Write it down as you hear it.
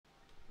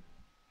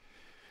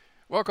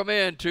Welcome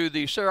in to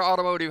the Serra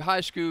Automotive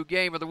High School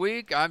Game of the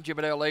Week. I'm Jim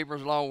Adele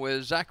Abrams along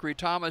with Zachary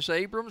Thomas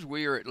Abrams.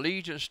 We are at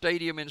Legion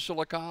Stadium in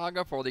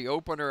Sylacauga for the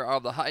opener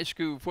of the high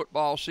school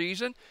football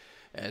season.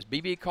 As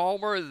B.B.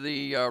 Calmer,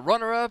 the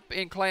runner-up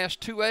in Class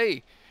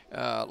 2A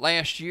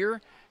last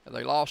year.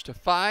 They lost to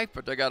Fife,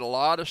 but they got a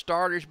lot of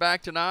starters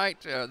back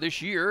tonight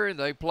this year. And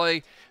they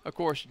play, of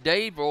course,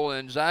 Dadeville.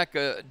 And Zach,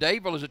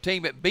 Dadeville is a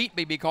team that beat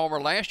B.B. Calmer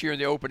last year in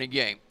the opening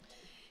game.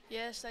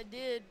 Yes, I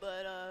did,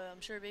 but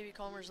I'm sure B.B.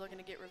 Calmer's looking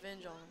to get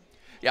revenge on him.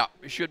 Yeah,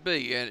 it should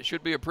be, and it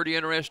should be a pretty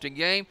interesting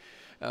game.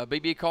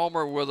 B.B.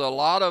 Calmer with a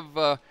lot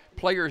of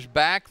players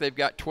back. They've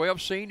got 12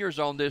 seniors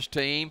on this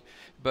team,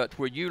 but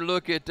when you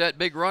look at that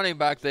big running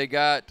back they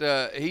got,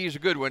 he's a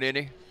good one, isn't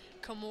he?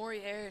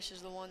 Kamori Harris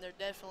is the one they're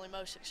definitely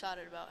most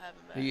excited about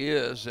having back. He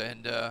is,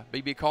 and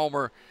B.B.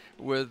 Calmer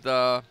with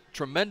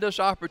tremendous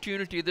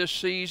opportunity this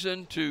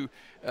season to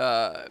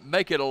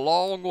make it a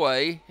long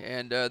way,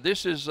 and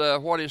this is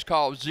what is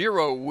called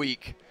 0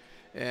 week,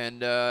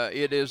 and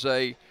it is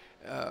a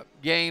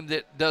game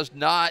that does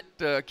not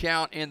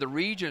count in the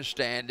region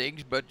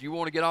standings, but you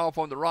want to get off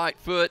on the right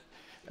foot.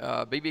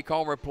 B.B.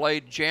 Calmer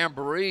played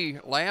Jamboree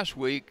last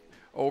week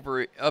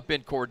up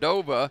in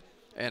Cordova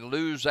and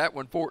lose that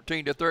one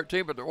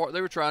 14-13, but what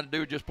they were trying to do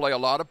was just play a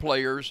lot of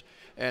players,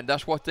 and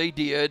that's what they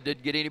did.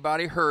 Didn't get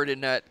anybody hurt in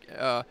that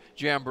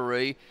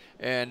Jamboree.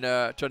 And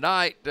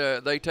tonight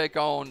they take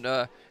on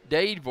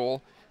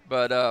Dadeville,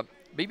 but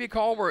B.B.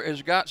 Calmer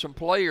has got some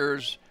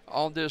players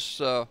on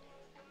this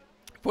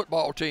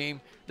football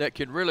team that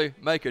can really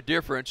make a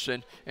difference.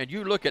 And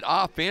you look at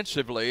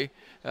offensively,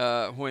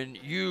 when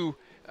you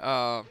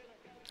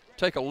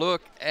take a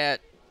look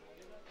at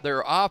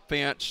their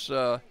offense,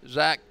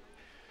 Zach,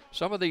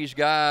 some of these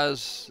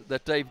guys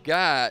that they've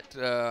got,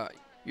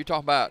 you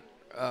talk about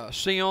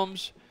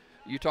Sims,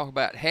 you talk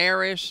about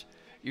Harris,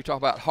 you talk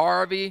about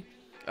Harvey.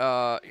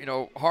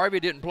 Harvey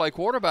didn't play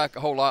quarterback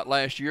a whole lot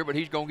last year, but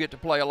he's going to get to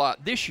play a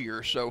lot this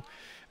year. So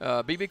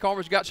B.B.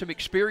 Calmer's got some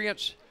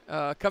experience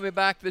coming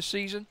back this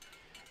season,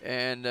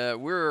 and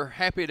we're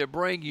happy to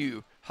bring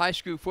you high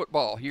school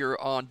football here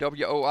on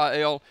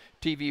WOIL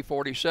TV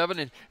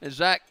 47. And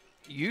Zach,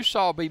 you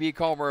saw B.B.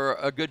 Calmer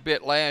a good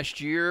bit last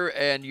year,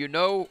 and you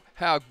know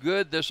how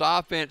good this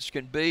offense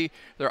can be.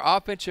 Their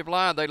offensive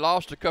line, they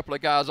lost a couple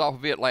of guys off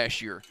of it last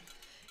year.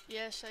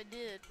 Yes, I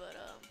did, but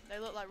they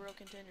look like real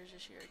contenders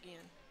this year again.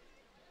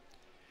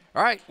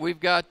 All right, we've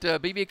got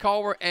B.B.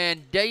 Calmer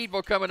and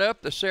Dadeville coming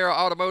up, the Serra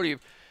Automotive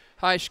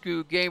High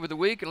School Game of the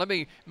Week. And let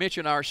me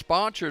mention our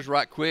sponsors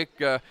right quick.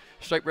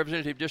 State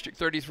Representative District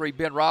 33,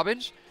 Ben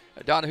Robbins,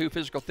 Donahue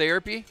Physical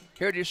Therapy,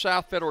 Heritage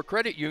South Federal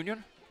Credit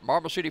Union,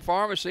 Marble City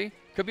Pharmacy,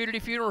 Community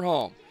Funeral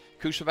Home,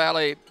 Coosa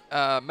Valley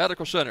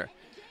Medical Center,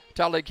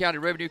 Talladega County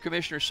Revenue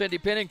Commissioner Cindy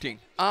Pennington,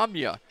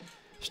 Omnia,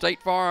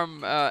 State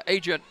Farm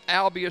Agent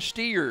Albia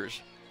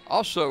Steers.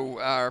 Also,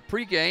 our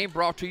pregame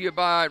brought to you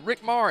by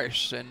Rick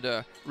Morris.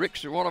 And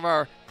Rick's one of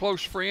our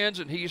close friends,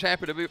 and he's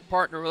happy to be a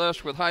partner with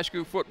us with high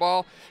school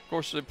football. Of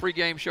course, the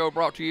pregame show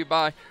brought to you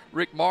by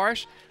Rick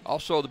Morris.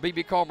 Also, the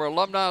B.B. Calmer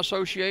Alumni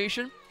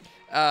Association,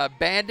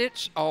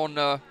 Bandits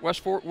on West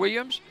Fort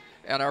Williams,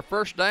 and our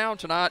first down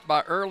tonight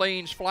by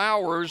Earlene's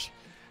Flowers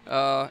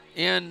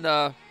in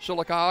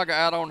Sylacauga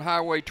out on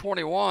Highway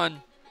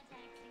 21.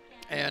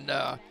 And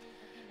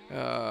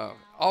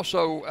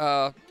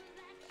also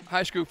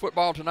high school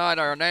football tonight,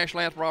 our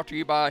national anthem brought to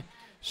you by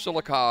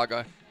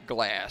Sylacauga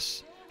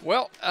Glass.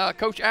 Well,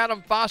 Coach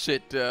Adam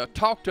Fawcett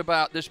talked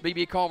about this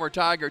B.B. Calmer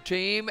Tiger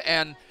team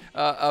and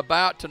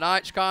about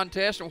tonight's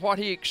contest and what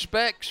he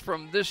expects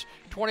from this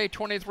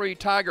 2023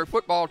 Tiger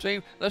football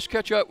team. Let's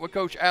catch up with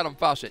Coach Adam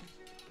Fawcett.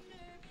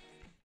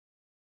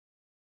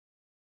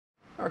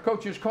 Our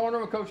Coach's Corner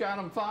with Coach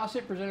Adam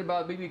Fawcett, presented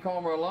by the B.B.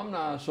 Calmer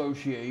Alumni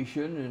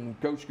Association.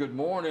 And, Coach, good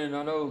morning.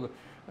 I know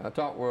I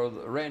talked with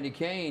Randy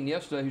Kane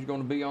yesterday, who's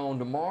going to be on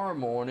tomorrow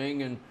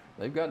morning, and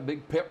they've got a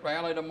big pep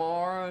rally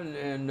tomorrow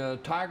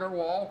and Tiger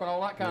Walk and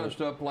all that kind of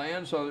stuff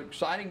planned. So,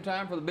 exciting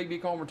time for the B.B.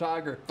 Calmer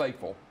Tiger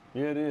faithful.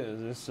 Yeah, it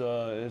is.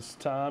 It's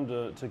time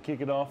to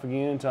kick it off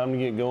again, time to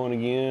get going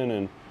again,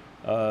 and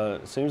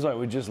it seems like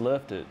we just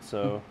left it.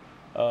 So.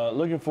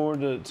 Looking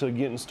forward to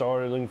getting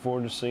started, looking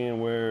forward to seeing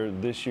where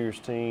this year's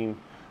team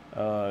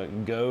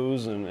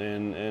goes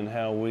and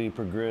how we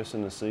progress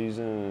in the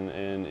season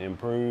and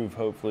improve,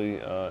 hopefully,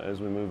 as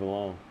we move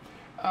along.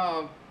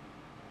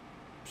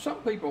 Some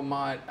people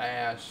might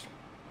ask,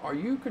 are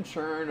you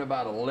concerned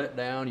about a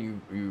letdown?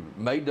 You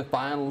made the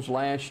finals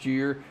last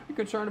year. Are you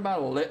concerned about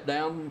a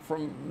letdown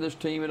from this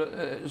team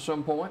at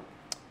some point?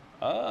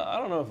 I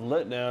don't know if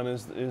letdown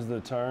is the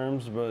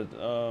terms, but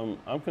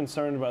I'm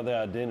concerned about the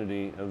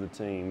identity of the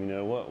team. You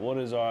know, what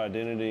is our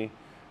identity?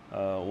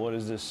 What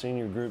is this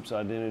senior group's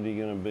identity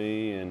going to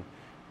be, and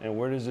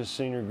where does this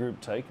senior group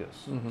take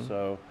us? Mm-hmm.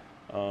 So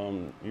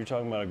you're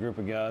talking about a group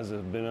of guys that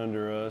have been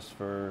under us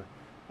for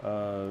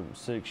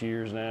 6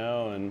 years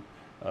now, and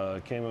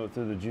came up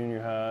through the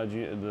junior high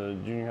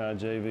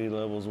JV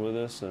levels with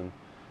us, and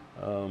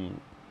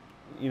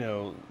you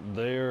know,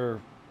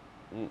 they're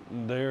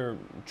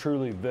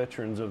truly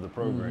veterans of the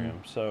program.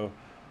 Mm-hmm. So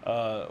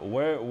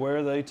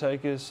where they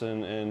take us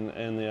and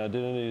the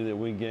identity that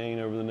we gain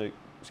over the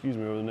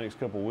next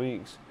couple of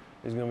weeks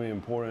is going to be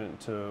important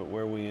to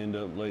where we end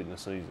up late in the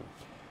season.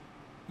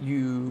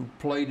 You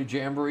played a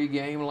jamboree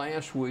game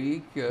last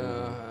week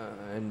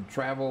and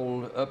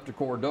traveled up to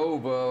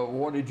Cordova.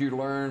 What did you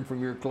learn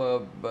from your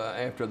club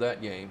after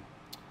that game?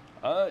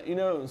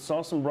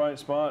 Saw some bright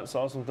spots,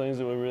 saw some things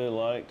that we really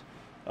liked,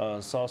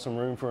 saw some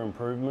room for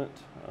improvement.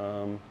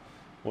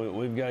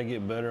 We've got to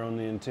get better on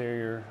the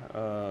interior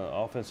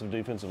offensive,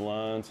 defensive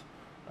lines.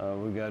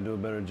 We've got to do a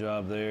better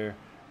job there.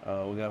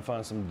 We've got to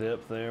find some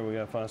depth there. We've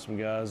got to find some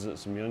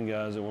young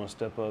guys that want to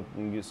step up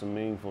and get some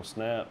meaningful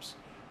snaps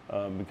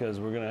because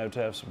we're going to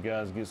have some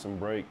guys get some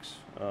breaks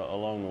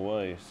along the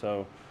way.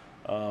 So,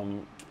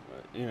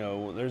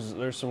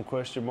 there's some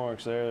question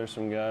marks there. There's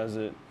some guys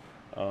that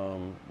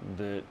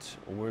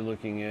we're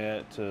looking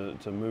at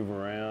to move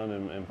around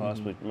and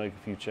possibly make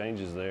a few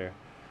changes there.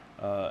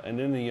 And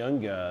then the young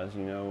guys,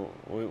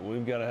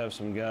 we've got to have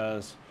some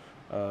guys.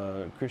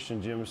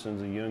 Christian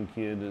Jemison's a young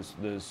kid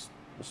that's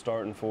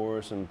starting for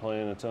us and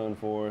playing a ton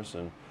for us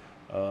and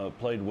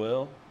played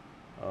well.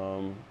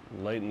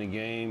 Late in the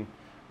game,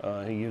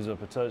 he gives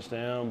up a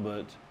touchdown,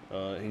 but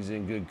he's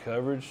in good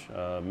coverage,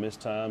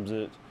 mistimes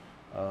it.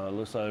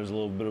 Looks like there's a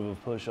little bit of a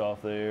push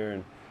off there.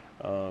 And,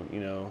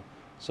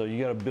 so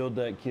you got to build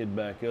that kid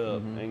back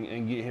up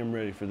and get him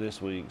ready for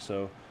this week.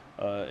 So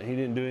he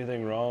didn't do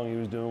anything wrong. He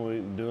was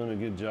doing a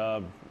good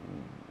job,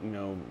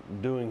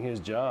 doing his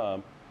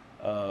job,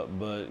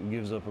 but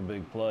gives up a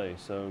big play.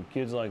 So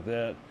kids like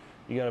that,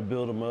 you got to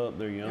build them up.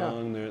 They're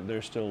young. Yeah.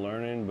 They're still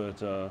learning, but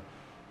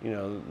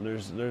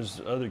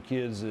there's other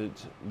kids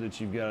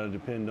that you've got to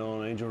depend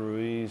on. Angel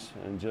Ruiz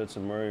and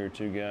Judson Murray are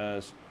two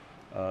guys.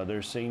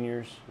 They're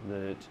seniors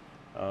that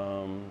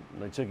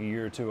they took a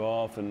year or two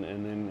off and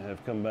then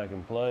have come back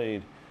and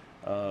played.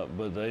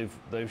 But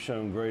they've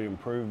shown great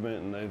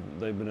improvement and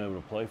they've been able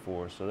to play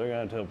for us. So they're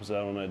going to help us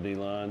out on that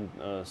D-line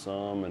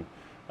some and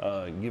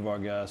give our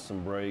guys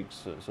some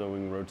breaks so we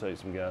can rotate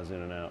some guys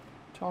in and out.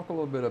 Talk a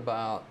little bit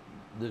about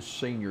this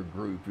senior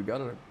group. You've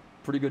got a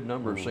pretty good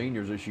number of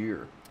seniors this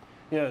year.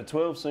 Yeah,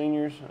 12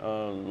 seniors,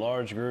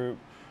 large group.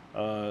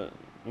 You're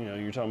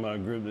talking about a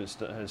group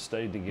that has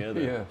stayed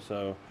together. Yeah.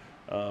 So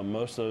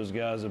most of those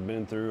guys have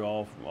been through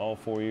all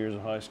 4 years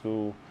of high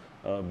school,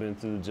 been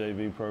through the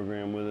JV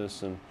program with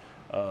us, and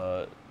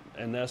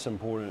that's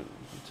important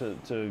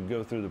to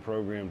go through the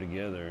program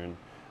together.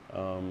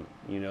 And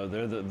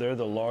they're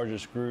the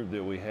largest group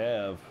that we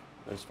have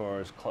as far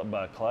as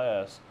by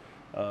class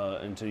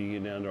until you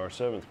get down to our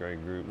 7th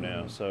grade group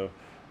now. So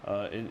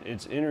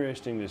it's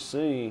interesting to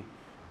see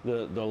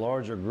the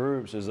larger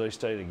groups as they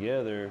stay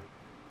together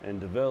and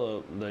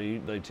develop.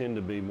 They tend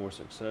to be more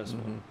successful.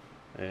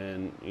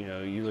 And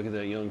you look at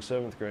that young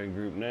 7th grade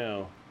group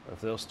now. If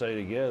they'll stay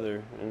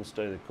together and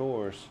stay the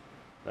course,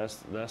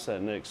 that's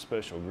that next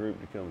special group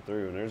to come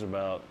through. And there's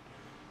about,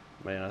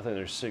 I think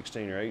there's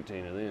 16 or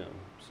 18 of them.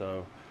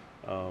 So,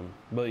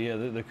 but yeah,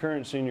 the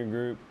current senior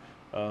group,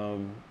 a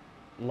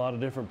lot of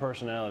different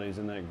personalities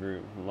in that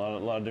group, a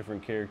lot of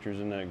different characters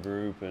in that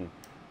group, and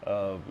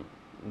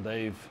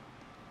they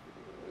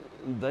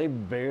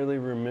barely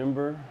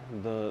remember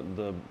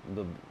the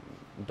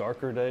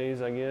darker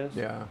days, I guess.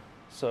 Yeah.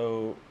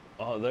 So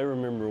they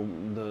remember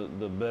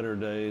the better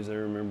days. They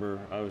remember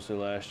obviously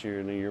last year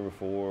and the year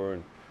before,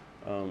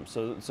 and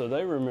so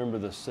they remember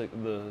the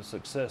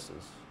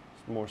successes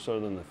more so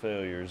than the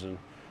failures. And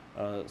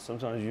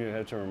sometimes you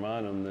have to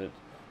remind them that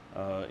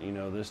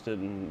this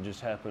didn't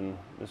just happen.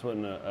 This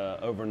wasn't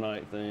an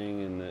overnight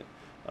thing, and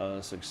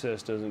that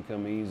success doesn't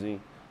come easy.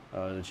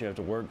 That you have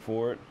to work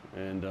for it,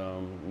 and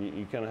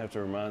you kind of have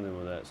to remind them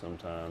of that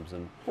sometimes.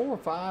 And 4 or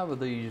 5 of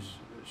these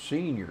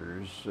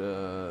seniors,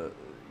 they're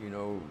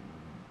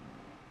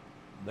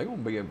going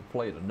to be able to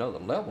play at another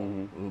level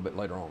a little bit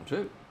later on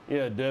too.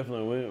 Yeah,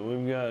 definitely.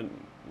 We've got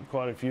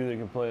quite a few that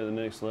can play at the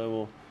next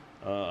level.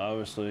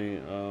 Obviously,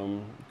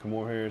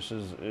 Kamor Harris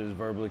is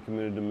verbally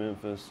committed to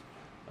Memphis.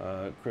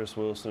 Chris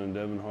Wilson and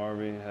Devin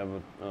Harvey have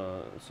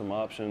some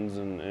options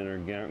and are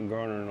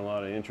garnering a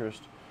lot of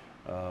interest.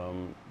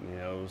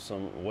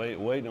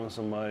 Waiting on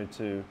somebody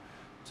to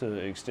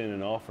extend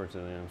an offer to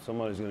them.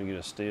 Somebody's going to get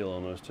a steal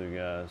on those two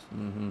guys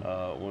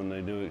when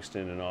they do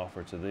extend an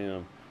offer to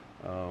them.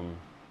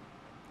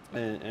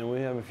 And we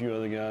have a few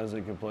other guys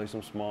that can play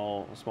some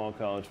small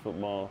college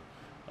football,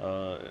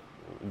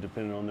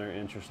 depending on their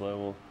interest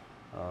level.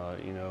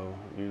 You're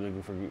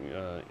looking for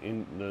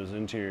those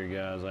interior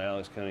guys like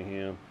Alex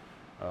Cunningham.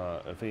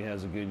 If he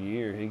has a good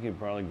year, he could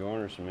probably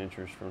garner some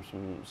interest from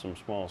some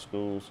small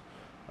schools.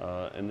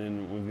 And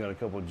then we've got a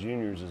couple of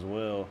juniors as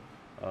well,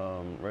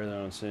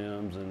 Raylon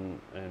Sims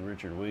and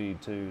Richard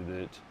Weed too,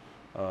 that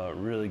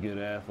really good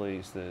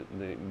athletes that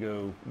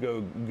go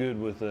good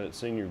with that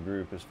senior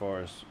group as far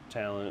as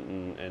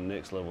talent and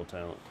next level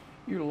talent.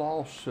 You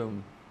lost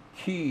some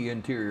key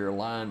interior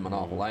linemen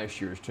off of last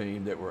year's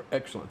team that were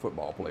excellent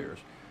football players.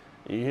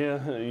 Yeah,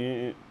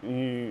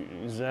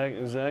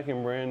 Zach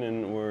and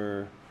Brandon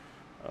were,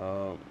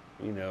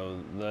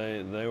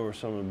 they were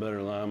some of the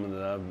better linemen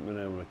that I've been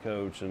able a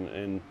coach,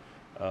 and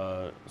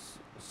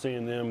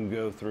seeing them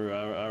go through.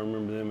 I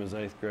remember them as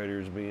 8th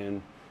graders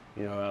being,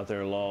 out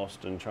there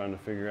lost and trying to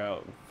figure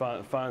out,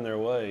 find their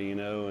way,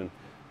 and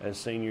as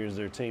seniors,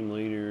 they're team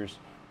leaders,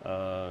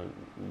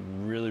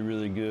 really,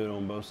 really good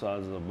on both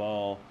sides of the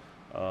ball.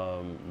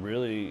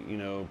 Really,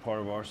 part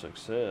of our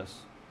success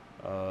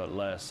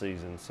last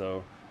season.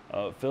 So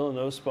filling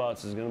those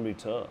spots is going to be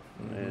tough.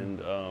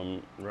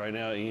 And right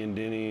now, Ian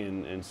Denny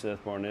and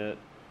Seth Barnett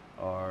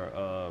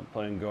are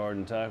playing guard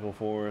and tackle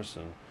for us,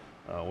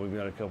 and we've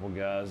got a couple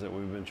guys that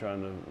we've been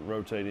trying to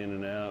rotate in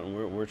and out,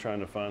 and we're trying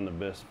to find the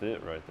best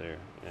fit right there,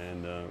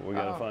 and we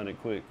got to find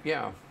it quick.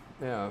 Yeah.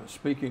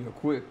 Speaking of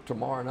quick,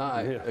 tomorrow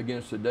night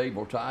against the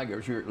Dadeville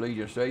Tigers here at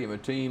Legion Stadium, a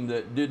team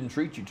that didn't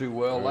treat you too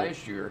well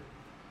last year.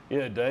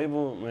 Yeah,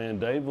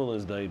 Dadeville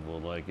is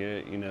Dadeville. Like,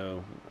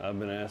 I've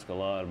been asked a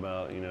lot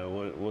about,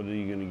 what are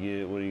you going to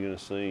get? What are you going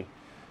to see?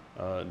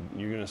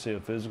 You're going to see a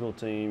physical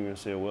team. You're going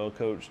to see a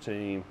well-coached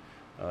team.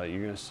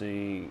 You're going to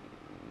see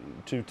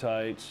two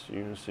tights.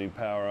 You're going to see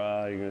power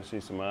eye. You're going to see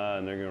some eye,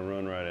 and they're going to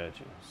run right at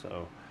you.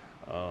 So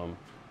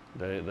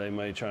they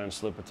may try and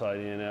slip a tight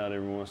end out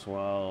every once in a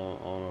while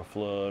on a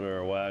flood or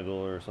a waggle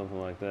or something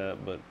like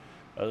that. But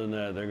other than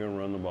that, they're going to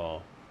run the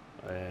ball.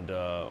 And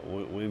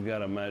we've got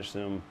to match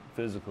them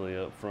physically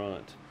up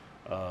front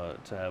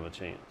to have a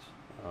chance.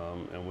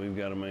 And we've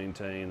got to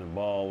maintain the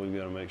ball. We've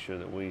got to make sure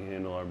that we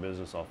handle our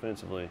business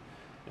offensively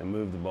and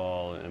move the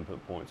ball and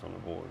put points on the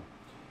board.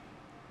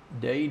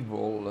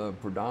 Dadeville,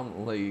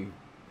 predominantly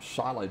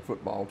solid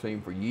football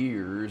team for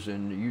years,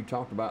 and you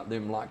talked about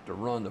them like to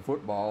run the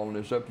football, and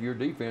it's up to your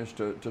defense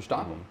to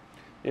stop them.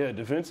 Yeah,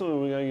 defensively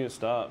we got to get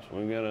stops.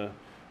 We've got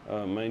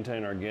to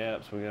maintain our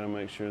gaps. We got to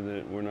make sure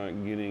that we're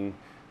not getting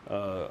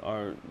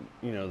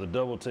the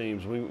double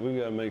teams. We've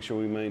got to make sure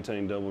we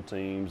maintain double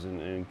teams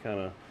and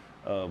kind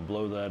of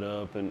blow that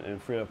up and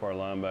free up our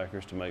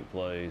linebackers to make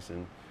plays.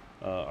 And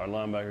our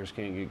linebackers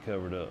can't get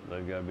covered up.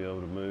 They've got to be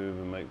able to move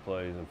and make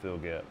plays and fill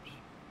gaps.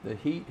 The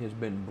heat has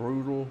been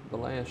brutal the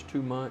last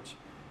 2 months.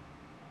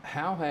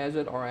 How has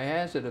it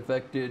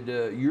affected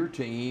your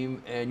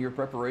team and your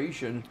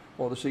preparation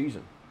for the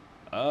season?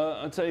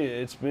 I'll tell you,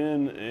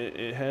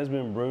 it has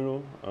been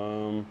brutal.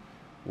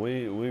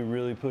 We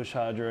really push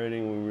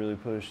hydrating. We really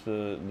push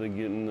the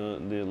getting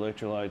the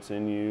electrolytes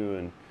in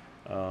you,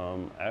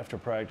 and after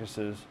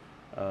practices,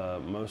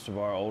 most of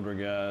our older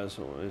guys,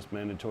 it's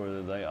mandatory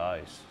that they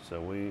ice.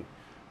 So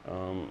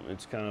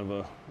it's kind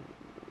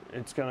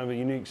of a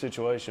unique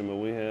situation, but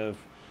we have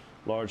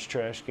large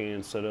trash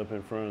cans set up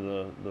in front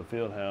of the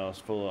field house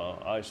full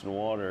of ice and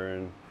water,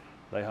 and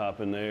they hop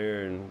in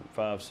there in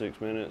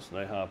 5-6 minutes, and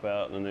they hop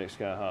out, and the next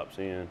guy hops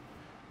in.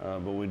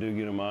 But we do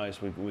get them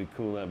ice. We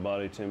cool that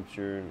body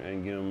temperature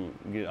and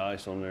get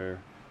ice on their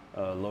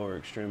lower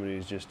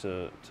extremities just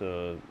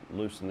to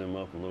loosen them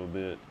up a little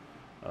bit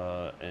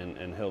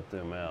and help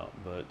them out.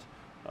 But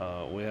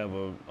we have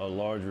a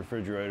large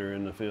refrigerator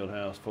in the field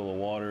house full of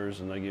waters,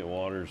 and they get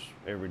waters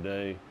every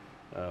day.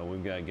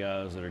 We've got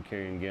guys that are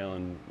carrying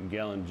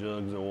gallon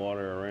jugs of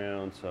water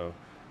around, so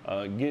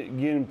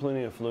getting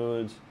plenty of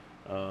fluids.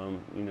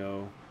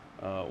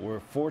 We're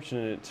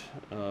fortunate.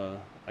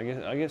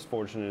 I guess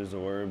fortunate is the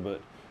word,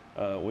 but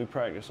we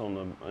practice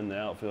in the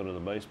outfield of the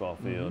baseball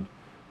field,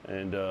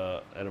 and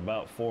at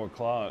about 4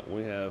 o'clock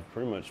we have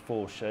pretty much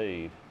full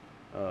shade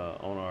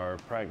on our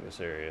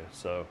practice area.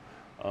 So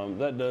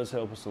that does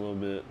help us a little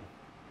bit,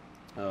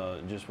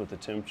 just with the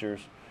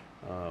temperatures.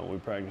 We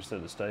practiced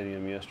at the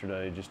stadium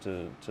yesterday just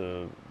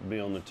to be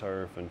on the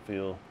turf and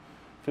feel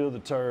the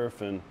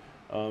turf, and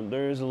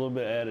there is a little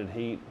bit added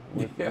heat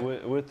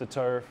with the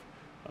turf,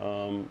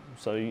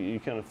 so you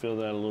kind of feel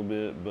that a little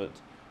bit. But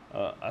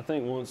I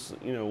think once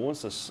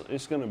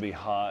it's going to be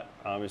hot,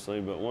 obviously,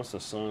 but once the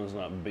sun's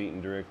not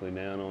beating directly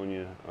down on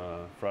you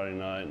Friday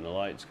night and the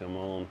lights come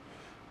on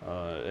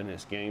and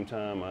it's game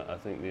time, I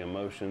think the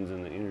emotions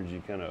and the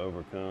energy kind of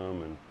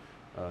overcome,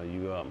 and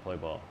you go out and play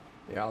ball.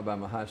 The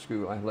Alabama High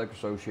School Athletic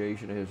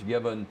Association has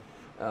given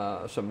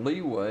some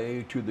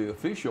leeway to the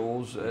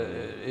officials.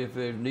 If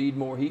they need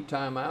more heat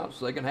timeouts,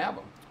 they can have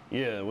them.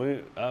 Yeah,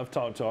 I've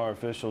talked to our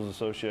officials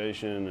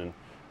association,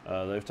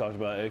 and they've talked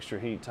about extra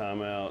heat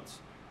timeouts,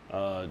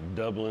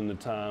 doubling the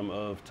time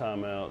of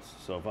timeouts.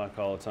 So if I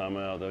call a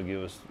timeout, they'll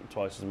give us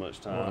twice as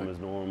much time as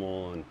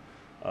normal,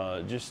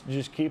 and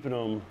just keeping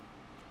them,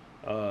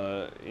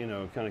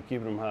 kind of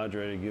keeping them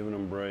hydrated, giving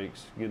them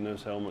breaks, getting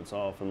those helmets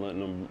off, and letting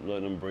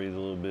them breathe a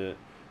little bit.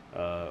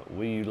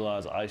 We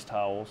utilize ice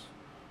towels,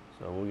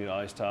 so we'll get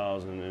ice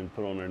towels and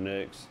put on their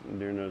necks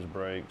during those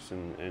breaks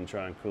and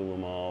try and cool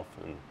them off.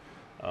 And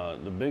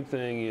the big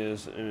thing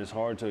is, and it's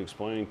hard to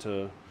explain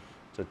to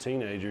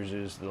teenagers,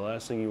 is the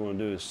last thing you want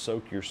to do is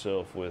soak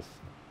yourself with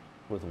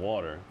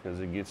water, because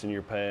it gets in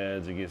your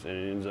pads, and it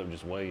ends up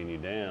just weighing you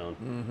down,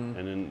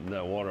 and then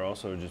that water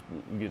also just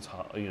gets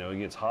hot. It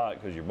gets hot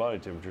because your body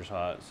temperature's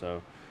hot.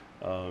 So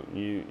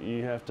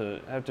you have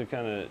to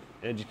kind of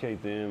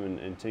educate them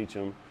and teach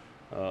them.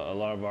 A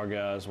lot of our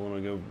guys want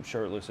to go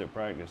shirtless at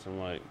practice. I'm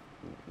like,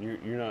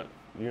 you're not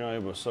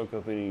able to soak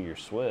up any of your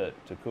sweat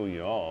to cool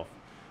you off.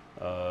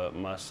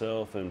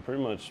 myself and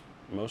pretty much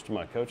most of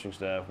my coaching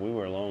staff, we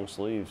wear long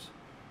sleeves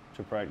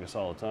to practice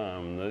all the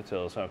time, and they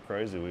tell us how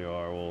crazy we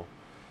are. Well,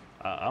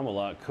 I'm a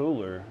lot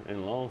cooler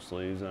in long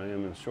sleeves than I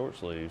am in short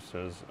sleeves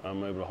because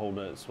I'm able to hold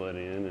that sweat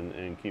in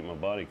and keep my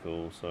body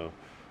cool. So,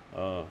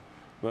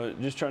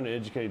 but just trying to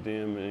educate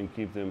them and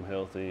keep them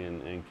healthy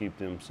and keep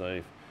them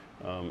safe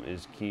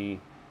is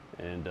key.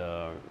 And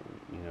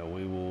you know,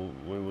 we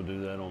will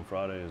do that on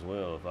Friday as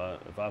well.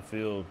 If I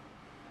feel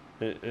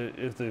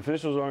if the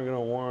officials aren't going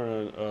to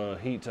warrant a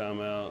heat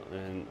timeout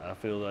and I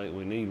feel like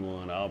we need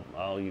one,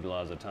 I'll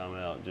utilize a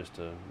timeout just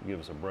to give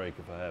us a break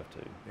if I have to.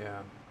 Yeah.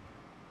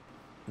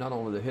 Not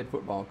only the head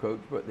football coach,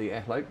 but the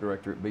athletic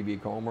director at B.B.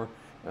 Comer.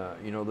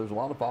 You know, there's a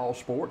lot of fall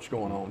sports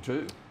going on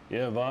too.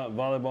 Yeah,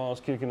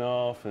 volleyball's kicking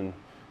off and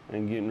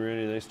getting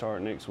ready. They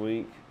start next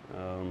week.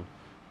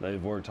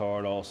 They've worked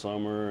hard all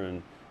summer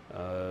and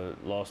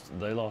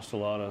they lost a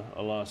lot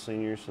of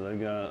seniors, so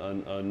they've got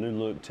a new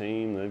look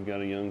team. They've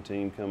got a young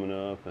team coming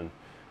up and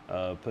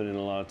put in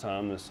a lot of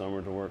time this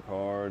summer to work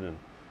hard. And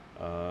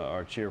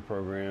our cheer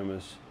program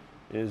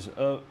is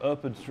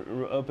up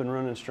and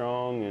running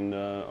strong, and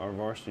our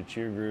varsity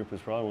cheer group is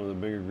probably one of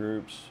the bigger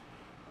groups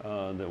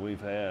that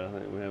we've had. I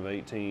think we have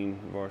 18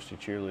 varsity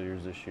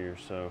cheerleaders this year,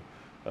 so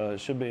it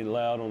should be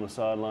loud on the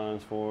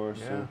sidelines for us.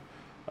 Yeah.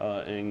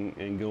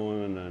 And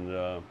going.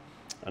 And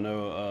I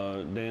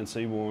know Dan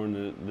Seaborn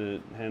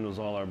that handles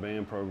all our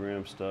band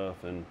program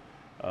stuff, and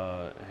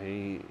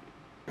I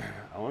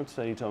want to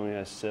say he told me he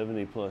has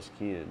 70 plus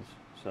kids.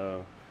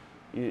 So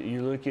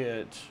you look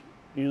at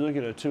a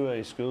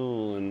 2A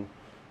school, and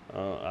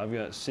I've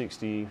got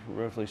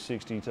roughly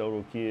 60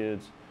 total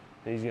kids.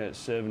 He's got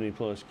 70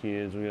 plus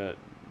kids. We got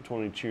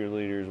 20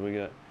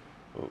 cheerleaders.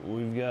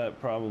 We've got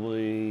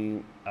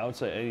probably, I would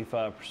say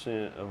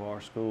 85% of our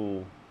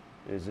school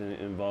is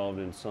involved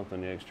in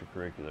something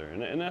extracurricular,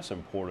 and that's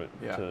important.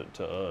 Yeah.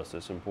 to us.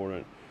 It's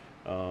important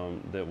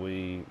that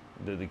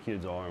the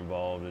kids are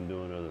involved in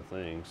doing other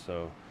things.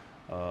 So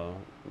a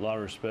lot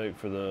of respect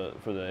for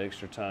the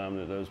extra time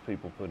that those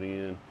people put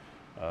in.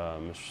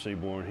 Mr.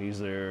 Seaborn, he's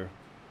there.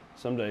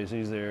 Some days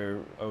he's there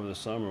over the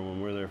summer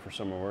when we're there for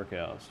summer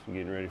workouts,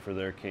 getting ready for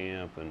their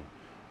camp and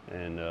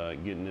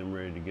getting them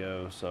ready to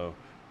go. So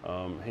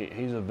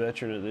he's a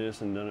veteran at this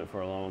and done it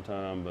for a long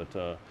time,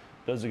 but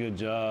does a good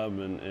job,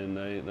 and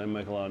they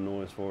make a lot of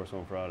noise for us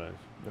on Fridays.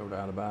 No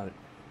doubt about it.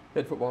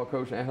 Head football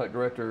coach and athletic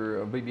director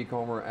of B.B.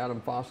 Comer,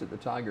 Adam Fawcett. The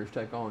Tigers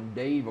take on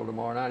Dadeville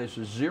tomorrow night. It's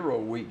a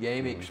 0-week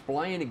game.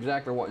 Explain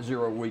exactly what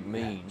 0 week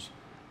means.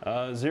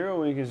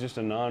 0 week is just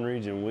a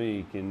non-region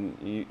week, and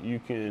you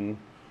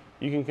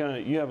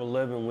have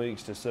 11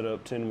 weeks to set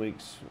up 10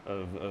 weeks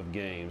of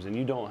games, and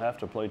you don't have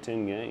to play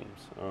 10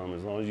 games.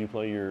 As long as you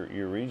play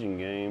your region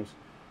games,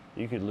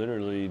 you could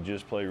literally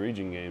just play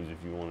region games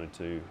if you wanted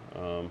to.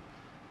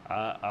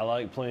 I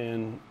like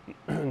playing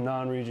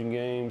non-region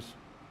games.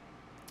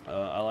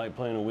 I like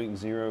playing a week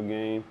 0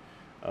 game.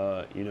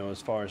 You know,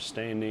 as far as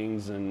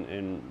standings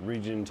and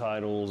region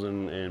titles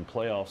and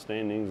playoff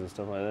standings and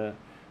stuff like that,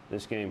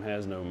 this game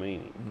has no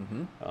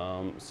meaning.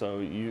 Mm-hmm.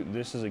 So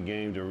this is a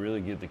game to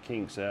really get the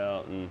kinks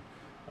out, and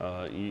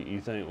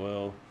you think,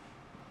 well,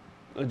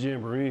 a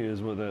jamboree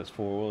is what that's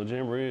for. Well, a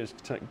jamboree is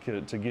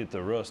to get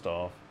the rust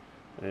off,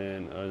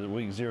 and the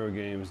week 0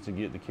 game is to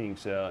get the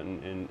kinks out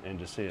and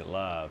to see it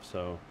live.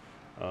 So,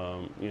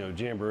 you know,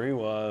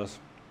 jamboree-wise,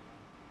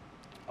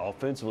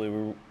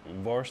 offensively,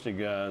 varsity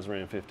guys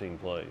ran 15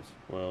 plays.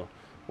 Well,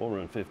 we'll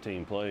run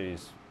 15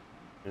 plays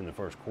in the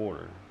first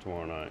quarter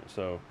tomorrow night.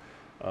 So,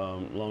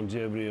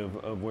 longevity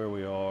of where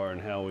we are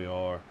and how we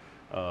are,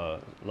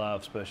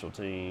 live special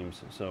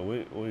teams. So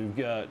we've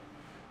got,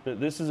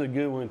 this is a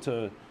good one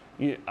to,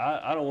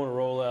 I don't want to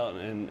roll out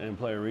and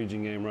play a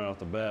region game right off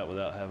the bat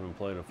without having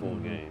played a full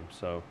game.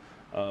 So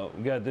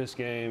we got this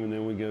game, and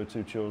then we go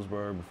to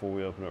Chillsburg before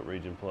we open up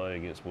region play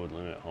against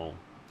Woodland at home.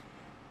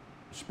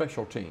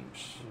 Special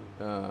teams.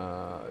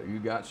 You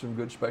got some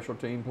good special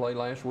team play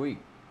last week.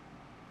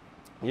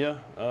 Yeah,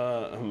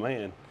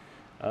 man.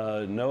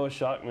 Noah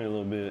shocked me a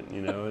little bit,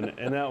 you know,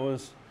 and that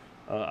was,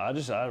 I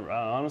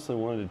honestly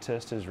wanted to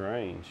test his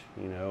range.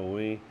 You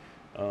know,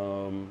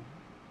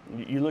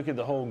 you look at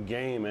the whole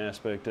game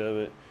aspect of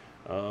it,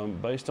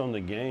 based on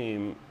the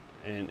game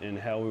and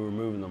how we were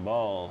moving the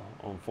ball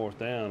on 4th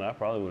down, I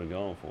probably would have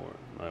gone for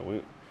it.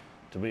 Like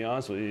to be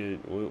honest with you,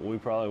 we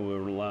probably would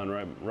have lined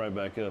right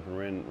back up and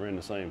ran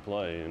the same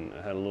play, and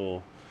I had a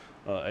little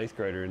 8th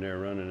grader in there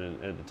running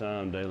at the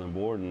time, Dalen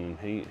Borden,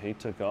 and he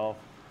took off.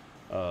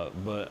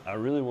 But I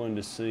really wanted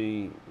to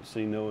see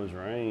Noah's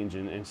range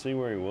and see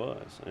where he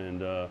was,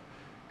 and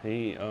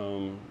he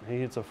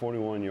hits a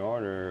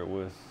 41-yarder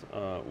with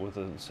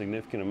a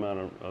significant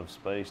amount of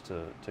space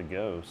to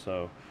go.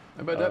 So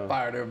I bet that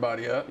fired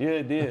everybody up. Yeah,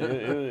 it did.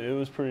 it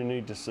was pretty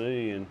neat to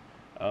see, and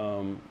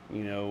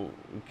you know,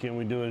 can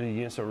we do it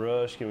against a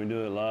rush? Can we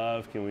do it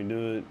live? Can we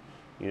do it?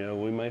 You know,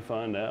 we may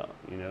find out.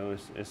 You know,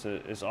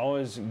 it's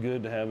always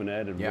good to have an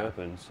added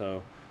weapon.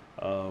 So,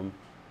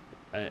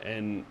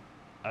 and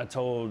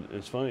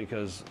it's funny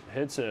because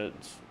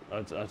headsets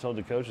I told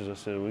the coaches, I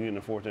said, we get in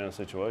a 4th down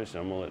situation,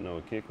 I'm gonna let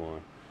Noah kick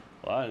one.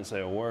 Well, I didn't say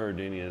a word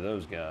to any of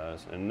those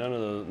guys, and none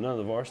of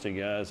the varsity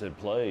guys had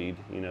played.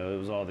 You know, it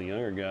was all the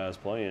younger guys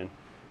playing,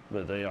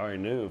 but they already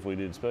knew if we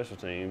did special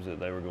teams that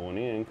they were going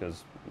in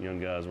because young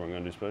guys weren't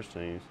going to do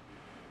special teams.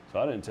 So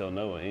I didn't tell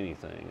Noah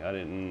anything. I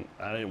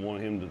didn't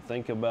want him to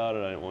think about it.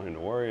 I didn't want him to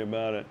worry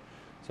about it.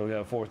 So we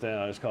got 4th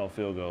down. I just called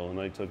field goal, and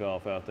they took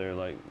off out there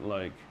like.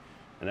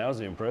 And that was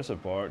the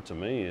impressive part to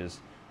me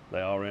is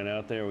they all ran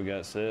out there. We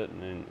got set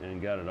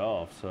and got it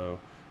off. So.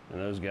 And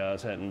those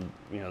guys hadn't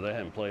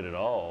played at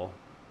all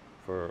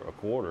for a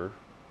quarter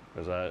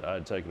because I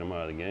had taken them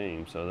out of the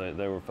game. So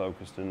they were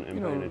focused and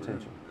paying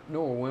attention.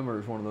 Noah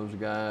Wimmer is one of those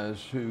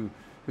guys who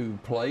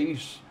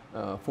plays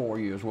for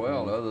you as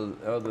well,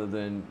 other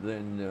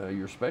than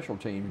your special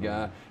teams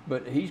guy.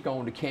 But he's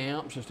gone to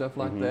camps and stuff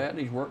like that, and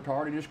he's worked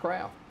hard at his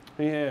craft.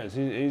 He has.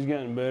 He's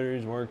gotten better.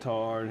 He's worked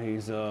hard.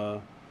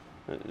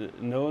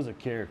 Noah's a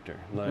character.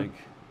 Like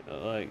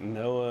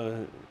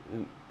Noah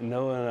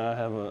and I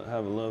have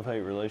a love-hate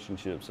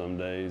relationship some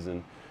days,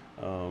 and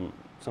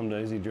some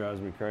days he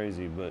drives me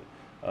crazy. But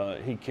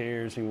he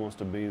cares. He wants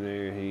to be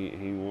there.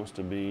 He wants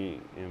to be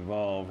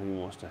involved. He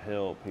wants to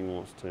help. He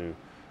wants to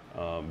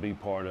be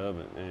part of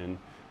it. And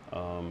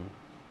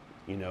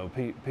you know,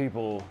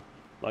 people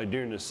like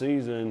during the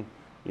season,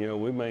 you know,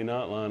 we may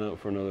not line up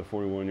for another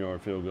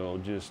 41-yard field goal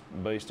just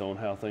based on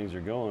how things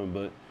are going.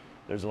 But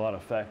there's a lot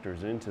of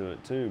factors into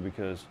it too,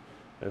 because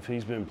if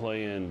he's been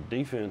playing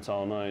defense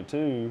all night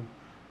too,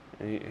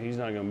 he's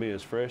not going to be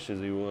as fresh as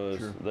he was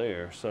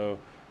there. So,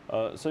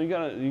 so you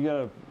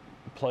gotta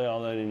play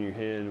all that in your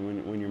head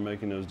when you're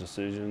making those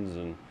decisions.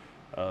 And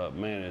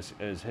man,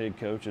 as head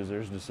coaches,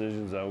 there's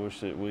decisions I wish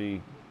that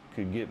we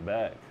could get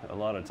back a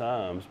lot of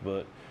times.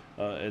 But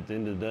at the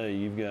end of the day,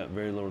 you've got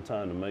very little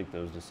time to make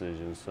those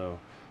decisions. So,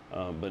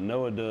 but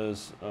Noah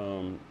does.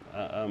 I'm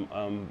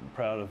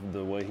proud of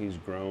the way he's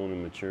grown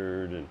and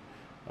matured. And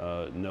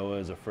Noah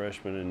as a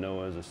freshman and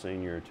Noah as a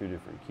senior are two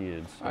different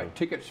kids. So. All right,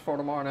 tickets for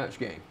tomorrow night's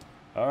game.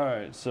 All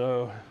right,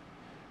 so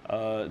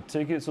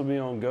tickets will be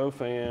on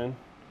GoFan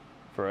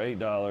for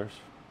 $8,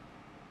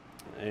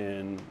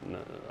 and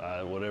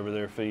whatever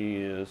their fee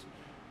is,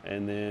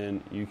 and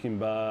then you can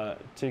buy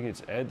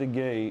tickets at the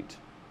gate,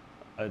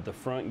 at the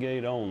front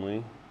gate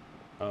only,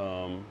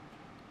 and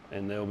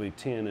there'll be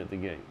 10 at the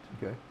gate.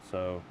 Okay.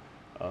 So.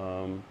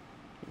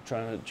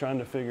 Trying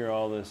to figure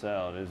all this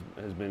out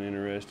has been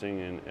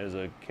interesting, and as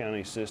a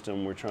county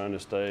system, we're trying to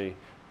stay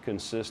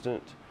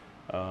consistent.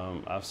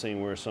 I've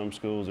seen where some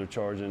schools are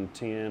charging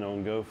 10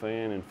 on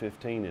GoFan and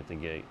 15 at the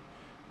gate.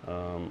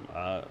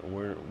 I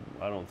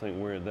don't think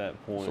we're at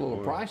that point. It's a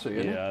little pricey,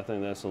 isn't it? Yeah, I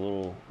think that's a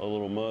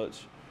little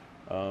much.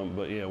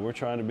 But yeah, we're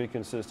trying to be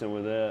consistent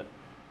with that.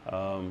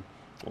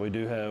 We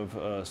do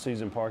have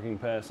season parking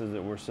passes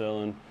that we're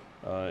selling.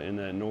 In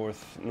that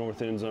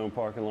north end zone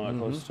parking lot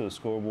close to the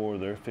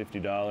scoreboard. They're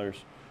 $50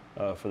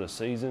 for the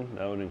season.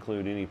 That would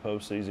include any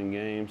postseason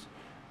games,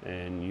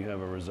 and you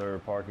have a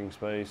reserved parking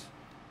space.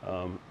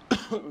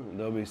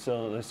 They'll be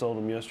selling. They sold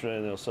them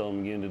yesterday. They'll sell them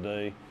again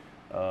today.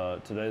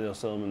 Today they'll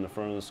sell them in the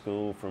front of the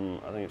school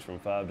I think it's from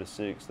 5 to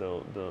 6.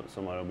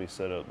 Somebody will be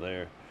set up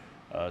there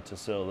to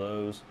sell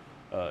those.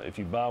 If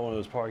you buy one of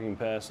those parking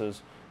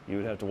passes, you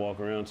would have to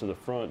walk around to the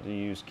front to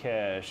use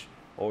cash.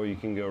 Or you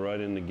can go right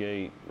in the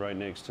gate, right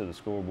next to the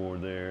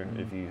scoreboard there,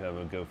 if you have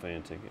a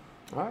GoFan ticket.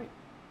 All right.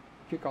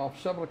 Kickoff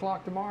 7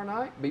 o'clock tomorrow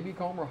night. B.B.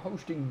 Comer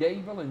hosting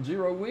Dadeville in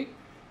 0 week.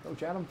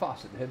 Coach Adam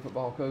Fawcett, the head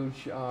football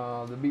coach,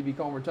 the B.B.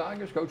 Comer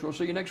Tigers. Coach, we'll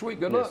see you next week.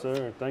 Good luck. Yes,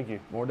 sir. Thank you.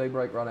 More day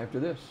break right after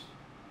this.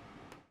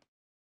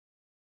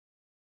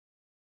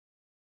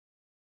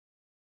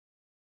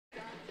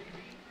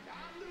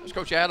 It's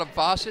Coach Adam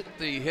Fawcett,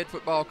 the head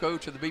football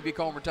coach of the B.B.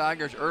 Comer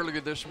Tigers, earlier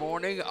this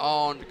morning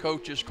on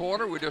Coach's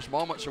Corner. We're just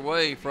moments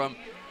away from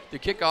the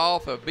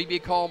kickoff of B.B.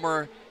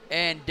 Comer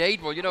and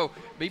Dadeville. You know,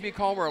 B.B.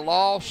 Comer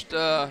lost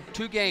 2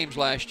 games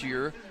last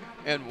year,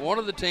 and one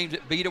of the teams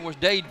that beat them was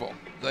Dadeville.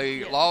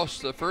 They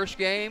lost the first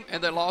game,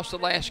 and they lost the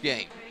last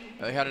game.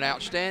 They had an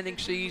outstanding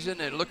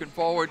season, and looking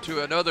forward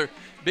to another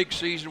big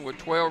season with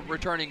 12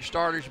 returning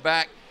starters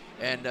back.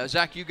 And,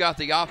 Zach, you got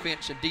the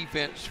offense and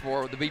defense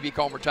for the B.B.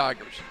 Comer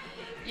Tigers.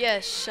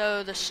 Yes,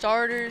 so the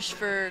starters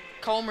for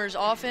Comer's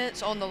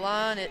offense on the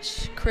line,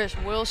 it's Chris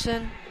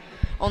Wilson.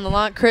 On the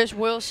line, Chris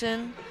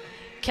Wilson,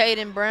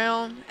 Caden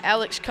Brown,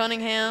 Alex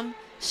Cunningham,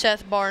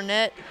 Seth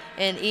Barnett,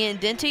 and Ian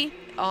Denty.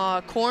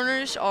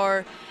 Corners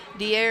are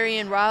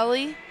De'Arian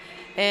Riley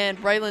and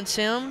Braylon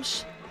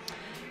Sims.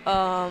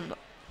 Wide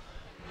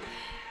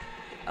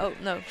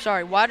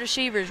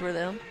receivers were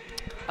them.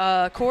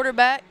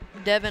 Quarterback,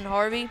 Devin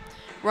Harvey.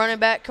 Running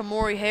back,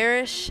 Kamori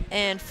Harris.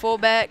 And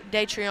fullback,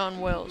 Datrion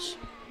Wells.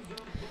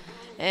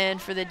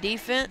 And for the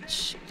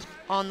defense,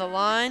 on the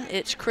line,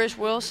 it's Chris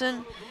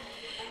Wilson,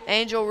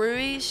 Angel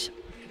Ruiz,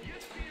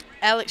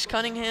 Alex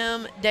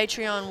Cunningham,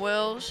 Datrion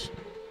Wells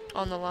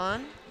on the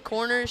line.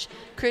 Corners,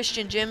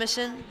 Christian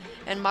Jemison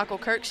and Michael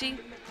Kirksey.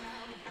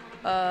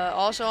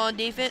 Also on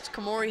defense,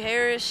 Kamori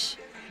Harris,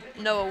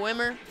 Noah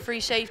Wimmer, free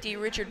safety,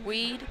 Richard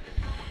Weed,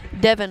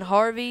 Devin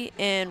Harvey,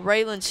 and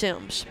Raylan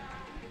Sims.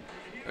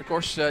 Of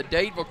course,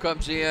 Dadeville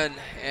comes in,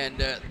 and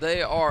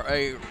they are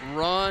a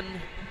run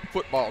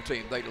football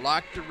team. They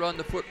like to run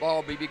the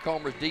football. B.B.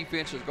 Comer's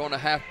defense is going to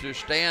have to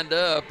stand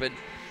up, and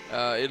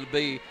it'll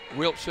be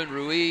Wilson,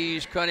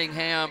 Ruiz,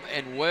 Cunningham,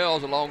 and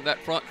Wells along that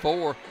front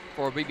four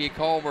for B.B.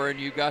 Comer. And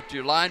you've got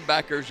your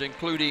linebackers,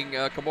 including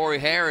Kamori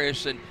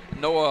Harris, and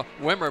Noah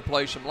Wimmer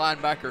plays some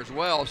linebacker as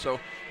well. So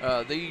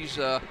these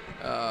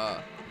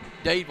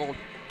Dadeville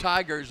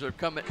Tigers are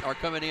coming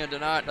in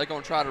tonight. They're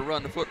going to try to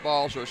run the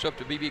football, so it's up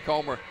to B.B.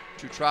 Comer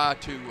to try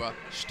to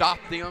stop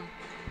them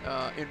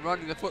in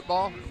running the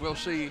football. We'll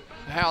see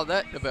how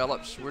that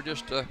develops. We're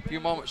just a few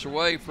moments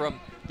away from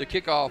the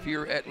kickoff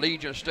here at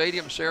Legion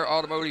Stadium, Serra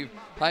Automotive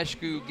High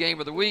School Game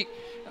of the Week.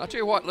 I'll tell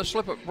you what, let's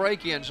slip a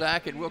break in,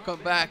 Zach, and we'll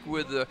come back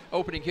with the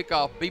opening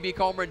kickoff, B.B.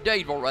 Comer and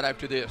Dadeville, right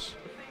after this.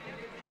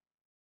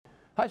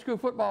 High school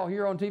football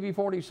here on TV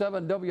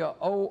 47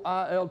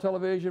 WOIL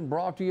television,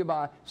 brought to you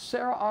by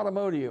Serra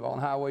Automotive on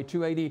Highway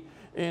 280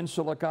 in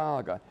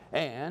Sylacauga,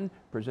 and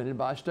presented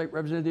by State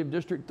Representative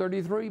District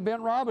 33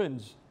 Ben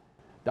Robbins,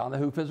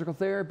 Donahue Physical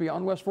Therapy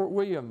on West Fort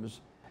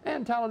Williams,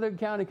 and Talladega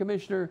County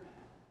Commissioner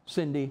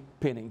Cindy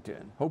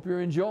Pennington. Hope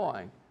you're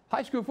enjoying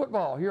high school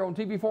football here on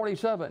TV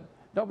 47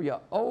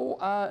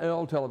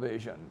 WOIL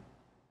television.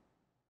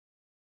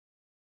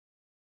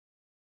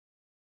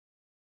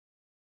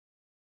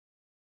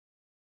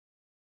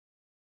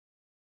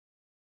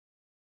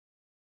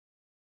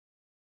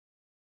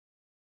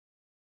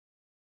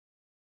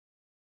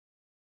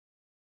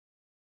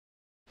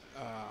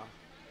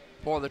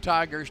 For the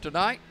Tigers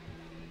tonight.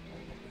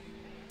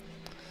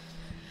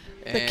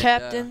 The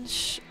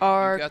captains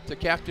are... You got the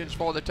captains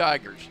for the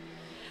Tigers.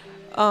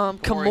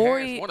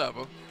 Kamori, one of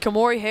them.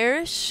 Kamori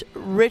Harris,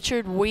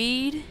 Richard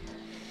Weed,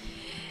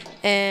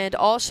 and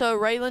also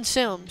Raylan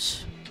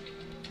Sims.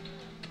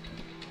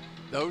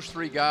 Those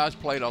three guys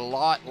played a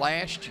lot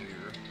last year.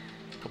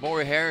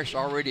 Kamori Harris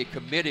already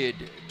committed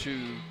to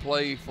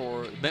play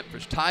for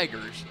Memphis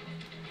Tigers,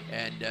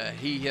 and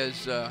he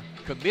has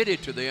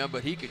committed to them,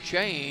 but he could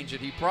change,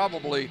 and he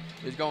probably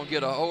is going to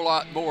get a whole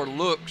lot more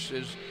looks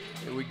as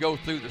we go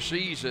through the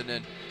season.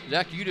 And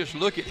Zach, you just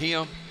look at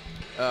him.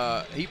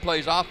 He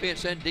plays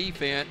offense and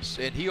defense,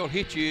 and he'll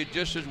hit you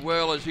just as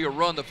well as he'll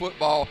run the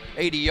football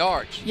 80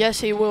 yards.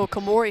 Yes, he will.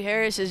 Kamori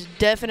Harris is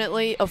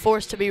definitely a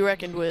force to be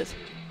reckoned with.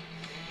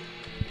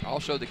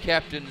 Also the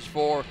captains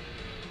for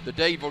the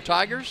Dadeville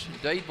Tigers.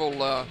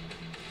 Dadeville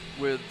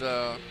with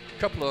a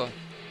couple of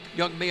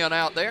young men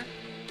out there.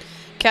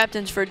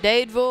 Captains for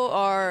Dadeville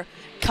are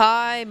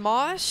Kai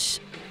Moss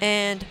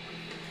and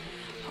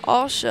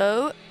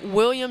also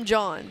William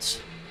Johns.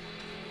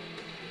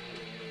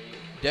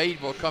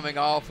 Dadeville coming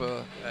off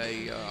a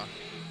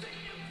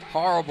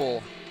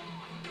horrible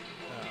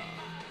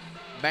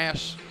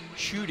mass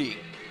shooting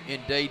in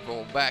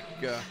Dadeville back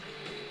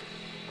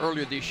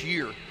earlier this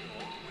year.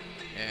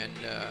 And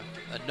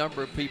a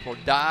number of people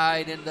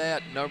died in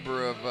that,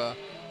 number of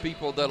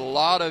people that a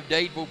lot of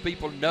Dadeville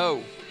people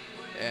know.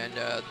 And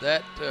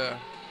that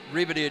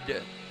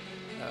riveted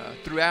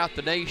throughout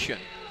the nation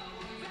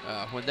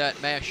when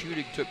that mass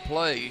shooting took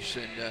place.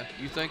 And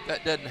you think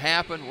that doesn't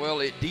happen? Well,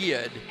 it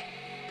did.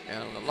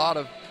 And a lot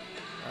of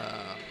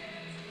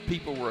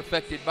people were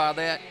affected by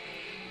that.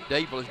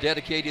 Dadeville has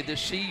dedicated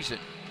this season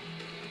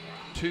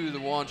to the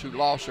ones who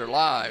lost their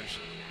lives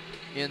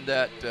in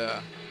that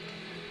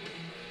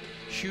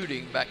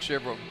shooting back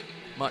several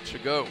months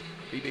ago.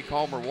 B.B.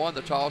 Comer won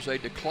the toss. They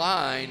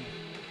declined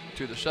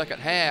to the second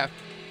half.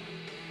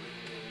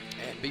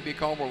 And B.B.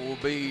 Comer will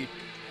be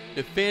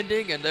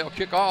defending, and they'll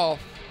kick off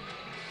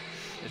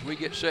as we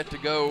get set to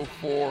go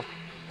for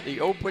the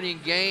opening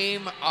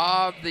game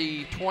of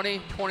the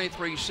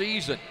 2023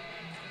 season.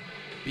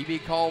 B.B.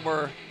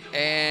 Comer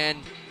and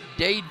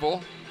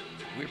Dadeville.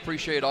 We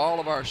appreciate all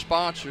of our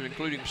sponsors,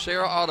 including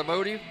Serra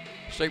Automotive,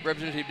 State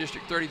Representative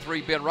District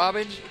 33 Ben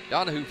Robbins,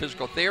 Donahue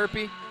Physical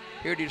Therapy,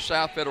 Heritage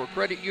South Federal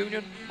Credit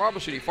Union, Marble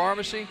City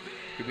Pharmacy,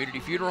 Community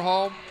Funeral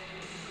Home,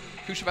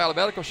 Coosa Valley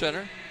Medical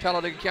Center,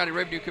 Talladega County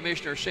Revenue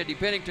Commissioner Cindy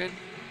Pennington,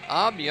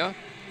 Omnia,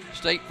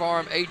 State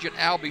Farm Agent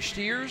Albie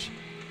Steers.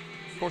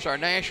 Of course, our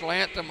national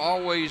anthem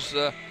always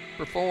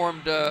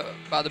performed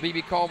by the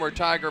B.B. Comer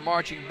Tiger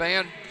Marching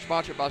Band,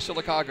 sponsored by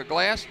Sylacauga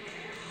Glass.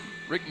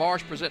 Rick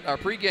Marsh present our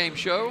pregame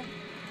show.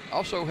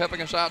 Also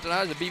helping us out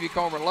tonight is the B.B.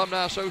 Comer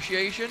Alumni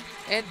Association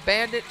and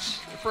Bandits.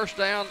 The first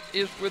down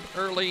is with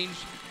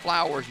Earlene's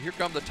Flowers. Here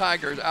come the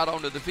Tigers out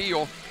onto the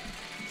field.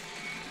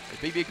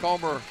 B.B.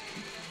 Comer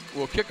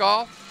will kick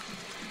off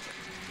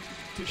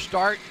to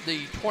start the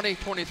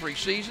 2023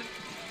 season.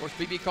 Of course,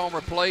 B.B.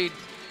 Comer played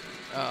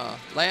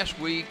last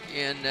week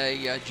in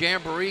a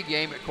jamboree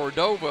game at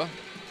Cordova.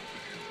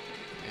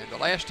 And the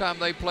last time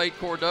they played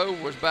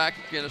Cordova was back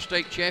in a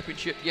state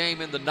championship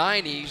game in the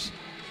 90s.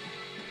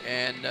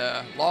 And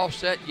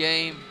lost that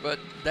game, but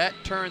that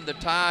turned the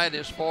tide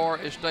as far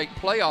as state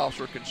playoffs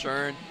were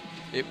concerned.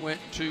 It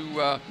went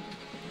to,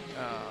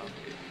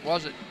 it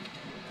wasn't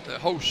the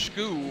host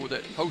school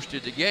that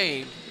hosted the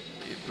game.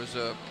 It was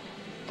a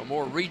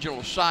more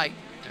regional site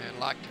and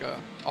like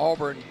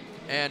Auburn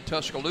and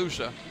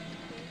Tuscaloosa.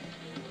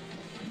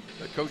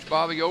 But Coach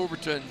Bobby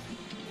Overton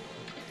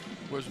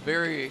was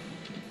very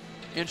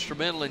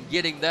instrumental in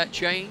getting that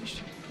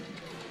changed.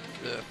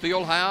 The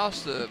field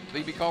house, the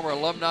B.B. Comer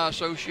Alumni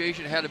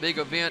Association had a big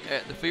event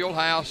at the field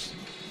house,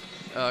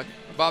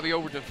 Bobby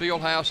Overton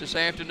Field House this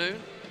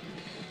afternoon.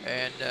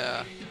 And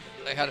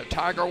they had a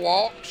Tiger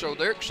Walk, so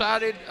they're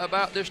excited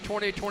about this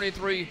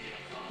 2023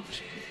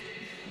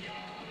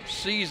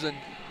 season.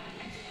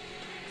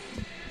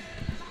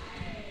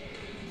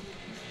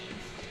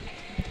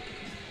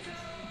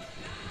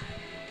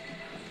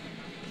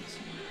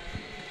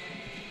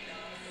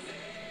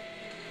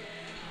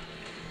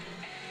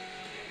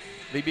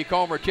 B.B.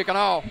 Comer kicking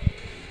off.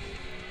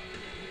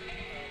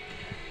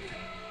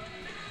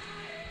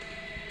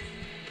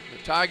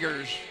 The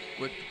Tigers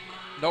with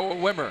Noah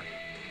Wimmer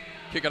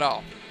kicking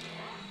off.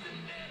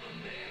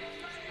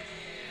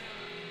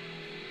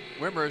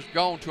 Wimmer has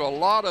gone to a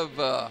lot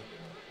of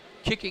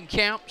kicking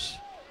camps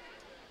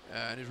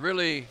and has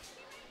really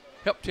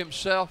helped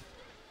himself.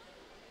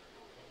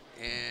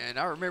 And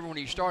I remember when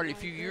he started a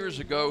few years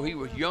ago, he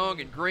was young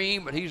and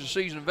green, but he's a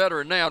seasoned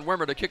veteran now. And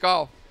Wimmer to kick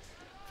off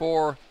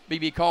for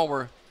B.B.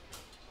 Comer.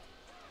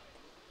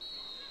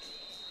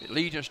 At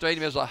Legion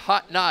Stadium is a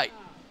hot night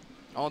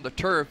on the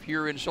turf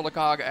here in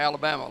Sylacauga,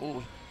 Alabama. A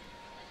little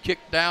kick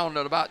down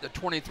at about the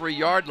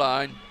 23-yard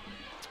line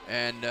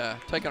and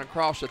taken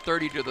across the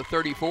 30 to the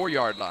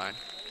 34-yard line.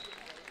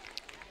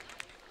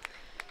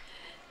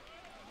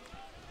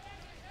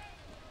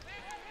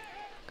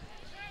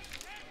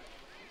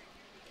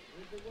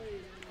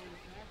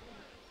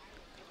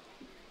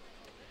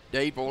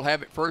 Dave will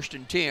have it 1st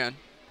and 10.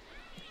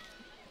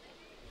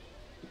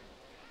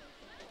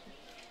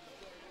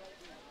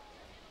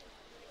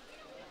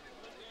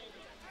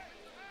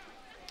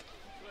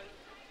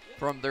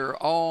 From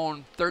their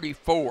own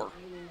 34.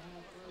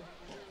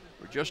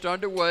 We're just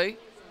underway.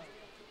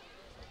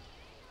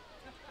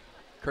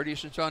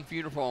 Courteous and Son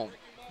Funeral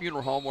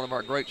Home, one of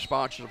our great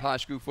sponsors of high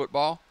school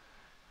football.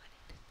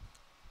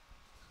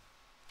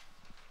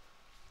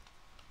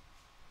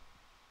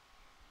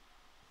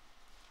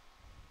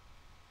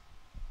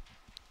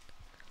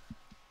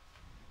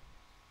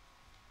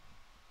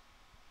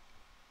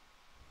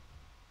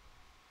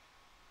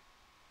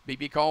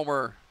 B.B.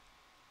 Comer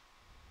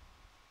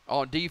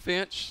on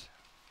defense.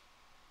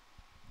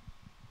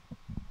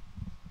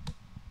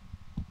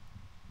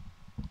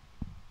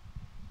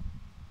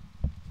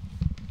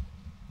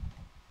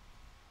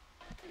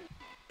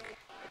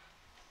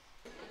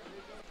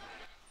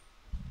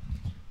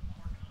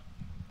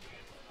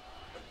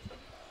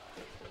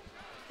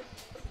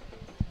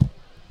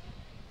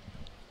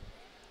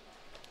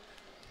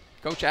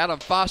 Coach Adam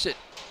Fawcett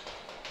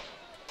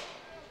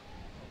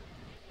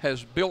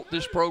has built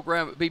this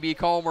program at B.B.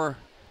 Comer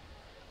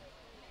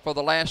for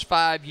the last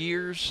 5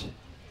 years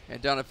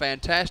and done a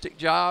fantastic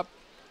job.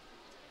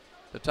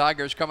 The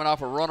Tigers coming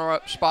off a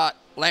runner-up spot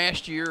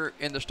last year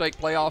in the state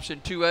playoffs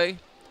in 2A.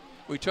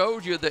 We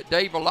told you that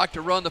Dave would like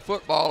to run the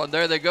football, and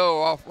there they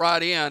go off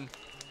right in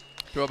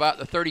to about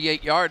the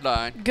 38-yard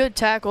line. Good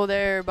tackle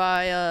there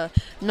by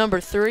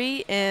number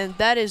 3, and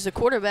that is the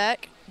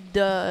quarterback,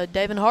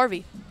 David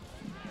Harvey.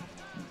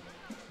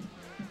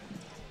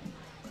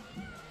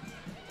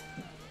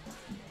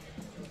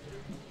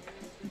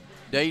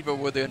 Dadeville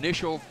with the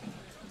initial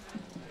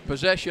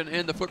possession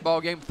in the football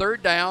game.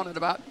 3rd down and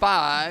about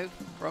 5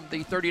 from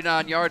the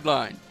 39-yard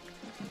line.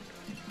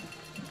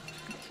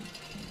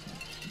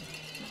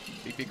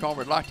 B.B. Comer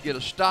would like to get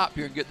a stop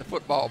here and get the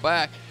football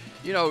back.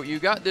 You know, you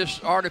got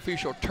this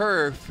artificial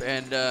turf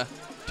and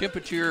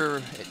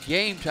temperature at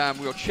game time.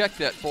 We'll check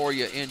that for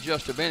you in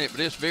just a minute, but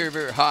it's very,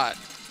 very hot.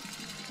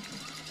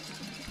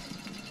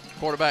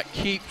 Quarterback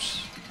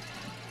keeps.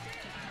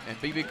 And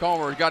B.B.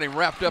 Comer got him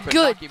wrapped up and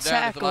knocked him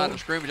down at the line of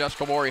scrimmage. That's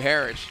Kamori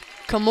Harris.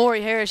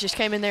 Kamori Harris just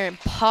came in there and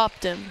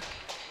popped him.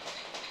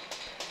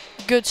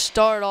 Good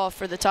start off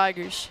for the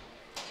Tigers.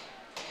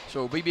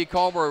 So B.B.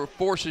 Comer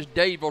forces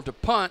Dadeville to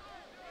punt.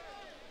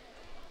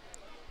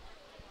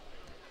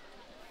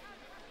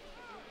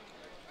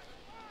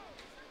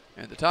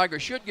 And the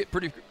Tigers should get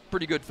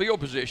pretty good field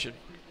position.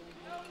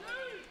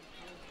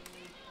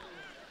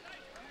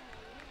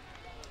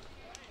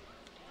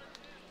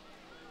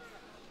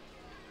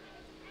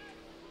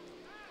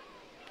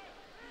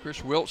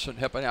 Chris Wilson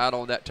helping out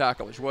on that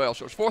tackle as well.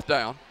 So it's 4th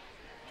down.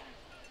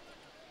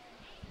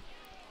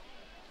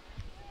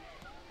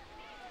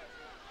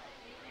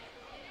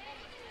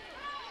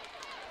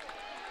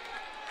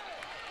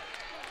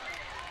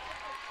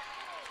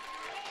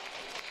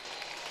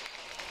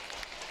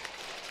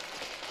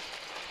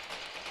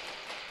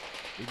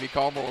 B.B.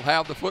 Comer will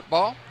have the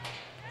football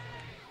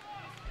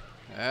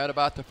at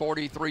about the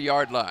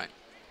 43-yard line.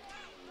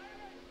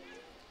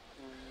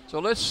 So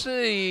let's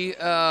see.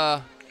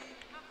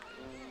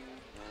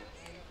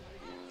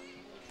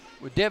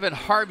 With Devin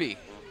Harvey,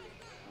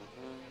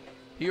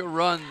 he'll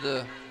run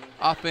the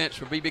offense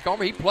for B.B.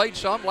 Comer. He played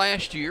some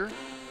last year.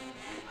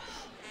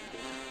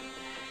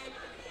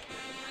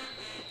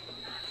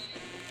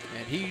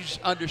 And he's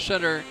under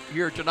center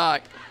here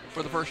tonight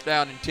for the first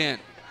down and 10.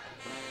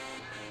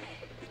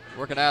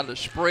 Working out of the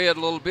spread a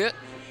little bit.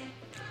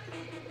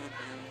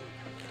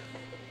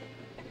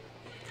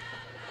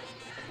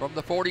 From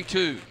the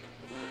 42.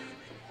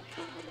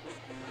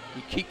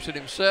 He keeps it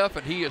himself,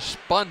 and he is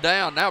spun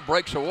down. Now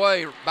breaks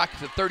away back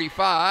to the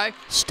 35.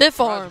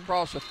 Stiff arm.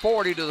 Across the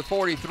 40 to the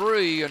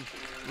 43, and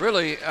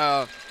really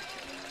that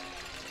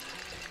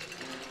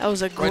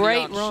was a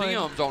great run.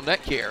 Sims on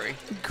that carry.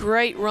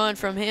 Great run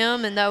from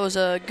him, and that was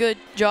a good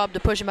job to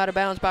push him out of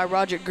bounds by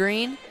Roger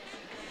Green.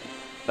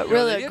 But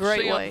really a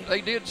great way.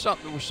 They did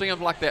something with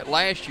Sims like that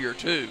last year,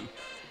 too.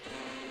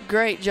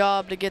 Great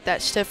job to get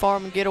that stiff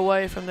arm and get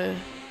away from the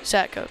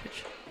sack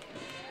coverage.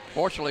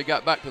 Fortunately,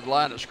 got back to the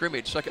line of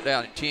scrimmage, second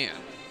down at 10.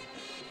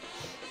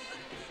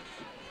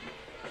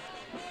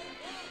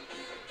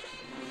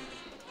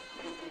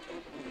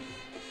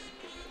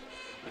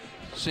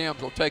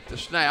 Sims will take the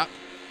snap.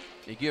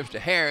 He gives to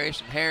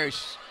Harris, and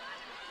Harris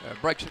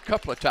breaks a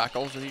couple of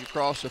tackles, and he's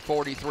across the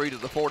 43 to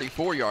the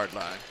 44-yard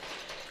line.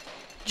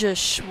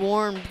 Just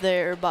swarmed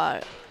there by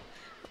a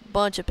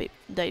bunch of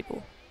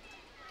people.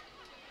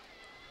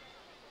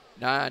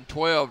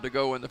 9:12 to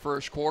go in the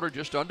first quarter,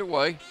 just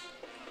underway.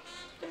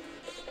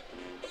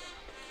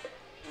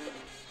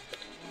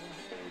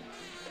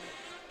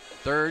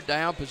 Third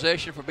down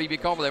possession for B.B.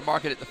 Comer. They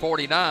mark it at the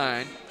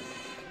 49.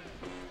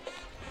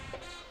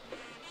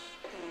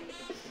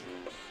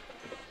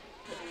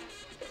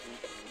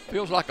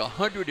 Feels like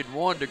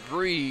 101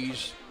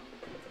 degrees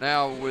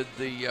now with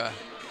the,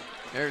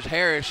 there's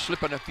Harris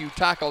slipping a few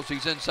tackles.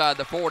 He's inside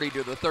the 40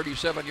 to the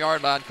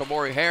 37-yard line.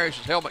 Kamori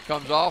Harris's helmet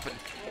comes off, and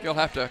he'll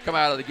have to come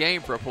out of the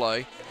game for a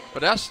play.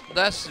 But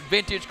that's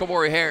vintage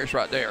Kamori Harris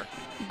right there.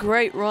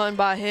 Great run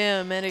by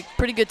him, and a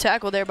pretty good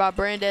tackle there by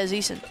Brandez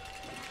Eason.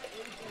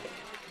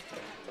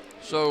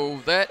 So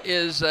that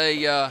is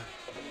a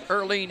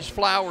Erlene's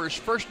Flowers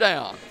first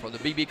down for the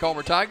B.B.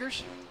 Comer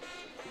Tigers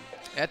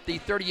at the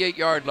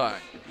 38-yard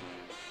line.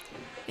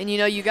 And, you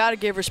know, you got to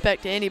give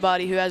respect to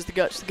anybody who has the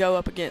guts to go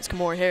up against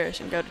Kamori Harris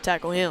and go to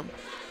tackle him.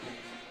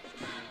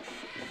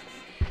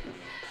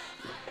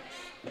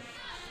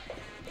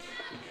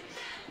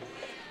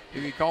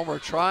 B.B. Comer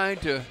trying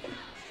to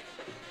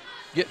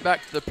get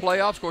back to the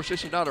playoffs. Of course,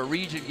 this is not a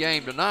region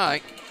game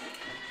tonight.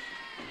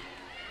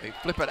 They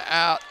flip it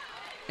out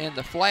in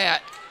the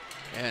flat,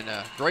 and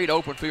a great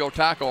open field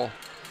tackle.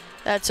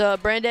 That's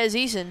Brandez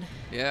Eason.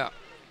 Yeah.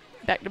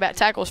 Back-to-back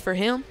tackles for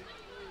him.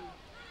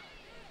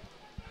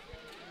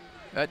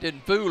 That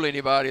didn't fool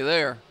anybody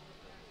there.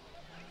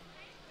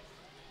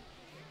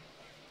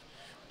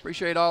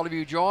 Appreciate all of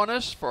you joining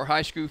us for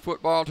high school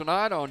football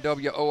tonight on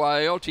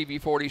WOIL TV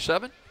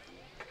 47.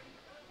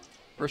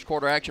 First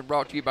quarter action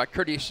brought to you by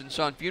Curtis &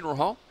 Son Funeral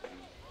Home.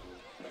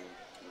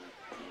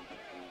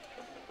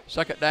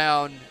 Second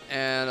down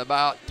and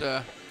about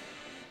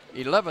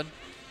 11.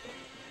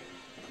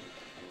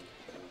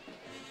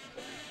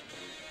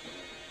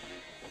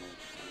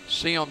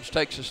 Sims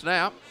takes a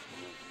snap.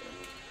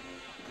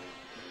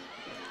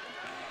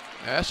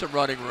 That's some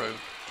running room.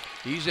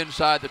 He's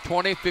inside the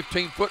 20,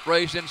 15-foot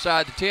race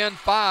inside the 10,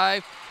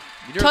 5.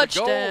 Near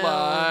touchdown. The goal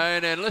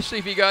line, and let's see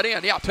if he got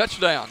in. Yeah,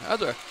 touchdown.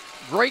 That's a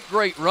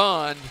great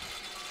run.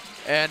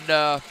 And,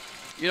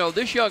 you know,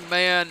 this young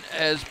man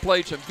has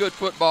played some good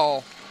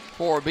football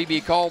for B.B.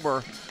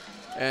 Comer.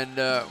 And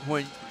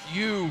when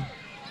you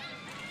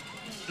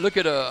look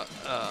at a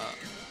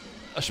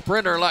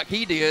sprinter like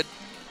he did,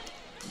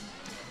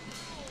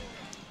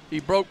 he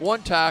broke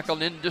one tackle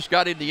and then just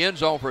got in the end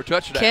zone for a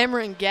touchdown.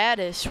 Cameron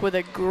Gaddis with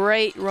a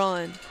great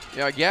run.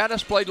 Yeah,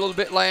 Gaddis played a little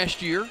bit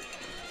last year.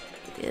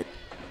 He did.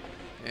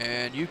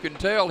 And you can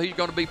tell he's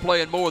going to be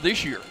playing more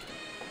this year.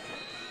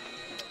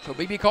 So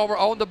B.B. Comer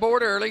on the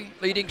board early,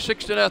 leading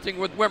 6-0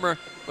 with Wimmer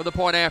with a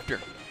point after.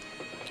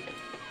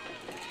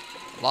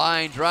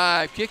 Line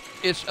drive, kick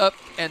is up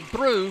and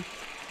through.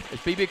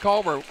 As B.B.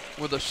 Comer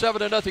with a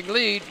 7-0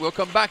 lead. We'll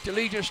come back to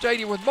Legion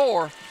Stadium with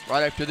more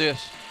right after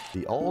this.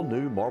 The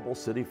all-new Marble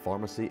City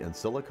Pharmacy in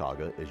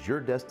Sylacauga is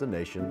your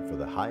destination for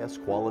the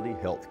highest quality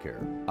health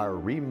care. Our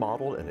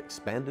remodeled and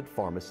expanded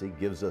pharmacy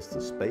gives us the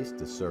space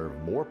to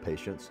serve more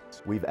patients.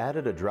 We've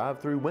added a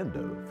drive-through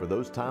window for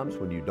those times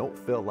when you don't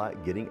feel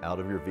like getting out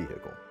of your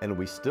vehicle. And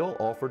we still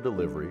offer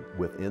delivery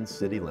within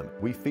city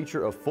limits. We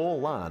feature a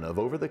full line of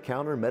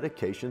over-the-counter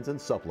medications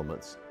and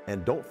supplements.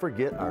 And don't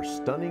forget our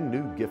stunning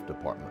new gift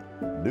department.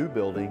 New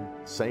building,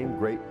 same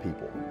great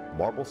people.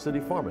 Marble City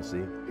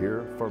Pharmacy,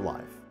 here for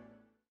life.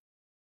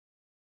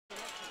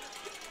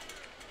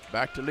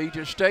 Back to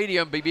Legion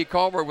Stadium, B.B.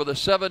 Comer with a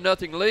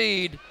 7-0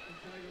 lead.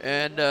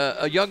 And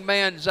a young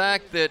man,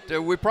 Zach, that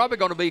we're probably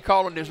going to be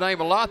calling his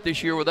name a lot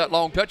this year with that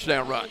long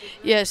touchdown run.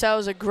 Yes, that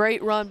was a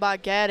great run by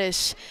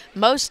Gaddis.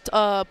 Most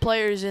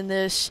players in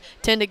this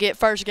tend to get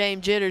first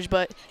game jitters,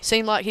 but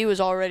seemed like he was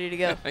all ready to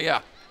go.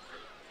 Yeah.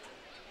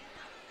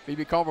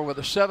 B.B. Comer with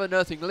a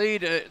 7-0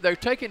 lead. They're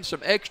taking some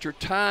extra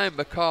time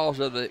because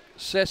of the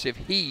excessive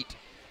heat.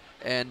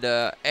 And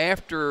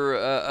after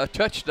a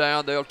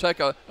touchdown, they'll take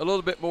a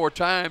little bit more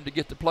time to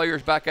get the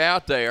players back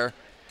out there.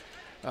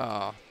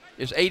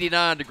 It's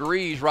 89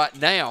 degrees right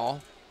now,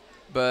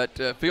 but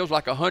feels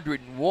like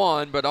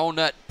 101. But on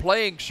that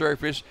playing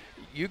surface,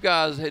 you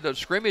guys had a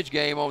scrimmage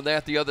game on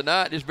that the other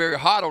night. It's very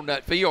hot on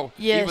that field,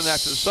 Yes. even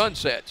after the sun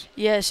sets.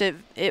 Yes,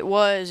 it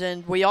was,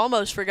 and we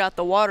almost forgot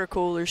the water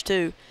coolers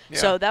too. Yeah.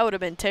 So that would have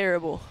been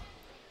terrible.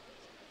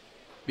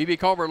 B.B.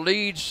 Comer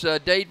leads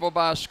Dadeville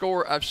by a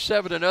score of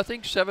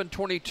 7-0,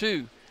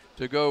 7:22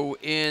 to go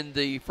in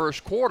the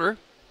first quarter.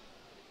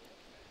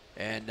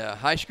 And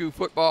high school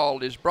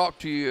football is brought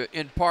to you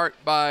in part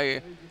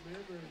by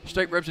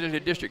State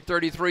Representative District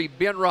 33,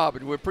 Ben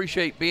Robin. We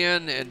appreciate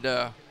Ben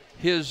and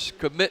his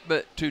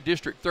commitment to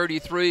District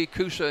 33,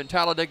 Coosa and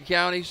Talladega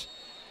counties.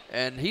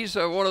 And he's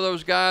one of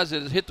those guys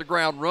that has hit the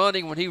ground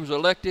running when he was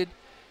elected,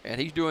 and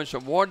he's doing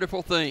some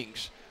wonderful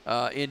things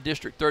in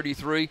District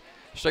 33.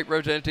 State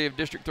Representative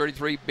District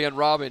 33, Ben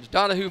Robbins.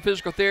 Donahue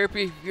Physical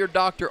Therapy, if your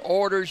doctor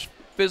orders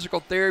physical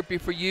therapy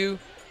for you,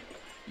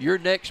 your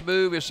next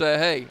move is say,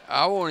 hey,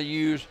 I want to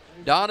use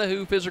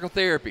Donahue Physical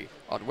Therapy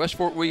on West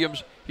Fort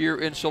Williams here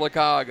in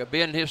Sylacauga.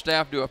 Ben and his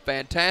staff do a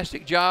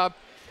fantastic job,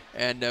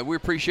 and we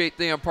appreciate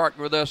them partnering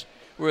with us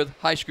with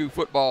high school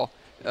football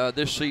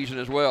this season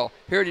as well.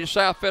 Heritage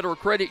South Federal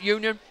Credit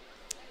Union,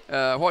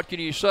 what can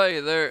you say?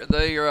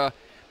 They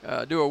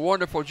do a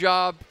wonderful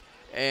job,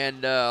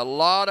 and a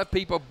lot of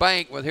people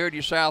bank with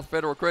Heritage South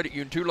Federal Credit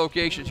Union, 2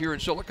 locations here in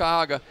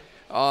Sylacauga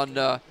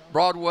on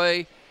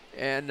Broadway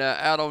and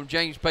out on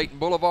James Payton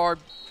Boulevard.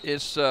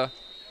 Is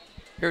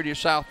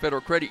Heritage South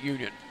Federal Credit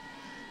Union.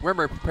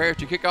 Wimmer prepares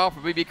to kick off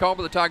for B.B.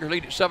 Comer. The Tigers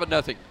lead at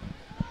 7-0.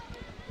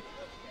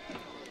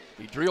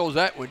 He drills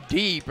that one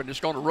deep, and it's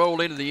going to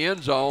roll into the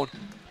end zone.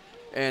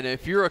 And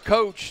if you're a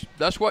coach,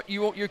 that's what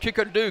you want your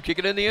kicker to do, kick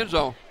it in the end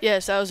zone.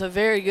 Yes, that was a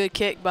very good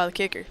kick by the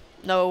kicker,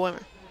 Noah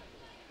Wimmer.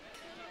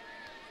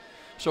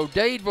 So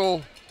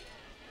Dadeville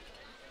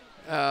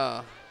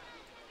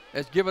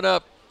has given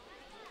up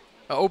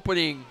an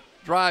opening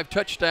drive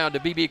touchdown to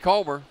B.B.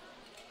 Comer.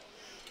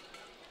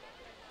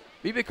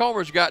 B.B.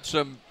 Comer's got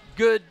some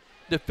good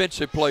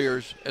defensive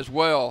players as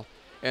well,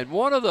 and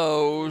one of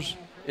those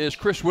is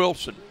Chris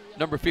Wilson,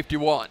 number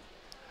 51.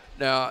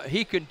 Now,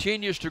 he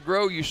continues to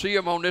grow. You see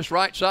him on this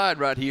right side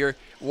right here.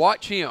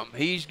 Watch him.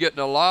 He's getting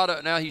a lot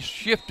of – now he's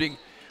shifting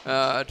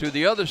to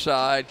the other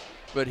side,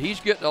 but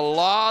he's getting a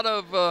lot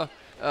of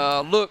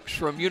looks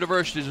from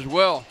universities as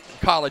well,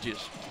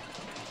 colleges.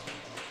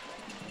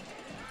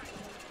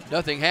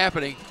 Nothing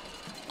happening.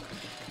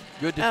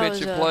 Good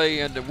defensive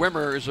play, and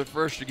Wimmer is the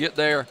first to get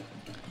there,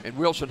 and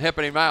Wilson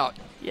helping him out.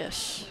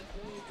 Yes.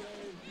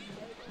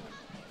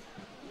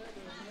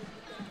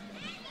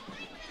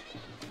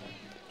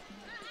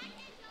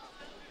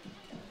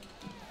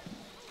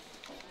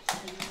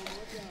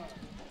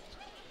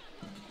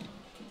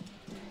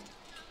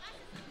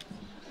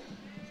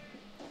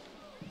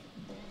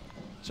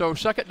 So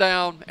second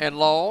down and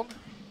long.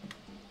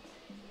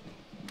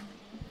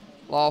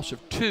 Loss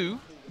of 2.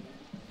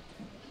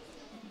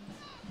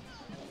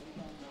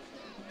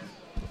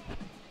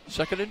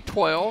 Second and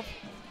 12.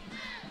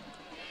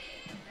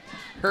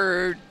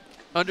 Hurd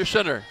under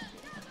center.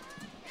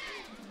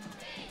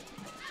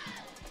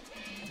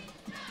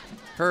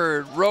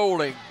 Hurd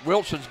rolling.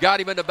 Wilson's got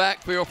him in the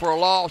backfield for a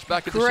loss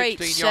back at the 16-yard line.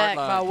 Great sack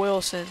by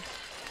Wilson.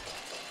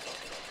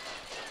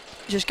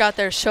 Just got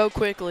there so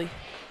quickly.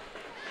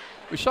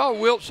 We saw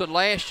Wilson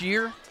last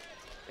year,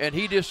 and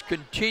he just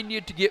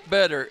continued to get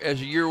better as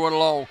the year went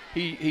along.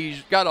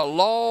 He's got a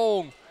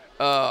long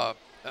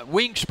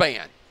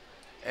wingspan,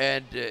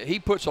 and he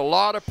puts a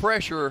lot of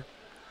pressure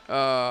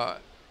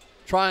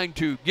trying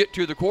to get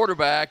to the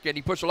quarterback, and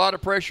he puts a lot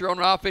of pressure on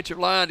the offensive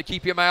line to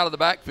keep him out of the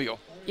backfield.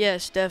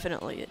 Yes,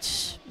 definitely.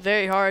 It's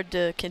very hard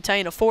to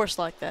contain a force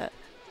like that.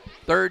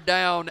 Third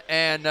down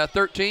and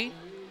 13.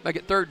 Make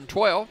it 3rd and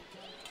 12.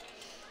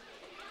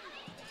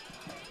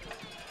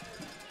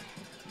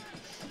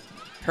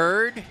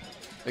 Hurd.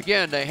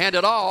 Again, they hand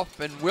it off,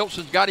 and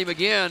Wilson's got him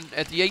again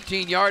at the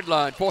 18-yard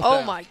line. 4th down.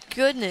 Oh, my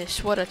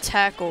goodness, what a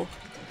tackle.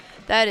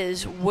 That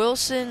is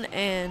Wilson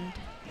and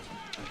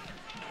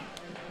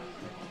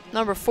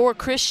number 4,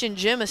 Christian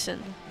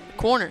Jemison,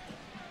 corner.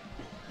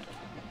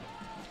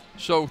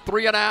 So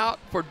 3 and out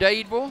for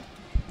Dadeville.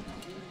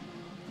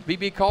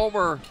 B.B.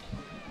 Comer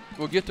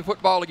will get the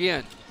football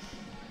again.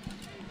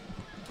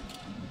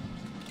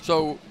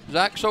 So,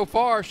 Zach, so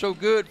far, so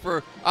good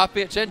for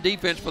offense and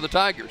defense for the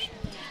Tigers.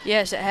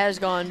 Yes, it has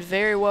gone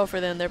very well for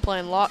them. They're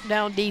playing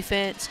lockdown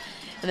defense,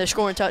 and they're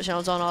scoring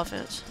touchdowns on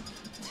offense.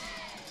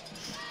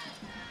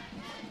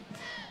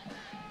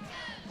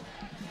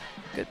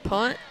 Good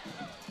punt.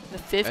 The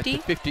 50.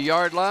 At the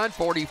 50-yard line.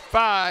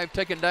 45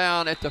 taken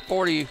down at the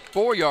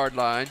 44-yard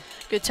line.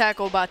 Good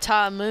tackle by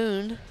Ty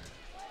Moon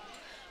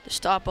to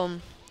stop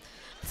him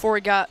before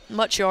he got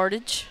much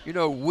yardage. You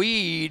know,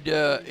 Weed,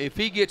 if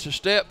he gets a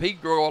step,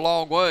 he'd grow a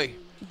long way.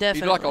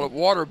 Definitely. He's like a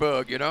water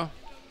bug, you know.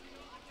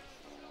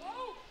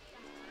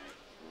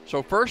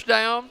 So first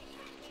down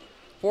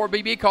for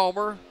B.B.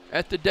 Comer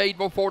at the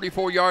Dadeville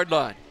 44-yard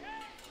line.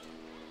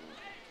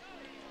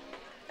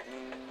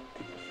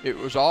 It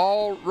was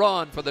all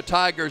run for the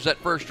Tigers that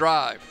first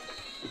drive.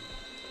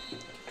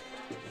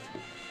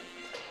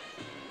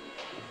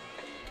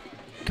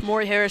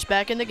 Kamori Harris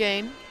back in the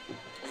game.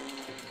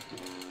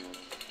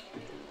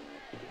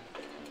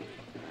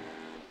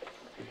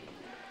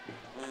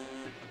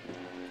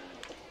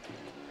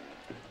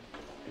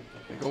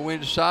 Go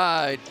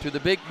inside to the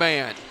big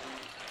man.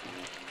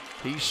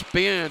 He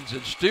spins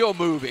and still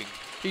moving.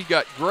 He's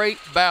got great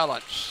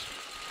balance.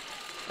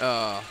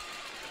 You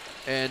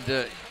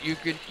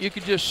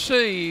can just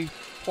see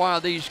why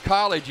these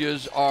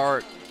colleges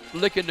are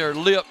licking their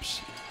lips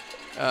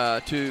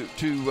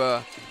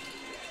to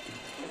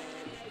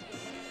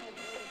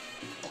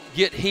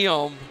get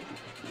him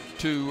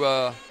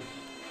to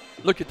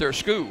look at their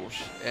schools.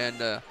 And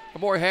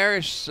Kamori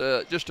Harris,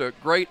 just a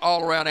great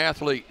all-around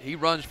athlete. He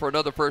runs for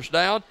another first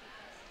down.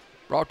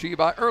 Brought to you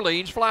by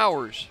Earlene's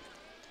Flowers.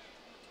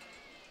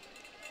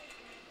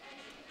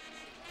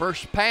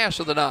 First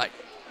pass of the night.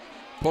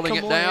 Pulling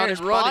it down and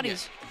running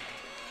it.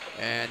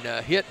 And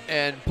hit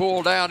and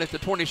pull down at the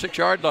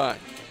 26-yard line.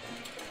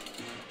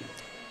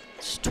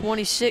 It's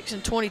 26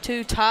 and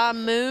 22. Ty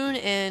Moon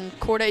and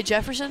Corday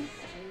Jefferson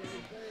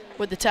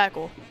with the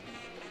tackle.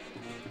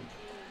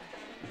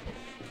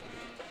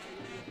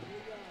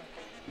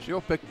 Still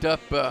picked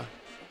up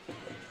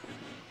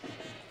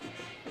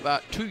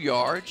about 2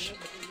 yards,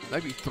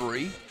 maybe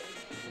 3.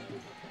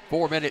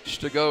 4 minutes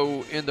to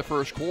go in the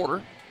first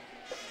quarter.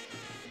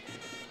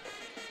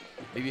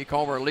 B.B.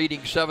 Comer leading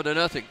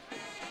 7-0.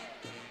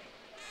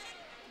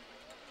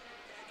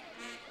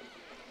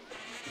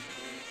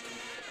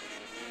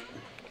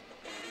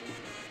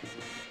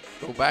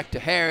 Go back to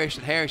Harris,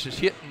 and Harris is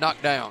hit and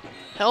knocked down.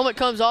 Helmet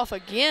comes off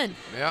again.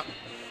 Yeah.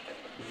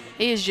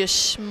 He is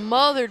just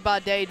smothered by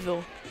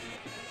Dadeville.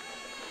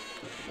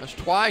 That's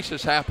twice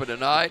has happened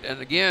tonight, and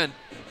again,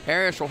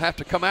 Harris will have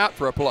to come out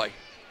for a play.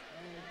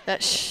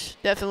 That's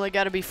definitely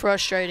got to be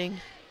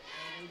frustrating.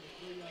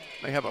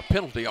 May have a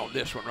penalty on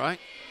this one, right?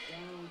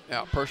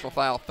 Now, personal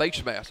foul,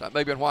 face mask. That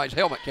may be why his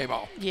helmet came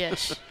off.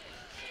 Yes.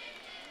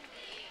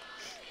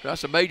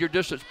 That's a major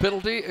distance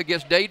penalty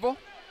against Dadeville.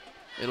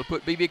 It'll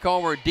put B.B.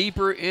 Comer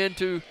deeper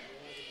into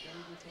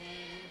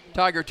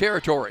Tiger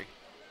territory.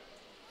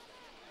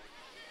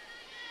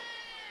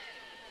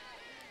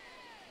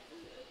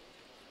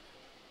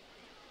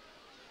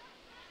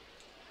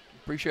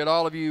 Appreciate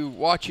all of you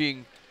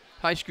watching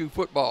high school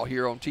football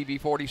here on TV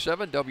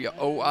 47,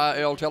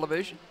 WOIL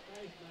television.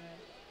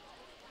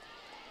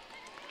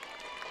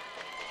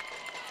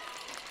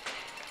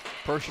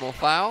 Personal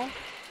foul.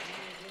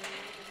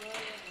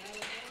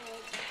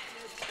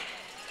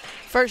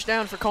 First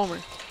down for Comer.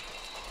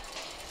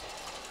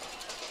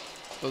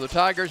 So the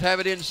Tigers have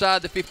it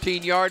inside the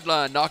 15-yard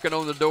line, knocking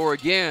on the door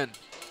again,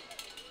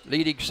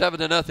 leading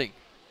 7-0.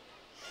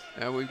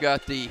 And we've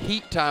got the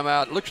heat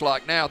timeout, it looks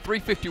like now,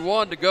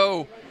 3:51 to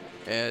go,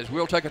 as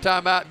we'll take a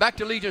timeout. Back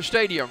to Legion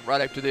Stadium right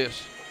after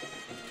this.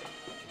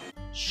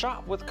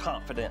 Shop with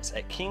confidence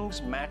at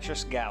King's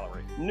Mattress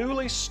Gallery.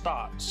 Newly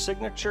stocked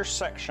signature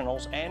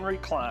sectionals and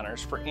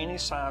recliners for any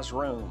size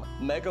room.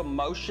 Mega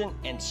Motion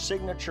and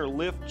signature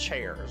lift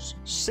chairs.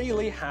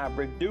 Sealy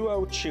Hybrid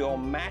Duo Chill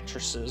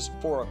mattresses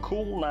for a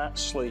cool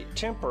night's sleep.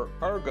 Temper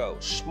Ergo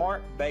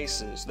smart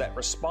bases that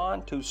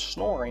respond to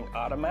snoring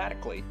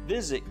automatically.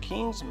 Visit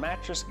King's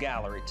Mattress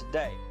Gallery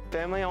today.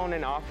 Family owned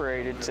and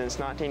operated since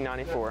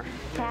 1994.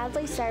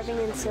 Proudly serving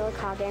in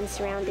Sylacauga and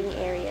surrounding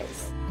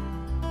areas.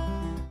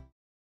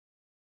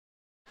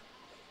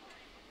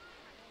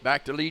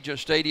 Back to Legion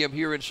Stadium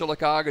here in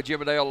Sylacauga.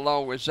 Jim Adele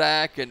along with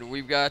Zach, and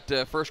we've got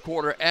first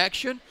quarter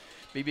action.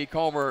 B.B.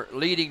 Comer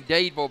leading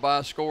Dadeville by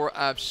a score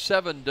of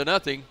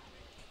 7-0.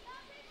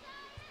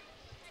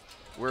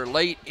 We're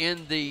late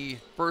in the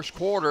first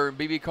quarter, and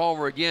B.B.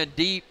 Comer again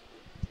deep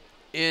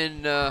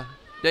in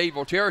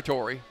Dadeville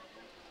territory.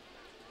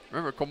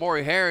 Remember,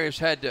 Kamori Harris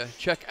had to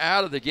check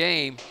out of the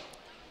game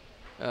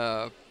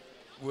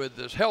with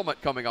his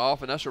helmet coming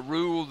off, and that's a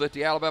rule that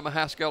the Alabama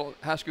High School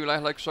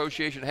Athletic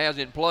Association has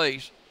in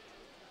place.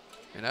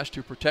 And that's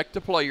to protect the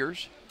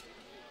players.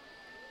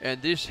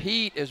 And this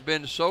heat has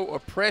been so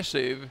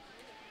oppressive.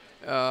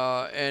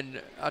 And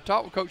I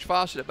talked with Coach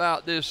Fawcett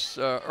about this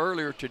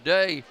earlier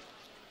today.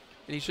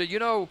 And he said, you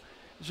know,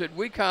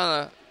 we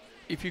kind of,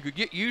 if you could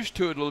get used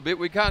to it a little bit,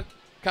 we kind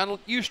of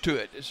used to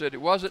it. He said it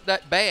wasn't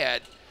that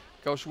bad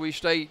because we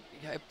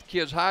have the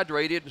kids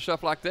hydrated and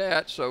stuff like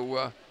that.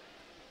 So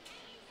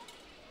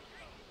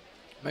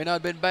may not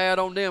have been bad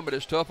on them, but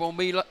it's tough on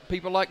me,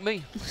 people like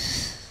me.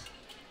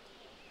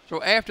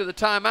 So after the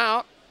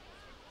timeout,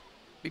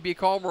 B.B.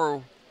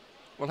 Comer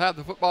will have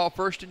the football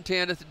 1st and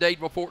 10 at the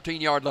Dadeville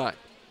 14-yard line.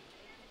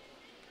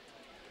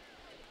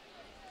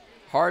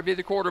 Harvey,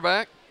 the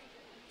quarterback.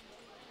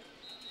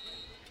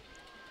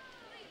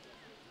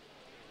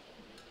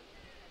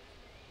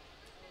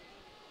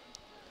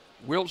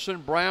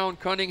 Wilson, Brown,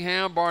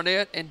 Cunningham,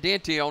 Barnett, and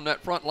Denty on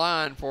that front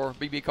line for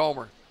B.B.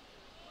 Comer.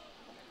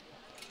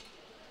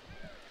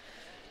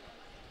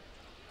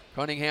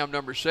 Cunningham,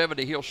 number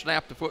 70, he'll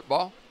snap the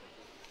football.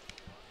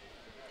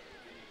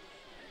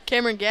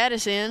 Cameron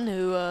Gaddison,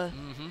 who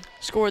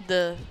scored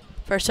the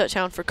first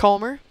touchdown for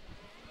Comer.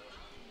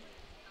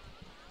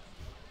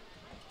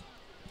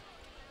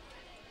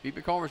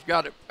 B.B. Comer's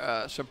got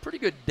some pretty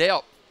good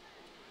depth,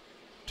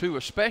 too,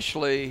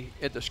 especially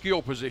at the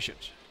skill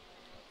positions.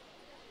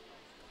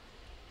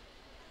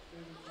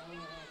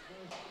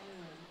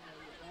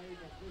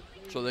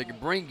 So they can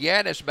bring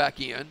Gaddis back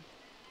in.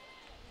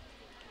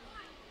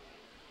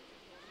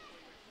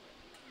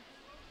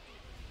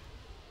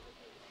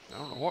 I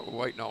don't know what we're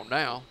waiting on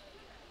now.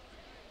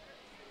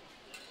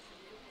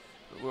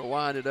 But we'll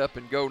wind it up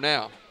and go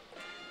now.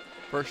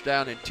 First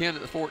down and 10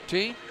 at the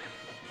 14.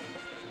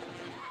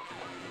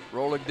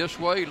 Rolling this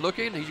way,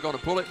 looking. He's going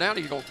to pull it down.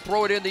 He's going to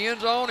throw it in the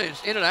end zone.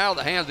 It's in and out of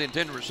the hands of the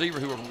intended receiver,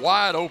 who was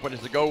wide open at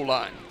the goal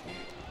line.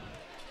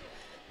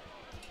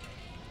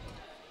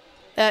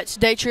 That's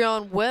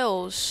Datrion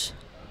Wells,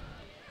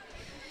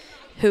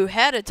 who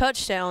had a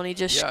touchdown. He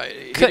just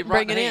couldn't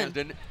bring it in.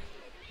 Didn't it?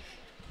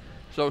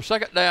 So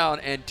second down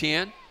and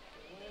 10.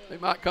 They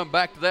might come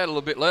back to that a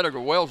little bit later,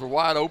 but Wells were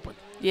wide open.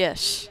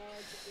 Yes.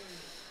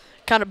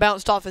 Kind of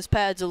bounced off his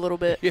pads a little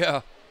bit.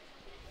 Yeah.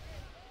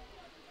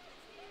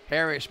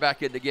 Harris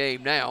back in the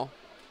game now.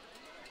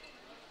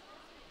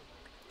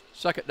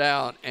 Second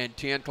down and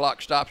 10.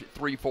 Clock stops at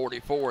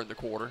 3:44 in the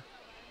quarter.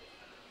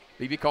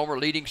 B.B. Comer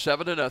leading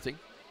 7-0.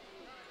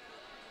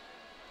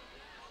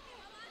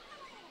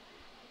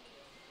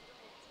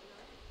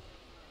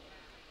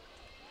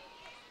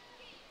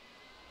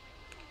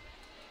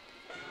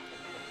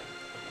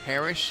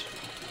 Harris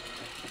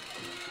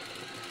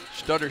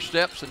stutter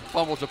steps and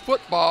fumbles the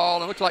football,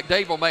 and looks like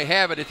Dadeville may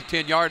have it at the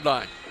 10-yard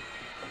line.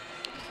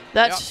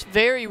 That's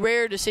very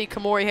rare to see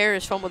Kamori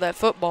Harris fumble that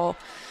football.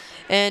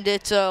 And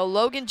it's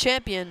Logan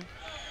Champion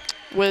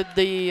with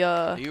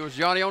the he was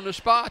Johnny on the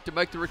spot to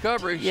make the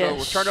recovery. Yes. So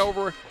we'll turn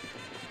over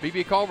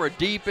B.B. Comer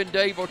deep in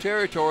Dadeville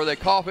territory. They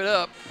cough it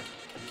up.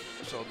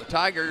 So the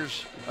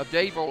Tigers of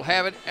Dadeville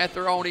have it at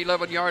their own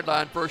 11-yard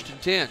line, 1st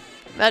and 10.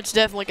 That's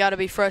definitely got to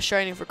be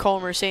frustrating for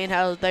Comer, seeing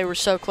how they were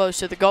so close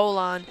to the goal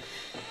line.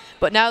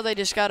 But now they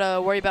just got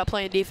to worry about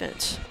playing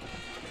defense.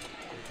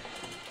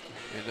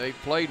 And they've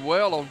played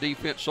well on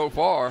defense so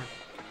far.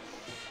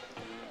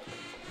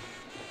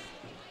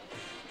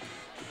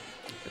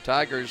 The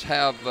Tigers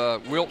have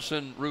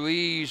Wilson,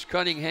 Ruiz,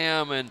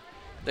 Cunningham, and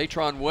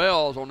Datron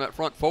Wells on that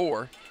front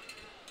four.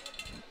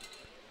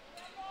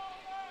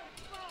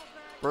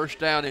 First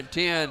down and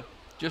 10,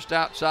 just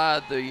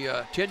outside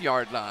the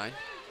 10-yard line.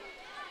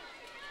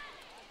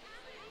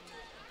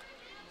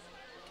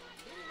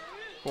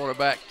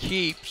 Quarterback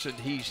keeps, and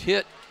he's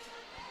hit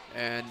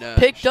and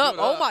picked up.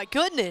 Oh, my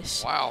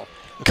goodness. Wow.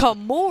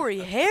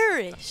 Kamori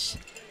Harris.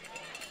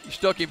 He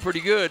stuck him pretty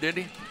good,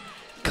 didn't he?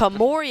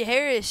 Kamori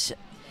Harris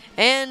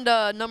and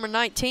number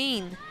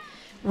 19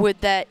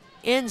 with that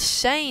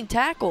insane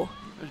tackle.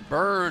 There's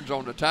Burns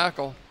on the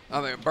tackle.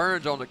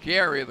 Burns on the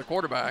carry of the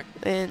quarterback.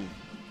 And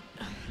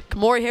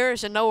Kamori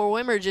Harris and Noah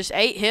Wimmer just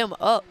ate him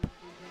up.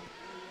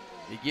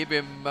 He gave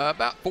him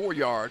about 4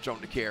 yards on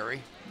the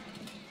carry.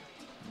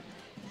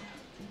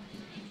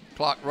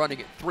 Clock running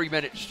at 3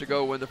 minutes to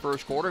go in the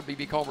first quarter.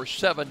 B.B. Comer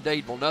 7,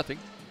 Dadeville nothing.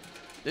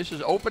 This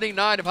is opening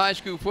night of high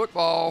school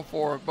football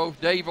for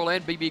both Dadeville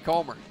and B.B.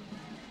 Comer.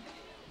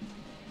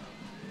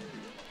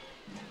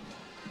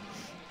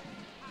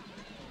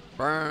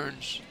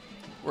 Burns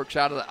works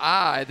out of the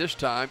eye this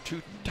time.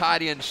 2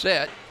 tight end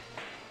set.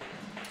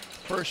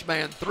 First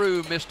man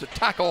through, missed a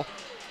tackle,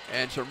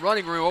 and some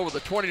running room over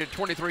the 20 to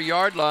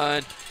 23-yard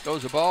line.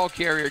 Goes the ball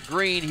carrier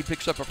Green. He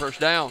picks up a first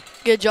down.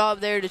 Good job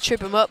there to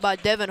trip him up by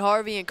Devin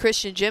Harvey and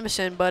Christian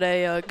Jemison, but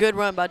a good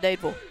run by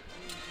Dadeville.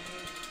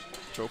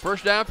 So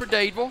first down for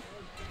Dadeville.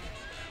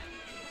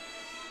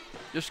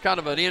 Just kind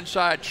of an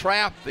inside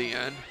trap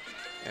then.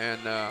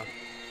 And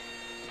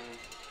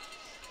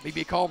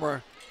B.B.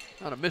 Comer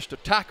kind of missed a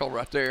tackle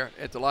right there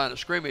at the line of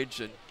scrimmage,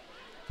 and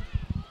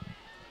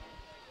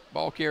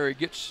ball carrier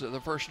gets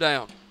the first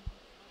down.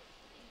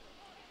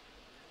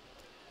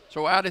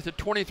 So out at the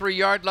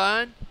 23-yard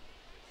line,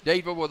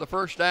 Dadeville with a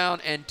first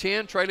down and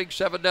 10, trailing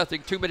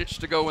 7-0, 2 minutes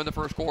to go in the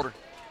first quarter.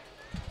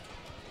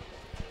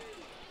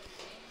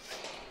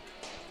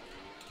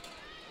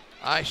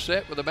 Eye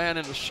set with a man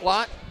in the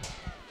slot.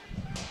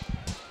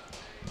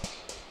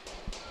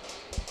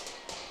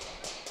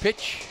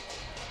 Pitch.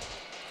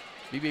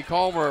 B.B.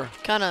 Comer,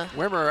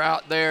 Wimmer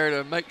out there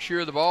to make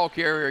sure the ball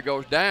carrier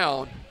goes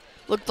down.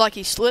 Looked like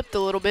he slipped a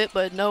little bit,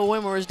 but no,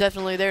 Wimmer was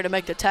definitely there to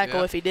make the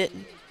tackle if he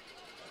didn't.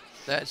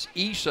 That's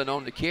Eason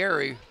on the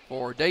carry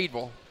for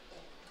Dadeville.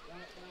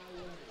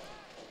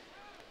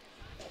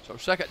 So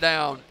second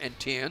down and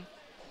 10.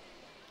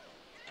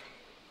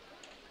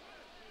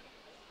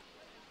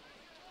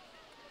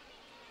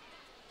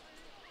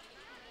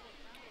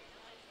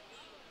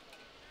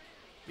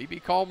 B.B.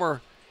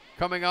 Comer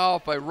coming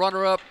off a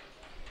runner-up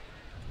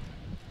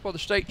for the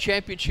state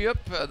championship.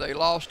 They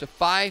lost to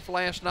Fife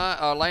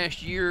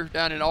last year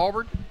down in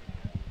Auburn.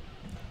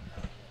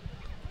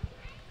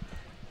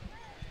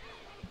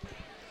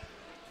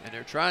 And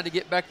they're trying to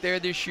get back there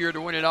this year to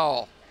win it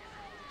all.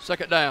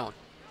 Second down.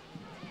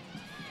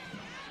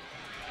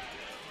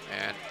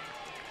 And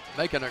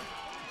making a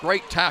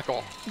Great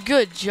tackle.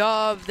 Good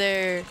job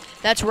there.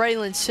 That's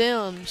Raylan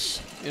Sims.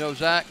 You know,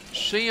 Zach,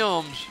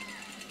 Sims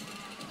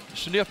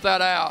sniffed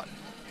that out,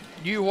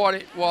 knew what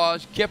it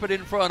was, kept it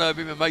in front of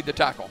him, and made the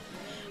tackle.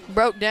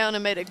 Broke down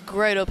and made a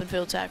great open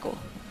field tackle.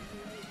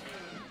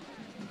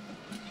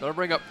 So they'll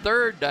bring up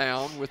 3rd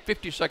down with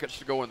 50 seconds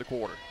to go in the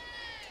quarter.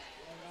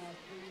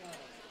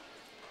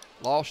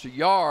 Lost a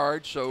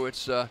yard, so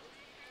it's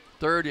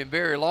 3rd and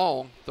very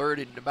long,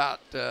 3rd and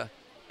about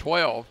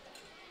 12.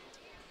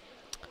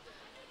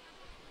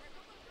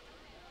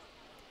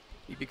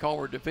 B.B.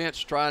 Comer defense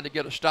trying to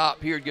get a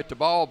stop here to get the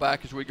ball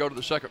back as we go to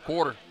the 2nd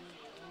quarter.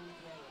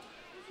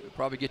 We'll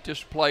probably get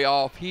this play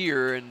off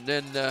here, and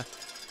then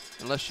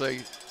unless they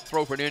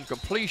throw for an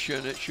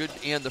incompletion, it should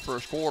end the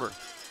 1st quarter.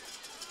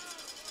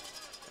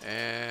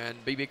 And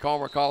B.B.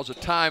 Comer calls a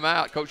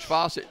timeout. Coach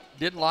Fawcett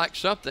didn't like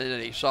something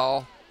that he saw.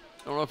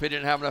 I don't know if he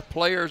didn't have enough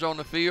players on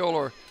the field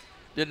or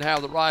didn't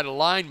have the right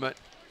alignment,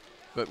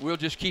 but we'll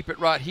just keep it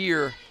right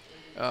here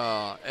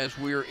as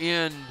we're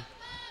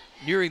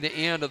nearing the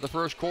end of the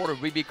 1st quarter.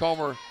 B.B.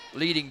 Comer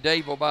leading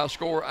Dadeville by a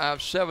score of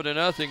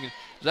 7-0.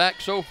 Zach,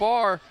 so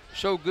far,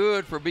 so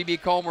good for B.B.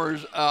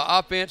 Comer's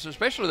offense,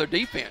 especially their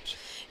defense.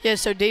 Yeah,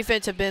 so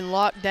defense have been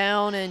locked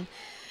down, and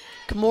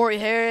Kamori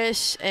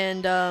Harris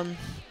and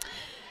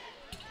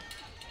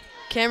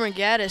Cameron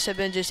Gaddis have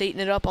been just eating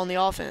it up on the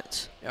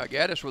offense. Yeah,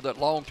 Gaddis with that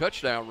long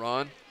touchdown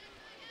run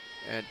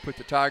and put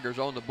the Tigers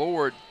on the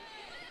board.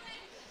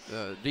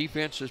 The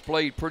defense has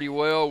played pretty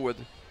well with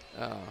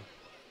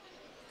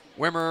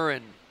Wimmer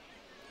and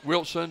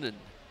Wilson and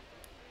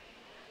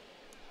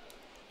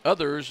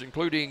others,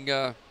 including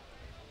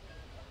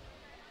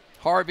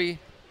Harvey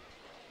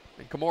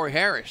and Kamori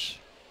Harris.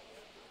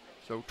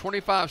 So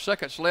 25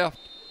 seconds left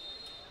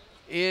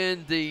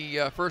in the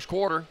 1st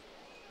quarter.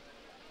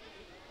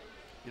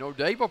 You know,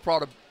 Dadeville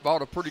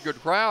brought a pretty good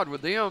crowd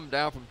with them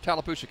down from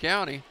Tallapoosa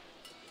County.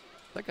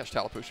 I think that's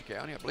Tallapoosa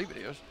County. I believe it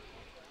is.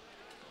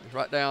 It's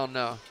right down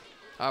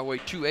Highway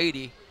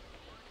 280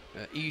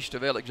 east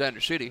of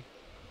Alexander City.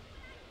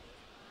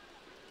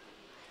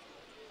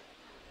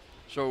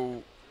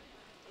 So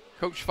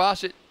Coach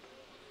Fawcett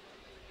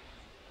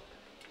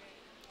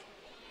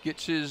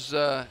gets his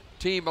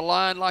team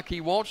aligned like he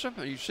wants them.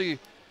 And you see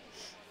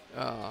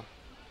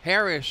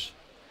Harris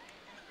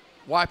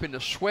wiping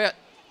the sweat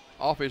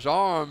off his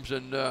arms,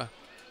 and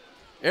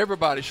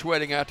everybody's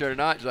sweating out there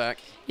tonight, Zach.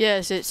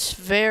 Yes, it's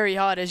very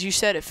hot. As you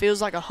said, it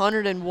feels like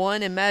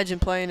 101. Imagine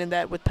playing in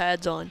that with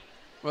pads on.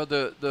 Well,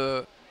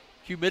 the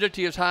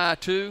humidity is high,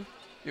 too.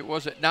 It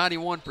was at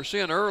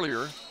 91%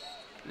 earlier.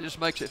 It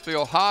just makes it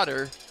feel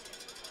hotter.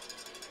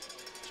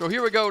 So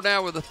here we go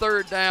now with a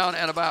 3rd down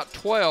and about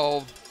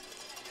 12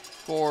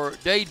 for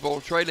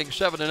Dadeville, trailing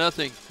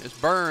 7-0 as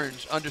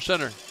Burns under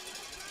center.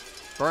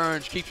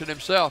 Burns keeps it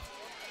himself.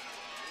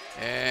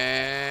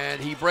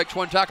 And he breaks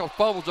one tackle,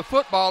 fumbles the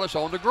football. It's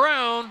on the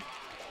ground.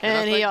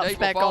 And he hops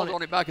back on it.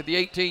 On it back at the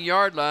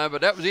 18-yard line,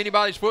 but that was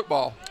anybody's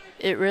football.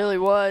 It really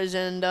was,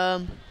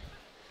 and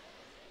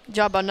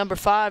job by number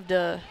 5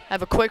 to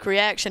have a quick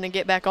reaction and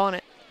get back on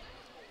it.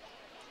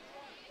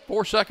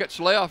 4 seconds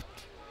left,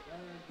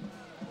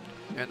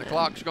 and the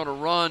clock's going to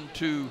run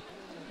to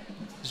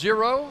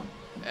 0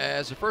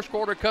 as the 1st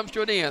quarter comes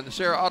to an end. The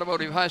Serra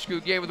Automotive High School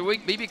Game of the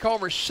Week. B.B.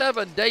 Comer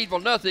 7,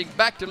 Dadeville nothing.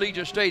 Back to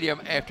Legion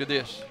Stadium after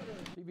this.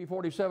 TV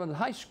 47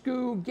 High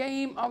School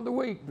Game of the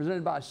Week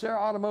presented by Serra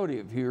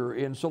Automotive here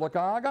in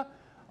Sylacauga.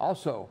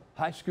 Also,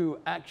 high school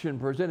action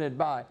presented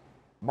by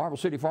Marble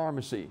City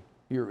Pharmacy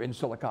here in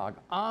Sylacauga.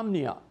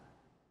 Omnia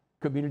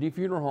Community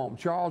Funeral Home,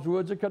 Charles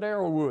Woods and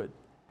Cadero Wood.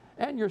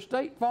 And your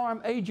State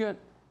Farm agent,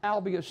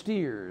 Albia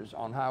Steers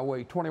on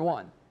Highway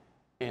 21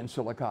 in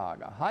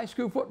Sylacauga. High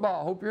school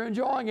football. Hope you're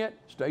enjoying it.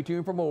 Stay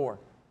tuned for more.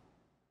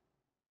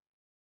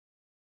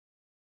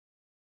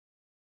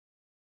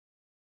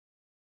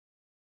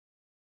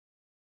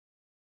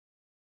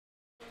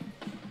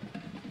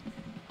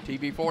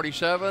 TV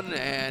 47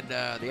 and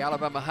the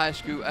Alabama High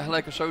School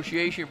Athletic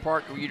Association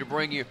partner with you to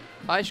bring you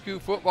high school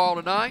football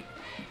tonight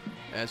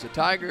as the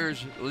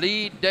Tigers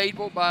lead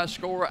Dadeville by a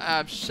score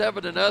of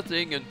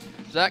 7-0. And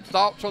Zach,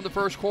 thoughts on the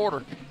 1st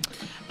quarter?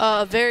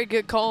 Very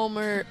good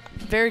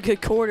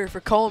quarter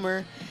for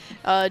Comer.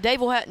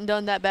 Dadeville hadn't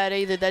done that bad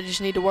either. They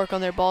just need to work on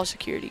their ball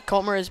security.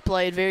 Comer has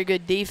played very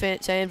good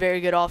defense and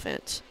very good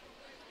offense.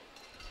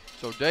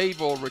 So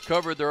Dadeville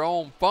recovered their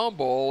own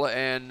fumble,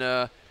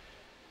 and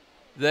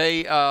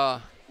they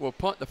will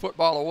punt the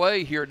football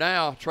away here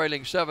now,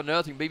 trailing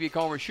 7-0. B.B.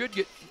 Comer should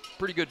get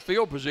pretty good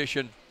field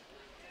position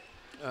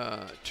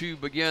to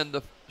begin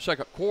the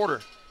 2nd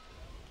quarter.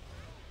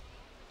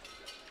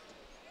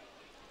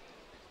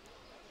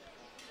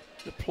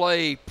 The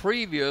play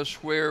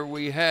previous where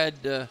we had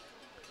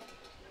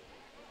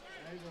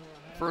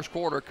 1st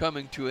quarter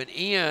coming to an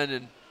end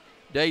and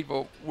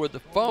Dadeville with the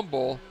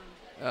fumble,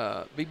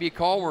 B.B.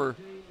 Comer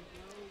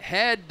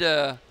had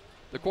the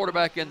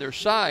quarterback in their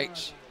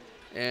sights,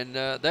 and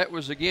that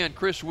was again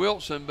Chris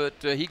Wilson, but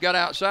he got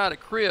outside of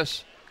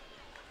Chris,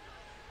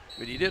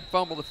 but he did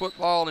fumble the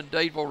football, and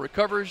Dadeville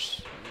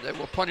recovers. They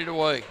will punt it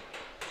away.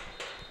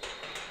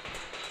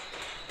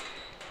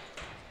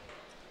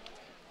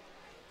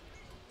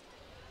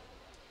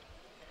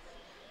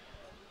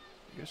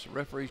 guess the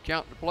referee's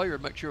counting the player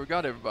to make sure we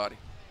got everybody.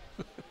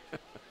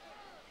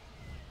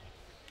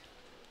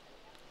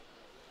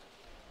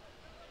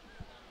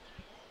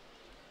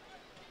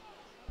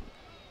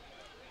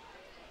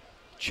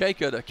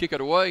 Chaka to kick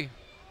it away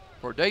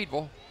for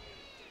Dadeville.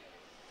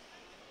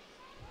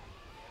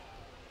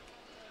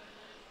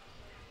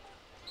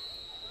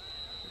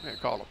 They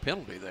call a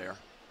penalty there.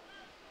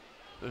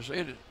 There's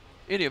any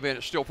event,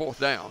 it's still 4th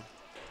down.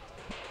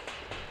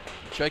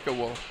 Chaka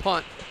will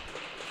punt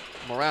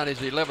from around his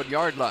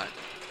 11-yard line.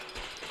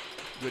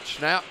 Good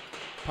snap,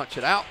 punch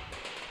it out.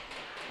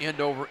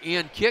 End over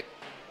end kick.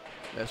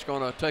 That's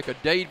going to take a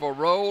Dadeville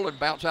roll and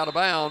bounce out of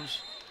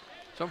bounds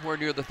somewhere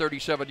near the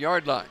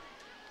 37-yard line.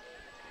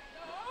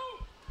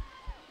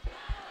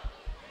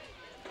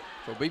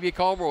 So B.B.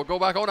 Comer will go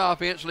back on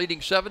offense, leading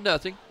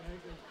 7-0. You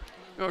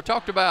know,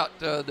 talked about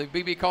the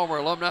B.B. Comer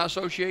Alumni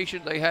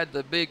Association. They had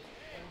the big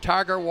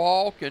Tiger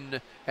Walk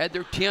and had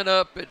their tent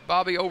up at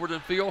Bobby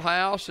Overton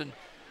Fieldhouse, and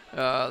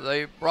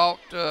they brought,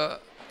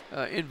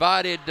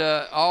 invited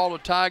all the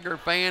Tiger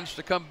fans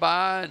to come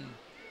by,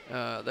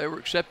 and they were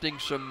accepting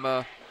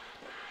some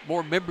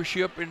more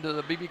membership into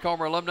the B.B.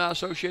 Comer Alumni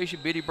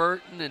Association. Biddy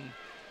Burton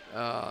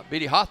and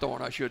Biddy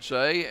Hawthorne, I should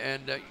say,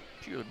 and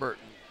she was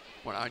Burton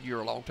when I knew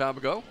her a long time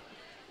ago,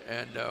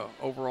 and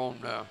over on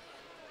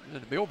in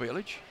the Mill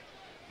Village.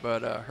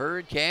 But her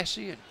and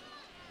Cassie and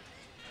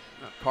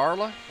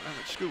Carla. I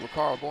went to school with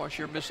Carla. Boy, I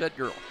sure miss that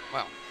girl.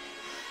 Wow.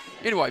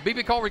 Anyway,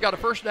 B.B. Comer got a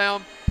first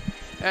down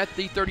at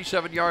the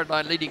 37-yard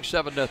line, leading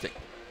 7-0.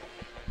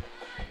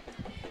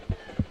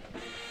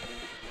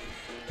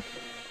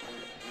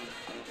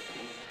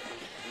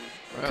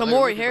 Well,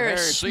 Kamori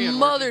Harris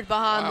smothered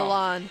behind the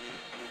line.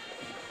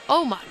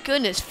 Oh my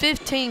goodness,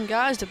 15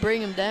 guys to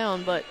bring him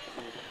down, but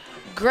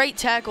great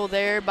tackle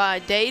there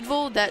by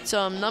Dadeville. That's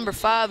number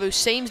 5 who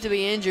seems to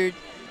be injured.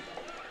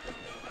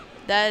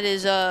 That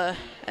is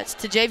that's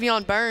to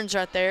Javion Burns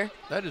right there.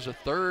 That is the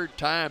 3rd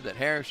time that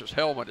Harris's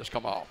helmet has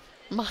come off.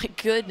 My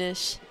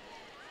goodness.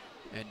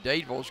 And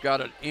Dadeville's got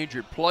an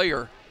injured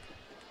player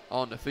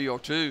on the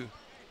field too.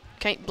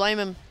 Can't blame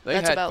him. They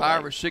That's had about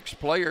 5 or 6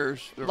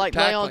 players that like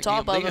were lay on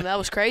top of him. him. That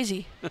was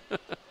crazy.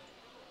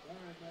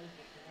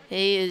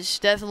 He is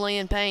definitely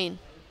in pain.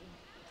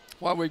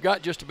 Well, we've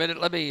got just a minute.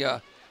 Let me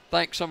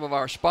thank some of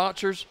our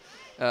sponsors.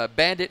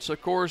 Bandits,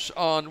 of course,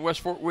 on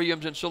West Fort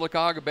Williams and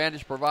Sylacauga.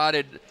 Bandits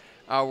provided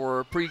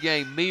our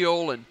pregame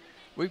meal, and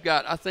we've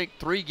got, I think,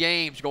 3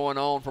 games going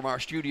on from our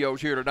studios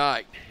here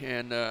tonight,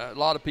 and a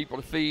lot of people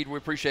to feed. We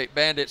appreciate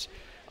Bandits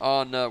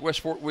on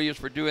West Fort Williams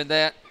for doing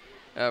that.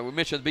 We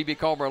mentioned the B.B.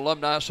 Comer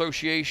Alumni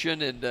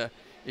Association, and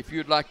if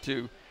you'd like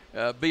to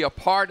be a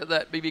part of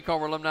that B.B.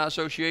 Comer Alumni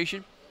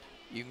Association,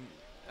 you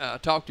can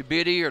talk to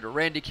Biddy or to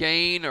Randy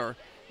Kane or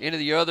any of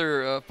the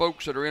other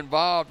folks that are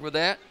involved with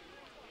that.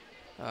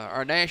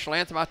 Our national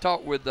anthem, I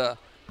talked with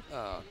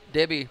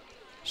Debbie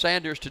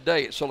Sanders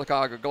today at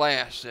Sylacauga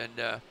Glass,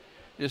 and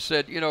just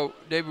said, you know,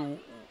 Debbie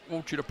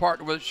wants you to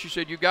partner with us. She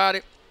said, you got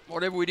it.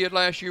 Whatever we did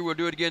last year, we'll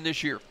do it again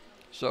this year.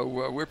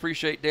 So we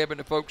appreciate Debbie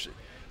and the folks at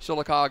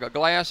Sylacauga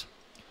Glass.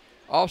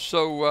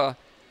 Also,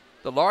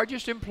 the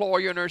largest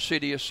employer in our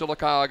city is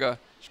Sylacauga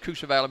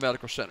Coosa Valley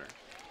Medical Center.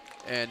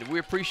 And we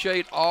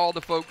appreciate all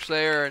the folks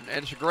there, and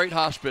it's a great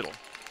hospital.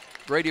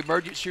 Great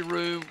emergency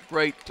room,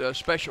 great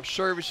special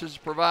services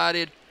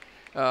provided.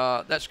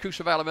 That's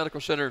Coosa Valley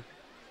Medical Center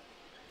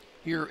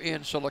here in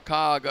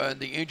Sylacauga,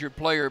 and the injured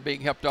player being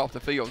helped off the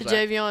field.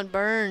 Javion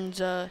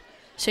Burns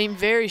seemed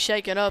very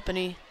shaken up, and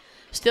he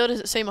still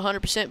doesn't seem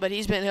 100%, but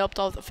he's been helped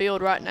off the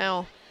field right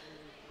now.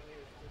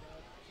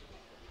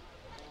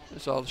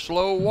 It's a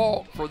slow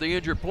walk for the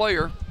injured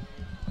player,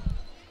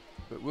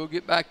 but we'll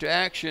get back to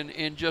action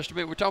in just a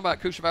minute. We're talking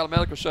about Coosa Valley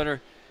Medical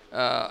Center.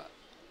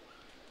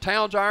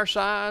 Towns our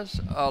size,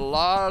 a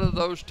lot of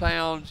those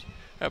towns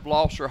have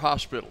lost their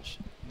hospitals.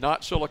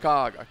 Not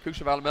Sylacauga.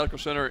 Coosa Valley Medical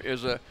Center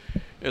is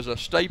a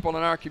staple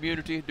in our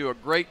community, do a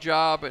great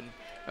job, and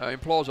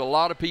employs a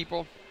lot of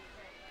people.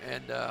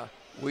 And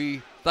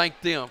we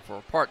thank them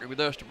for partnering with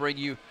us to bring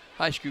you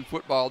high school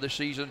football this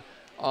season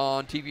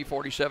on TV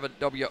 47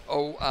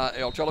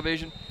 WOIL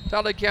television.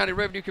 Talladega County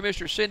Revenue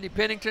Commissioner Cindy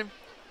Pennington,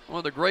 one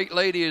of the great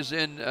ladies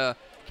in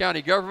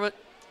county government,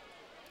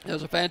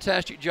 does a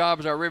fantastic job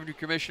as our Revenue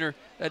Commissioner.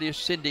 That is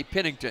Cindy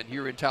Pennington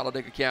here in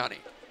Talladega County.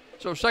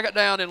 So 2nd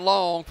down and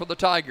long for the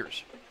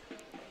Tigers,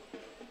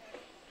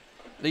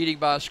 leading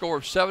by a score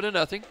of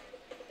 7-0.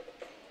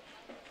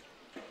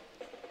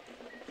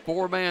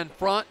 4-man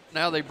front.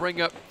 Now they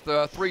bring up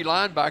the 3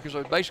 linebackers,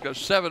 so basically a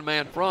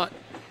 7-man front.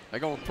 They're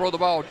going to throw the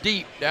ball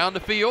deep down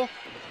the field,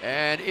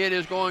 and it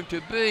is going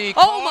to be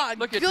caught. Oh my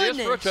Look at goodness.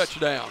 this for a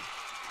touchdown.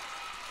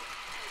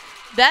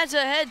 That's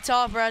a head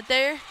top right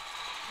there.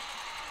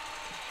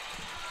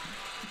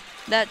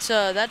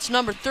 That's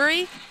number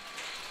 3,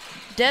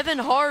 Devin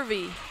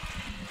Harvey.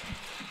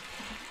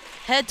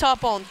 Head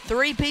top on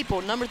 3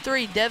 people. Number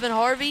 3, Devin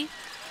Harvey.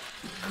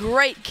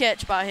 Great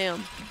catch by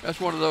him. That's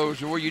one of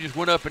those where you just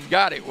went up and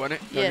got it,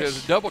 wasn't it? Yes.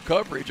 There's double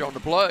coverage on the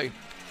play.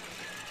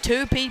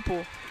 2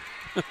 people.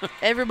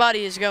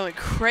 Everybody is going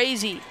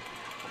crazy.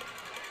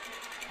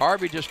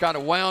 Harvey just kind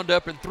of wound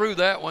up and threw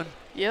that one.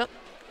 Yep.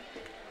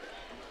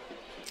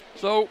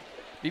 So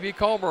B.B.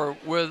 Comer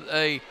with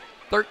a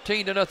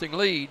 13-0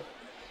 lead.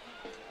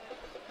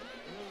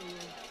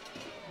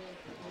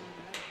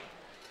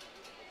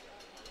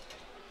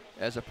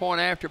 As a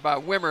point after by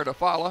Wimmer to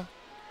follow.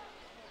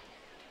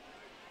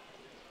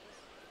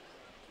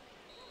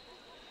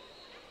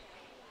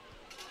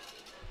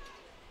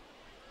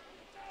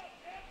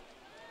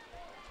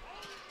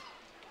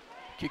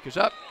 Kick is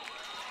up.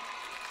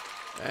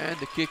 And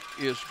the kick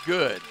is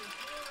good.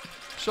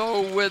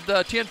 So with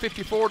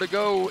 10:54 to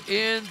go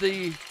in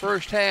the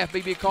first half,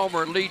 B.B.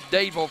 Comer lead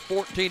Dadeville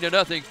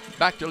 14-0.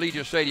 Back to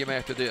Legion Stadium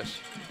after this.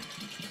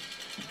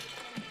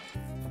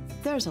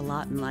 There's a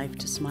lot in life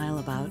to smile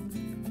about.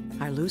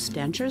 Are loose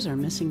dentures or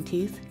missing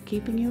teeth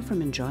keeping you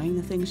from enjoying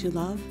the things you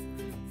love?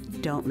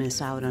 Don't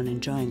miss out on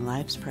enjoying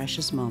life's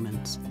precious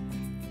moments.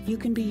 You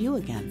can be you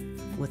again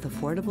with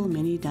affordable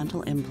mini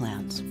dental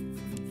implants.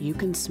 You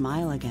can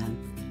smile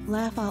again,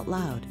 laugh out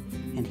loud,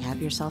 and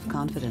have your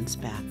self-confidence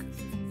back.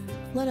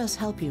 Let us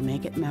help you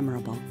make it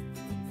memorable.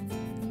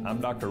 I'm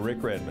Dr.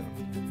 Rick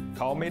Redmond.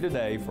 Call me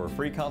today for a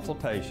free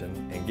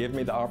consultation and give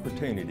me the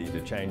opportunity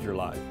to change your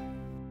life.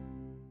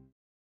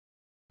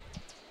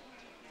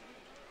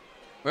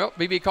 Well,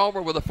 B.B.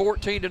 Comer with a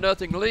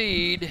 14-0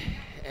 lead,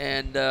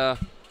 and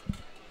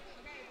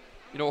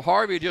you know,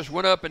 Harvey just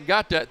went up and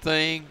got that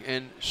thing,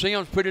 and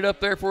Sims put it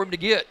up there for him to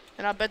get.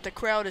 And I bet the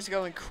crowd is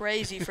going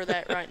crazy for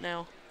that right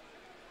now.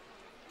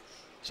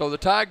 So the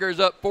Tigers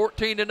up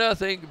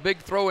 14-0. Big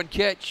throw and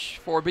catch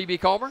for B.B.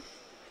 Comer.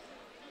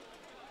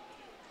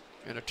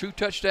 And a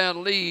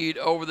 2-touchdown lead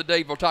over the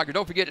Dadeville Tigers.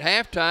 Don't forget, at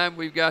halftime,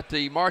 we've got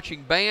the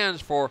marching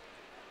bands for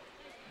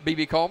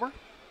B.B. Comer.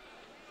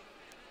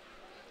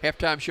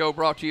 Halftime show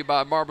brought to you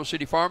by Marble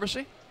City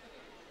Pharmacy.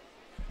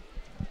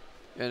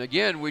 And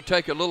again, we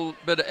take a little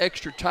bit of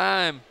extra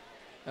time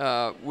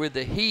with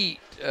the heat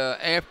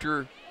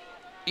after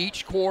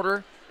each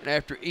quarter and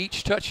after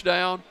each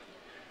touchdown.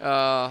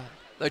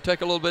 They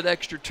take a little bit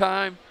extra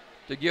time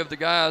to give the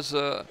guys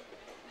a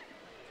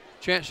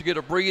chance to get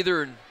a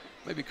breather and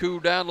maybe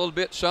cool down a little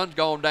bit. Sun's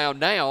gone down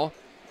now,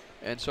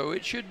 and so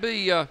it should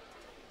be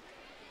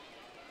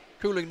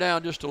cooling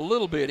down just a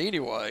little bit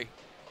anyway,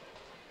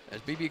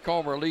 as B.B.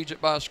 Comer leads it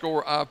by a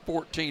score of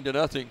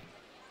 14-0.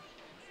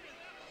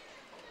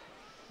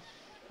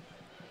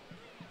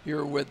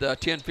 Here with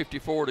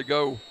 10:54 to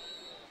go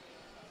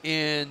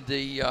in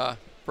the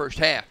first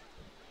half.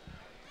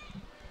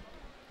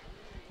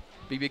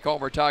 B.B.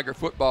 Comer Tiger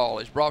football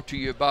is brought to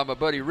you by my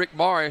buddy Rick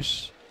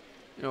Morris.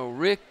 You know,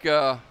 Rick,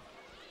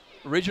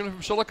 originally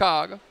from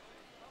Sylacauga.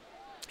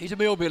 He's a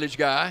Mill Village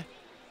guy,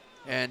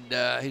 and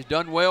he's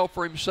done well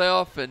for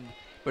himself,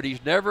 but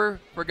he's never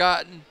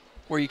forgotten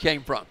where he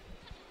came from.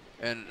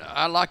 And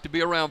I like to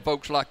be around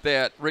folks like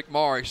that. Rick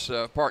Morris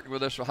partnered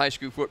with us for high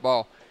school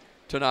football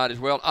tonight as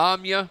well.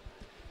 Amya,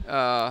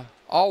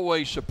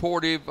 always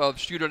supportive of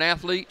student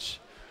athletes.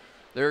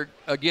 They're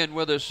again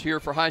with us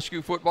here for high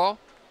school football.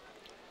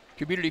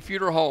 Community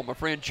Funeral Home, my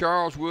friend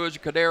Charles Woods,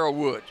 Cadero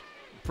Woods.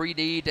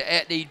 Pre-need to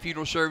at-need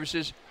funeral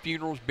services,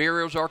 funerals,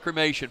 burials, or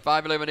cremation.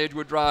 511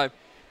 Edgewood Drive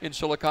in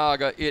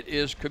Sylacauga. It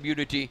is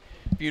Community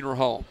Funeral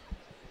Home.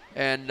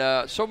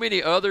 And so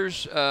many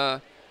others.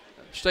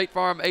 State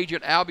Farm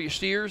agent Albie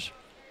Steers.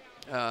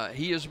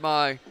 He is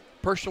my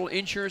personal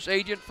insurance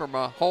agent for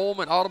my home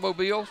and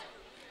automobiles.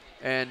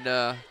 And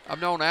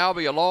I've known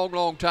Albie a long,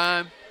 long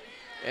time.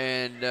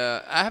 And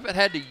I haven't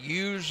had to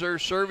use their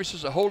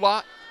services a whole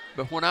lot,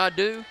 but when I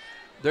do,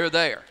 they're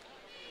there.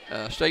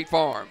 State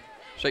Farm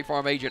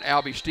agent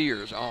Albie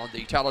Steers on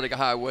the Talladega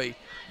Highway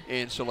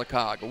in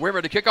Sylacauga.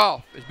 Wimmer to kick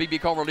off as B.B.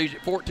 Comer leads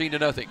it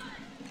 14-0.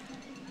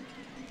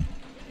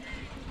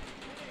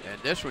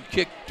 And this one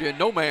kicked in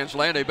no man's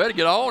land. They better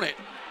get on it.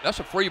 That's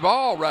a free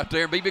ball right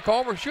there. B.B.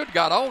 Comer should have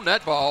got on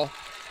that ball.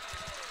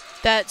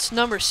 That's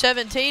number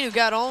 17 who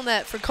got on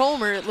that for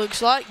Comer, it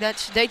looks like.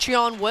 That's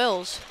Datrion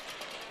Wells.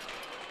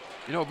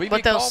 You know, B.B.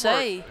 But they'll Comer,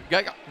 say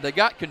they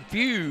got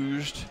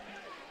confused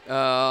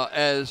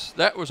as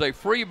that was a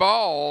free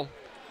ball.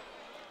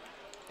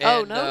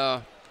 And,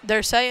 no.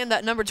 They're saying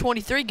that number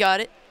 23 got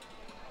it.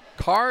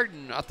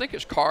 Carden, I think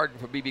it's Carden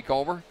for B.B.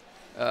 Comer.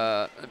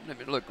 Let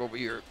me look over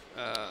here.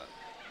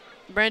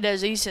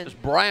 Brandez Eason. It's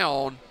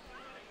Brown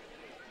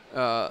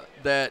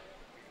that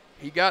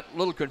he got a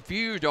little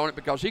confused on it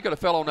because he could have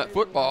fell on that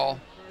football.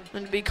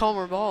 And it'd be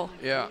Comer ball.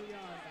 Yeah.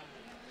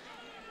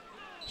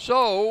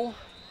 So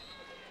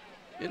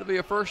it'll be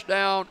a first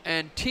down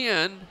and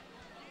 10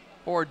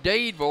 for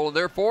Dadeville.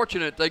 They're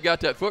fortunate they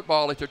got that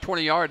football at their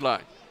 20-yard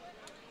line.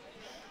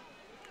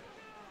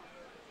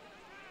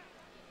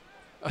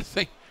 I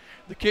think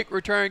the kick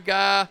return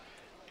guy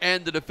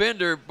and the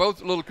defender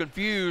both a little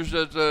confused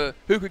as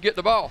who could get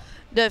the ball.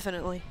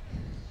 Definitely.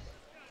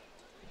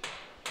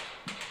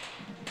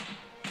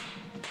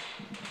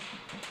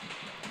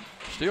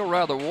 Still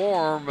rather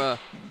warm,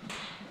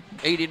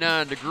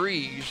 89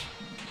 degrees.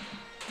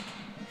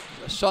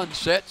 The sun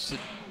sets, and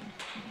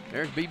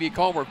there's B.B.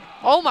 Comer.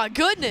 Oh, my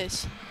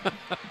goodness.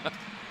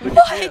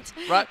 What?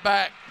 Right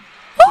back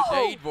to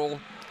Dadeville.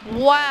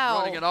 Wow.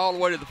 Running it all the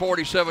way to the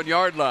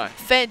 47-yard line.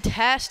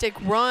 Fantastic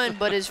run,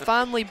 but is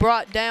finally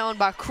brought down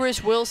by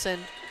Chris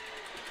Wilson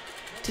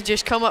to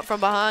just come up from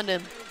behind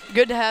him.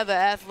 Good to have an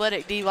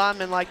athletic D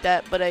lineman like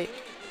that, but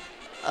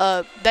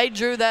they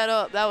drew that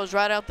up. That was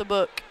right out the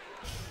book.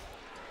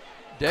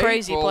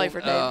 Crazy play for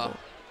Dadeville.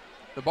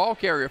 The ball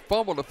carrier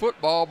fumbled the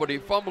football, but he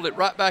fumbled it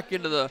right back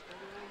into the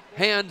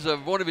hands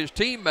of one of his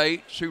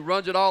teammates who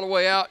runs it all the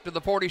way out to the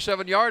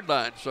 47-yard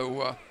line.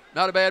 So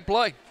not a bad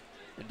play.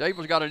 And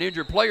Dadeville's got an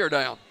injured player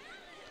down.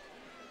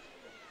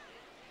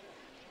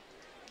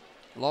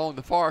 Along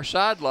the far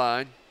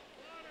sideline.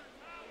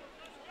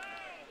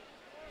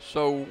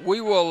 So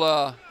we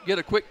will get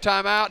a quick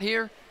timeout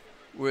here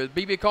with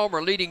B.B.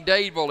 Comer leading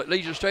Dadeville at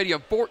Legion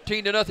Stadium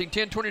 14-0,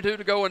 10:22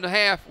 to go in the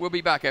half. We'll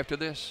be back after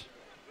this.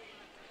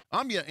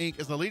 AMIA Inc.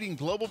 is a leading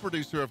global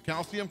producer of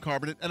calcium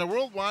carbonate and a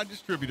worldwide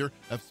distributor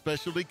of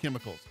specialty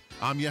chemicals.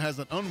 AMIA has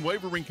an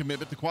unwavering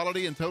commitment to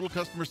quality and total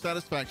customer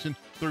satisfaction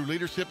through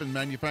leadership in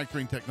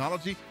manufacturing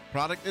technology,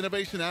 product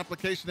innovation,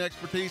 application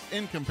expertise,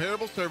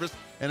 incomparable service,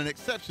 and an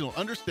exceptional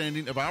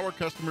understanding of our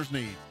customers'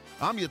 needs.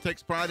 AMIA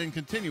takes pride in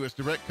continuous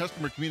direct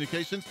customer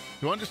communications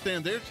to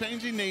understand their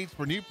changing needs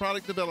for new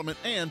product development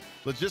and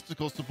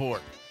logistical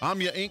support.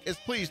 AMIA Inc. is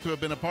pleased to have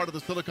been a part of the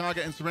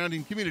Sylacauga and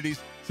surrounding communities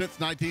since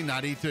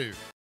 1992.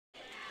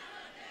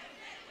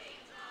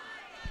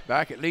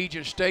 Back at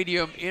Legion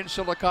Stadium in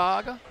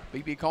Sylacauga,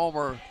 B.B.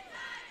 Comer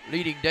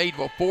leading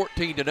Dadeville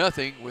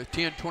 14-0 with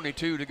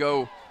 10:22 to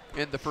go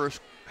in the first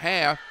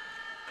half.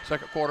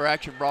 Second quarter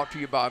action brought to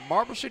you by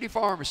Marble City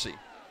Pharmacy.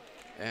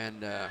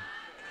 And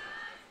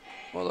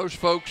well, those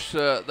folks,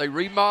 they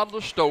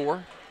remodeled the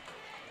store,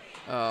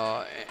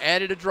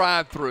 added a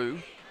drive-through,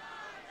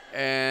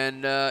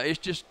 and it's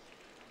just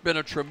been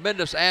a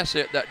tremendous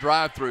asset, that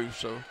drive-through.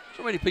 So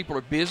many people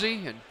are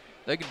busy, and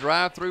they can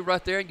drive through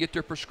right there and get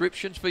their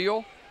prescriptions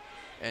filled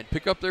and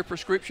pick up their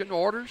prescription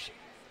orders.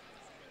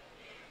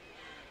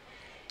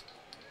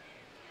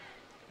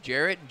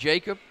 Jarrett and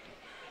Jacob,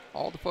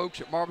 all the folks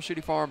at Marble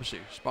City Pharmacy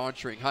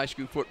sponsoring high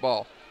school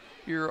football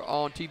here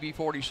on TV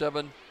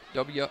 47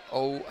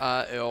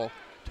 WOIL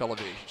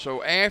television.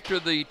 So after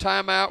the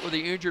timeout with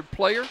the injured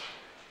player,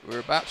 we're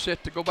about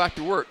set to go back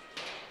to work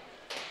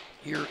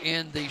here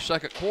in the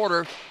second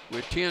quarter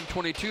with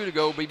 10:22 to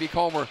go. B.B.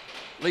 Comer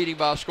leading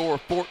by a score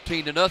of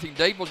 14-0.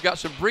 Dadeville's got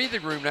some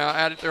breathing room now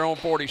out at their own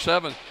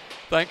 47,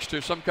 thanks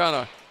to some kind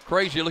of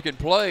crazy-looking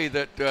play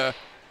that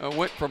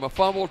went from a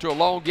fumble to a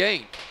long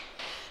gain.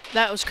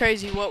 That was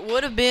crazy. What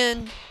would have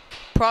been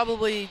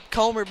probably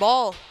Comer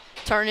ball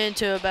turned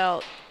into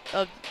about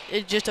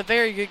just a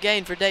very good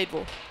gain for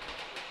Dadeville.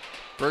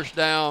 First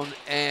down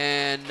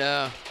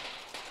and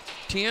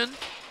 10.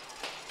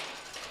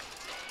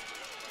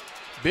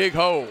 Big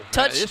hole.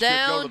 Touchdown, this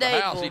could go to the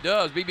house. Dadeville. He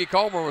does. B.B.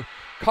 Comer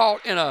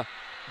caught in a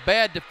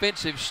bad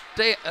defensive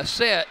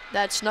set.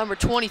 That's number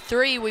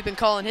 23. We've been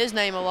calling his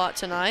name a lot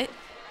tonight.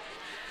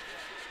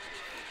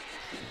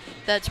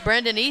 That's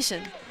Brendan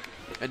Eason.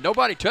 And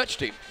nobody touched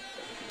him.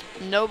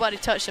 Nobody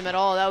touched him at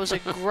all. That was a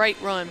great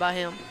run by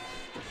him.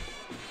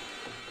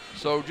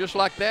 So just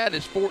like that,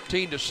 it's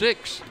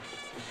 14-6.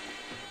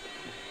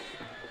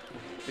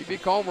 B.B.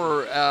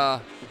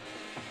 Comer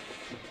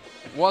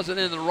wasn't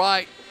in the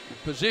right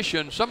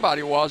position.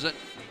 Somebody wasn't,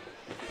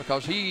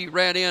 because he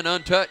ran in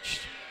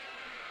untouched.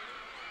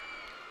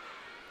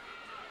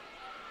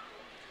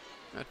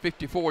 At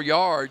 54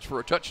 yards for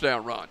a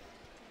touchdown run.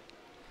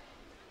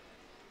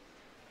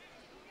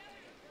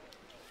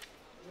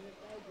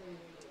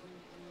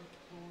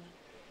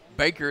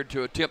 Baker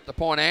to attempt the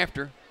point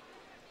after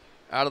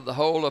out of the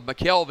hole of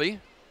McKelvey.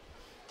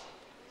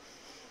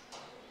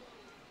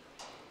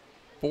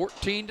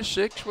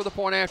 14-6 with a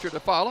point after to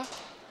follow.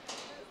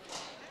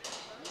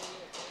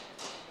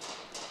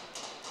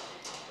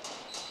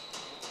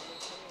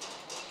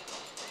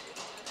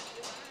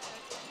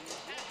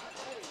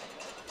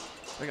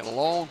 Taking a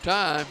long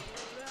time.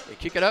 They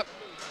kick it up,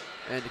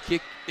 and the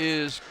kick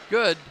is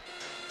good.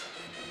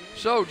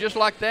 So just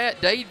like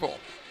that, Dadeville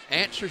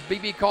answers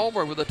B.B.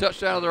 Comer with a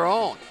touchdown of their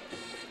own.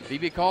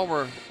 B.B.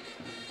 Comer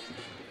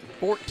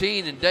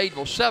 14 and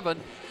Dadeville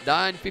 7.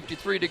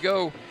 9:53 to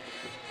go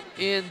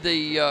in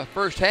the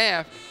first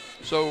half.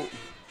 So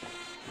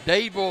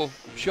Dadeville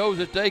shows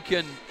that they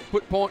can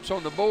put points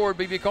on the board.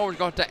 B.B. Comer is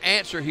going to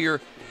answer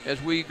here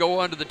as we go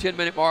under the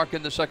 10-minute mark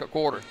in the second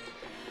quarter.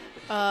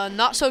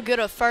 Not so good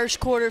a first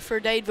quarter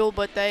for Dadeville,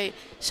 but they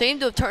seem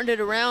to have turned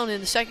it around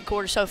in the second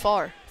quarter so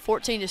far.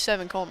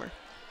 14-7 Comer.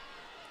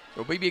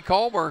 So B.B.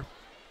 Comer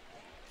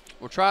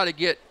will try to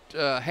get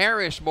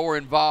Harris more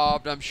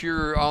involved, I'm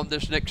sure, on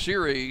this next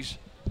series.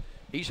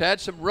 He's had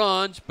some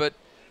runs, but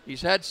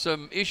he's had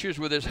some issues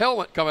with his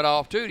helmet coming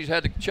off, too. He's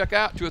had to check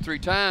out 2 or 3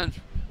 times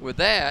with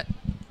that.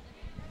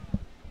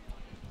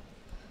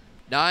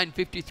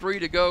 9:53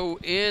 to go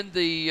in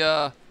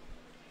the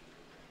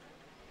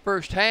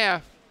first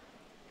half.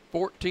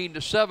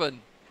 14-7.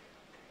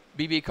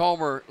 B.B.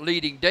 Comer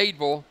leading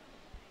Dadeville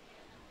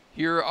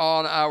here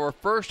on our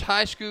first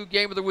high school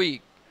game of the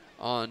week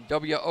on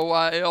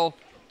WOIL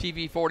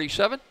TV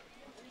 47.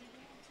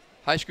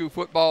 High school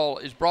football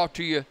is brought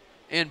to you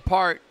in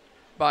part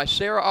by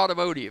Serra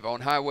Automotive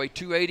on Highway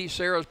 280.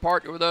 Serra's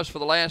partnered with us for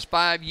the last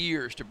 5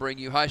 years to bring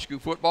you high school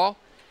football.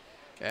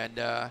 And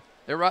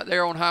they're right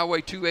there on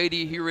Highway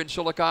 280 here in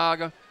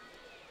Sylacauga.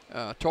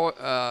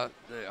 The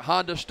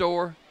Honda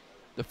store,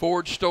 the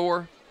Ford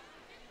store,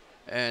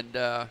 and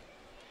the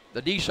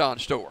Nissan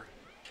store.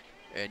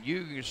 And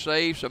you can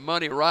save some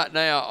money right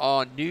now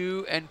on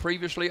new and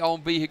previously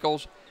owned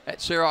vehicles at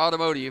Serra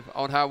Automotive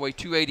on Highway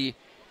 280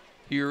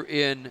 here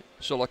in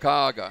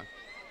Sylacauga.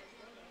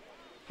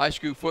 High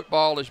school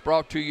football is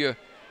brought to you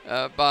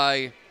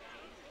by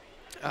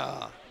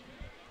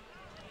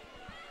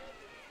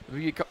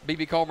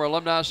B.B. Comer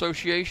Alumni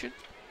Association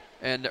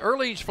and the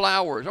Earleans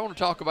Flowers. I want to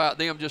talk about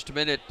them just a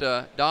minute.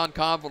 Don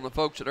Conville and the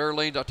folks at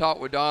Earleans. I talked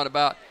with Don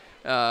about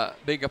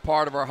being a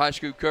part of our high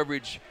school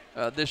coverage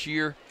this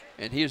year,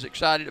 and he is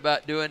excited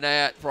about doing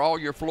that for all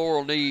your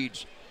floral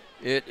needs.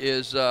 It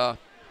is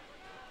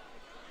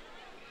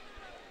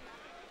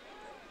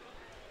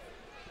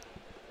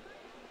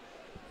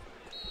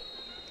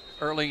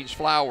Earleans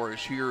Flowers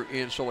here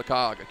in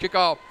Sylacauga.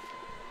 Kickoff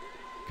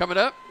coming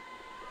up.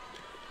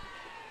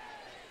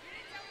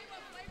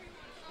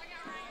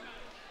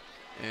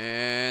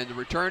 And the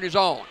return is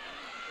on.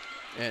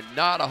 And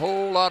not a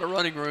whole lot of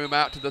running room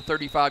out to the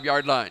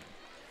 35-yard line.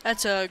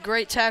 That's a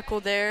great tackle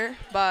there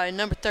by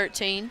number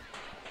 13.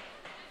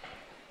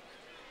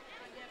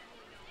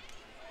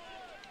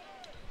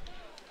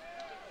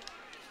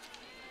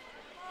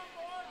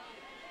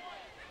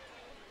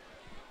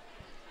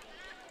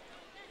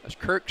 That's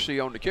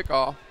Kirksey on the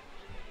kickoff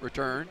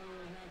return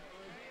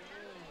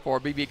for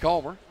B.B.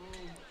 Comer.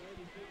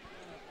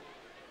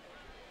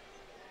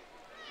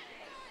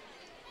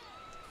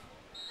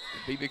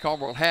 B.B.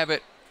 Comer will have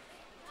it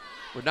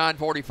with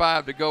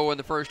 9:45 to go in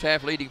the first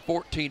half, leading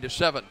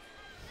 14-7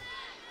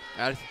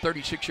 out at the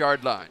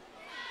 36-yard line.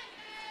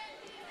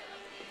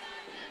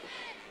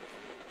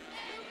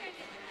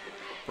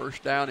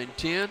 First down and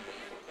 10.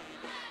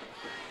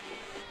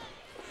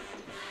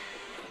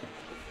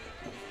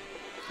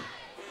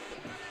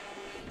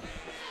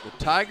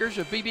 The Tigers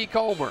of B.B.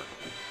 Comer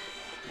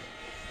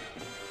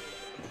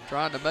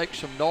trying to make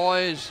some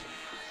noise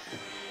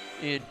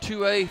in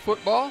 2A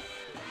football.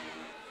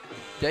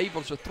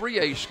 Dadeville's a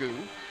 3A school.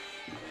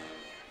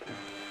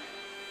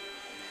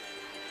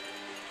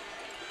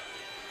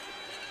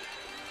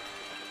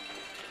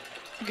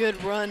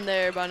 Good run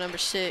there by number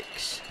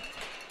 6.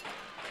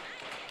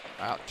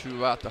 Out to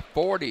about the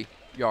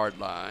 40-yard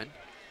line.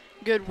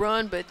 Good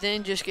run, but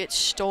then just gets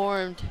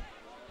stormed.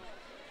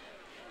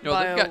 You know,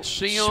 they've got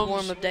Sims,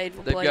 swarm of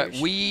Dadeville they've players.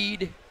 got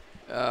Weed,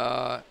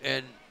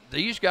 and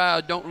these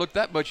guys don't look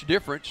that much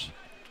difference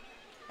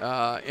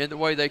in the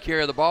way they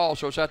carry the ball.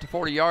 So it's at the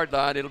 40-yard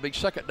line. It'll be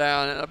second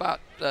down and about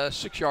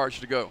 6 yards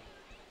to go.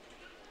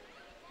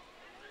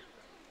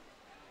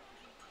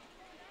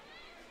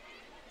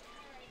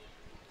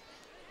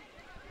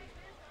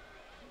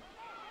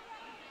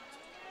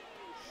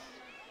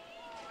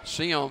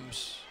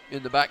 Sims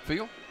in the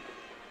backfield.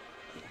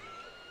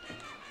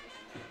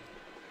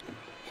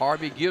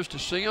 Harvey gives to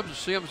Sims, and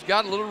Sims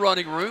got a little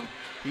running room.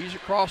 He's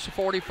across the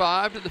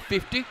 45 to the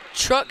 50.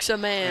 Trucks a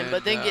man, and,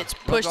 but then gets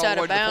pushed out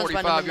of bounds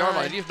by number 9.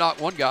 Line. He's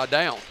knocked one guy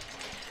down.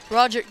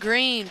 Roger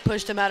Green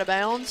pushed him out of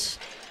bounds.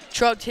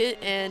 Trucked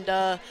hit, and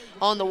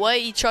on the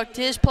way he trucked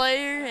his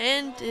player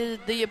and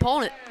the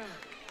opponent.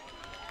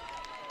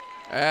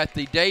 At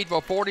the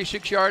Dadeville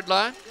 46-yard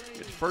line,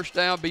 it's first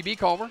down, B.B.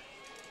 Comer.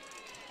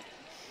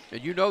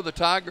 And you know the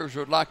Tigers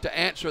would like to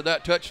answer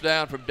that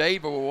touchdown from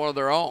Dadeville with one of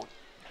their own.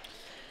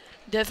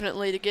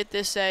 Definitely to get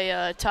this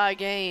a tie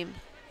game.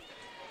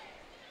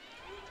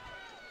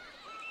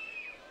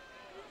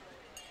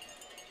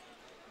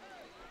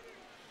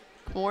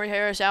 Maury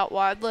Harris out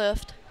wide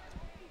left.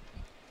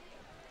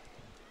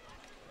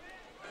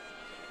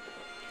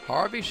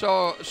 Harvey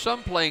saw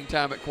some playing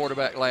time at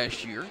quarterback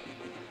last year.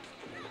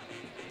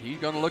 He's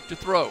going to look to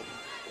throw.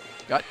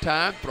 Got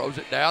time, throws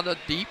it down the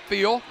deep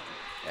field,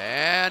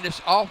 and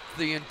it's off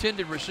the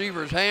intended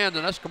receiver's hand,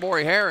 and that's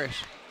Kamori Harris.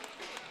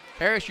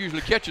 Harris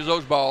usually catches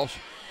those balls.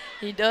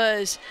 He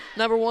does.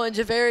 Number 1,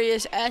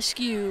 Javarius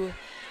Askew,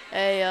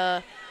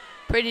 a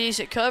pretty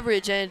decent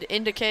coverage and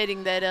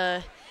indicating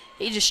that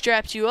he just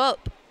strapped you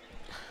up.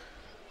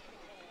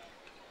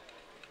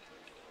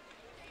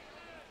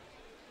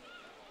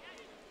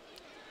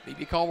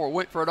 B.B. Comer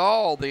went for it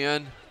all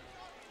then.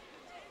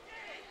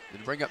 To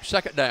bring up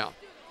second down.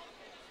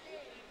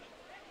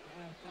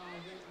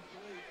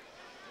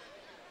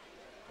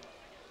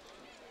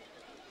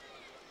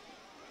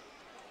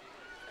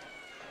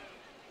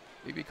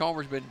 B.B.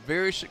 Comer's been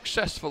very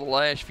successful the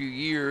last few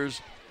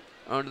years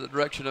under the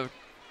direction of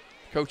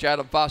Coach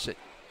Adam Fawcett.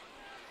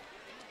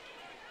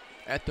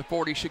 At the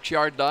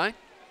 46-yard line,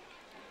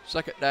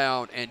 second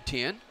down and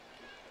 10.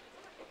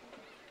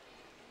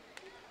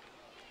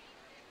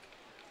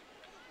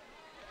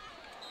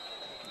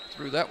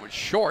 Threw that one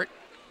short.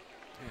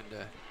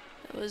 And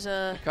it was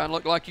kind of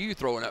looked like you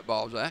throwing that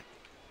ball, Zach.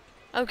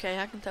 Okay,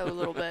 I can throw a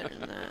little better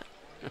than that.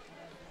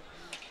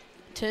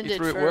 intended He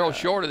threw it for, well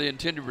short of the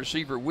intended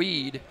receiver,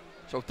 Weed.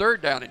 So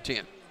 3rd down and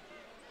 10.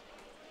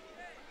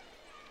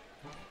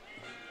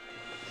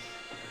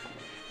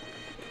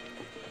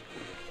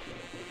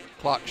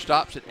 Clock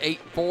stops at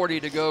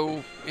 8:40 to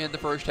go in the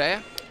first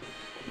half.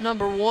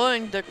 Number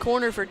 1, the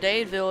corner for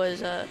Dadeville,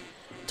 is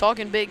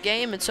talking big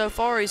game, and so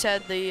far he's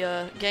had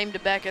the game to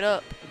back it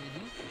up.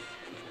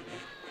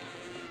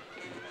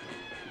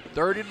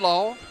 3rd and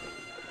long.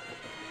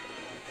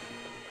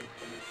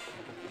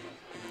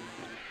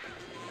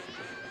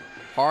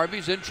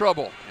 Harvey's in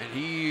trouble, and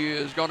he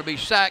is going to be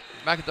sacked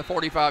back at the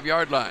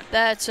 45-yard line.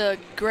 That's a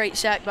great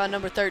sack by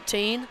number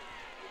 13.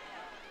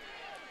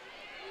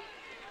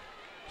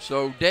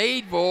 So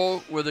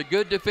Dadeville with a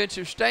good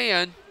defensive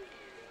stand,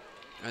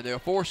 and they'll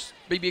force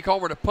B.B.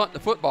 Comer to punt the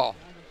football.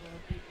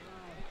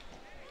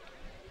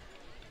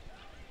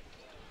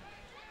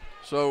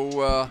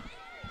 So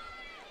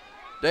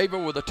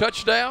Dadeville with a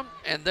touchdown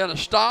and then a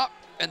stop,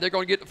 and they're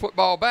going to get the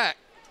football back.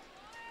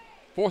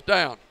 4th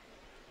down.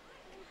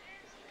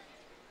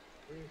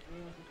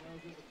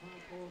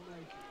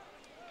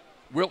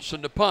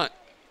 Wilson to punt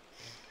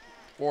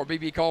for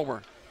B.B.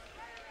 Comer.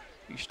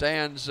 He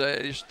stands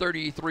at his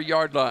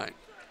 33-yard line.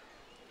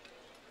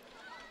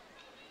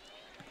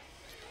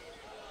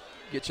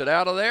 Gets it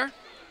out of there.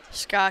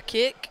 Sky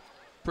kick.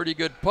 Pretty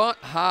good punt,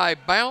 high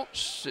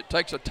bounce. It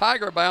takes a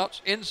tiger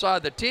bounce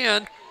inside the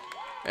 10,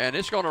 and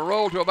it's going to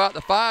roll to about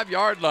the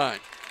 5-yard line.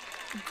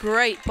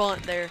 Great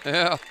punt there.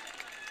 Yeah.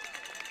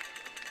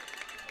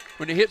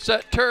 When it hits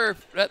that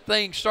turf, that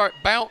thing starts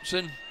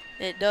bouncing.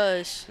 It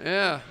does.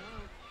 Yeah.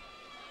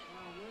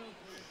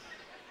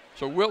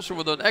 So Wilson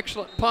with an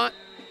excellent punt,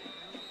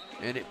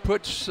 and it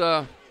puts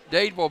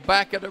Dadeville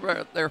back at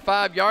their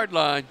 5-yard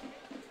line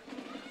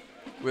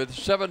with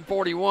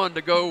 7:41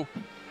 to go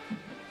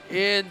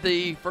in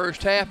the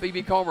first half.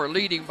 B.B. Comer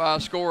leading by a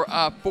score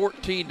of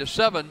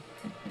 14-7.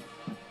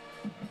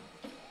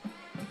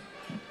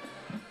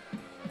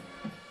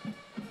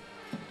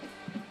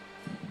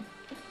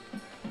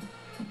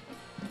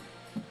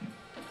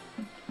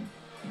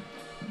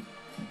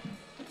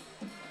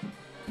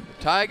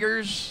 The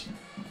Tigers.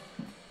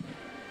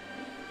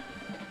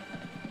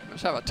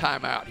 Let's have a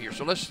timeout here.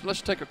 So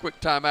let's take a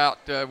quick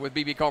timeout with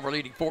B.B. Comer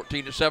leading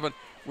 14-7.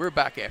 We're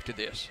back after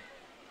this.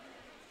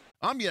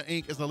 Amya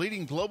Inc. is a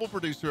leading global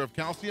producer of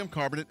calcium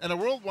carbonate and a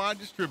worldwide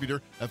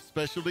distributor of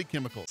specialty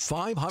chemicals.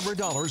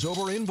 $500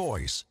 over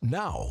invoice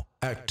now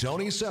at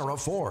Tony Serra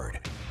Ford.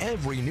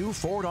 Every new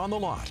Ford on the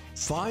lot,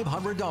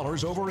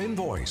 $500 over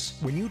invoice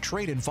when you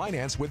trade in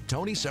finance with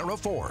Tony Serra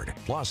Ford,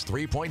 plus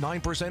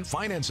 3.9%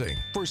 financing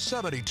for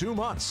 72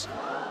 months.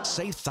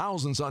 Save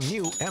thousands on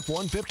new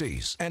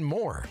F-150s and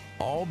more,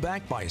 all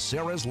backed by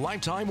Serra's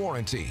lifetime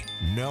warranty.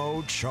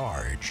 No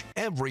charge.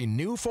 Every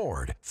new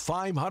Ford,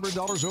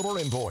 $500 over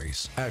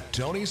invoice at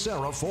Tony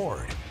Serra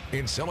Ford.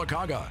 In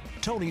Sylacauga,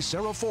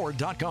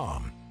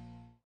 TonySerraFord.com.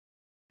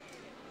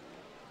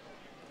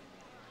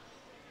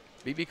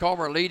 B.B.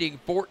 Comer leading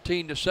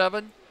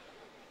 14-7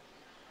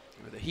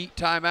 with a heat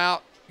timeout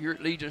here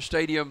at Legion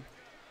Stadium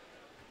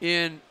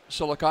in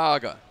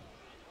Sylacauga.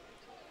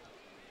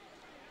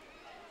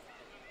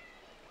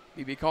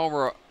 B.B.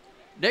 Comer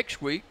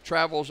next week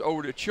travels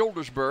over to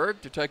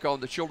Childersburg to take on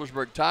the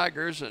Childersburg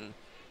Tigers in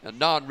a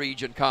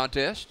non-region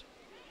contest.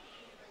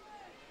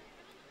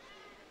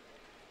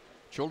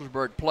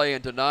 Childersburg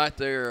playing tonight.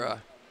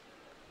 They're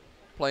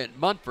playing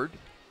Munford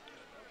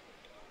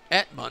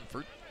at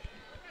Munford.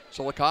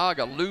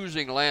 Sylacauga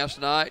losing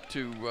last night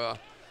to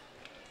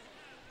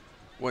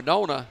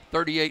Winona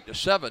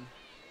 38-7.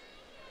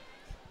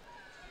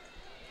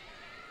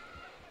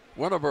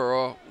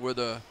 Winterboro with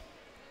a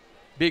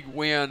big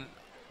win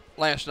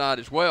last night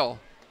as well.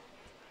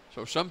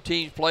 So some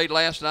teams played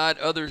last night,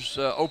 others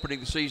opening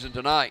the season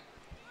tonight.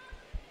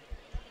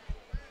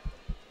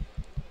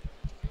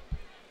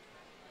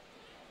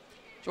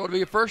 So it'll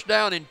be a 1st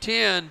down and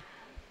 10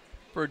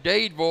 for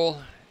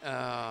Dadeville.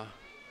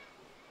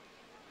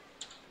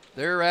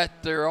 They're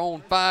at their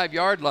own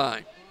 5-yard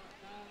line.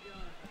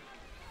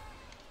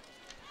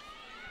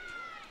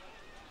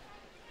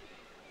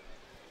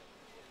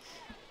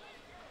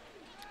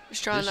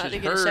 Just trying not to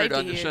get a This is safety Hurd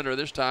under here. center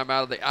this time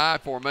out of the I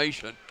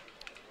formation.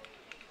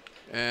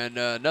 And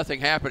nothing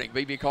happening.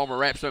 B.B. Comer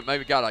wraps up,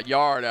 maybe got a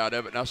yard out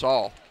of it, and that's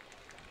all.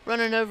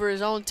 Running over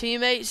his own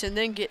teammates and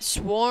then get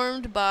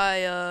swarmed by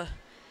a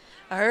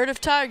herd of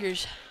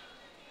tigers.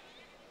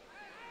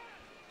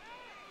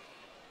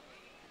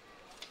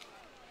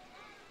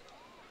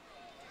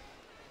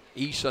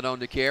 Eason on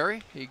the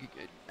carry. He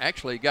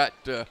actually got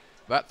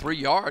about 3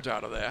 yards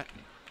out of that.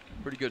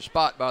 Pretty good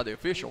spot by the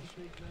officials.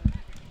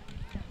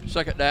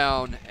 2nd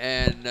down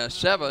and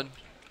 7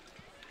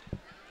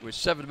 with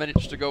 7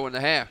 minutes to go in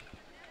the half.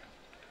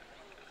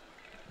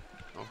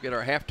 We'll get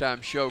our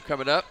halftime show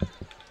coming up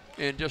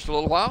in just a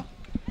little while.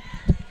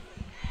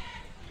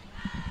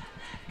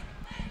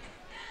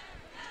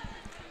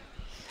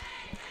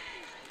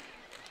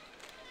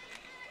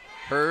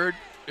 Hurd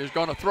is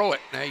going to throw it.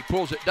 Now he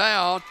pulls it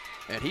down,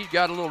 and he's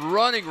got a little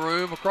running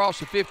room across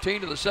the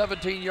 15 to the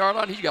 17-yard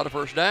line. He's got a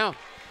 1st down.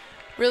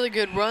 Really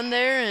good run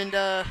there,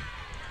 and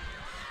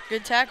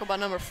good tackle by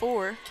number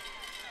 4.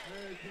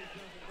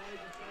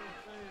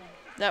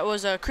 That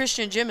was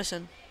Christian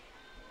Jemison.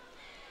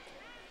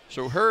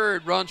 So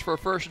Hurd runs for a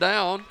first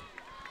down.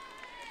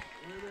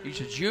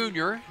 He's a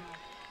junior.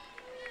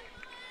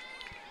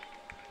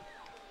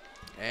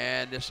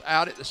 And it's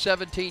out at the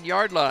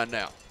 17-yard line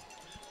now.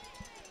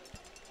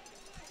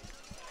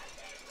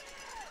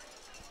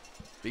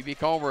 B.B.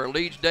 Comer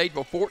leads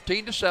Dadeville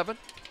 14-7.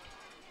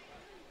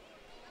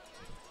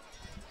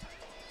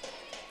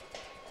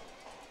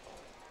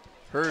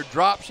 Hurd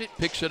drops it,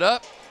 picks it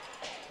up,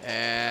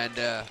 and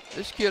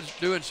this kid's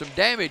doing some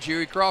damage here.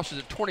 He crosses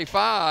at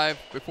 25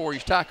 before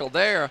he's tackled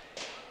there.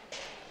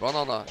 But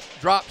on a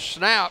drop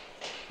snap,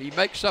 he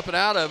makes something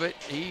out of it.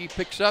 He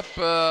picks up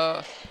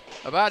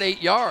about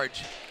 8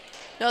 yards.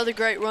 Another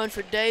great run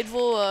for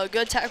Dadeville.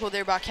 Good tackle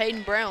there by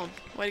Caden Brown.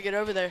 Way to get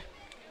over there.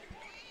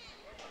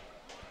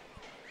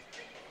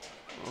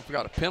 Well, if we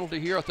got a penalty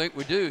here, I think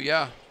we do,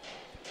 yeah.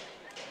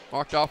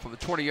 Marked off on the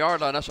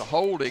 20-yard line. That's a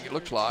holding, it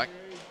looks like.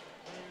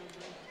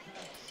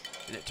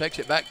 And it takes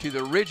it back to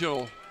the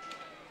original.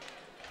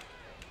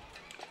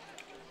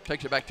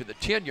 Takes it back to the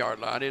 10-yard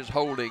line. It is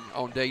holding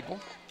on Dadeville.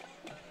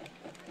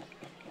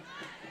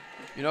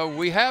 You know,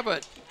 we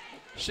haven't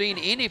seen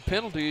any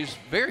penalties,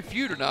 very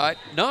few tonight.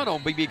 None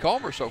on B.B.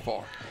 Comer so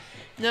far.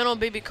 None on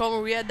B.B.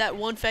 Comer. We had that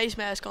one face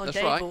mask on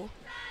Dadeville. Right.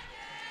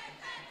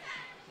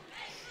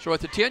 So at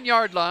the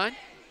 10-yard line,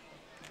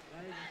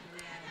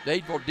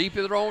 Dadeville deep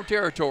in their own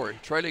territory,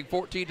 trailing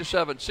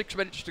 14-7, 6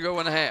 minutes to go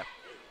in the half.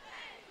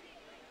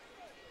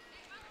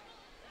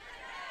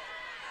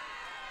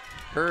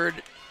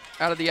 Hurd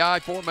out of the I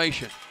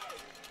formation.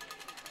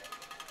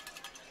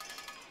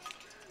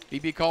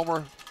 B.B.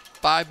 Comer,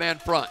 5-man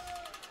front.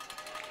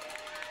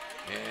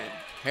 And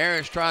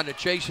Harris trying to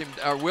chase him,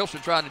 or Wilson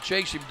trying to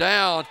chase him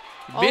down,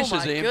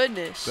 misses him. Oh my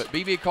goodness. But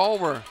B.B.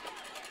 Comer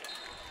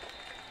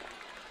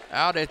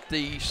out at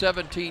the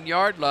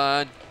 17-yard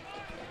line.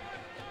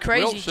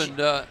 Crazy.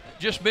 Wilson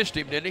just missed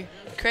him, didn't he?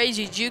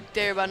 Crazy juke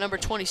there by number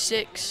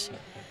 26,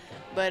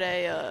 but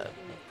a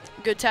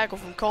good tackle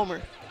from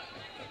Comer.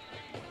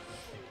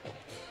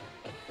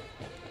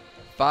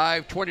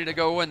 5:20 to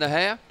go in the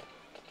half.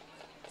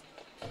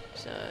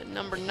 So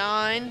number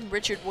 9,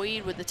 Richard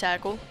Weed with the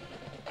tackle.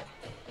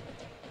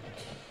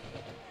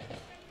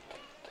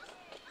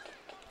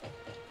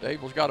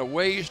 Dadeville's got a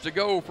ways to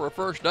go for a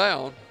first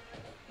down.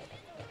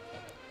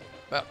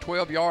 About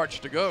 12 yards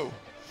to go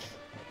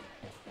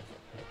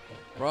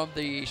from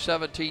the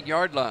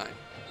 17-yard line.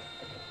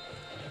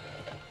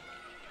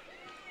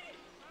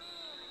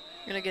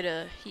 Gonna get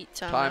a heat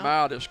timeout.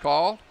 Timeout is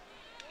called.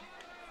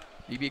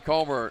 B.B.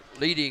 Comer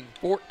leading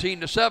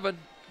 14-7.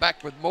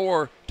 Back with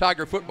more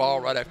Tiger football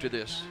right after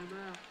this.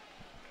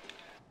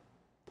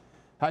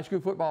 High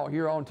school football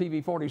here on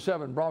TV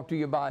 47, brought to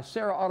you by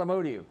Serra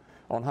Automotive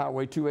on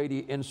Highway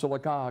 280 in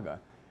Sylacauga,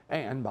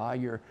 and by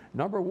your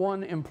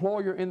 #1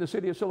 employer in the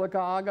city of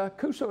Sylacauga,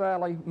 Coosa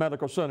Valley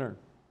Medical Center.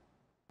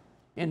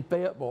 In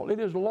Fayetteville, it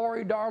is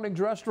Lori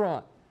Darling's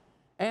Restaurant,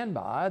 and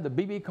by the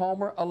B.B.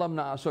 Comer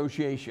Alumni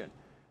Association.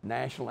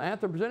 National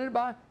anthem presented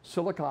by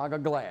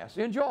Sylacauga Glass.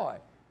 Enjoy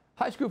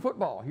high school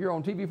football here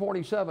on TV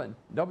 47,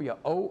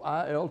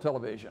 WOIL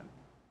Television.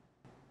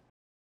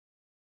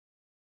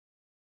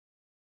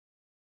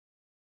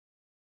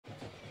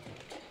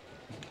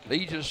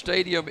 Legion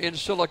Stadium in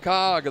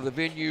Sylacauga, the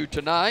venue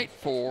tonight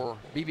for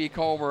B.B.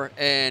 Comer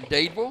and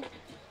Dadeville.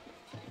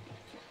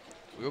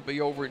 We'll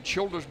be over in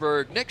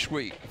Childersburg next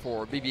week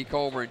for B.B.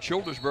 Comer in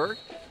Childersburg.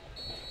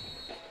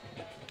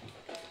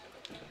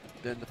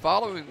 Then the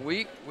following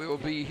week, we will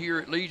be here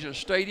at Legion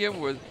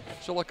Stadium with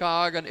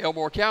Sylacauga and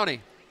Elmore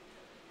County.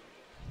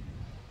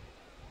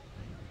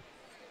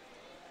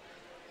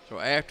 So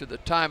after the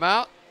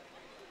timeout,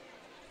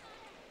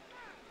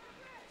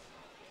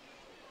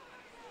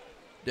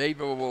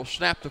 Dadeville will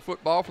snap the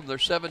football from their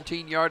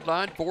 17-yard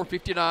line.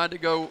 4:59 to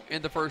go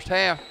in the first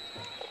half.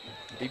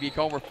 B.B.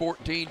 Comer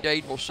 14,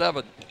 Dadeville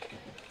 7.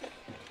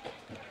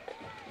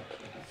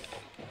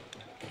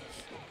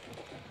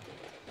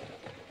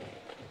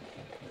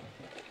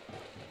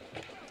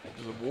 It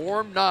was a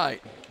warm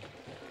night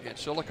in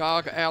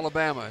Sylacauga,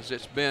 Alabama, as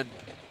it's been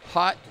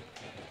hot,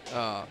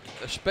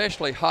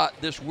 especially hot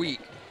this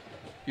week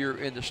here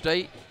in the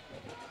state.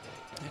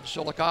 In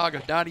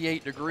Sylacauga,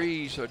 98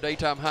 degrees, so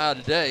daytime high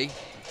today.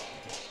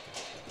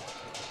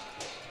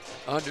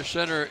 Under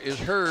center is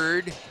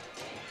Hurd,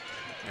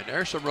 and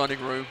there's some running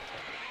room.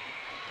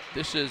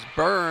 This is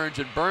Burns,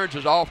 and Burns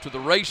is off to the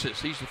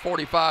races. He's the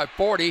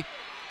 45-40,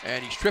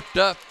 and he's tripped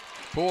up,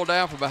 pulled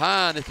down from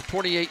behind at the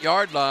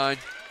 28-yard line.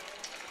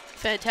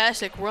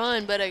 Fantastic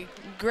run, but a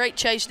great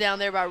chase down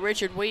there by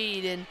Richard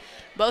Weed, and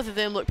both of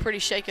them look pretty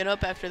shaken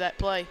up after that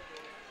play.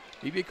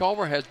 B.B.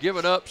 Comer has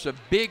given up some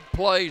big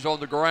plays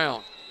on the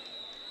ground,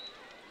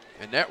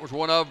 and that was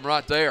one of them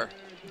right there.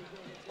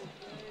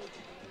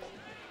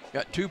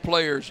 Got 2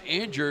 players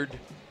injured.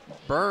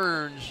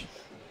 Burns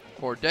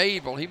for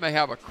Dadeville, he may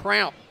have a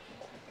cramp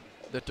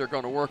that they're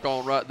going to work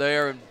on right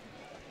there, and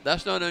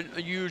that's not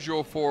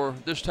unusual for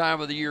this time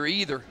of the year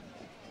either.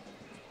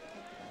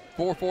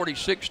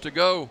 4:46 to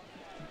go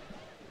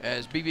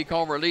as B.B.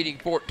 Comer leading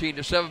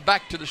 14-7.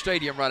 Back to the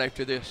stadium right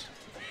after this.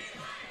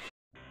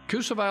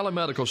 Coosa Valley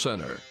Medical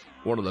Center,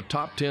 one of the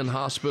top 10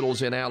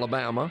 hospitals in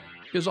Alabama,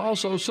 is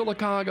also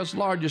Sylacauga's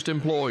largest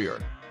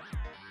employer.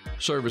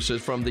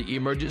 Services from the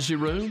emergency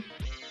room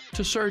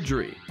to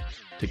surgery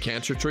to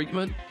cancer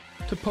treatment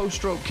to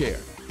post-stroke care.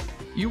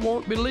 You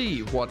won't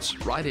believe what's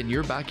right in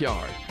your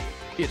backyard.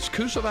 It's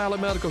Coosa Valley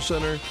Medical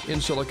Center in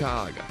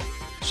Sylacauga.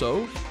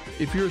 So,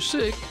 if you're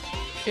sick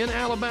in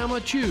Alabama,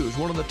 choose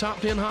one of the top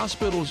 10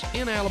 hospitals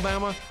in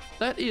Alabama.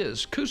 That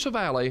is Coosa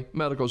Valley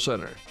Medical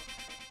Center.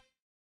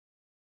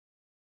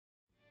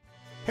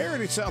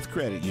 Heritage South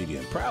Credit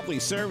Union proudly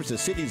serves the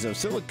cities of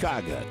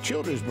Sylacauga,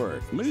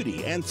 Childersburg,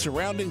 Moody, and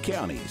surrounding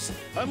counties.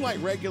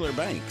 Unlike regular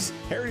banks,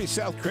 Heritage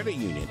South Credit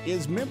Union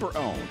is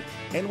member-owned,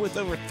 and with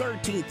over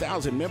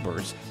 13,000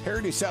 members,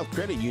 Heritage South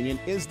Credit Union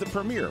is the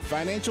premier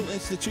financial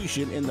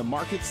institution in the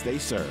markets they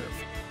serve.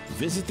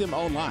 Visit them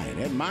online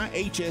at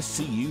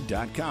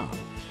myhscu.com.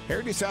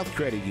 Heritage South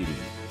Credit Union,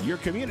 your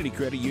community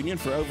credit union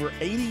for over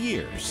 80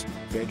 years,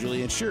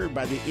 federally insured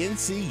by the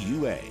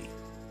NCUA.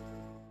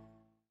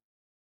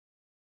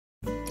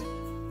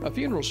 A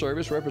funeral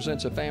service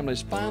represents a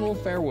family's final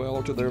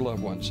farewell to their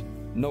loved ones.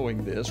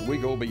 Knowing this, we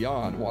go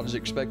beyond what is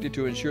expected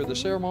to ensure the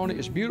ceremony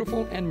is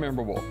beautiful and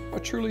memorable, a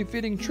truly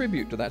fitting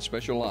tribute to that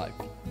special life.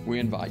 We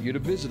invite you to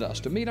visit us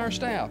to meet our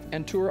staff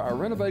and tour our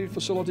renovated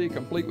facility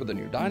complete with a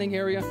new dining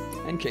area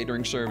and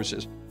catering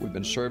services. We've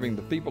been serving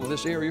the people of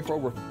this area for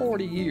over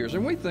 40 years,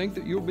 and we think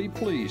that you'll be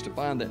pleased to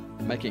find that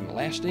making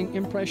lasting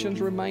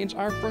impressions remains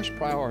our first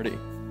priority.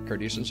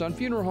 Curtis & Son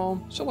Funeral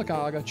Home,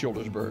 Sylacauga,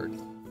 Childersburg.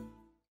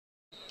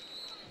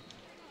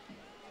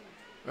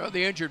 Well,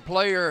 the injured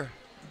player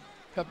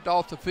helped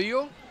off the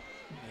field,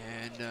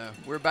 and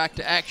we're back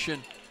to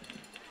action.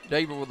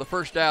 David with the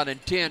first down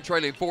and 10,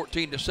 trailing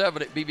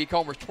 14-7 at B.B.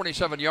 Comer's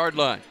 27-yard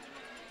line.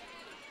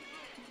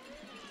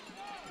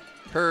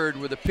 Hurd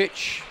with a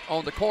pitch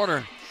on the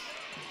corner.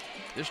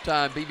 This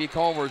time B.B.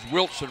 Comer's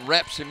Wilson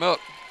wraps him up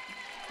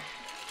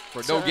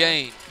for no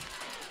gain.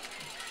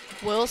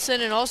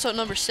 Wilson and also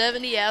number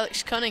 70,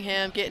 Alex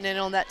Cunningham, getting in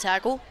on that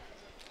tackle.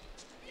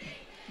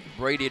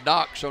 Brady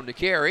Knox on the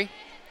carry.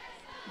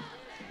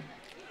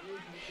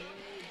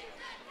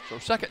 So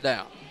second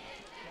down.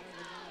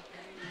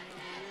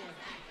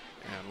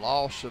 And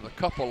loss of a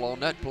couple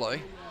on that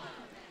play.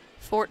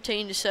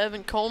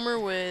 14-7 Comer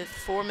with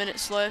 4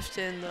 minutes left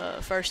in the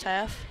first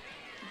half.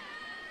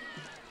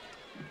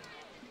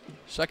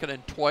 Second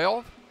and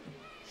 12.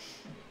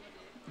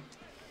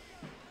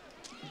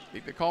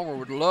 B.B. Comer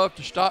would love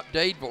to stop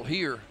Dadeville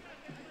here.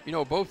 You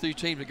know, both these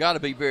teams have got to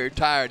be very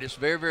tired. It's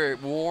very, very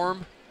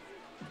warm.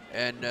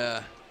 And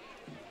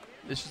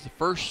this is the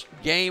first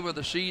game of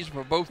the season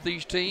for both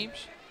these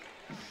teams.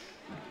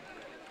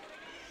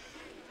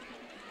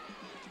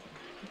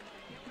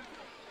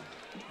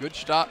 Good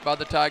stop by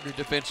the Tigers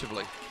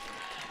defensively.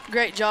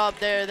 Great job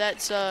there.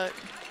 That's, oh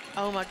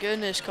my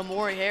goodness,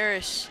 Kamori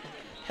Harris.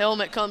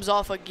 Helmet comes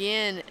off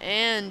again,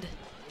 and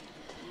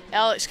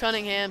Alex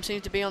Cunningham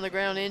seems to be on the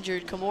ground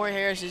injured. Kamori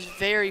Harris is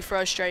very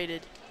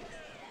frustrated.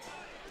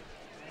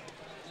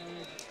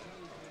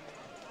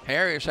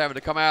 Harris having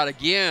to come out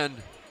again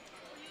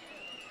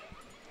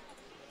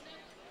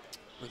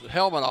with the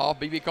helmet off.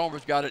 B.B.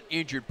 Comer's got an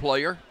injured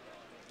player.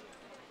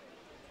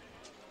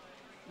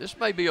 This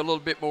may be a little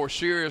bit more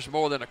serious,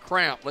 more than a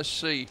cramp. Let's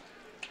see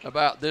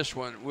about this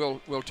one.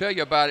 We'll tell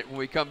you about it when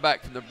we come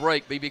back from the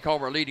break. B.B.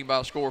 Comer leading by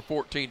a score of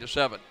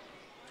 14-7.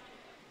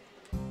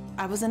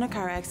 I was in a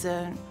car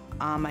accident.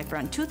 My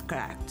front tooth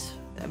cracked.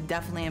 I'm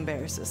definitely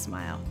embarrassed to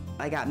smile.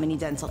 I got mini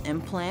dental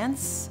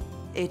implants.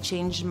 It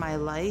changed my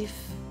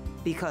life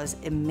because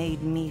it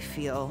made me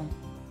feel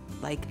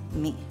like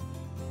me.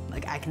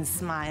 Like I can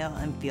smile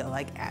and feel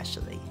like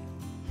Ashley.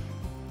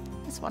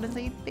 I just want to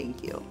say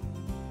thank you.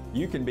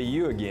 You can be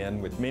you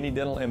again with mini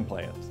dental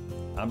implants.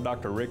 I'm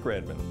Dr. Rick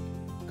Redmond.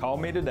 Call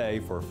me today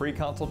for a free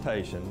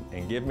consultation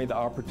and give me the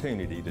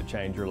opportunity to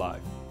change your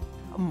life.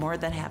 I'm more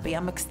than happy.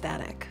 I'm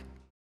ecstatic.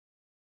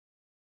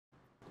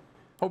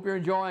 Hope you're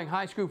enjoying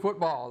high school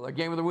football, the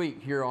game of the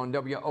week here on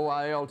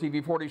WOIL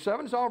TV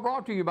 47. It's all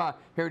brought to you by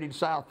Heritage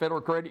South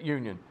Federal Credit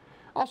Union.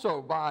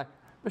 Also by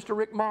Mr.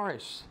 Rick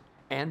Morris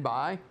and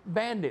by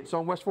Bandits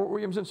on West Fort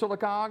Williams in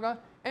Sylacauga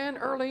and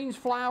Earlene's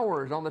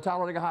Flowers on the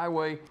Talladega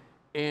Highway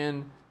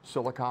in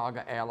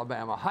Sylacauga,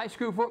 Alabama. High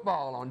school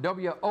football on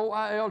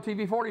WOIL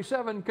TV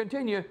 47.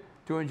 Continue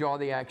to enjoy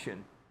the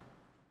action.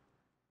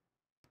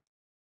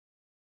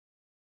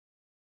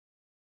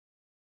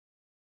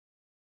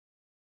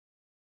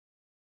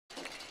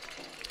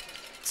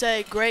 It's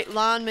a great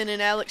lineman in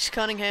Alex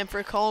Cunningham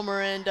for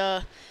Comer,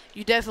 and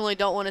you definitely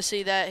don't want to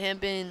see that, him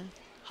being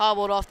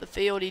hobbled off the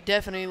field. He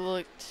definitely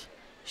looked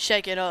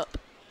shaken up.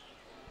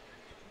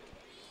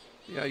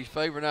 Yeah, he's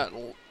favoring that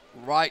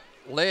right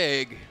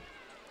leg,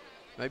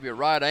 maybe a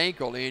right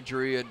ankle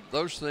injury, and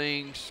those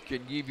things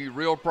can give you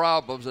real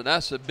problems, and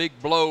that's a big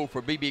blow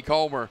for B.B.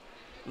 Comer,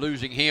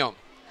 losing him.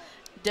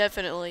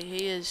 Definitely.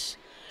 He is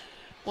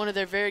one of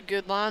their very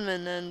good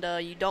linemen,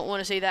 and you don't want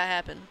to see that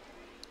happen.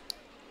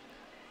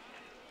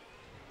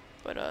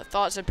 But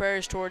thoughts and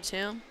prayers towards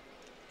him.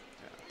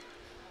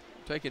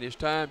 Taking his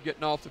time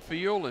getting off the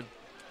field, and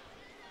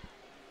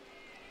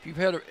if you've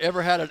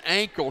ever had an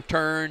ankle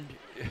turned,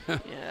 yeah,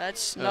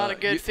 that's not a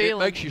good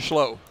feeling. It makes you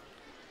slow.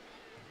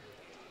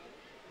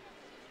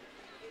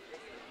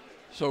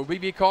 So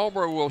B.B.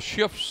 Comer will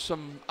shift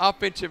some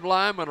offensive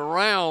linemen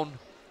around,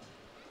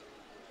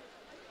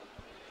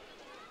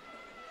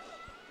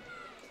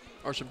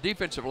 or some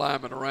defensive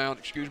linemen around,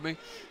 excuse me,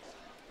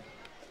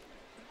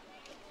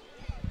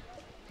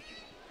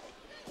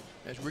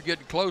 as we're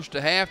getting close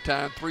to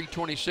halftime.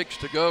 3:26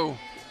 to go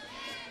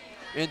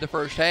in the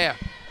first half.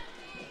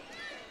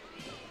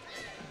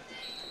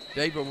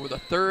 Dadeville with a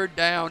 3rd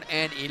down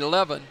and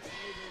 11.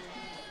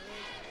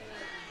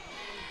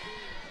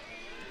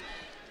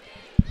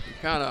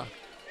 Kind of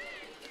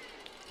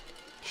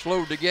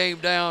slowed the game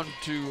down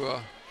to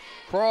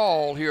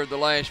crawl here the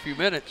last few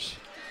minutes.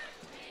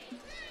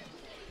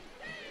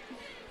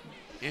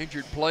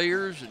 Injured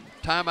players and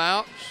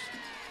timeouts.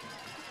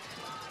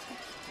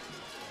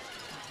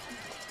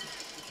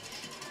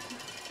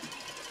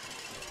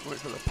 Went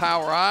for the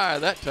power eye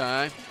that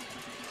time.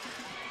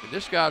 And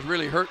this guy's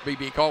really hurt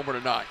B.B. Comer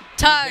tonight.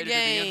 Tie game. To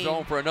the end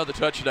zone for another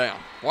touchdown.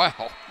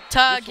 Wow.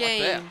 Tie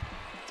game.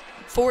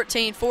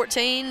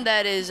 14-14.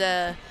 That is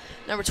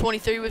number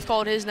 23. We've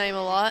called his name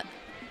a lot.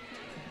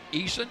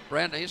 Eason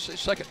ran his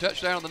 2nd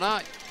touchdown of the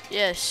night.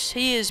 Yes,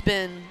 he has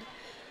been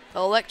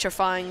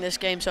electrifying this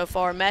game so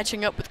far,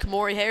 matching up with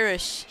Kamori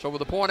Harris. So with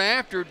the point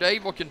after,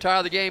 Dadeville can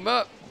tie the game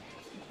up.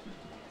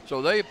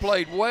 So they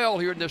played well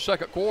here in the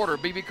 2nd quarter.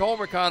 B.B.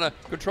 Comer kind of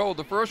controlled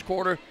the 1st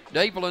quarter,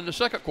 Dadeville in the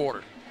 2nd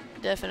quarter.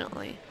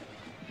 Definitely.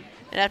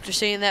 And after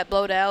seeing that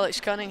blow to Alex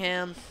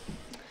Cunningham,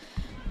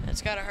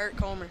 that's got to hurt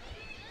Comer.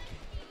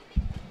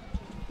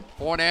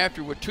 Point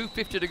after with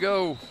 2:50 to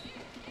go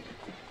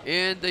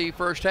in the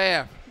first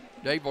half.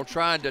 Dadeville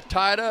trying to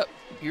tie it up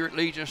here at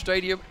Legion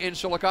Stadium in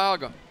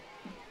Sylacauga.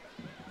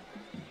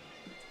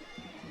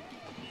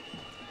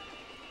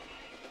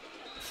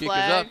 Kick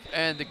is up,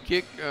 and the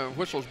kick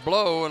whistles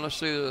blow, and let's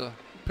see the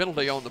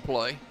penalty on the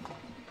play.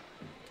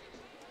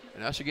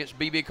 And that's against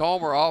B.B.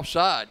 Comer,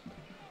 offside.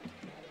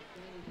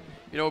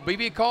 You know,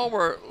 B.B.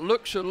 Comer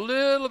looks a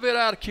little bit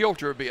out of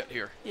kilter a bit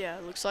here. Yeah,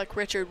 it looks like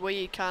Richard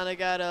Weed kind of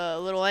got a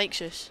little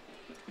anxious.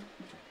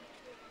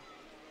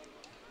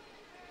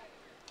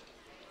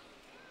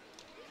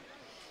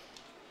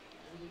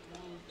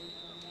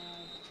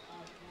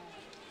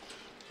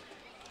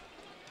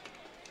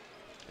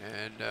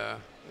 And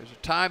there's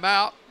a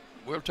timeout.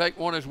 We'll take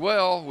one as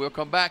well. We'll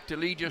come back to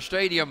Legion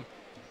Stadium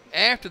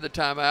after the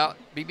timeout.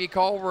 B.B.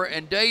 Comer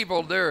and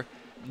Dadeville, they're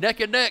neck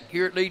and neck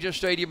here at Legion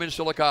Stadium in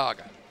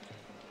Sylacauga.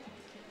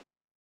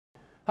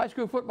 High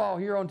school football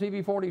here on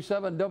TV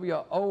 47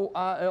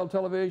 WOIL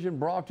television,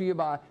 brought to you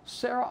by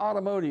Serra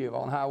Automotive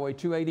on Highway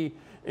 280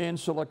 in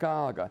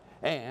Sylacauga,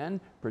 and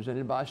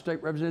presented by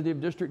State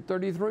Representative District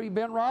 33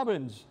 Ben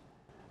Robbins,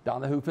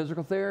 Donahue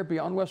Physical Therapy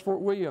on West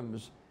Fort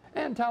Williams,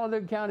 and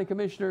Talladega County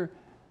Commissioner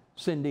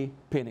Cindy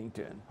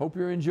Pennington. Hope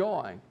you're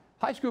enjoying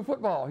high school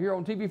football here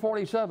on TV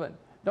 47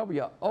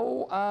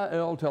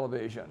 WOIL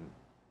television.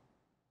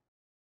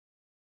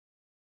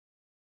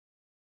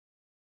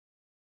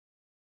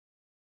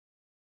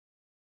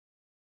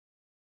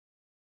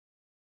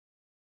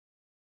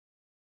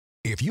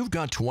 If you've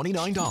got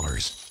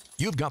 $29,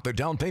 you've got the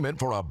down payment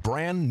for a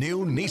brand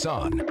new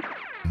Nissan.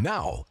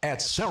 Now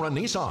at Serra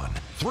Nissan,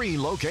 3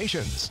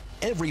 locations.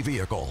 Every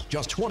vehicle,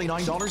 just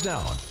 $29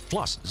 down,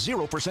 plus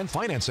 0%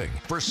 financing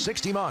for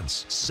 60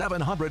 months,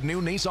 700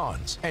 new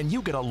Nissans, and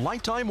you get a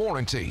lifetime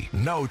warranty,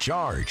 no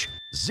charge.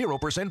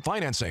 0%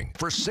 financing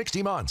for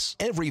 60 months.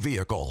 Every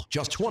vehicle,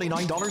 just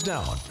 $29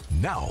 down.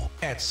 Now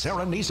at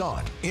Serra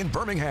Nissan in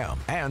Birmingham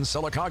and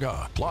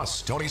Sylacauga,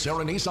 plus Tony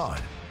Serra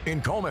Nissan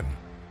in Coleman.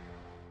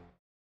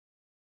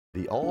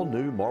 The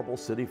all-new Marble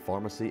City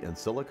Pharmacy in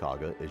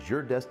Sylacauga is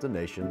your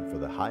destination for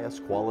the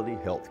highest quality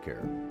health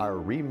care. Our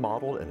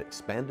remodeled and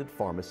expanded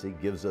pharmacy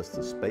gives us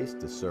the space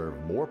to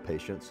serve more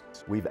patients.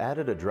 We've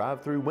added a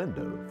drive-through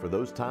window for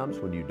those times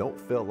when you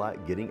don't feel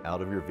like getting out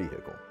of your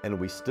vehicle. And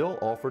we still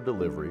offer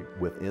delivery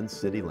within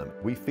city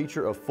limits. We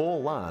feature a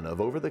full line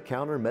of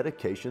over-the-counter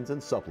medications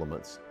and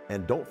supplements.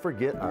 And don't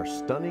forget our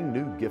stunning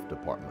new gift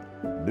department.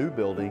 New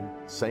building,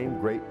 same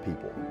great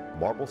people.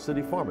 Marble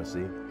City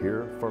Pharmacy,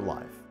 here for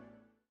life.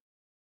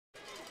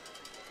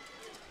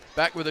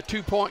 Back with a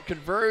 2-point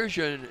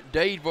conversion.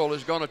 Dadeville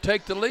is going to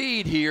take the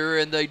lead here,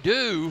 and they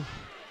do.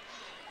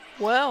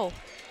 Well,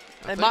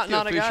 they might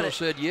not have got it. The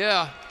official said,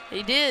 yeah.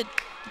 He did.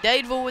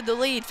 Dadeville with the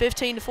lead,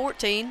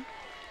 15-14.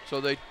 So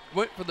they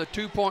went for the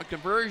 2-point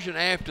conversion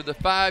after the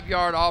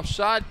 5-yard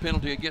offside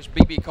penalty against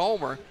B.B.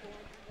 Comer.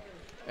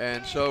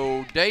 And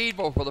so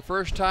Dadeville, for the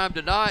first time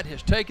tonight,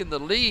 has taken the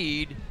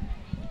lead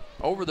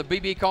over the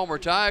B.B. Comer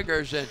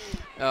Tigers. And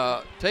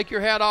take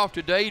your hat off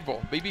to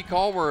Dadeville. B.B.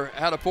 Comer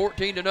had a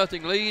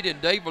 14-0 lead,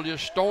 and Dadeville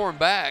just stormed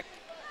back.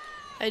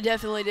 They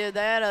definitely did.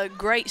 They had a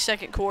great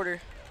second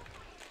quarter.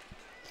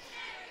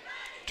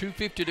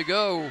 2:50 to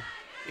go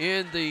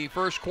in the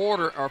first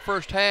quarter, or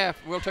first half.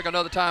 We'll take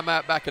another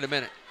timeout back in a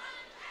minute.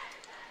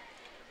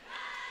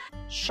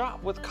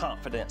 Shop with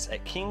confidence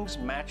at King's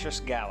Mattress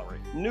Gallery.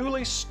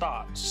 Newly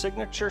stocked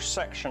signature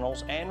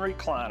sectionals and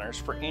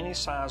recliners for any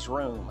size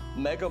room.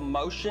 Mega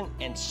Motion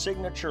and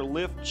signature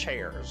lift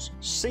chairs.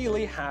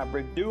 Sealy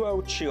Hybrid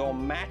Duo Chill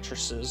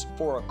mattresses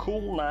for a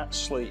cool night's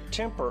sleep.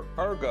 Temper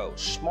Ergo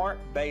smart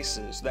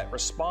bases that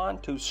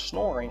respond to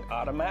snoring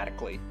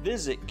automatically.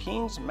 Visit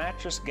King's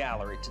Mattress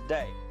Gallery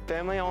today.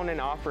 Family owned and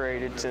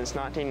operated since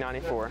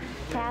 1994.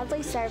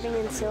 Proudly serving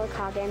in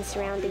Sylacauga and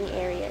surrounding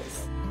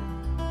areas.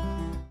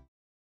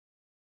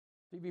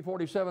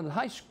 TV47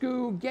 High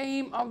School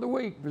Game of the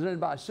Week presented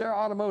by Serra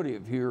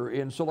Automotive here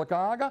in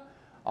Sylacauga.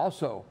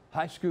 Also,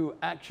 high school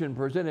action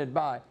presented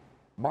by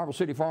Marble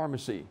City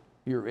Pharmacy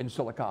here in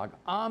Sylacauga.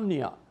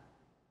 Omnia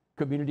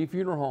Community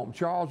Funeral Home,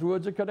 Charles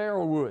Woods and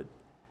Cadero Wood.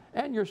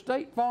 And your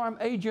State Farm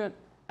agent,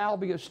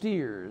 Albia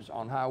Steers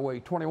on Highway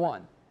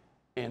 21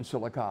 in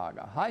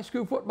Sylacauga. High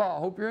school football,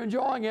 hope you're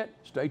enjoying it.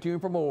 Stay tuned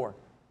for more.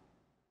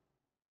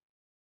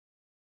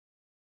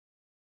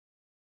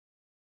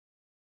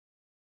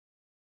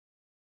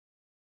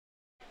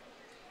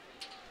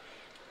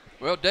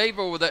 Well,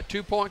 Dadeville with that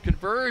two-point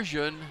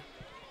conversion,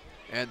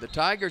 and the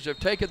Tigers have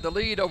taken the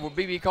lead over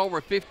B.B.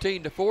 Comer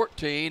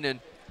 15-14. And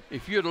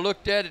if you had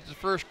looked at it the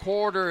first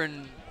quarter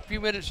and a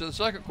few minutes of the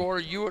second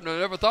quarter, you wouldn't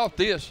have ever thought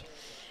this.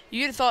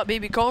 You'd have thought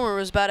B.B. Comer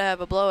was about to have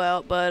a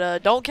blowout,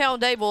 but don't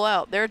count Dadeville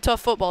out. They're a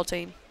tough football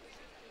team.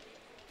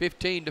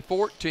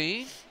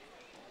 15-14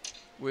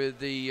 with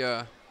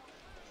the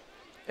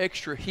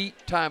extra heat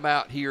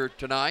timeout here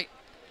tonight.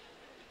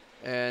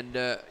 And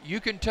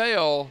you can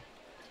tell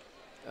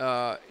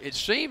it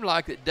seemed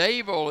like that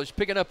Dadeville is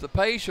picking up the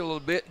pace a little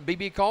bit, and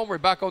B.B. Comer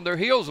back on their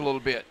heels a little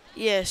bit.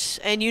 Yes,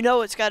 and you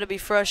know it's got to be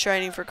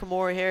frustrating for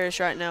Kamori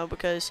Harris right now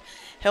because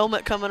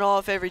helmet coming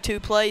off every 2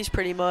 plays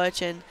pretty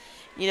much, and,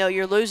 you know,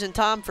 you're losing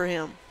time for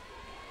him.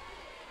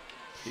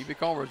 B.B.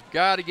 Comer's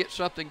got to get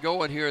something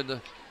going here in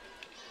the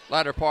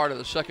latter part of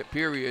the second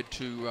period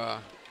to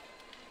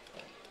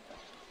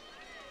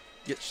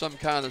get some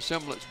kind of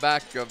semblance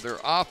back of their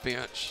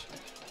offense,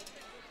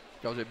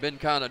 because they've been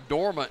kind of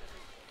dormant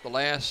the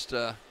last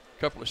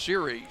couple of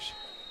series.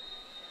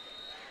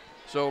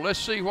 So let's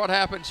see what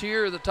happens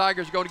here. The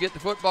Tigers are going to get the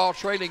football,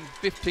 trailing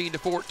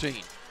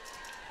 15-14.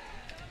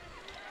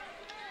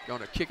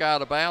 Going to kick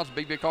out of bounds.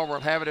 B.B. Comer will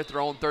have it at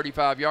their own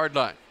 35-yard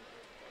line.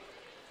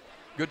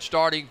 Good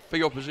starting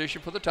field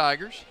position for the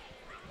Tigers.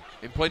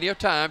 And plenty of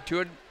time,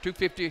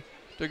 2:50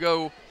 to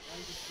go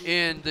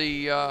in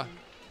the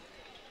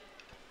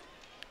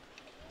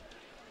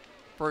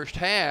first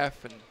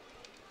half. And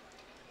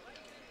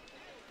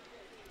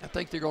I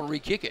think they're going to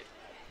re-kick it.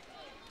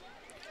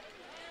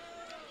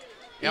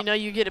 Yep. You know,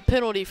 you get a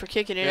penalty for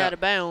kicking it out of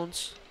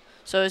bounds.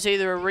 So it's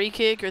either a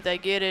re-kick or they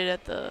get it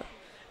at the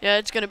 – yeah,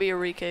 it's going to be a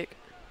re-kick.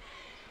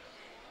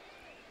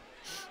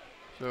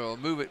 So they'll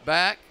move it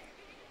back.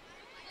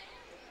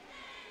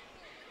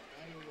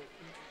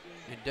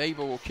 And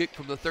Dadeville will kick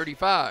from the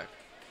 35.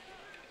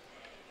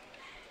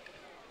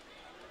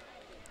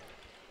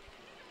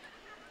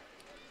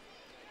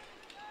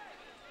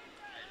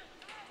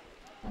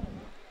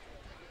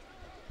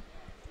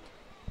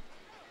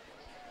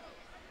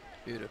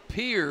 It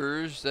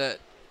appears that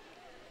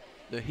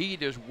the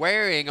heat is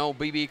wearing on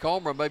B.B.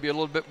 Comer maybe a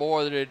little bit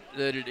more than it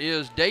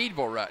is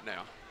Dadeville right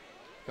now,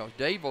 because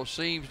Dadeville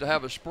seems to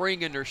have a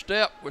spring in their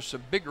step with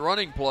some big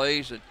running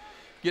plays and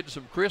getting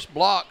some crisp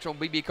blocks on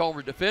B.B.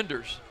 Comer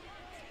defenders.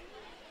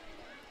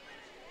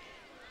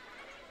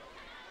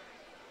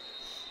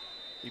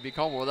 B.B.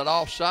 Comer with that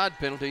offside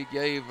penalty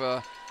gave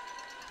a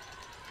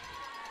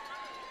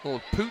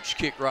little pooch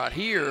kick right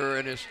here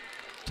and is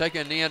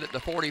taken in at the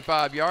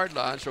 45-yard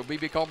line. So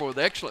B.B. Comer with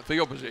excellent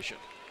field position.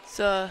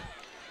 It's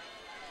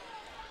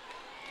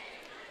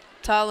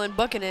Tylen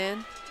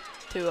Buchanan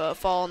to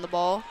fall on the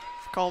ball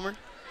for Comer.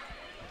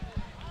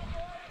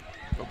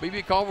 So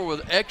B.B. Comer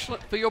with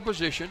excellent field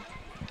position,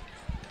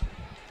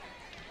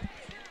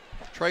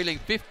 trailing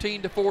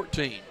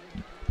 15-14.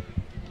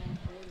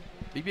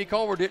 B.B.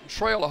 Comer didn't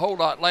trail a whole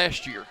lot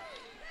last year.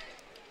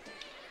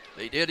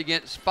 They did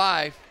against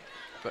Fife,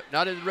 but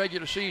not in the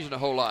regular season a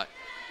whole lot.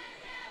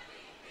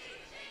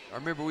 I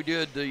remember we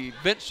did the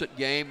Vincent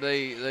game.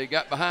 They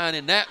got behind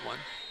in that one,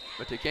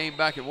 but they came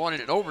back and won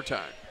it in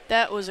overtime.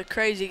 That was a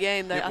crazy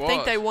game. I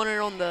think they won it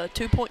on the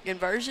 2-point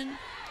conversion.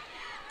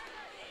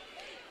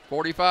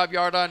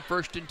 45-yard line,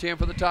 1st and 10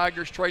 for the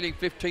Tigers, trailing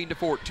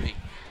 15-14.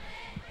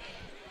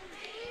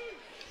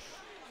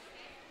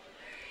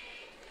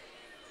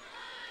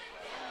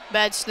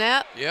 Bad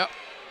snap. Yep.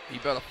 He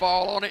better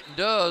fall on it, and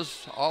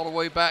does, all the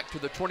way back to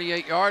the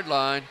 28-yard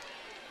line.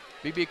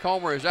 B.B.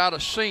 Comer is out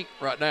of sync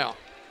right now.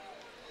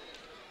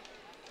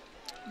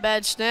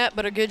 Bad snap,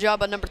 but a good job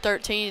by number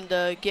 13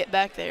 to get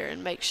back there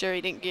and make sure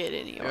he didn't get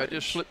any yardage. Yeah, it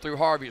just slipped through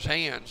Harvey's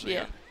hands.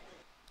 Yeah.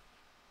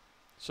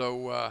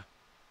 So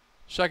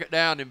second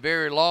down and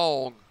very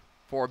long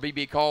for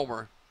B.B.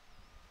 Comer.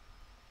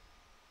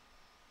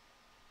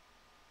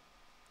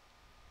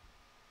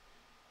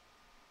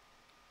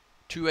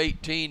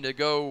 .218 to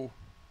go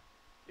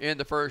in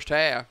the first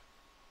half.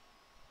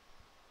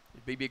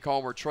 B.B.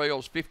 Comer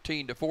trails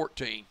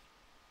 15-14.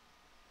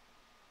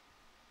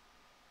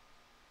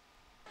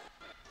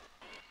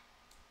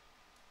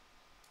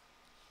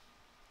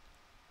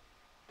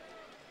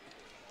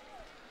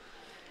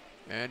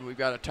 And we've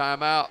got a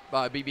timeout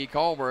by B.B.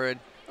 Comer. And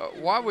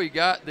why we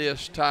got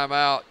this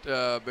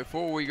timeout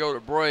before we go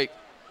to break,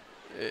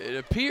 it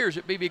appears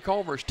that B.B.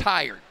 Comer's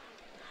tired.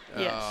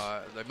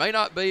 Yes. They may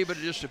not be, but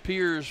it just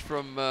appears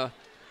from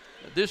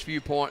this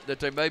viewpoint that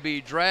they may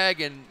be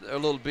dragging a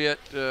little bit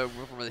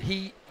from the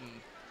heat.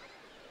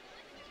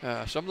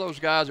 And some of those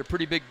guys are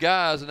pretty big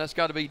guys, and that's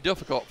got to be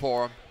difficult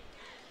for them.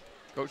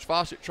 Coach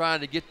Fawcett trying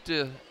to get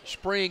the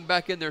spring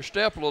back in their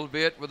step a little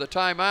bit with a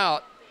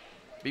timeout.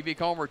 B.B.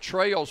 Comer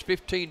trails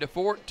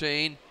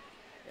 15-14,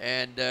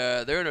 and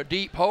they're in a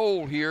deep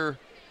hole here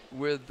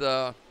with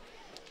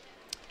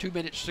 2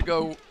 minutes to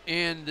go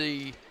in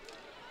the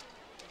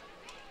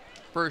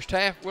first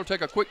half. We'll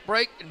take a quick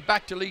break and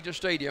back to Legion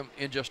Stadium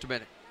in just a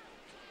minute.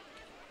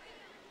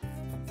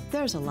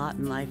 There's a lot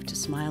in life to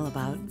smile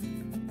about.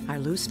 Are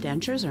loose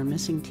dentures or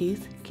missing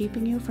teeth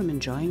keeping you from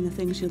enjoying the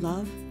things you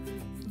love?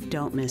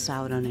 Don't miss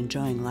out on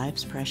enjoying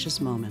life's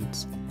precious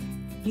moments.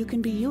 You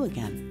can be you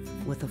again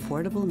with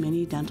affordable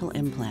mini dental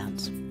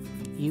implants.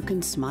 You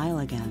can smile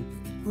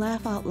again,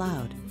 laugh out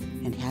loud,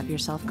 and have your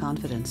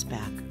self-confidence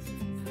back.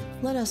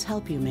 Let us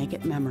help you make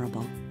it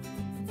memorable.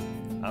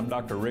 I'm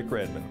Dr. Rick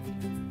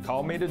Redmond.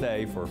 Call me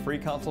today for a free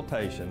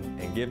consultation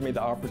and give me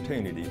the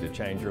opportunity to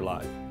change your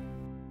life.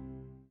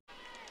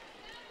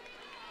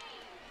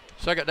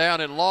 Second down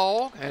and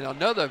long, and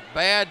another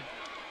bad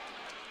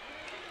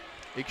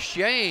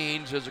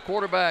exchange as the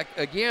quarterback,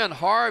 again,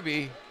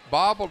 Harvey,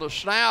 bobbled a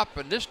snap,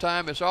 and this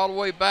time it's all the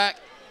way back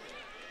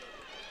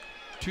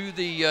to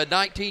the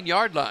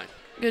 19-yard line.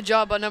 Good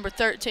job by number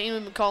 13.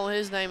 We've been calling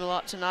his name a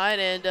lot tonight,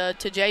 and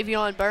to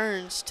Javion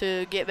Burns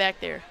to get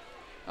back there.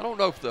 I don't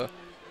know if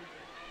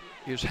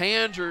his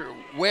hands are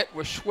wet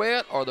with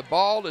sweat or the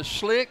ball is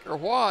slick or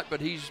what,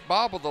 but he's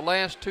bobbled the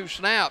last 2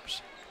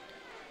 snaps.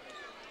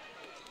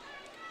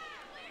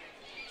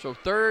 So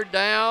third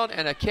down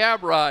and a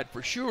cab ride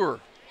for sure.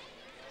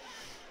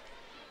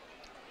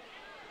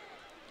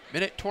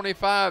 Minute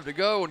 25 to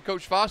go, and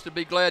Coach Foster will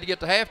be glad to get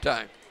to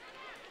halftime.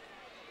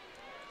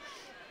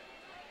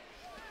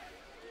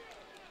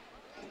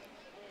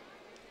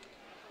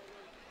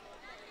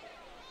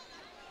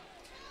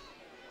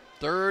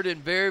 Third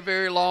and very,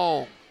 very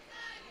long.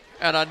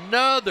 And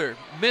another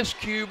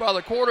miscue by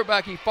the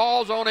quarterback. He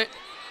falls on it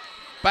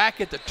back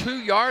at the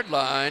 2-yard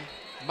line.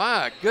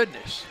 My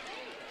goodness.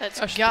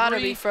 That's got to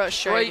be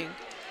frustrating.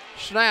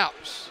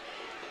 Snaps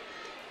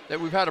that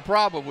we've had a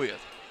problem with.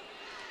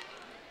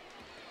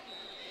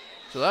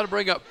 So that'll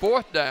bring up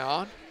fourth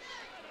down.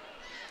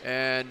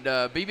 And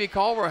B.B.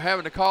 Comer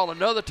having to call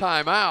another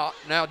timeout.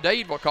 Now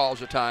Dadeville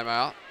calls a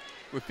timeout.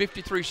 With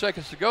 53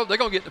 seconds to go, they're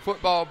going to get the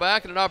football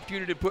back and an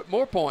opportunity to put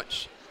more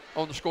points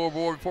on the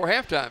scoreboard before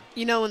halftime.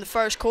 You know, in the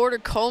first quarter,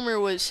 Comer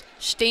was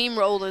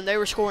steamrolling. They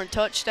were scoring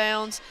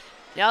touchdowns.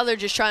 Now they're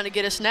just trying to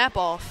get a snap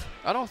off.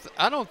 I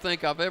don't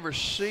think I've ever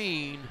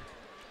seen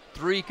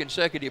 3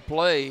 consecutive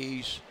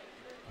plays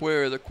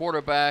where the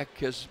quarterback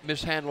has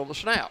mishandled the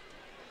snap.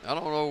 I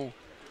don't know.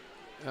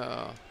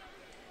 I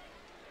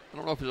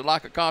don't know if it's a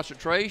lack of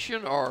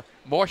concentration or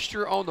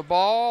moisture on the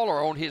ball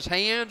or on his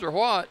hands or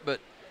what, but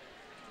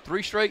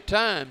 3 straight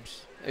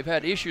times they've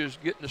had issues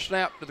getting the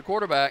snap to the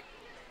quarterback.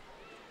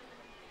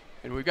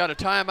 And we've got a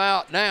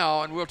timeout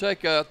now, and we'll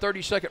take a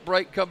 30-second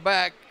break, come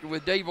back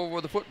with Dadeville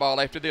with the football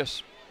after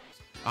this.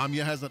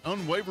 AMIA has an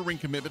unwavering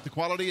commitment to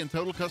quality and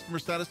total customer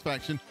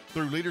satisfaction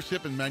through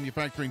leadership in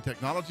manufacturing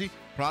technology,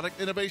 product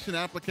innovation,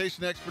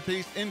 application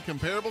expertise,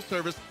 incomparable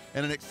service,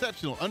 and an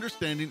exceptional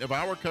understanding of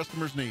our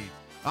customers' needs.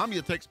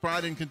 AMIA takes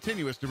pride in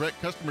continuous direct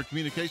customer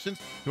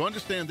communications to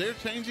understand their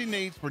changing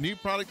needs for new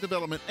product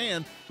development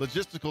and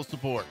logistical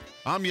support.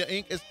 AMIA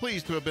Inc. is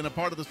pleased to have been a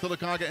part of the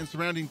Sylacauga and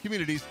surrounding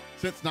communities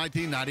since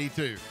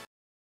 1992.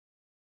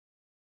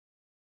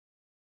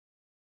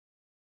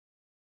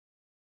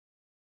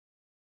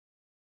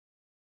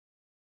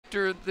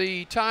 After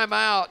the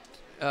timeout,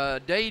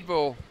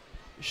 Dadeville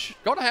is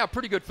going to have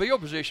pretty good field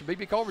position.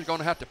 B.B. Comer's going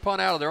to have to punt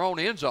out of their own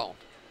end zone.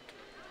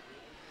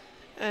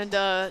 And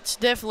it's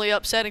definitely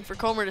upsetting for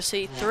Comer to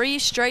see 3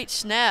 straight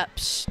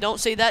snaps.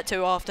 Don't see that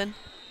too often.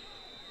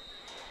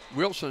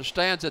 Wilson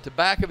stands at the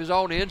back of his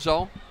own end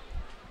zone.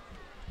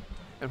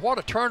 And what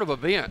a turn of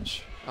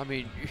events. I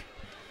mean,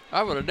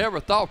 I would have never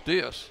thought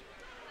this.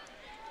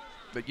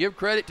 But give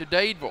credit to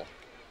Dadeville.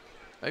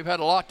 They've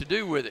had a lot to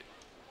do with it.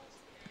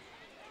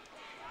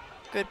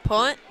 Good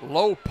punt.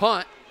 Low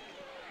punt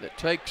that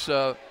takes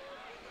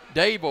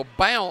Dadeville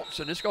bounce,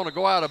 and it's going to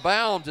go out of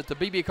bounds at the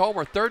B.B.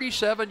 Comer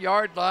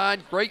 37-yard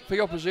line. Great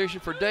field position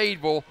for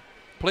Dadeville.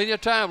 Plenty of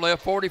time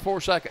left,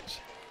 44 seconds.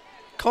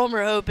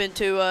 Comer hoping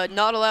to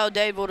not allow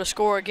Dadeville to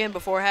score again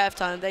before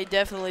halftime. They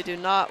definitely do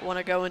not want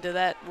to go into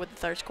that with the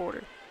third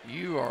quarter.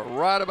 You are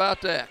right about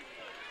that.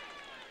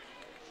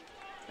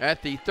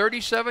 At the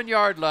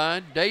 37-yard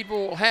line,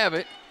 Dadeville will have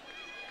it.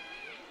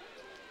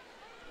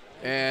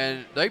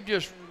 And they've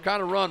just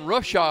kind of run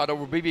roughshod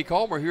over B.B.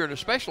 Comer here, and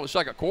especially the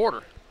second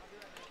quarter.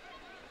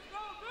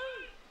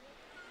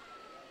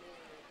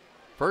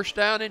 First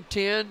down and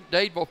 10,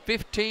 Dadeville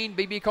 15,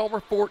 B.B. Comer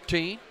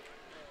 14,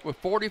 with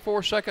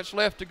 44 seconds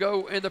left to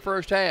go in the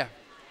first half.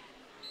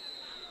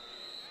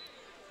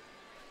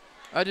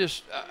 I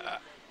just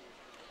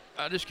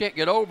can't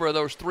get over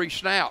those 3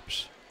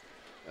 snaps.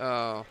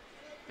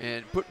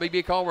 And put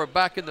B.B. Comer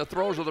back in the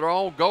throes of their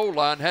own goal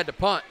line, had to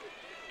punt.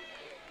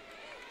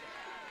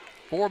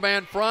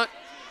 4-man front.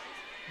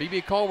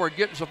 B.B. Comer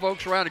getting some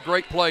folks around, a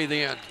great play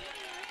then.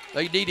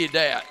 They needed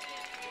that.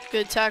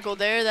 Good tackle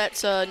there.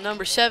 That's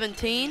number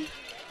 17.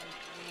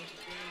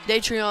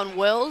 Datreon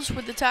Wells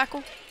with the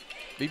tackle.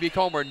 B.B.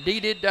 Comer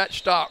needed that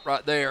stop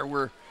right there.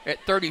 We're at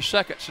 30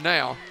 seconds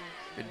now,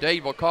 and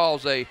Dadeville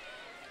calls a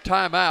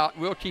timeout.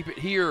 We'll keep it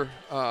here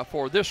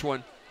for this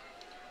one,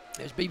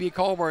 as B.B.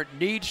 Comer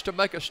needs to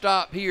make a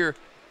stop here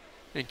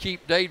and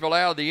keep Dadeville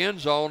out of the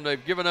end zone.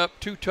 They've given up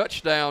 2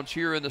 touchdowns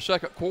here in the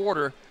second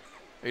quarter.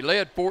 They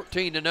led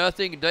 14-0, and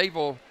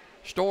Dadeville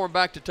stormed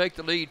back to take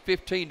the lead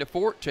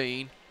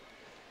 15-14.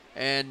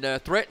 And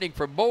threatening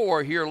for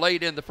more here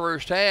late in the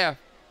first half,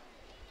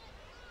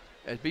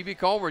 as B.B.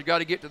 Comer's got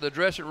to get to the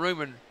dressing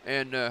room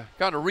and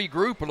kind of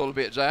regroup a little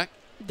bit, Zach.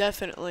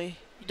 Definitely.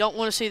 You don't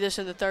want to see this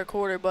in the third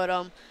quarter, but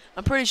I'm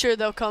pretty sure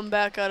they'll come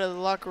back out of the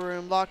locker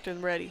room locked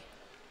and ready.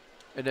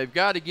 And they've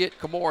got to get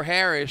Kamor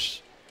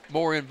Harris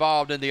more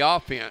involved in the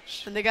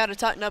offense. And they got to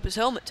tighten up his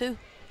helmet, too.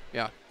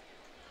 Yeah.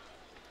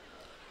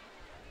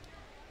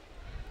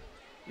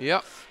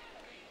 Yep.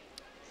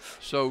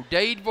 So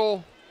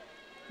Dadeville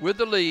with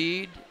the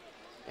lead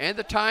and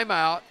the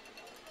timeout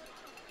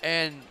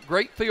and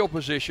great field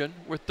position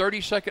with 30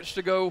 seconds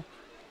to go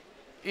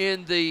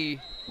in the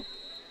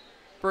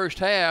first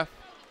half.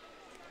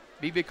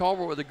 B.B.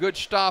 Comer with a good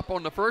stop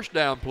on the first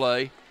down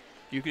play.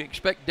 You can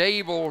expect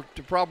Dadeville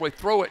to probably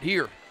throw it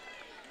here.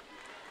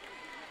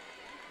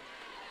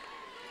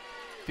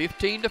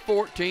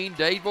 15-14,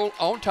 Dadeville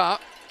on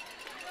top.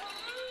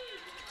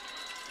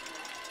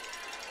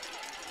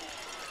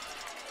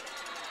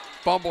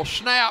 Fumble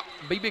snap.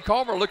 B.B.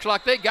 Comer looks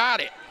like they got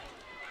it.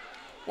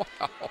 Wow.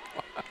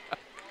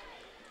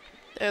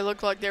 It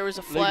looked like there was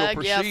a flag.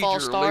 Legal yeah, procedure,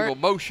 false start. legal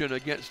motion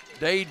against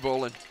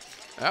Dadeville, and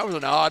that was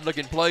an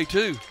odd-looking play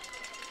too.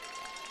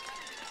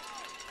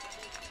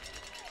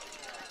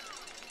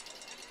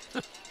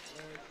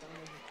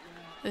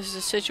 This is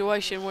a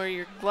situation where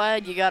you're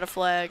glad you got a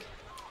flag.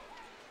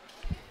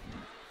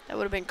 That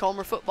would have been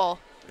Comer football.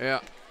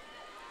 Yeah.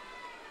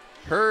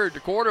 Hurd, the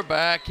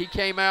quarterback, he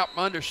came out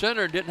under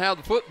center and didn't have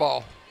the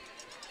football.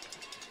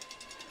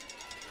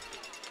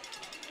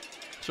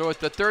 So at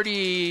the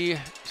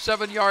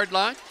 37-yard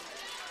line,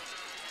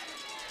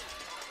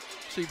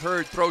 see if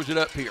Hurd throws it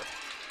up here.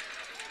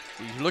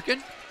 He's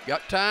looking,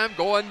 got time,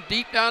 going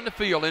deep down the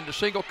field into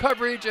single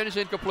coverage, and it's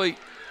incomplete.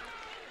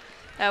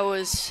 That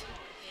was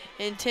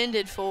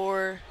intended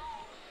for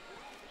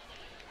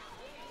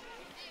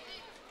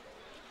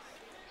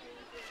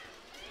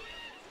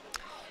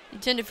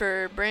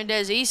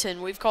Brandez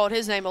Eason. We've called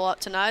his name a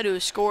lot tonight, who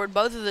has scored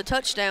both of the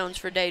touchdowns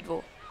for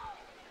Dadeville.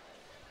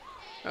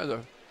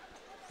 The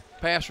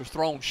pass was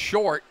thrown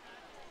short,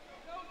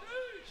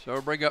 so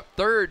we'll bring up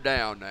third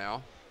down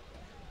now.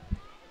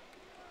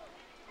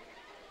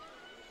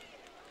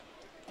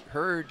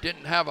 Hurd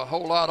didn't have a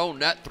whole lot on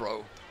that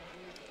throw.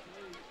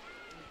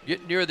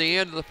 Getting near the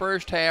end of the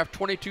first half,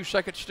 22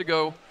 seconds to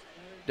go.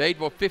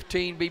 Dadeville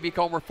 15, B.B.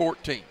 Comer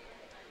 14.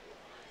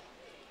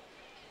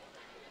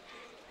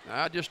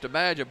 I just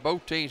imagine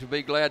both teams will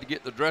be glad to get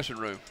in the dressing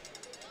room.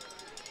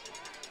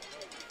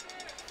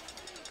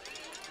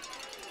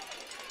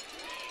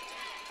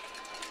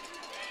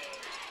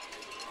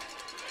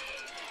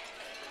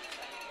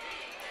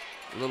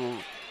 A little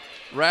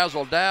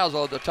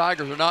razzle-dazzle, the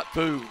Tigers are not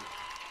food.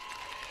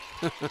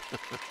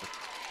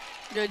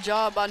 Good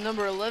job by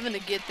number 11 to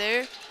get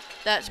there.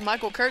 That's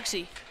Michael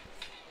Kirksey.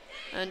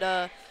 And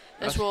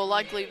this will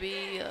likely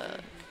be,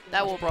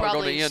 that will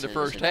probably end the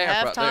first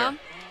half right there.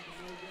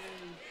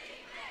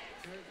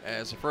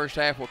 As the first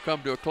half will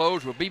come to a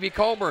close with B.B.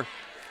 Comer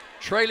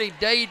trailing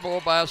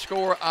Dadeville by a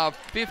score of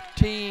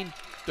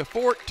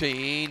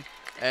 15-14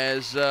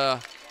 as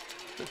the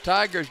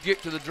Tigers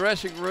get to the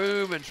dressing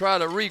room and try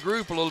to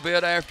regroup a little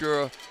bit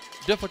after a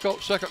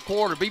difficult second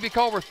quarter. B.B.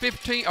 Comer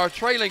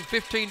trailing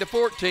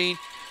 15-14.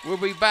 We'll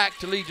be back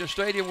to Legion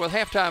Stadium with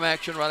halftime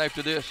action right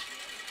after this.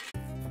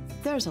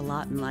 There's a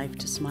lot in life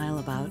to smile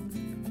about.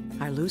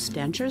 Are loose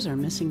dentures or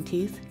missing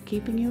teeth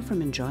keeping you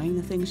from enjoying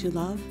the things you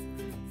love?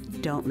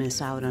 Don't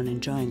miss out on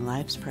enjoying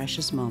life's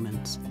precious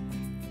moments.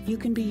 You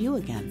can be you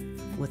again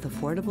with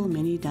affordable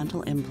mini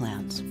dental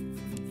implants.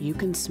 You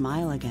can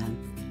smile again,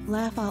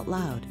 laugh out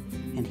loud,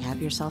 and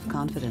have your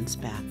self-confidence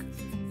back.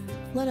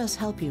 Let us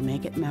help you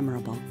make it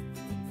memorable.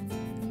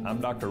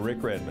 I'm Dr.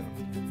 Rick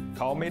Redmond.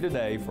 Call me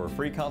today for a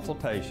free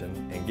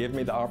consultation and give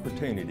me the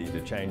opportunity to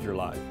change your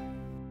life.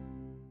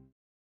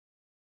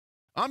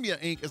 AMIA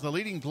Inc. is a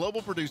leading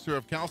global producer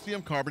of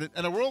calcium carbonate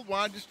and a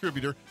worldwide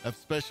distributor of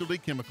specialty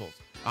chemicals.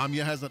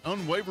 AMIA has an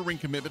unwavering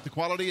commitment to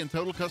quality and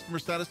total customer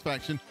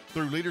satisfaction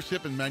through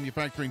leadership in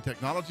manufacturing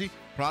technology,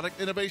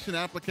 product innovation,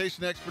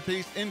 application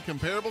expertise,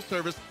 incomparable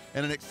service,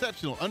 and an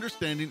exceptional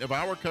understanding of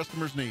our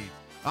customers' needs.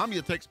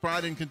 AMIA takes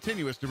pride in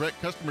continuous direct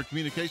customer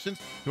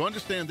communications to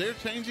understand their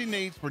changing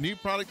needs for new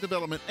product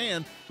development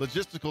and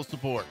logistical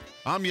support.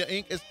 AMIA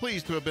Inc. is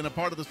pleased to have been a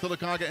part of the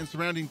Sylacauga and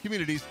surrounding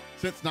communities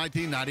since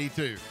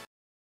 1992.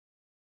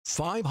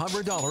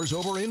 $500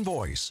 over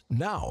invoice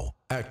now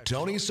at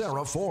Tony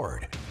Serra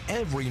Ford.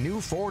 Every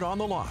new Ford on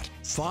the lot,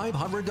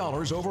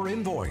 $500 over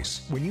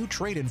invoice when you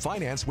trade in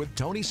finance with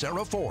Tony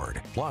Serra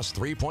Ford, plus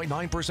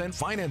 3.9%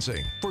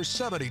 financing for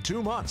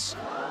 72 months.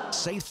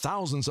 Save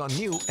thousands on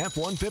new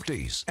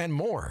F-150s and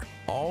more,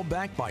 all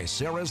backed by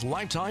Serra's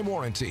lifetime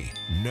warranty.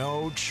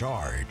 No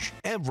charge.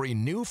 Every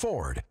new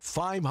Ford,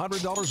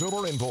 $500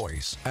 over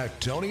invoice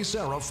at Tony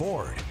Serra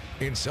Ford.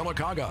 In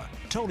Sylacauga,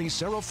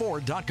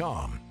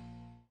 TonySerraFord.com.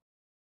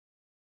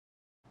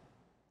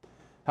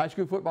 High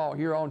school football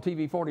here on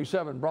TV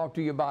 47, brought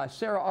to you by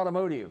Serra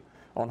Automotive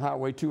on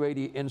Highway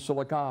 280 in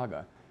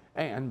Sylacauga,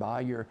 and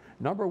by your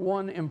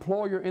 #1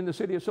 employer in the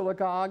city of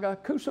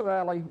Sylacauga, Coosa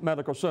Valley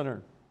Medical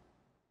Center.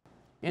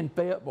 In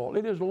Fayetteville,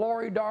 it is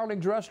Lori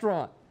Darling's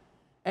Restaurant,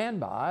 and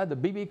by the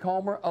B.B.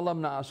 Calmer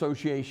Alumni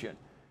Association.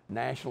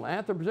 National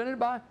anthem presented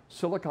by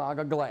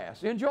Sylacauga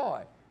Glass.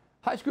 Enjoy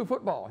high school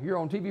football here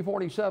on TV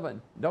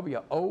 47,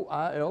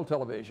 WOIL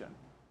Television.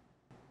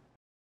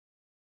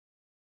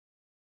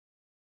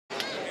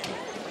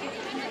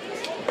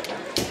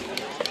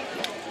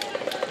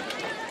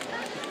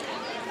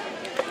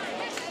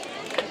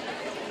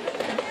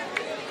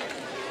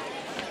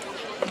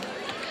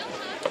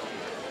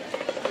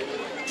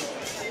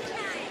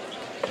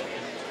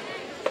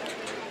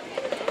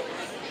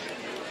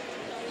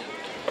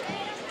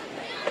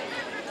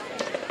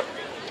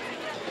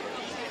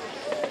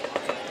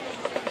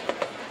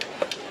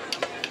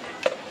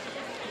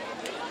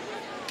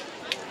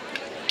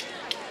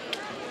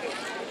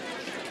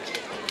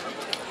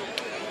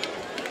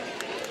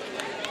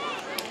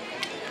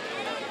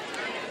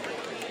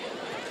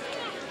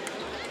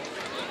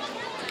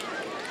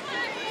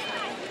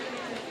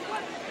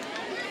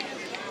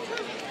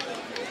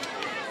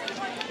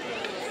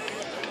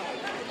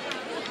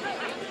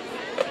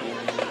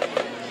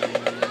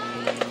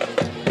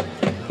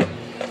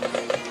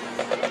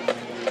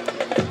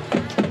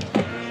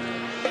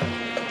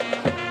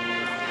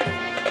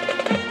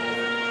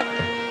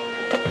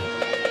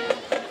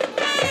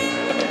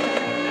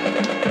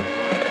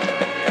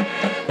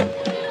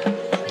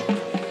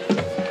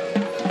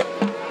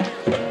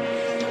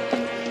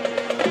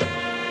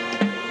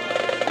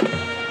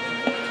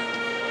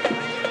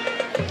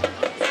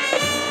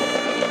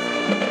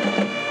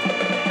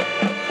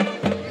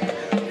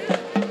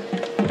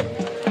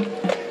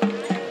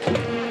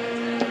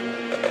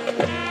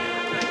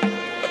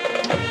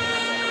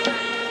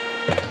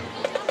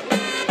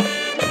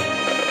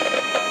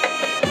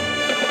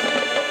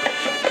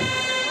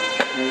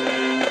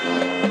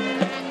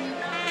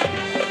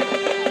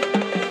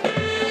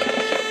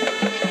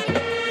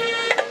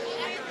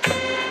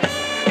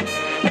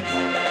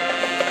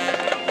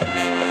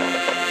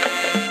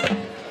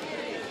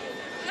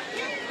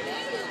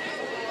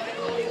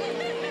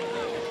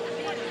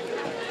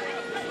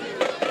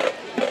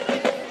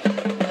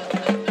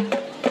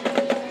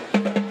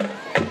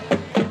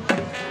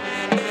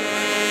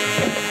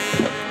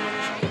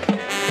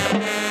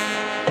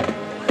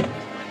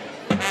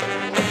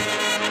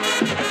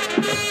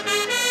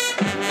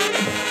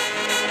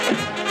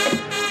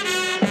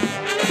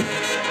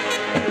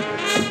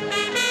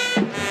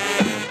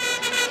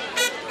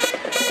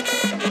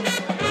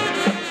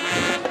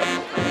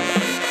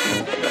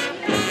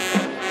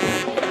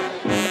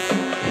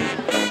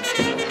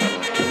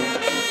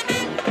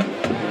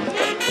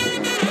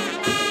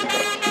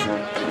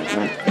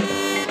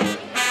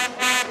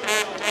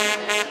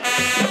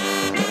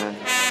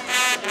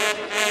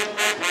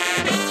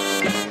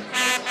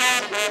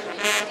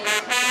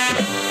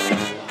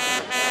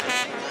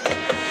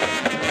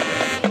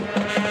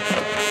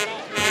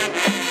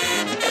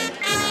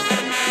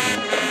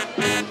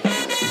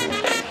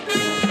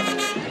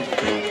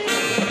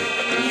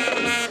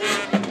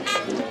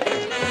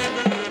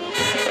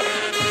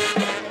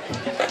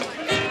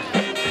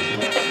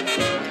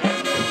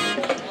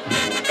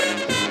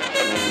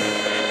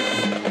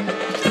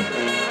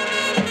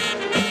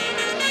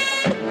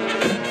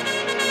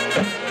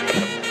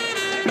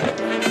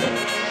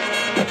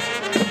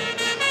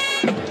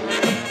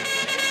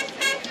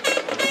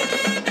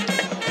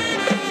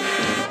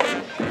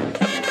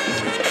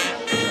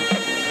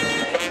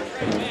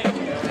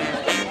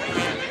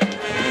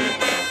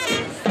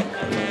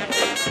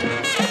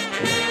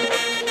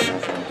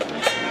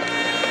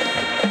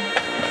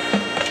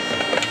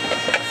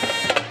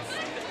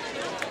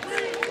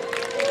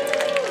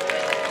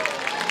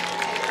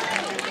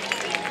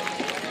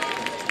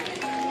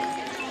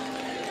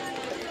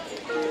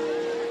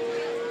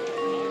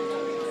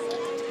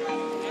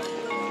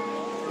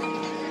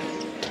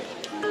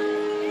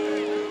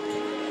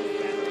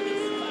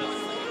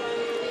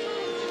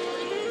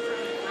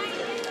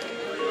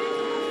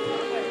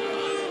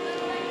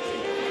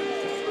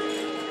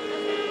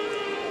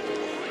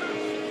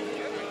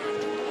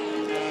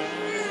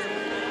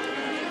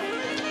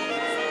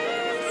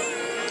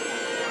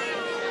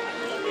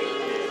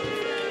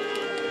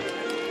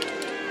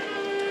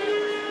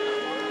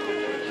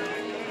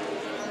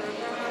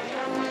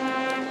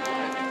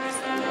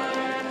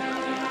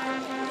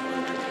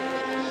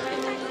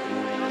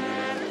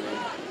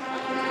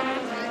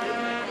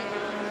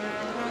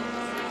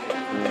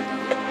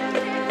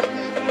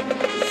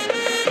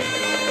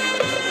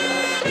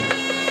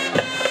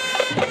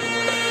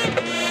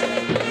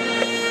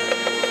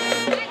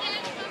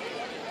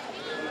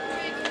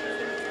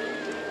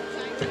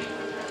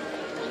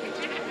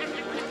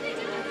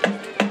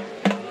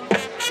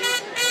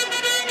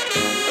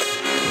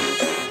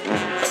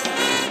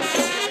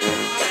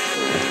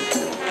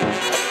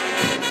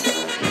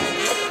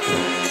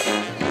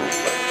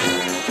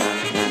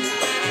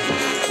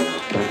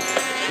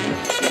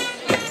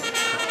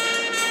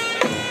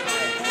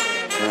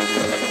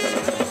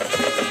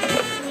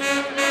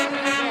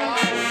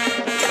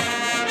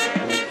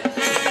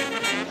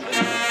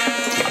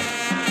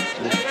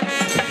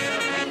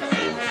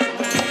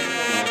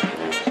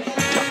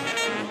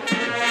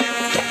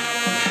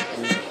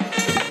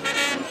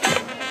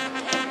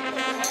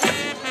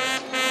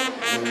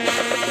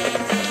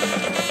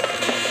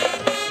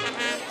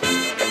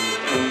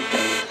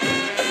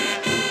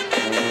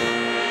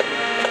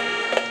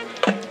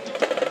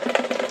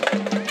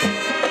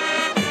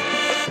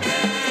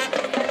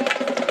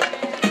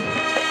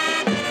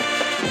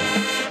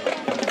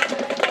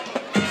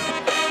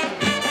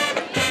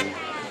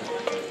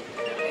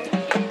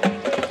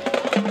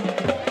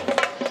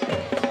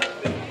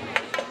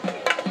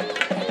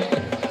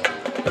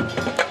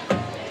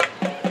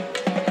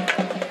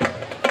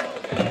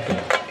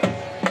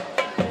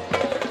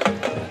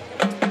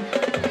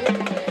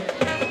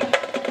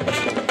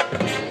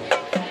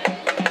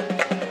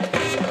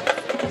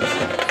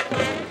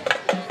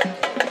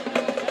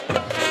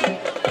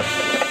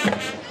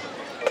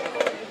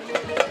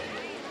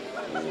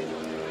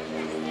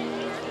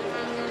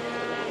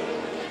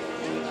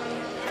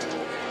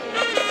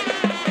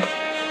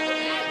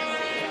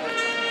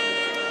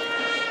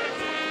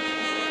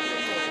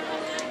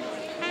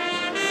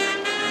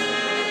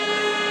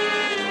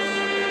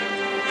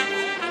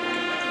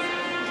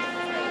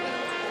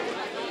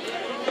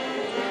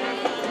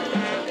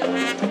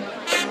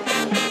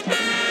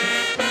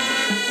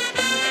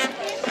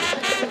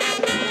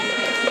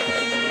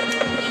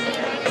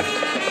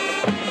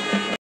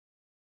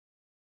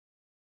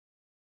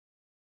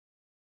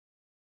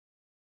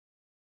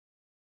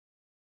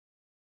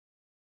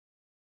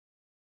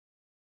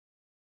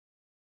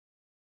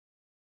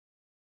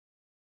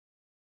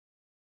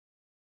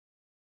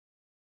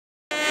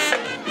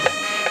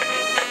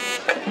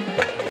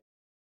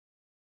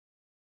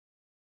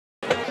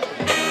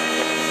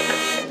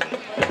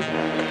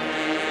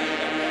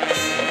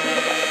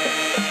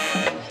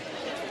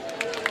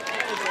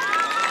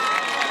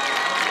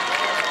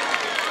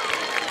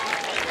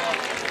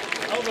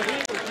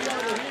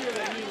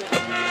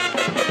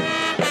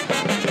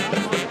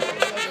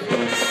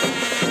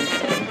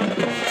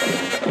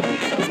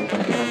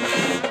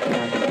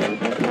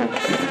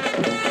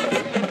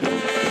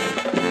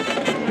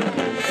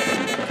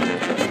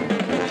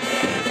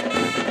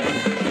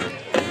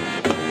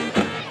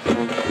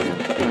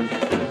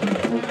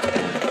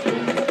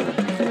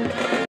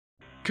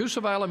 Coosa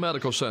Valley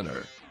Medical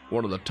Center,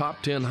 one of the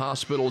top 10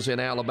 hospitals in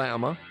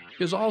Alabama,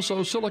 is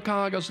also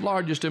Silicaga's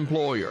largest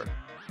employer.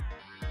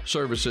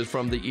 Services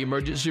from the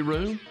emergency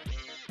room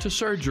to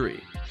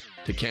surgery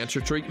to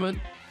cancer treatment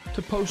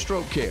to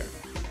post-stroke care.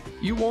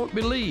 You won't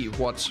believe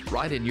what's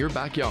right in your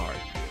backyard.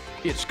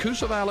 It's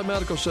Coosa Valley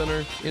Medical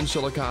Center in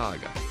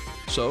Silicaga.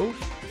 So,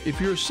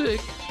 if you're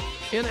sick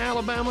in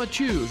Alabama,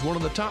 choose one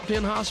of the top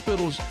 10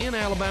 hospitals in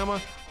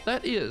Alabama.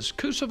 That is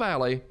Coosa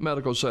Valley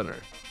Medical Center.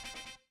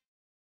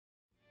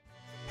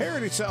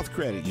 Heritage South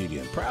Credit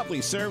Union proudly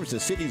serves the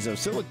cities of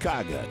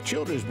Silicaga,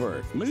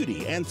 Childersburg,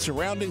 Moody, and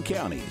surrounding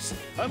counties.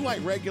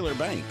 Unlike regular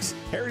banks,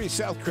 Heritage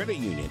South Credit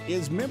Union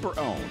is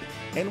member-owned,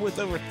 and with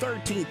over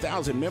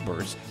 13,000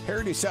 members,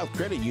 Heritage South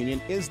Credit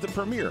Union is the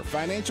premier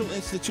financial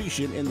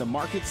institution in the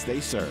markets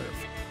they serve.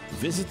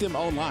 Visit them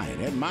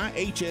online at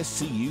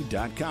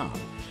myhscu.com.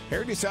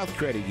 Heritage South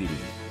Credit Union,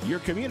 your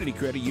community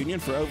credit union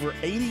for over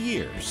 80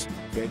 years,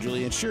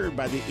 federally insured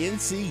by the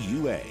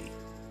NCUA.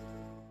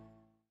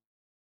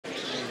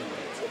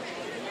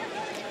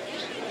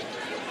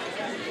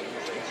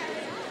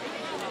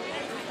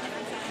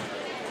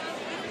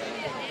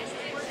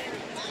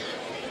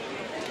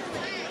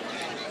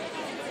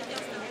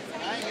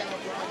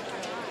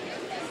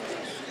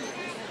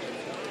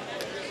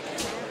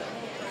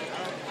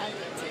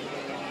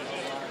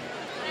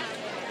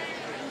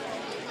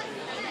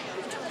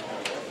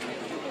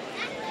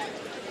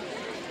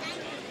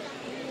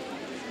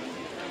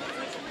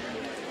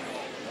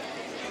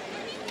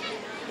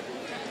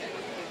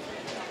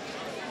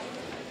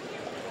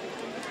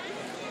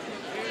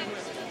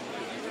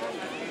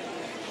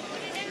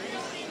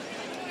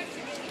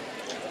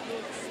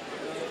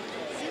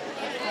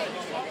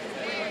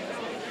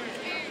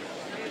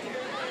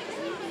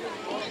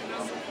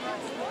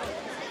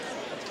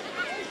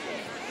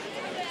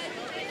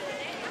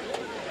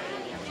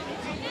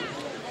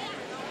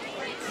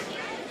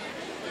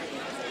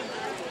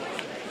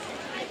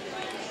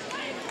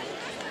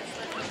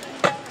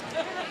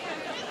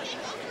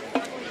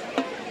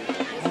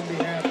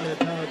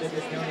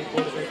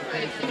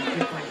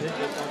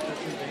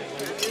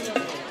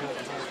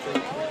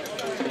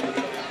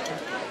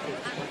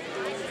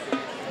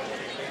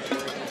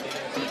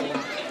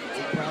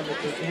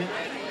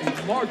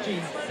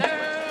 Marching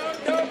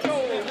sound of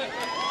gold.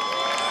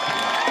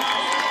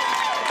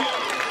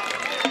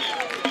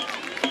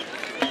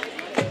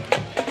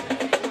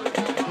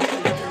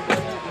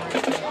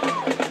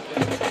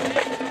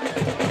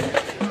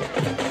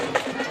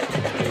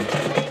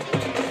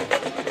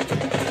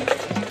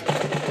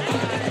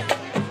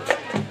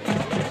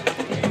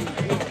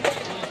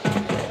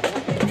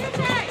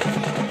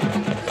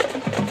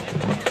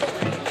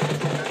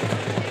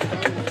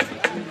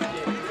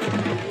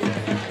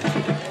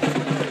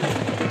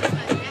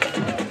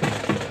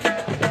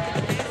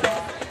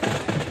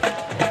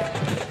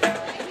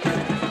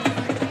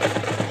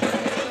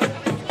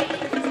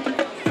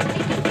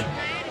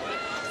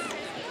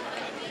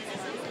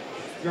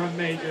 Drum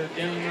major,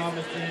 Dylan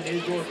Robinson,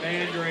 is your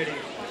band ready?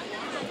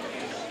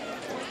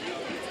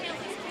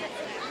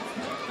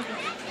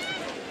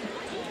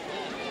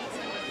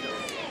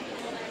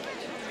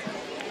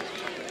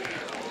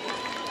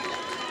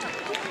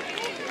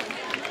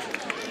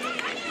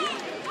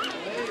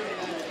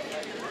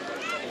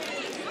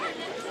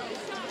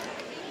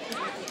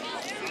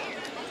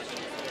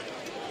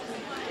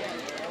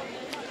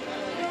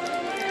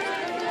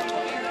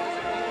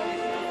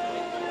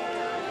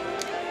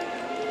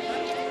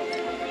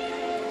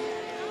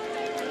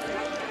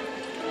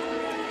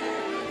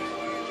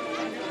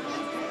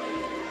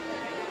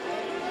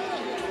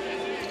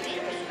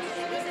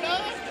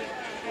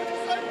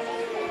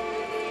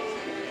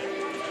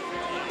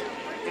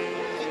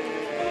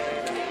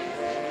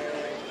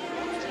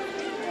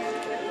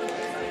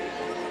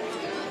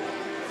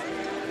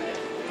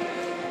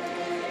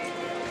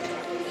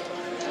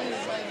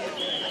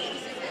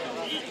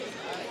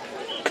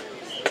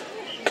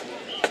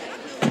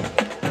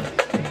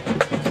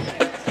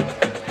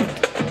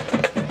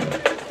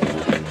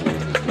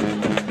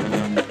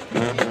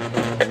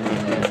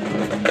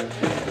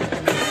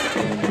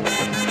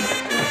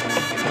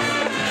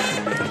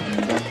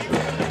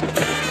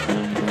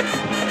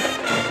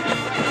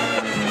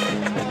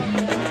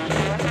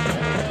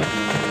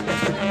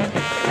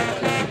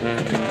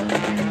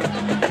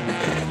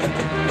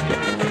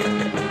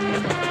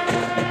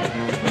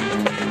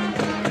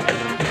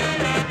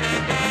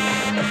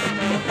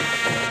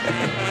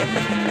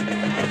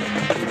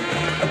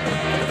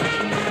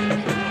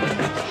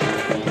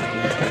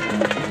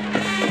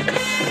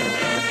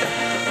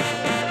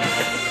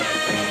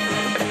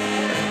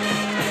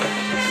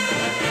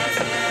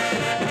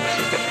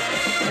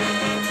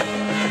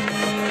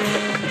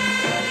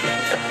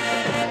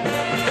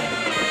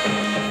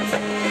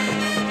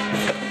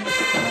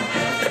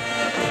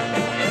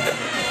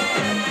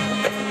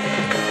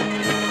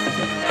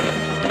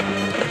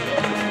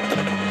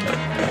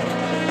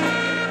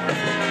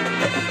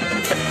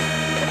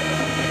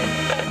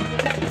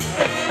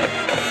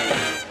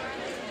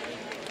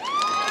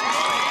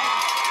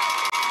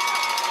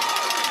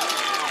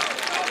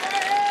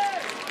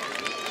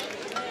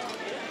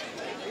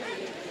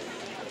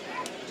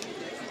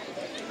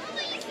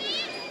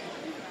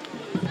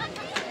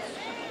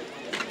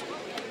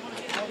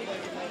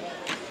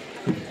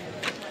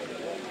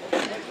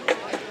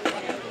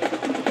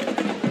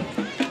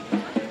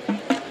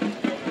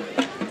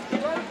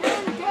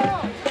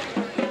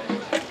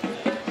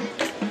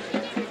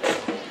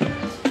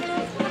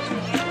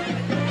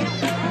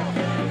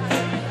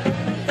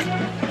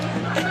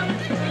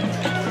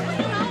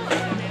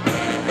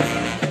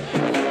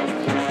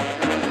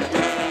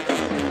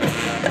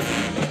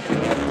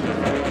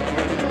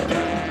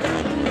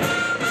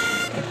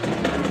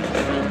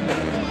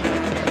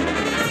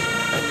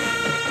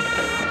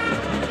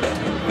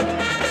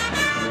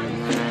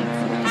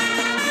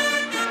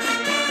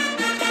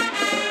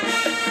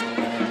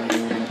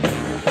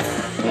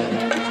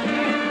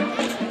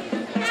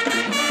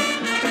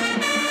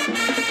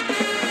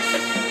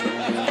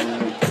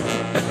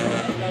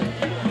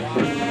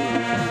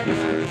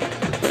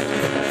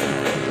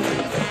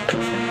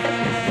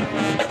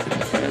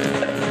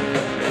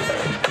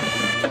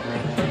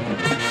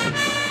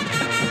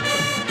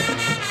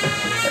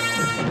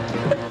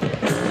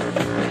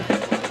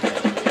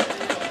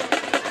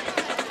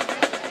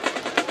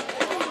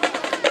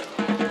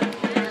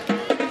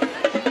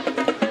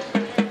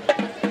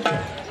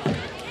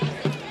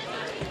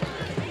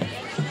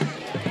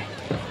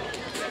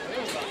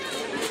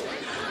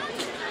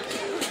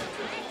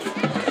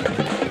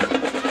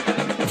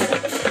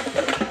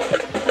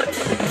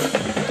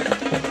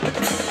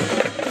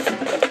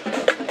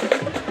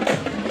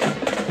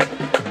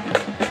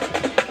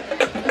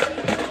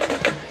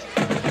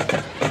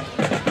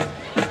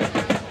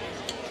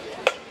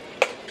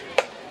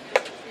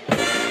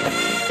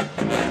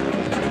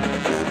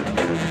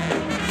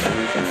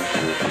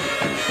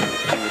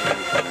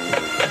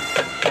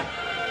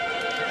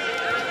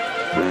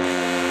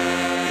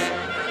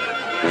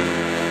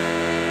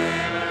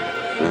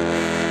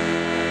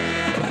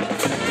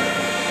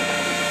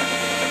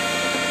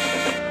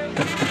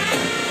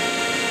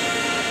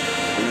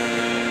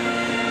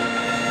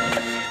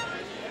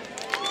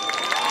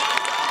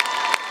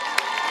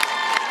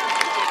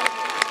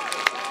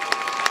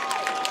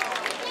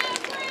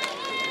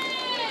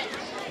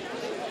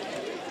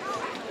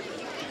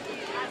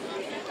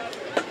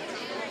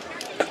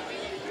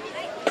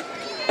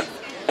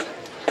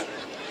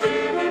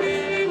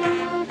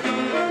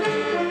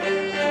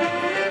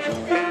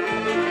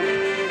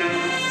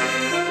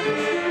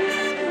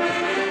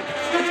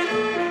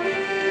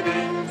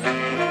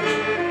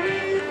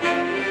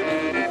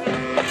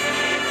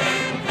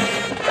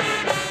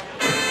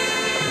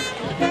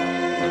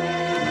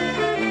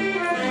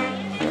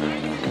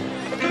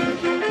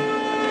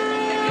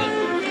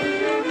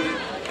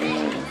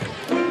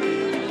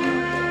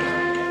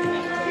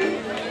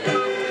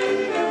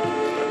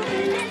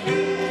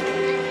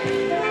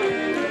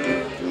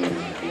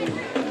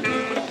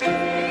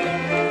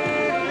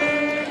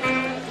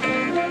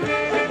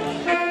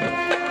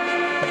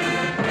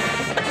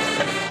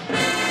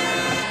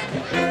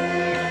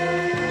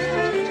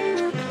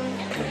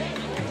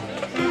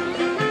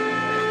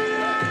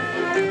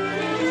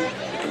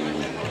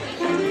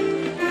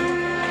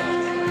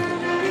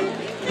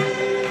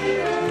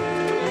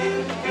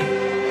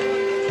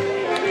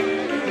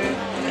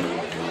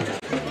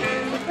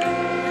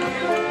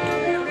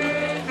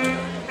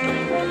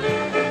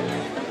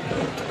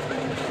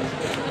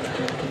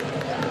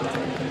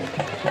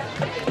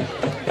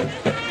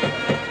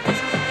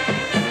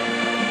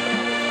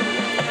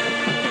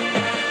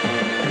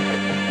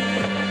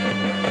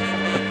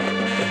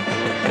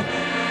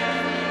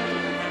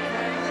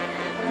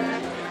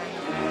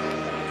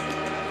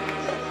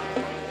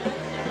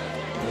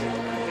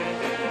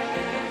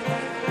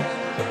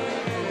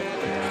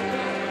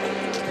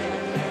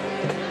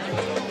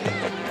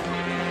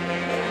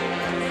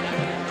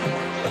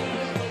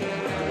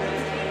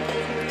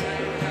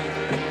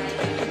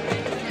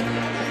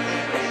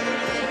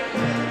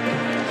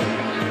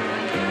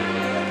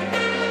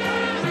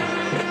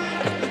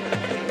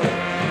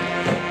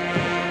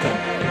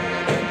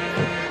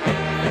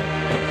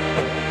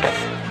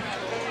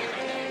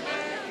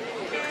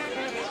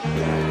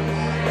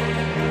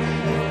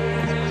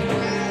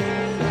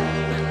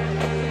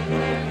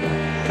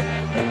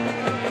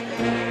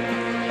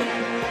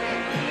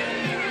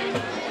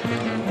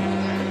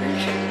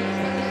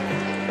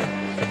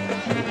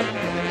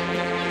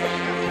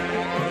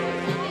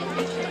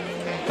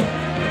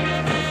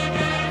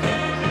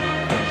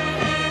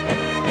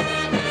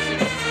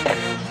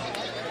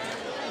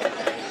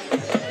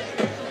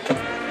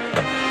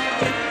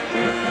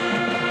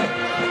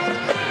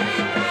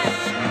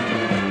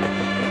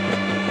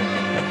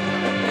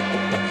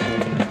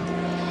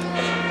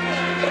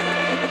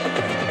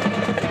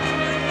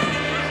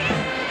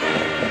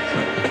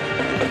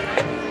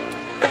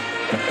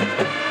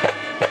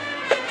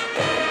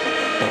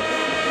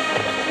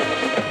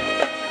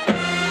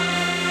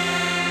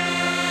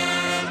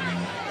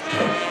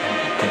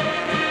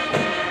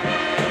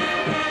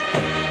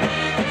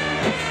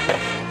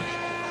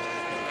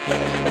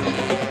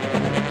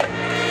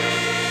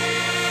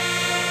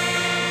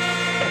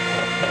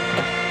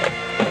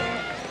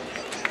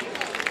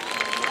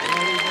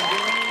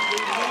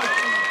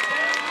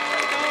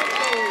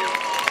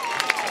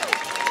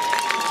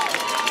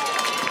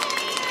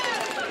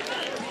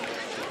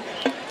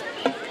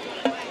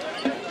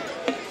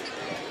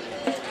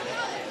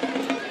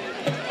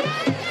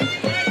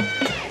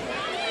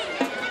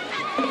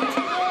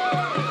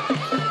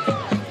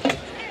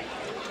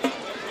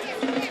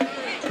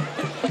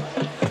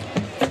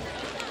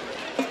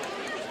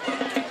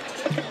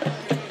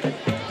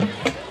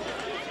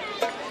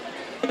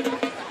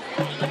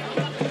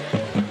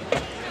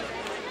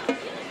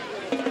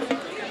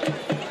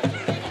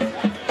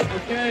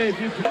 if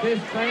you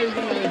participated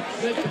in the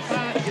split the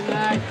fight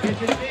tonight,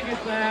 get your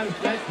tickets out. It's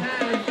that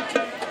time.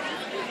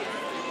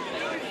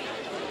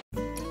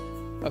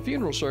 A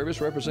funeral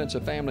service represents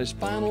a family's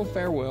final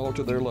farewell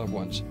to their loved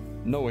ones.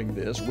 Knowing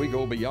this, we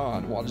go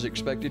beyond what is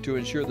expected to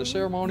ensure the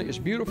ceremony is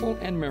beautiful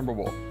and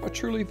memorable, a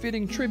truly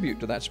fitting tribute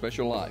to that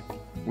special life.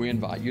 We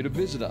invite you to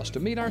visit us to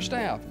meet our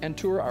staff and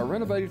tour our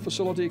renovated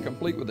facility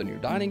complete with a new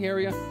dining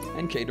area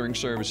and catering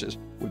services.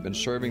 We've been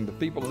serving the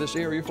people of this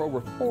area for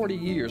over 40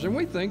 years, and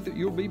we think that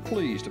you'll be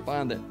pleased to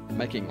find that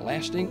making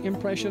lasting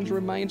impressions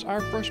remains our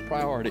first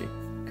priority.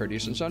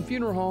 Curtis & Son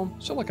Funeral Home,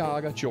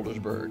 Sylacauga,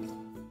 Childersburg.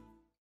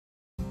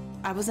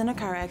 I was in a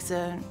car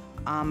accident.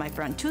 My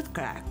front tooth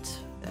cracked.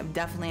 I'm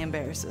definitely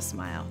embarrassed to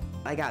smile.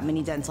 I got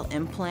mini dental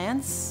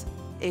implants.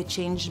 It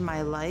changed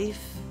my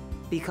life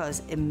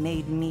because it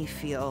made me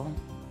feel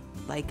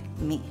like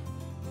me.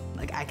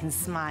 Like I can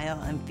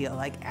smile and feel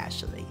like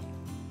Ashley.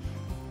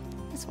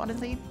 I just want to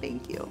say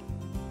thank you.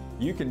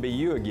 You can be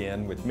you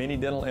again with mini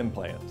dental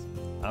implants.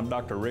 I'm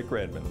Dr. Rick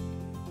Redmond.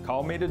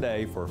 Call me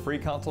today for a free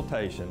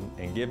consultation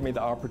and give me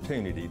the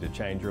opportunity to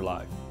change your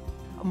life.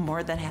 I'm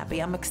more than happy.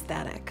 I'm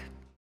ecstatic.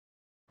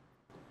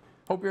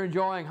 Hope you're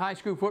enjoying high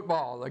school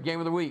football, the game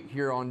of the week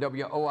here on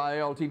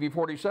WOIL TV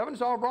 47.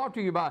 It's all brought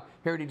to you by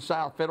Heritage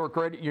South Federal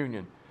Credit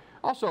Union.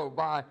 Also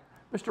by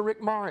Mr.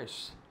 Rick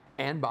Morris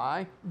and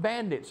by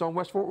Bandits on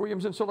West Fort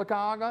Williams in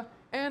Sylacauga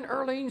and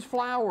Earlene's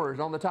Flowers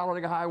on the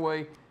Talladega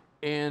Highway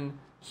in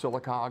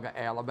Sylacauga,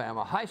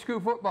 Alabama. High school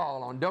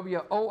football on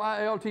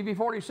WOIL TV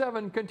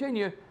 47.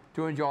 Continue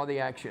to enjoy the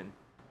action.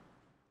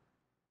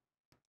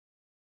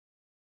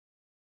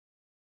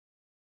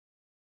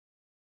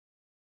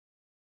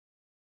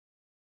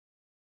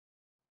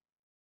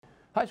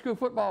 High school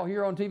football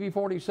here on TV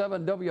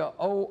 47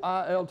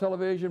 WOIL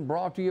television,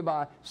 brought to you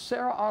by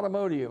Serra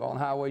Automotive on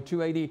Highway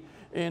 280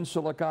 in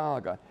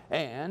Sylacauga,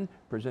 and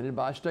presented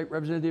by State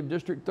Representative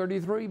District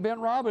 33 Ben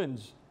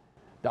Robbins,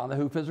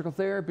 Donahue Physical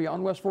Therapy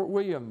on West Fort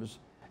Williams,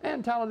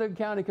 and Talladega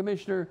County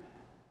Commissioner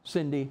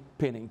Cindy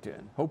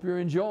Pennington. Hope you're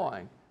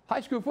enjoying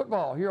high school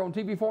football here on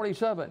TV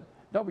 47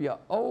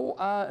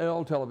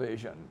 WOIL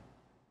television.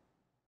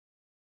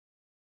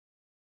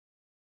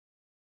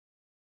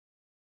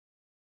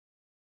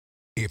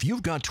 If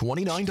you've got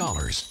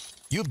 $29,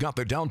 you've got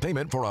the down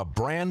payment for a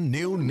brand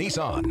new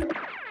Nissan.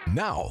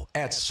 Now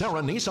at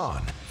Serra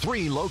Nissan,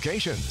 3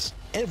 locations.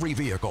 Every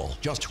vehicle,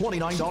 just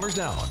 $29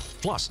 down,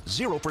 plus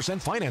 0%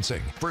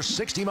 financing for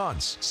 60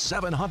 months,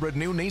 700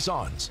 new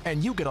Nissans,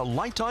 and you get a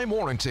lifetime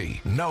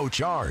warranty, no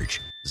charge.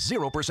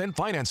 0%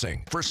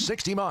 financing for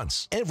 60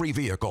 months. Every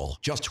vehicle,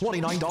 just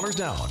 $29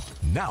 down.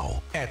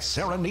 Now at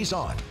Serra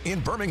Nissan in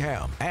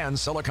Birmingham and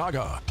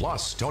Sylacauga,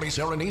 plus Tony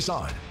Serra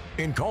Nissan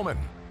in Coleman.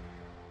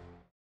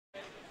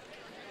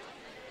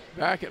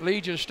 Back at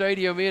Legion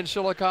Stadium in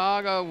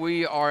Sylacauga,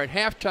 we are at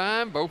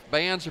halftime. Both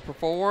bands have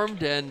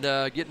performed and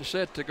getting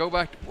set to go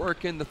back to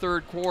work in the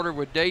third quarter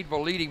with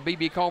Dadeville leading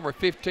B.B. Comer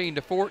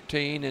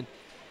 15-14.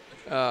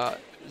 And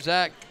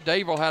Zach,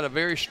 Dadeville had a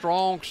very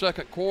strong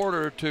second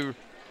quarter to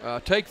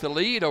take the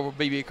lead over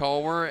B.B.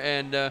 Comer.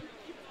 And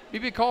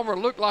B.B. Comer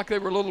looked like they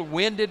were a little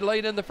winded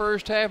late in the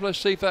first half. Let's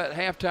see if that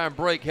halftime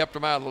break helped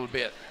them out a little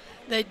bit.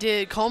 They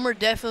did. Comer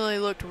definitely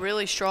looked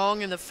really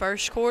strong in the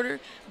first quarter,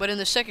 but in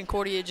the second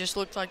quarter it just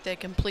looked like they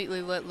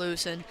completely let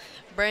loose. And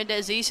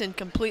Brandeis Easton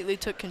completely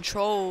took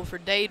control for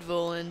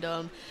Dadeville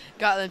and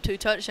got them 2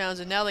 touchdowns,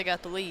 and now they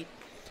got the lead.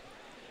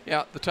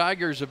 Yeah, the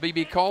Tigers of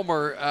B.B.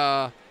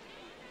 Comer,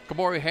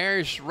 Kamori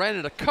Harris ran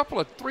it a couple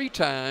of 3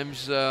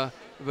 times,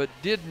 but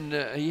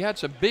didn't. He had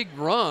some big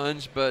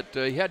runs, but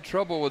he had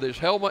trouble with his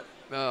helmet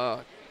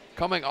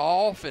coming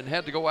off and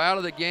had to go out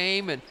of the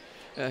game, and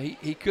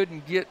he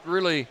couldn't get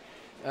really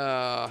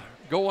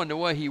going the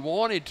way he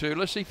wanted to.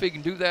 Let's see if he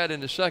can do that in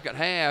the second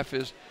half.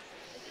 Is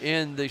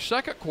in the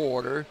second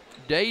quarter,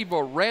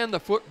 Dadeville ran the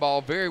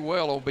football very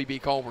well on B.B.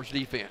 Comer's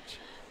defense.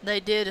 They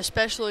did,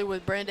 especially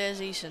with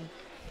Brandeis Easton.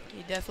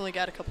 He definitely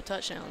got a couple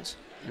touchdowns.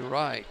 You're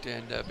right,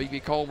 and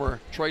B.B. Comer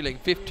trailing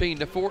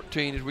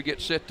 15-14 as we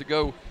get set to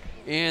go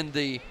in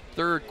the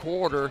third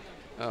quarter.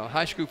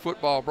 High school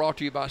football brought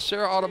to you by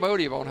Serra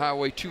Automotive on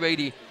Highway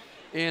 280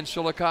 in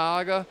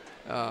Sylacauga.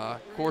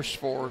 Of course,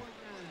 for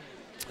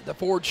the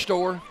Ford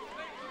store,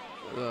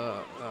 the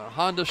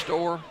Honda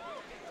store,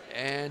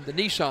 and the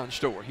Nissan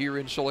store here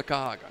in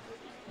Sylacauga.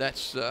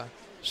 That's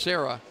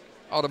Serra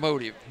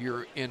Automotive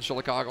here in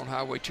Sylacauga on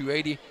Highway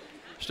 280.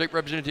 State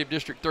Representative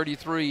District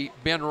 33,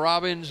 Ben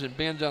Robbins, and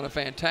Ben's done a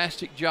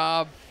fantastic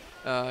job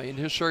in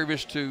his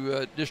service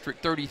to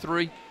District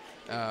 33,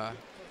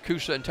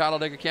 Coosa and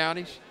Talladega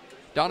counties.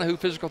 Donahue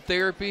Physical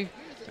Therapy,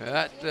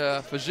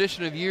 that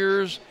physician of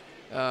yours,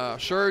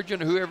 surgeon,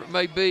 whoever it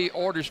may be,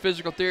 orders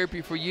physical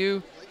therapy for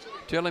you.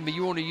 Tell him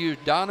you want to use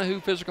Donahue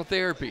Physical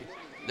Therapy.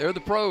 They're the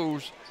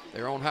pros.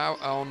 They're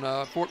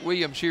on Fort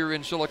Williams here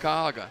in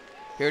Sylacauga.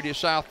 Heritage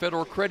South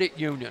Federal Credit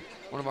Union,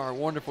 one of our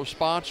wonderful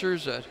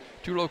sponsors.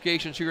 2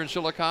 locations here in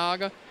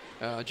Sylacauga,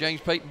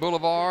 James Payton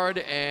Boulevard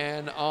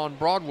and on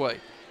Broadway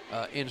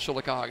in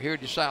Sylacauga.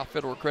 Heritage South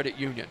Federal Credit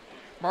Union.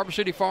 Marble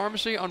City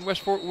Pharmacy on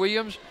West Fort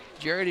Williams.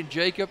 Jared and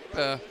Jacob,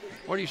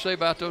 what do you say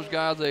about those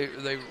guys?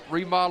 They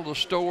remodeled the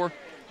store,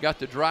 got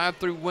the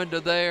drive-through window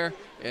there,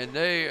 and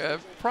they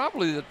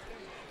probably the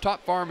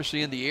top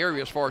pharmacy in the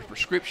area as far as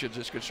prescriptions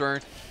is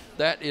concerned.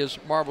 That is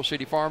Marble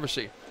City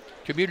Pharmacy.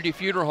 Community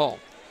Funeral Home.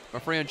 My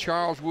friend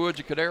Charles Woods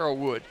and Cadero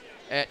Wood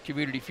at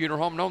Community Funeral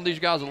Home. Known these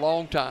guys a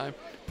long time.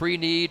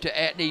 Pre-need to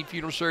at-need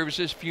funeral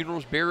services,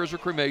 funerals, burials, or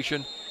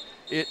cremation.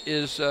 It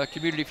is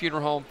Community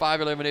Funeral Home,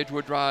 511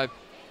 Edgewood Drive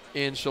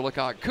in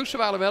Sylacauga. Coosa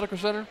Valley Medical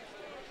Center,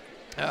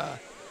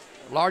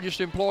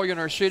 largest employer in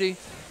our city.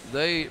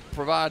 They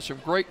provide some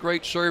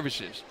great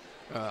services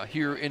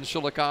here in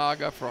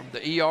Sylacauga, from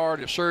the ER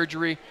to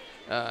surgery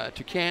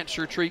to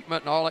cancer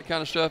treatment and all that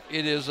kind of stuff.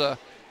 It is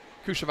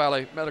Coosa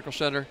Valley Medical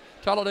Center.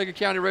 Talladega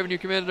County Revenue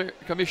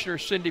Commissioner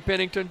Cindy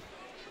Pennington.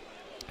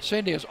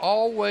 Cindy is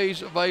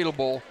always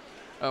available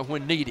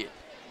when needed,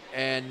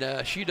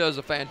 and she does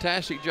a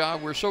fantastic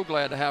job. We're so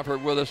glad to have her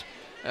with us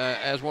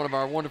as one of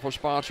our wonderful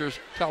sponsors,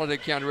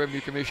 Talladega County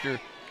Revenue Commissioner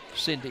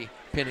Cindy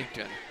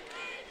Pennington.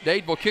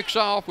 Dadeville kicks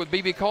off with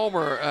B.B.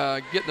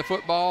 Comer getting the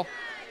football.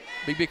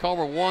 B.B.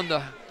 Comer won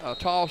the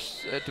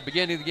toss at the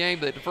beginning of the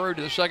game. They deferred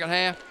to the second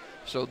half,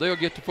 so they'll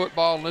get the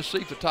football, and let's see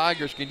if the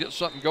Tigers can get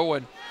something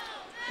going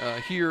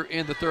here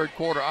in the third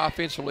quarter,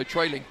 offensively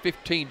trailing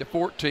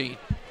 15-14.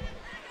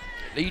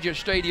 Legion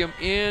Stadium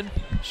in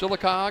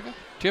Sylacauga.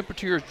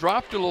 Temperatures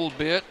dropped a little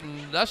bit,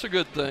 and that's a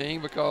good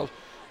thing because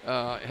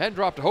it hadn't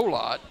dropped a whole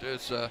lot.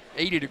 It's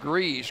 80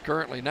 degrees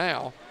currently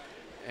now,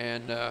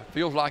 and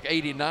feels like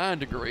 89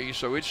 degrees,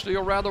 so it's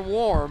still rather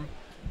warm.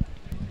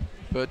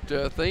 But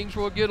things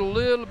will get a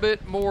little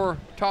bit more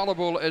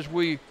tolerable as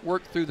we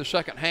work through the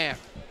second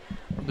half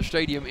from the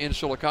stadium in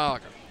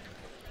Sylacauga.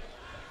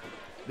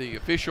 The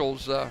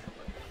officials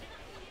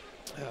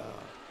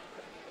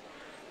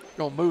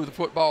going to move the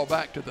football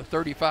back to the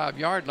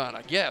 35-yard line,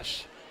 I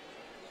guess.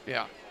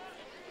 Yeah.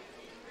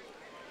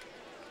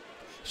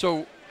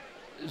 So,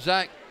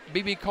 Zach,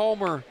 B.B.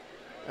 Comer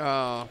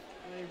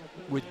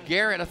with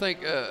Garrett, I think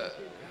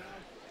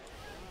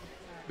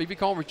B.B.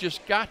 Comer's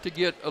just got to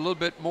get a little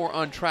bit more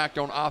untracked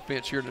on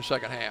offense here in the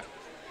second half.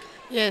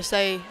 Yes,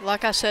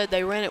 like I said,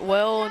 they ran it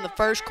well in the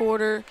first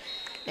quarter,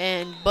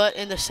 but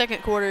in the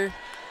second quarter,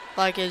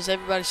 like as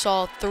everybody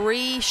saw,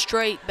 3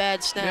 straight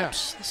bad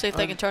snaps. Let's see if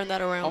they can turn that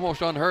around.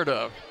 Almost unheard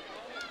of.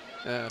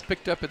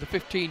 Picked up at the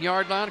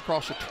 15-yard line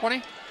across the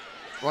 20.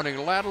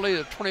 Running laterally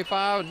to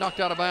 25 and knocked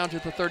out of bounds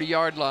at the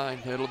 30-yard line.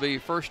 It'll be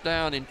first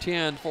down and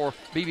 10 for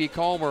B.B.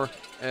 Comer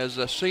as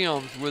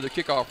Sims with a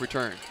kickoff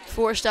return.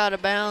 Forced out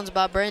of bounds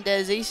by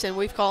Brandez Easton.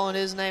 We've calling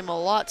his name a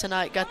lot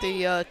tonight. Got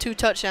the 2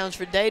 touchdowns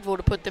for Dadeville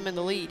to put them in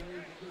the lead.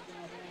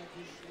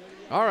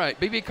 All right,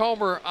 B.B.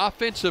 Comer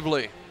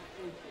offensively.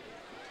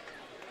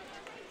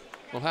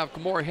 We'll have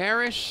Kamori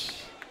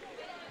Harris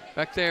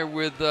back there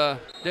with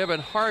Devin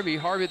Harvey.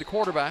 Harvey, the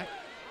quarterback.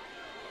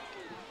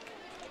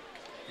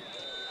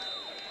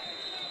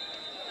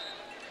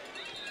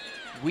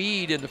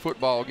 Weed in the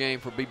football game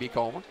for B.B.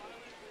 Comer.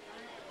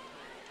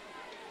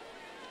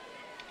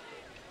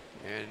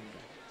 And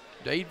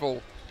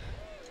Dadeville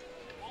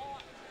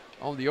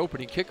on the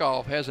opening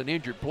kickoff has an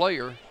injured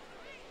player.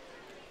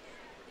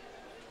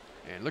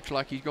 And looks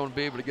like he's going to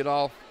be able to get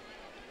up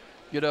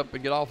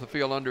and get off the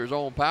field under his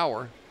own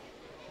power.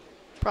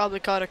 Probably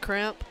caught a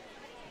cramp.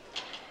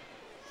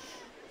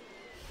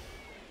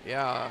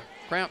 Yeah,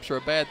 cramps are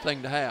a bad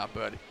thing to have,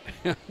 buddy.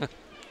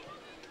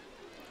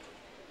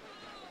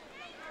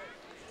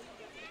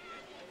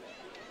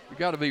 We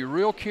got to be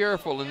real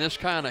careful in this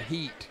kind of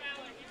heat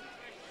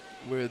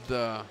with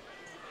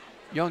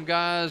young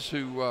guys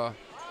who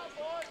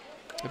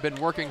have been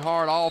working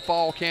hard all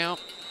fall camp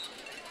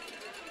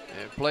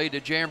and played the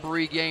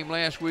Jamboree game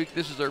last week.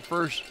 This is their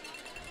first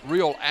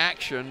real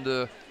action.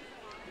 The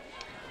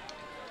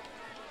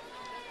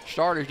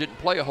starters didn't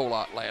play a whole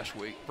lot last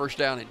week. First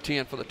down and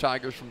 10 for the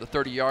Tigers from the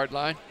 30-yard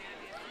line.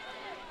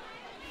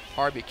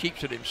 Harvey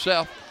keeps it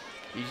himself.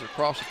 He's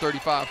across the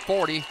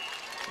 35-40. He's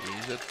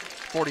at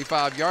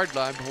 45-yard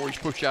line before he's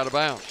pushed out of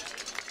bounds.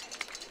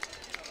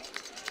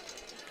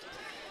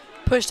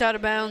 Pushed out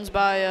of bounds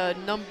by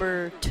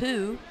number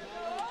 2.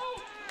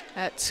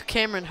 That's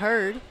Cameron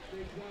Hurd.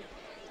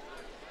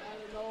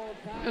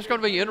 It's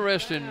going to be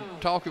interesting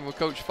talking with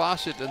Coach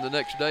Fawcett in the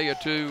next day or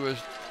two as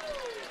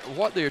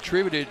what they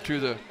attributed to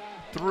the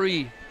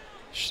 3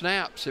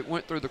 snaps that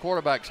went through the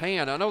quarterback's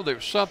hand. I know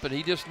there's something,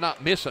 he's just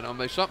not missing them.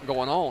 There's something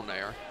going on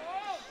there.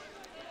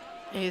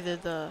 Either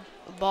the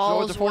ball's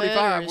so at the 45,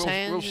 wet or his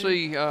hands. We'll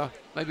see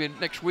maybe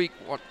next week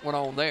what went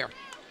on there.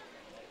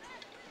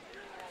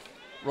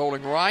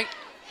 Rolling right,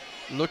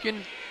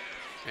 looking,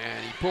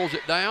 and he pulls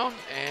it down,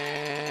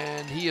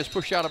 and he is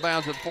pushed out of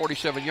bounds at the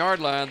 47-yard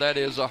line. That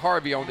is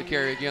Harvey on the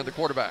carry again, the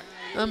quarterback.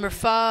 Number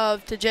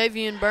 5,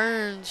 Tajavian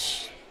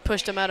Burns,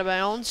 pushed him out of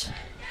bounds.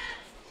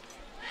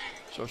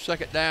 So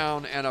second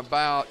down and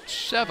about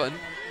 7.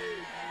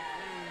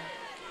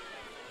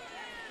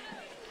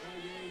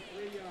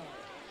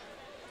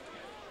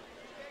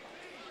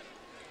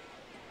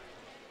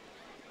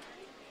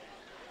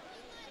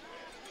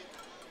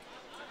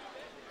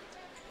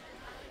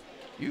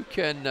 You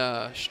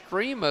can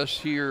stream us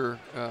here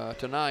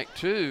tonight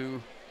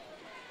too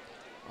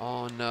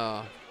on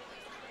the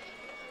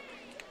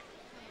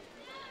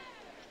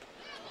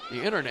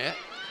internet.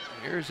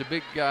 Here's a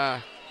big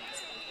guy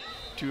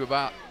to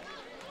about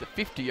the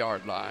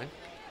 50-yard line.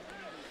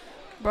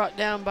 Brought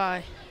down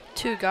by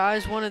two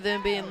guys, one of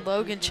them being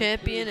Logan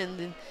Champion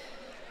and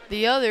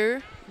the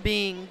other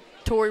being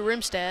Torrey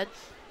Rimstad.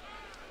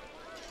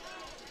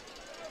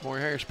 Moore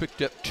Harris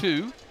picked up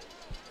 2, so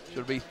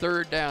it'll be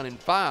 3rd down and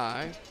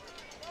 5.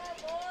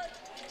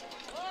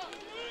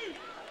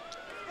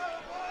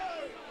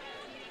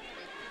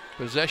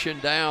 Possession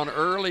down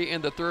early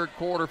in the 3rd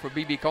quarter for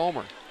B.B.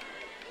 Comer.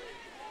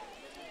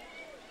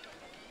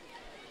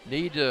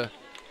 Need to,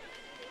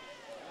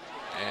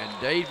 and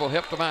Dadeville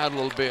helped them out a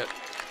little bit.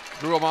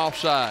 Drew them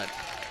offside.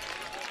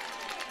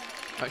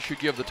 That should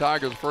give the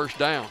Tigers a 1st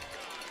down.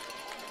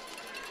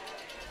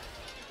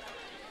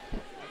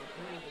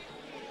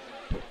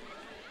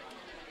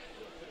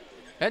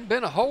 Hadn't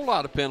been a whole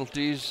lot of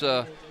penalties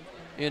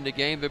in the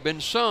game. There have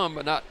been some,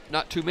 but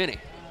not too many.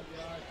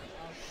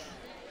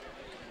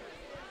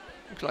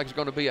 Looks like it's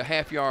going to be a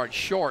half-yard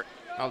short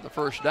of the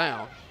 1st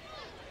down.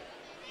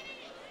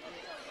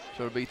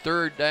 So it'll be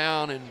 3rd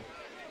down and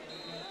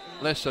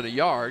less than a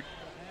yard.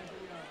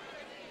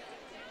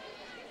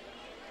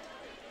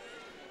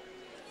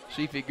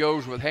 See if he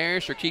goes with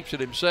Harris or keeps it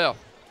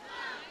himself.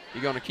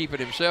 He's going to keep it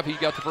himself. He's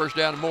got the 1st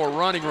down and more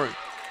running room.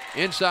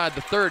 Inside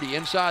the 30,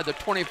 inside the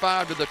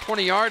 25 to the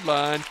 20-yard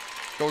line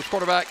goes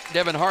quarterback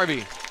Devin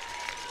Harvey.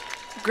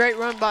 Great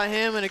run by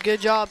him and a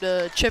good job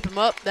to chip him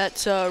up.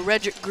 That's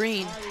Redrick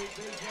Green.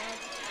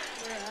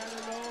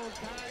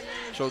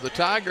 So the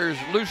Tigers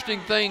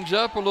loosening things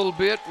up a little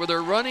bit with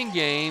their running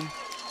game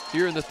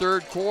here in the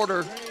 3rd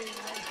quarter.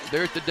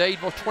 They're at the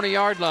Dadeville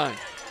 20-yard line.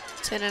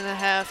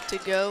 10.5 to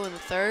go in the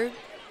 3rd.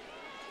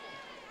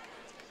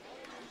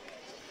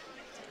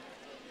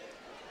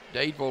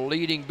 Dadeville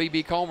leading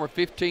B.B. Comer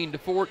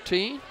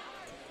 15-14.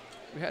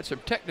 We had some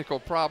technical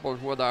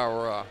problems with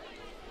our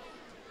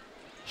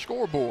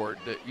scoreboard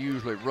that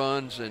usually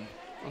runs, and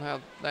we'll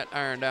have that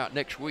ironed out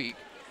next week.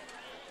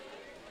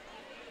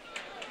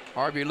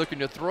 Harvey looking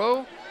to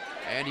throw,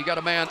 and you got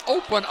a man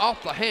open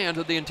off the hands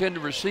of the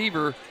intended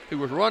receiver who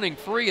was running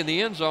free in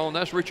the end zone.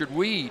 That's Richard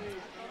Weed.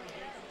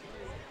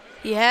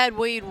 He had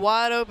Weed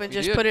wide open,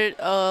 just put it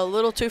a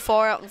little too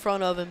far out in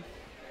front of him.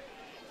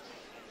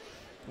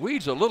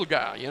 Weed's a little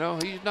guy, you know.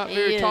 He's not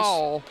very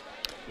tall,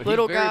 but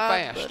little he's very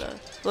guy,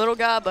 fast. Little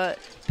guy, but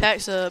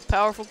packs a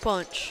powerful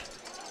punch.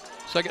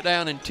 2nd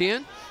down and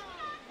 10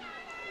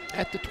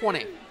 at the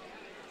 20.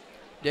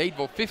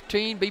 Dadeville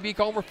 15, B.B.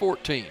 Comer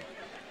 14.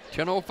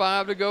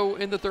 10:05 to go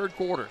in the 3rd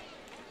quarter.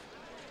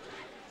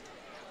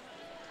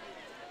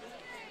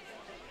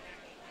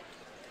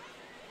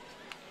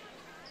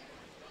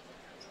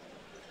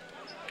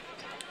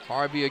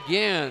 Harvey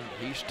again.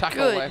 He's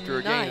tackled after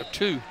a gain of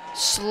 2.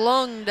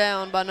 Slung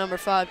down by number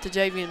 5 to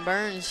Javian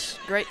Burns.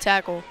 Great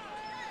tackle.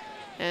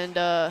 And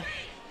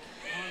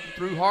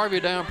threw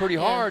Harvey down pretty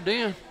hard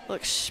then.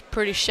 Looks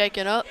pretty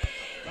shaken up.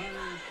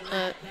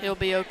 He'll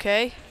be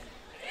okay.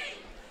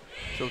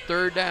 So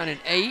 3rd down and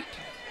 8.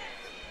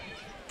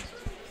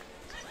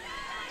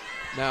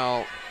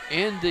 Now,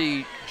 in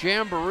the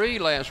jamboree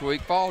last week,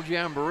 fall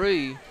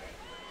jamboree,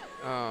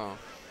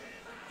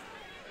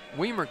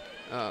 Weimer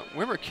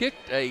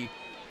kicked a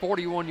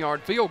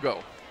 41-yard field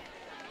goal.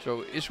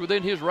 So it's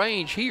within his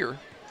range here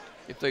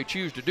if they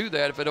choose to do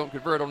that, if they don't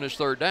convert on this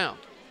 3rd down.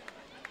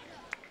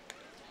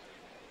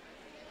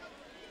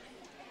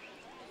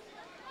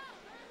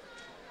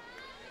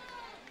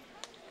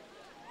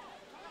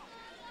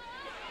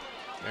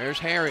 There's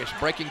Harris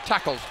breaking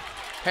tackles.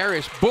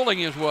 Harris bullying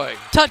his way.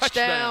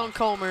 Touchdown,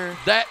 Comer.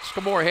 That's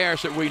Kamori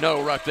Harris that we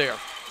know right there.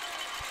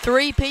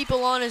 3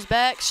 people on his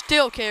back,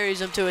 still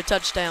carries him to a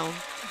touchdown.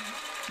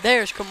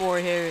 There's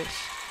Kamori Harris.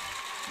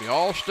 The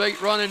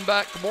all-state running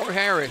back, Kamori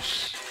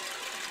Harris,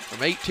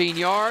 from 18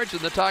 yards,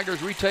 and the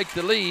Tigers retake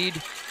the lead.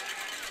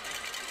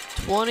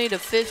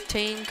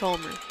 20-15,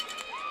 Comer.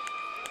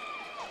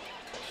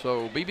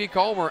 So B.B.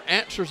 Comer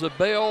answers the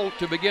bell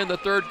to begin the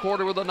 3rd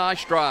quarter with a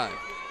nice drive.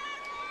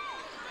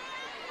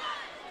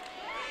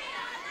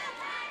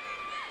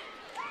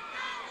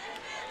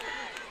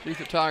 See if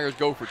the Tigers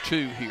go for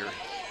 2 here.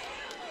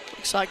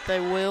 Looks like they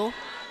will.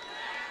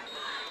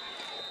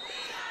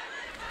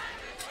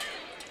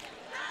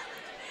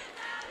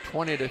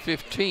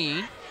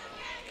 (20-15).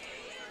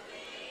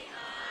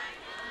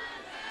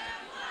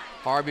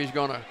 Harvey's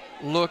going to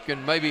look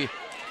and maybe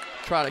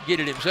try to get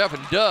it himself,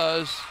 and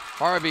does.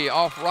 Harvey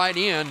off right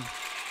in.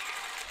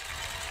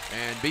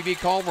 And B.B.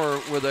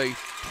 Comer with a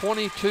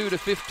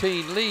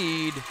 22-15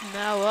 lead.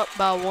 Now up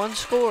by 1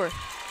 score.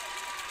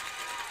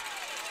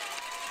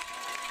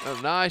 A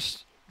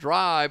nice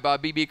drive by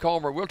B.B.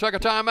 Comer. We'll take a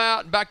timeout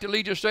and back to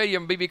Legion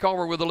Stadium. B.B.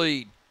 Comer with the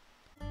lead.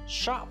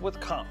 Shop with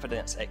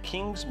confidence at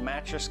King's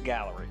Mattress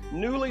Gallery.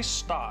 Newly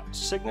stocked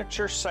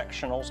signature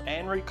sectionals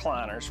and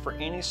recliners for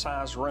any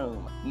size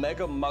room.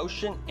 Mega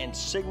Motion and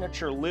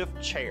signature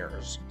lift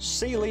chairs.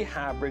 Sealy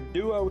Hybrid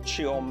Duo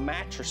Chill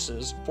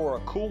mattresses for a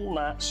cool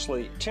night's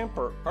sleep.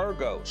 Temper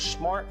Ergo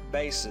smart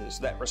bases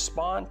that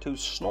respond to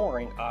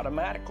snoring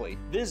automatically.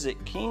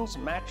 Visit King's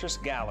Mattress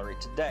Gallery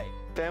today.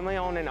 Family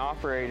owned and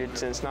operated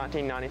since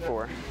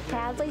 1994.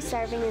 Proudly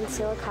serving in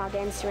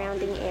Sylacauga and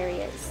surrounding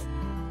areas.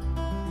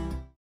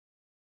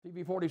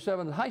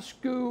 TV47 High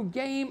School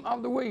Game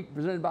of the Week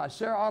presented by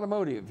Serra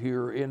Automotive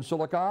here in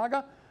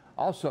Sylacauga.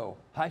 Also,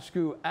 high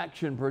school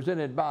action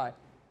presented by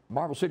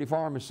Marble City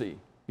Pharmacy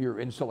here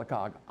in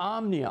Sylacauga.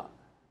 Omnia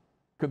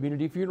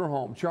Community Funeral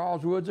Home,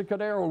 Charles Woods and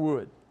Cadero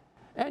Wood.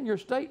 And your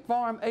State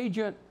Farm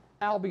agent,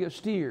 Albia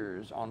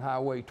Steers on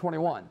Highway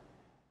 21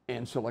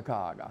 in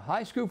Sylacauga.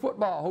 High school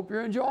football, hope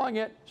you're enjoying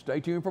it.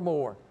 Stay tuned for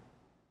more.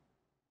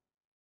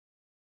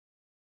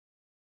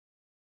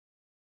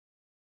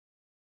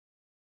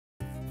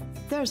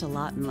 There's a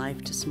lot in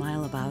life to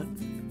smile about.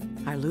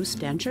 Are loose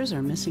dentures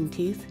or missing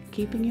teeth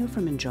keeping you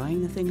from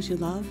enjoying the things you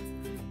love?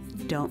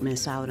 Don't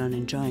miss out on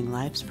enjoying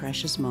life's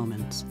precious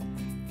moments.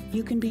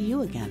 You can be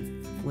you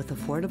again with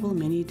affordable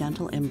mini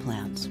dental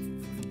implants.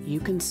 You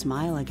can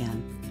smile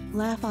again,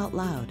 laugh out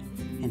loud,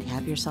 and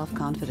have your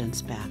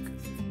self-confidence back.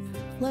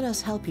 Let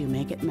us help you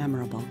make it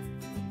memorable.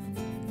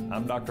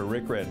 I'm Dr.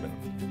 Rick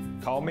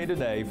Redmond. Call me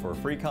today for a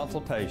free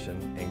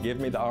consultation and give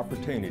me the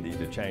opportunity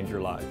to change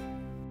your life.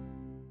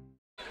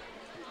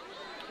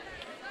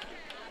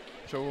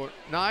 So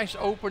nice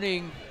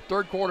opening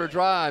third quarter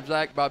drive,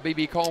 Zach, by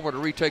B.B. Comer to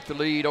retake the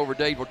lead over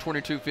Dadeville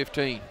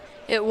 22-15.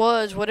 It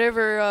was.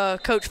 Whatever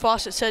Coach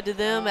Fawcett said to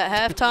them at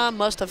halftime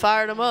must have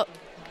fired them up.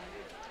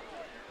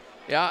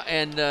 Yeah,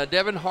 and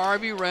Devin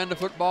Harvey ran the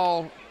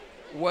football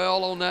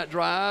well on that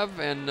drive.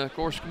 And, of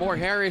course, Kamori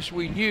Harris,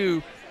 we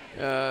knew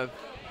if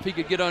he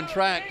could get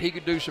untracked, he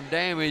could do some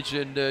damage.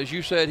 And as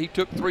you said, he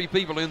took 3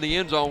 people in the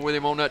end zone with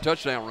him on that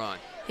touchdown run.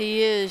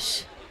 He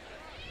is.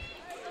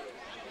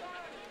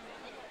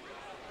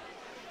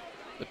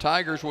 The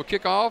Tigers will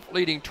kick off,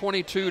 leading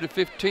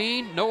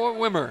 22-15. Noah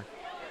Wimmer,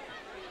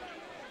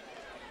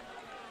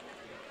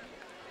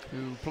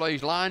 who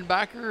plays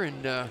linebacker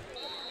and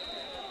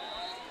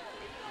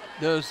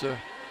does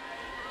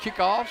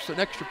kickoffs and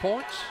extra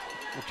points,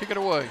 will kick it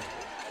away.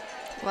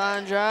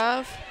 Line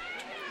drive.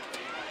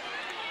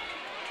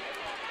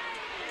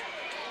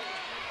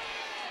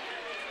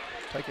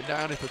 Take it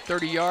down at the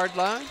 30-yard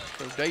line.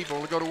 So Dave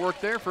will go to work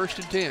there, 1st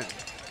and 10.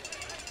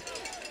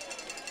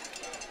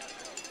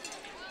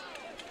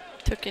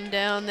 Took him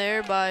down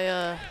there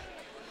by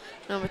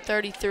number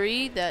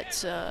 33.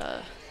 That's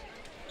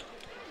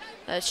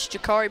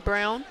Jakari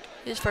Brown,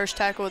 his first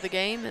tackle of the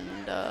game,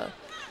 and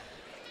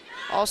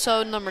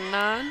also number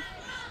 9,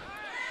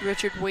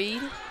 Richard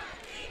Weed.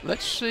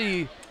 Let's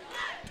see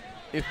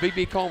if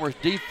B.B. Comer's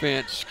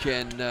defense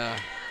can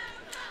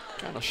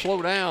kind of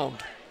slow down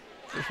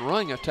this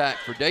running attack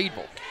for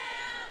Dadeville.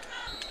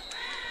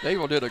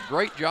 Dadeville did a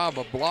great job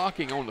of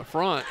blocking on the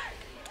front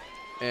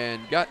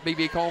and got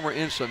B.B. Comer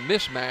in some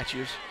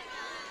mismatches.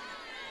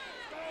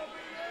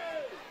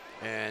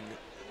 And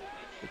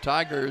the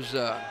Tigers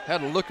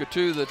had a look or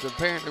two that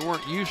apparently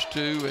weren't used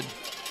to, and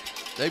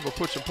they will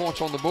put some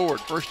points on the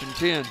board. 1st and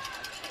 10.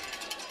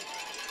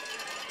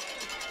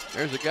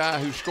 There's a guy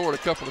who scored a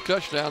couple of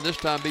touchdowns. This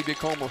time B.B.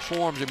 Comer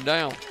swarms him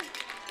down.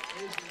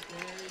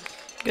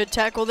 Good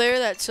tackle there.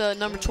 That's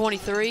number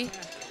 23,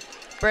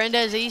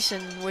 Brandes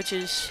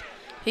Eason,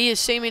 he is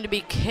seeming to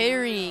be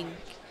carrying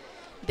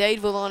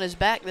Dadeville on his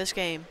back this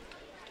game.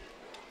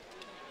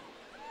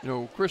 You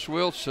know, Chris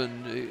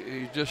Wilson,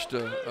 he's just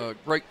a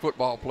great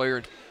football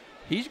player.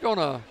 He's going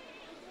to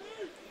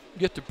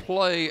get to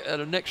play at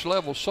a next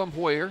level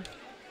somewhere,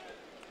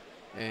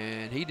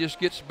 and he just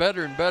gets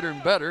better and better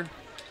and better.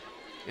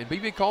 And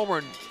B.B.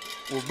 Comer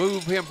will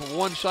move him from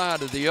one side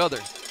to the other.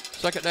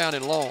 2nd down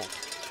and long.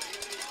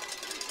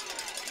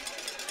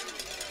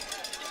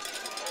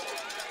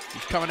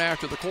 He's coming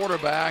after the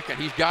quarterback, and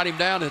he's got him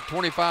down at the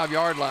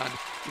 25-yard line.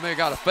 He may have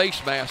got a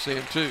face mask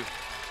in, too.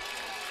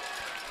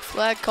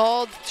 Flag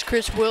called. It's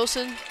Chris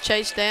Wilson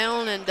chased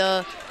down,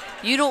 and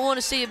you don't want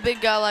to see a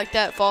big guy like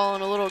that fall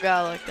on a little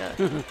guy like that.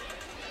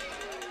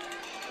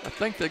 I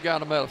think they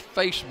got him out a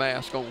face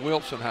mask on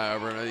Wilson,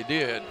 however, and they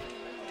did.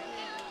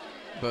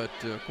 But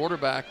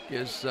quarterback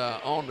is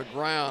on the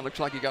ground. Looks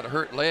like he got a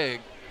hurt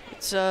leg.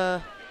 It's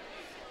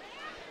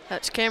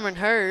that's Cameron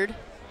Hurd,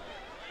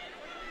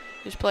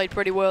 who's played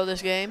pretty well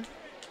this game.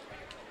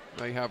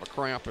 May have a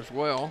cramp as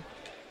well.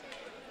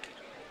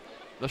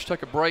 Let's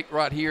take a break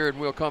right here, and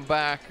we'll come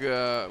back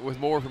with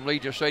more from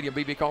Legion Stadium.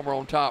 B.B. Comer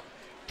on top,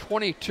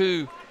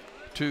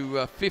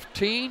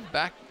 22-15.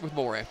 Back with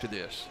more after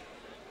this.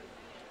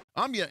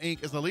 Omnia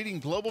Inc. is a leading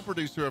global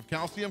producer of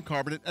calcium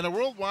carbonate and a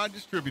worldwide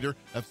distributor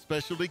of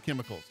specialty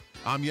chemicals.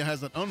 Omnia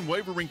has an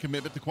unwavering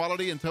commitment to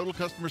quality and total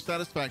customer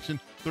satisfaction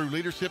through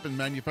leadership in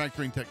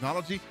manufacturing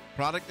technology,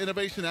 product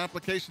innovation,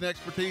 application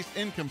expertise,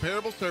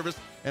 incomparable service,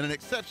 and an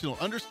exceptional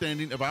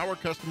understanding of our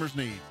customers'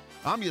 needs.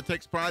 AMIA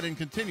takes pride in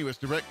continuous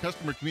direct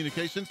customer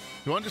communications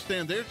to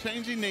understand their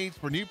changing needs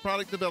for new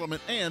product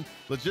development and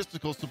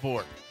logistical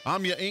support.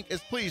 AMIA Inc.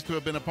 is pleased to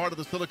have been a part of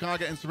the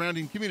Sylacauga and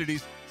surrounding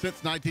communities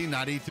since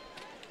 1992.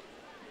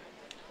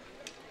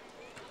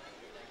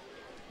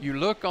 You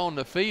look on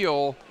the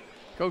field,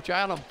 Coach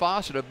Adam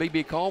Fawcett of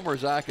B.B.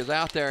 Comersack is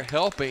out there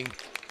helping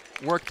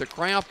work the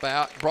cramp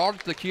out,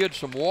 brought the kids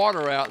some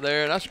water out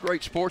there. That's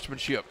great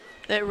sportsmanship.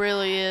 That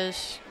really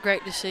is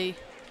great to see.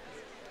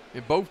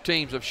 And both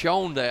teams have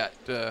shown that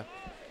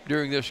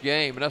during this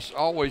game, and that's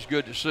always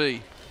good to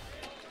see.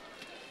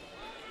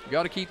 You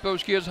got to keep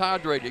those kids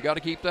hydrated. You got to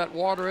keep that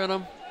water in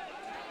them.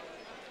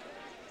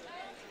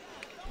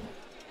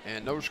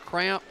 And those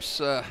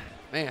cramps,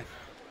 man,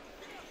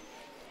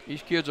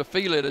 these kids will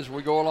feel it as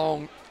we go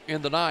along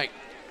in the night.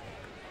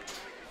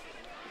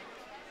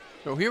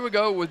 So here we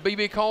go with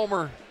B.B.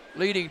 Comer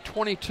leading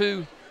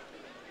 22-15.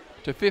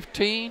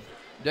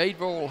 Dadeville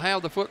will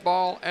have the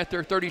football at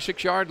their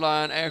 36-yard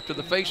line after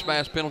the face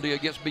mask penalty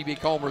against B.B.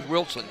 Comer's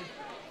Wilson.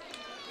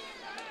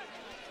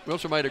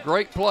 Wilson made a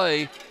great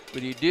play,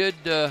 but he did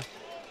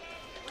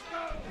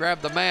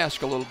grab the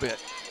mask a little bit.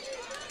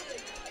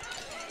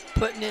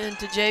 Putting it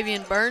into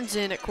Javian Burns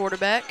in at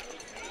quarterback.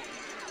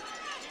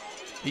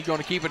 He's going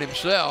to keep it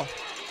himself.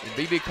 And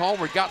B.B.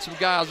 Comer got some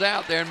guys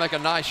out there and make a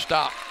nice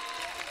stop.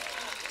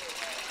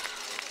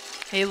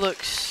 He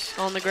looks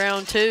on the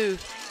ground too.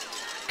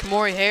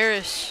 Kamori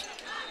Harris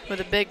with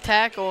a big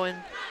tackle, and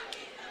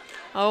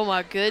oh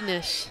my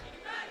goodness.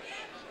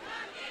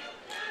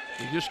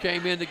 He just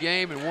came in the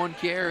game in one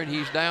carry and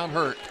he's down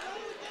hurt.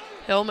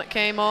 Helmet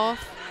came off.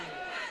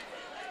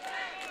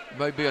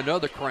 Maybe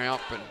another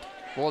cramp. And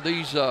boy,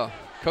 these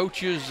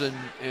coaches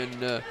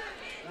and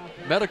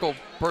medical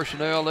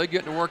personnel, they're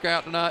getting to work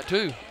out tonight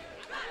too.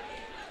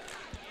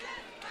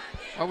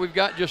 Well, we've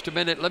got just a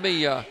minute. Let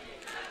me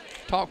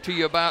talk to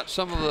you about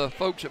some of the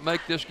folks that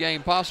make this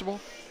game possible.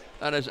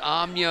 That is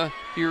AMIA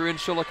here in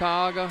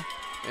Sylacauga,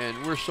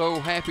 and we're so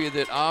happy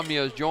that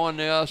AMIA is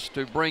joining us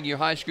to bring you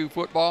high school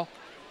football.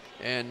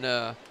 And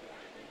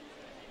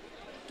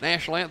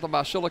National Anthem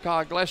by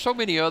Sylacauga Glass, so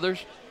many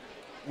others.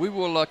 We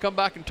will come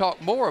back and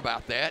talk more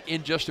about that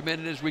in just a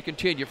minute as we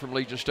continue from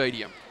Legion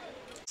Stadium.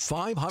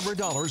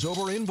 $500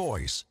 over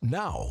invoice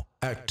now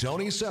at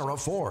Tony Serra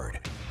Ford.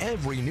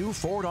 Every new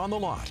Ford on the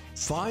lot,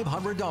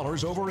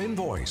 $500 over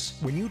invoice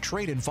when you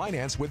trade in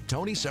finance with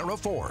Tony Serra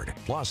Ford,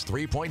 plus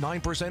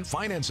 3.9%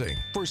 financing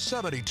for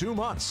 72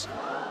 months.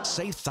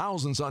 Save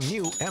thousands on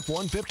new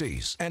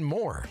F-150s and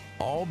more,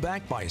 all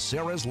backed by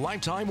Serra's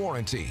lifetime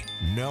warranty.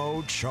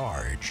 No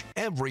charge.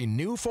 Every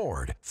new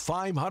Ford,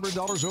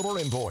 $500 over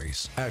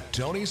invoice at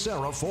Tony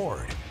Serra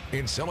Ford.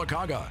 In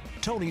Sylacauga,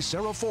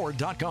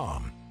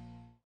 TonySerraFord.com.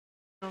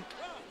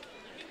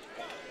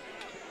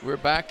 We're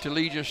back to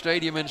Legion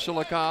Stadium in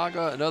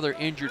Sylacauga. Another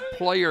injured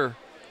player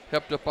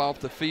helped up off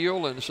the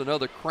field, and it's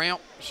another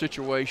cramp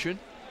situation.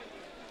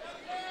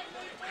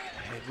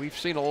 And we've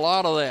seen a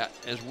lot of that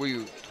as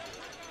we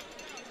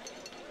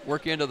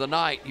work into the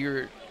night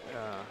here,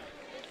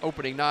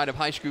 opening night of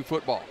high school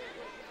football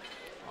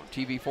on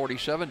TV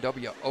 47,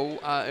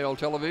 WOIL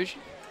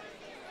television.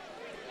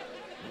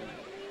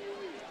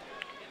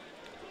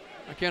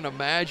 I can't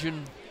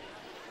imagine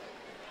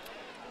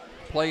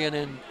playing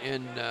in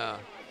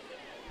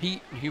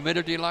heat and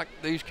humidity like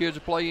these kids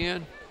play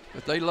in,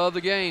 but they love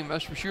the game,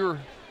 that's for sure.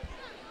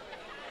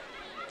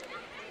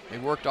 They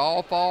worked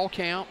all fall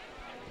camp,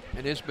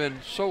 and it's been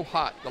so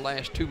hot the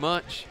last 2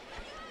 months.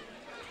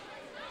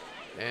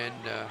 And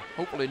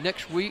hopefully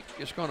next week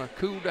it's going to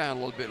cool down a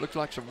little bit. Looks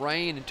like some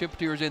rain and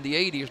temperatures in the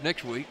 80s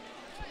next week.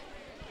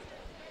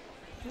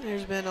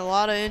 There's been a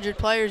lot of injured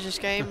players this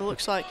game. It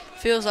looks like,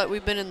 feels like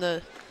we've been in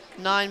the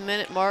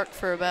 9-minute mark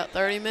for about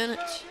 30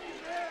 minutes.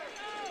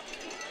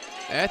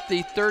 At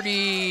the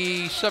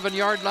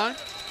 37-yard line.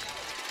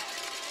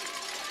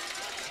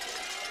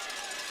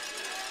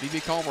 B.B.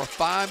 Comer,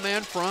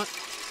 5-man front.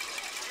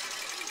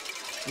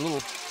 A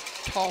little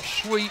toss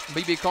sweep.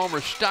 B.B.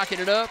 Comer stocking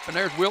it up, and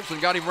there's Wilson,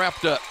 got him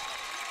wrapped up.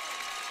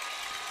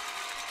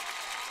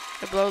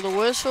 They blow the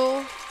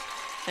whistle,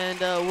 and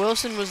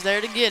Wilson was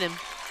there to get him.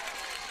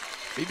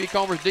 B.B.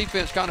 Comer's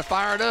defense kind of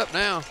fired up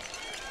now.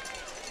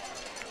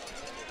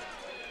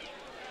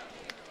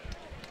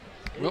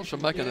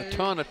 Wilson making a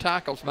ton of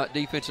tackles from that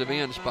defensive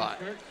end spot.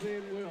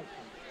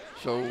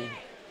 So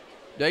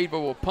Dadeville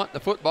will punt the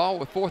football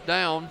with 4th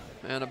down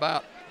and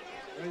about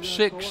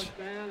 6.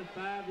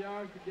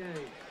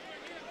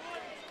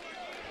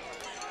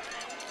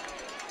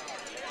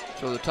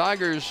 So the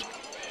Tigers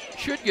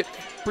should get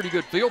pretty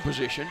good field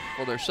position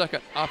for their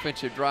second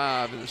offensive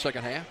drive in the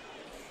second half.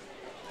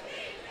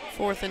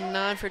 4th and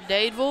 9 for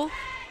Dadeville.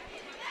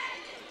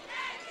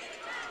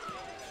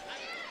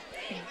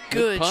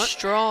 Good punt.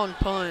 Strong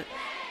punt.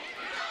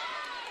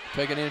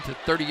 Taking it into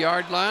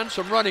 30-yard line,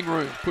 some running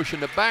room, pushing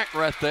the back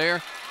right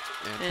there,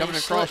 and coming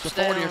across the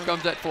 40, here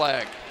comes that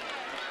flag.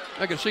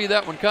 I can see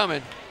that one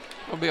coming.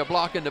 Going to be a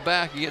block in the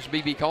back against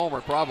B.B.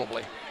 Comer,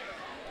 probably.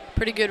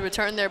 Pretty good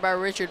return there by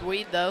Richard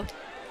Weed, though.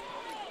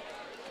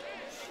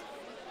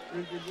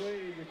 Richard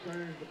Weed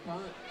returns the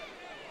punt.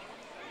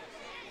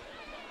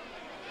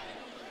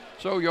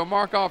 So you'll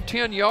mark off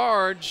 10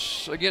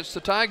 yards against the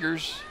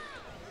Tigers.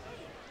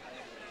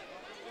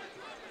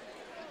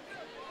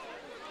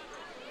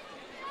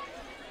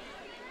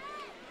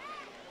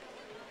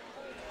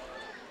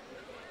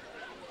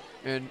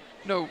 And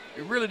no,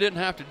 he really didn't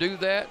have to do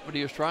that, but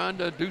he was trying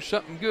to do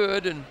something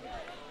good, and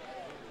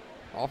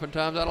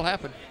oftentimes that'll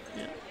happen,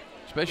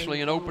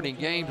 especially in opening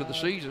games of the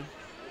season.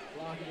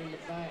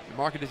 The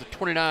mark it at the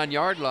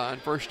 29-yard line,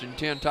 1st and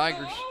 10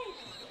 Tigers.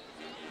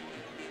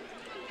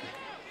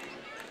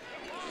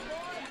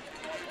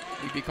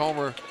 B.B.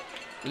 Comer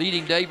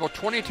leading Dadeville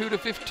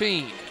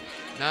 22-15.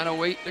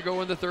 9:08 to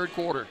go in the 3rd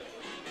quarter.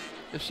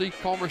 Let's see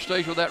if Comer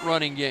stays with that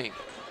running game.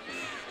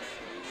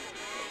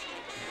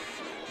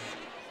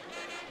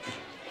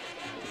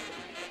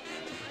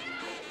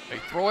 They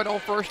throw it on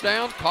 1st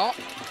down, caught.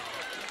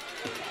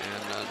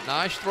 And a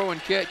nice throw and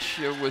catch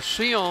with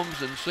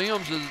Sims, and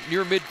Sims is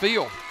near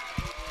midfield.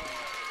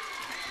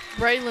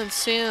 Braylon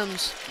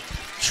Sims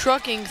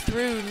trucking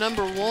through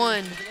number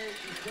 1,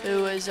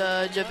 who is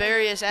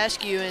Javarius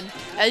Askew. And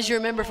as you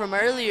remember from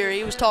earlier,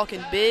 he was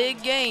talking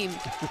big game.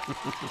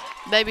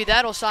 Maybe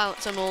that'll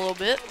silence him a little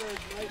bit.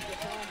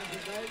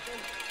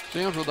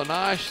 Sims with a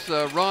nice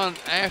run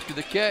after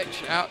the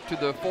catch out to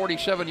the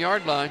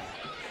 47-yard line.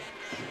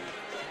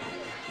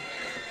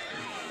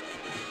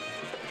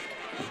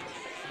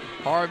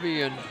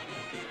 Harvey and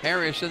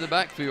Harris in the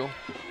backfield.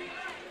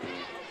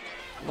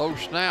 Low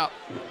snap.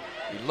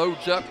 He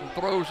loads up and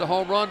throws the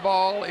home run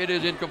ball. It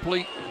is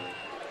incomplete.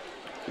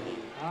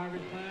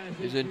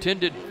 Is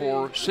intended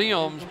for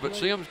Sims, but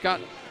Sims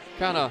got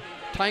kind of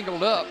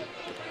tangled up.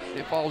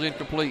 It falls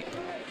incomplete.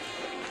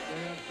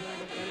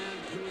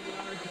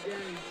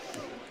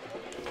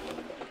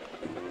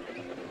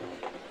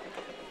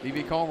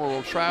 B.B. Comer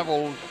will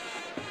travel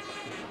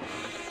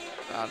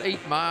about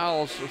 8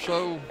 miles or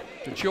so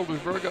to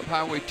Childersburg up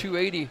Highway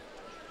 280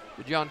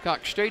 to John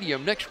Cox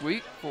Stadium next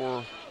week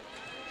for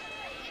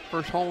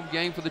first home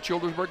game for the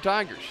Childersburg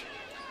Tigers.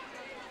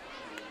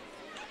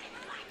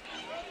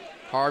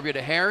 Harvey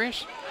to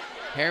Harris.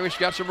 Harris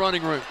got some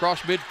running room across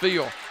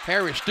midfield.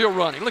 Harris still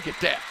running. Look at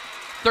that.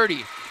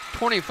 30,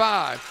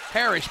 25.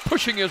 Harris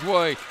pushing his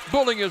way,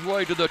 bulling his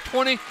way to the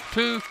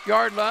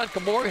 22-yard line.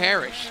 Kamori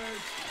Harris.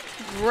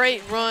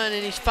 Great run,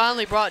 and he's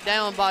finally brought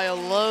down by a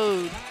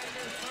load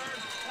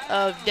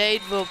of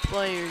Dadeville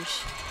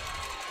players.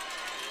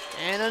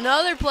 And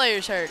another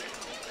player's hurt.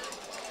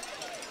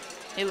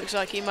 He looks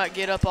like he might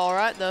get up all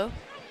right, though.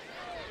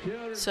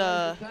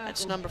 So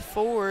that's number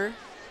 4,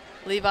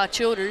 Levi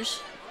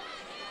Childers.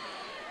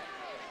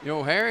 You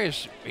know,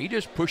 Harris, he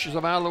just pushes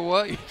him out of the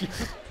way.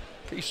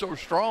 He's so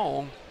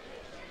strong.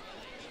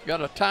 Got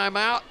a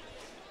timeout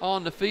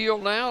on the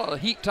field now, a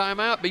heat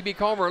timeout. B.B.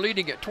 Comer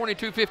leading at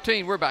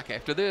 22-15. We're back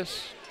after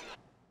this.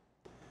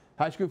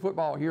 High school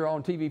football here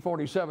on TV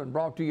 47,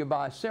 brought to you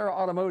by Serra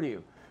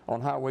Automotive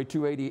on Highway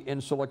 280 in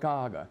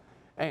Sylacauga,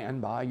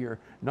 and by your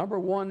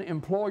 #1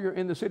 employer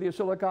in the city of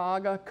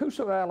Sylacauga,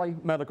 Coosa Valley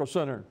Medical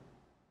Center.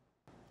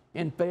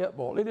 In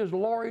Fayetteville, it is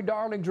Lori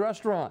Darling's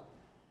Restaurant,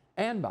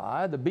 and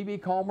by the B.B.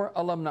 Comer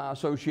Alumni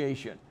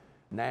Association.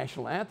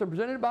 National anthem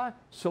presented by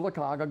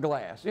Sylacauga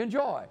Glass.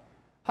 Enjoy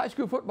high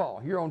school football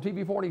here on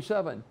TV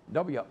 47,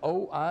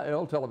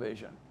 WOIL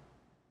Television.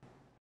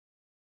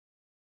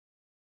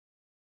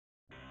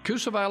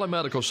 Coosa Valley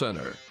Medical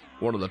Center,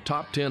 one of the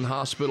top 10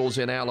 hospitals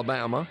in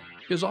Alabama,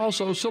 is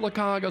also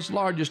Sylacauga's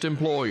largest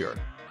employer.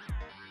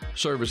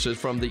 Services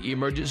from the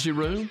emergency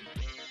room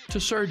to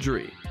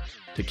surgery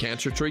to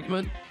cancer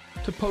treatment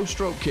to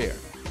post-stroke care.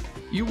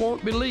 You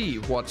won't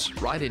believe what's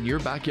right in your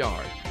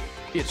backyard.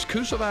 It's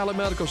Coosa Valley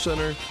Medical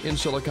Center in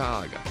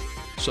Sylacauga.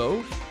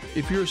 So,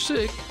 if you're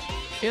sick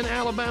in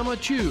Alabama,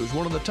 choose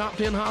one of the top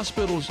 10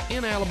 hospitals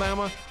in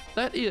Alabama.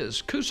 That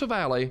is Coosa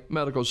Valley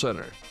Medical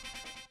Center.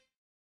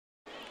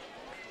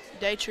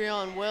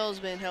 Datrion Wells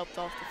been helped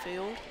off the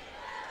field.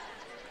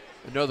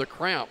 Another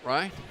cramp,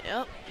 right?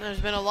 Yep,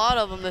 there's been a lot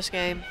of them this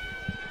game.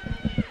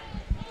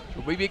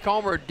 So B.B.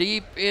 Comer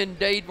deep in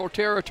Dadeville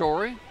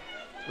territory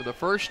with a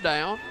 1st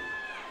down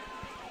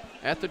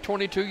at the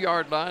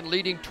 22-yard line,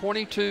 leading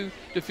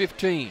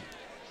 22-15.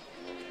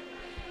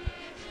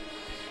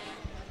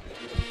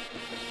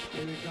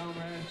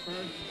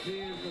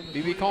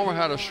 B.B. Comer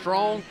had a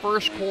strong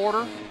 1st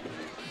quarter.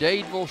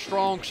 Dadeville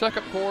strong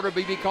 2nd quarter.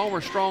 B.B.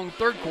 Comer strong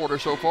 3rd quarter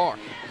so far.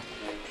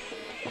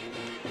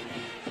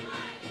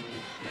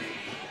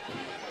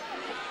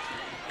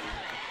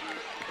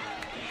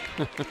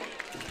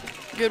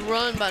 Good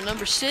run by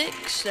number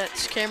 6.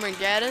 That's Cameron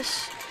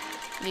Gaddis.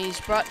 And he's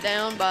brought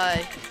down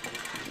by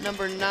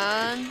number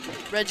 9,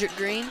 Redrick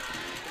Green.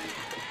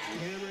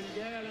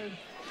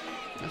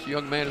 That's a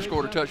young man who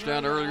scored a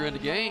touchdown earlier in the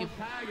game.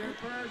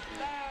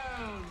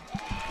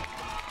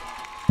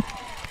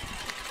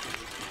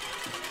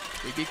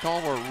 B.B.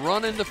 Comer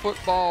running the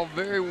football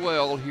very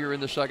well here in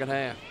the 2nd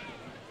half.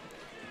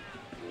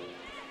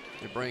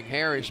 They bring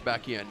Harris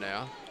back in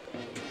now.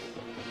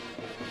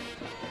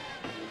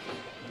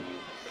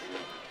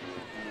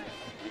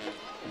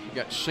 You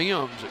got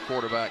Sims at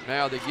quarterback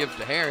now. They give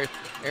to Harris.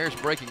 Harris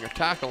breaking a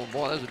tackle.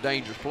 Boy, that's a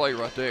dangerous play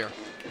right there.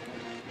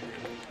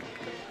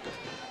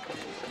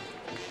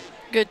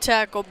 Good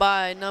tackle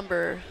by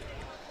number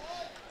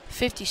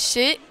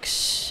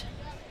 56.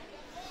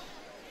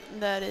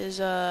 That is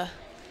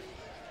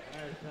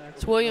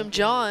it's William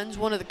Johns,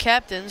 one of the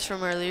captains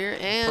from earlier,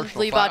 and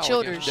Personal Levi foul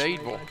Childers.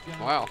 against Dadeville.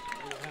 Wow.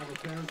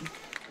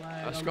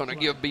 That's going to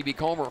give B.B.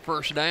 Comer a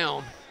first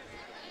down.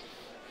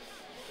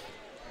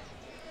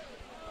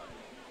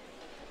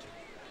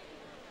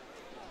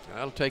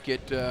 That'll take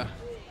it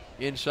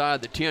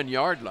inside the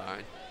 10-yard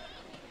line.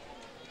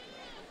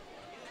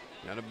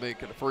 That'll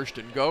make it a 1st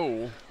and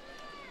goal.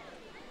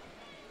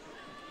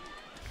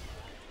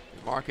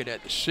 Mark it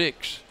at the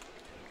 6.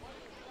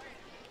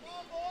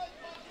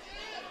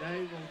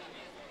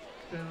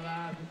 So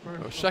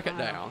 2nd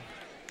down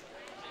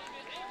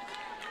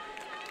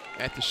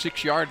at the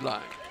 6-yard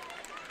line.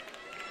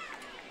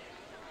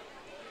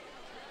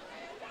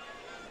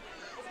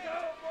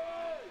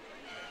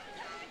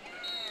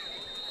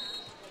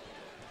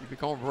 B.B.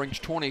 Comer brings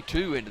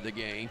 22 into the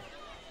game.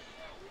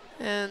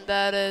 And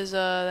that is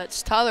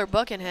that's Tyler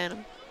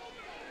Buckingham.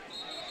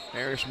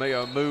 Harris may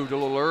have moved a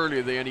little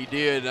earlier than he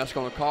did, and that's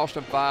going to cost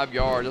him 5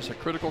 yards. That's a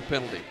critical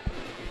penalty.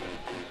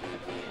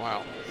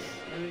 Wow.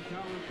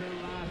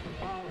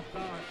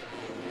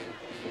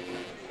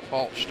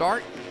 False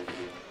start.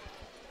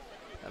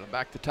 That'll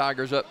back the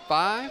Tigers up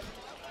 5.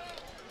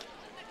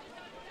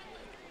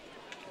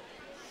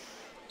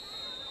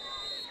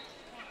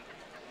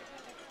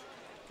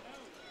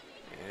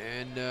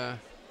 And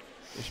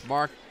it's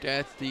marked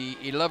at the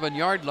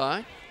 11-yard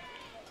line.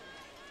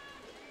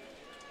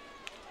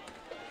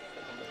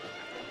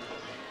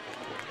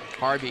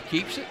 Harvey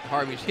keeps it.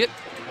 Harvey's hit.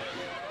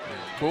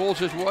 Pulls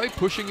his way,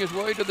 pushing his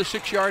way to the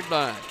 6-yard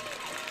line.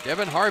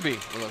 Devin Harvey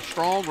with a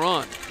strong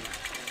run.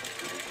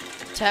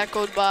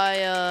 Tackled by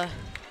a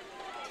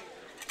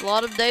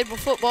lot of Dadeville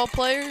football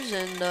players,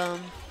 and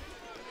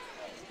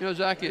you know,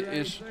 Zach,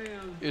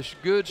 it's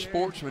good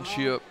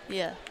sportsmanship.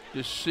 Yeah.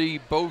 To see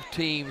both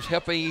teams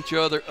helping each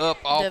other up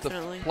off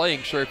Definitely. the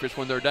playing surface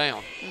when they're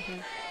down.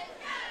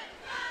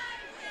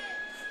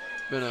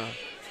 Been a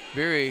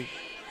very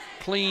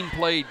clean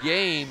played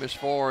game as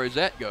far as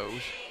that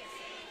goes.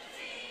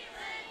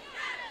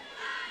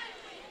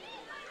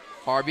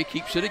 Harvey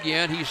keeps it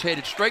again. He's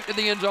headed straight to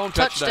the end zone.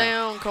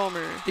 Touchdown,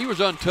 Comer. He was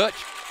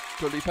untouched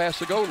till he passed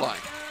the goal line.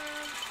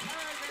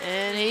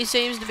 And he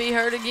seems to be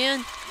hurt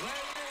again.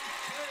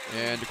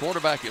 And the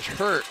quarterback is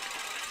hurt.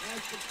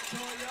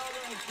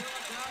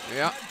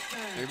 Yeah,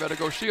 you better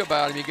go see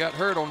about him. He got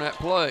hurt on that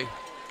play.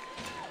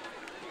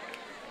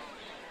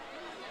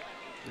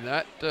 And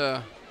that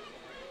the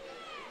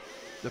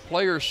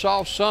players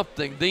saw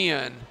something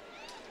then,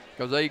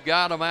 because they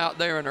got him out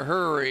there in a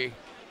hurry.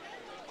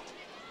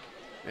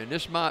 And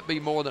this might be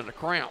more than a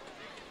cramp.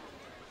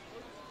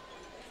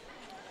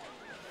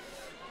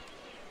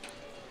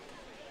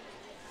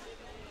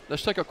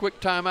 Let's take a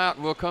quick timeout,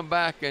 and we'll come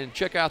back and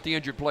check out the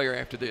injured player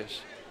after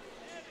this.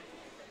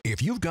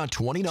 If you've got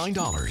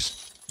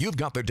 $29, you've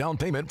got the down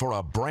payment for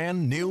a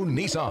brand new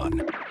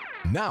Nissan.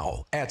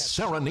 Now at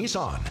Serra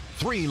Nissan,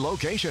 3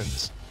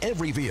 locations.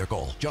 Every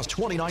vehicle, just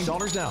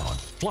 $29 down,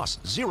 plus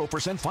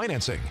 0%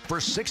 financing for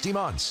 60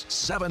 months,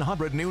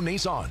 700 new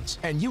Nissans,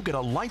 and you get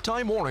a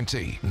lifetime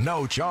warranty,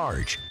 no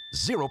charge.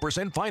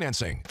 0%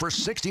 financing for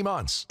 60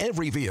 months.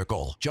 Every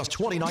vehicle, just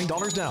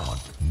 $29 down.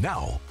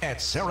 Now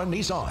at Serra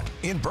Nissan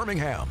in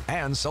Birmingham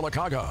and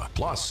Sylacauga,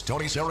 plus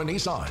Tony Serra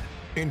Nissan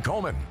in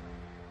Coleman.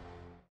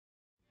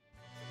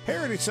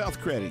 Heritage South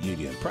Credit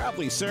Union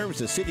proudly serves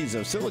the cities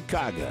of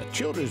Sylacauga,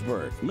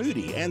 Childersburg,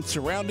 Moody, and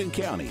surrounding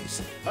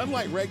counties.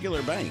 Unlike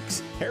regular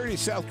banks, Heritage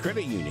South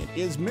Credit Union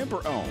is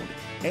member-owned.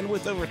 And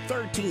with over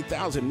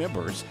 13,000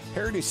 members,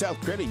 Heritage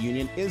South Credit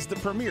Union is the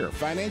premier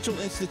financial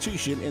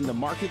institution in the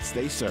markets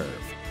they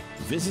serve.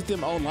 Visit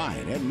them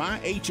online at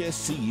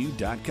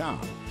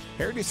myhscu.com.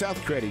 Heritage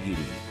South Credit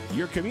Union,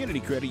 your community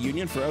credit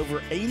union for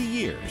over 80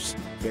 years.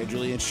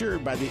 Federally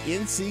insured by the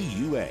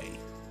NCUA.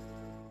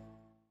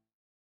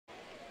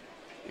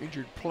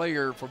 Injured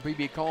player for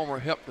B.B. Comer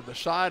helped to the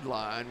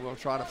sideline. We'll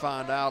try to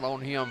find out on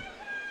him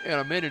in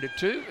a minute or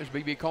two, as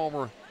B.B.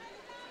 Comer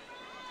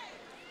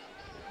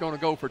going to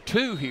go for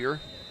 2 here,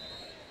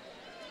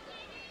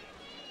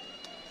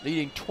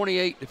 leading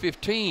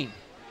 28-15.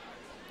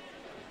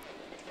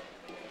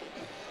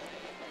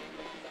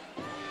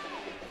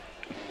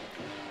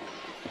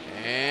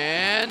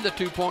 And the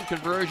 2-point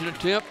conversion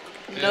attempt.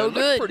 No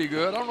good. Pretty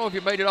good. I don't know if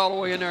you made it all the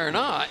way in there or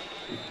not.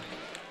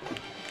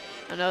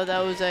 I know that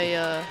was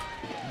a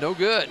no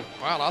good.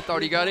 Wow, I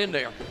thought he got in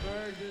there.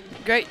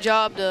 Great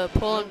job to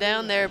pull him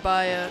down there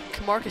by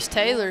Camarcus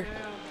Taylor,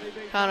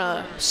 kind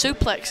of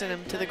suplexing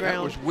him to the ground.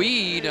 That was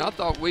Weed. I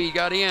thought Weed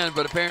got in,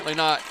 but apparently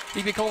not.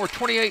 B.B. Comer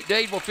 28,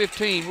 Dadeville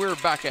 15. We're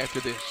back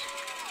after this.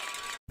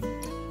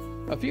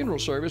 A funeral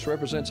service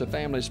represents a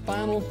family's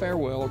final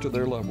farewell to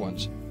their loved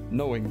ones.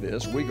 Knowing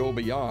this, we go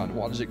beyond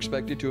what is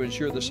expected to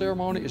ensure the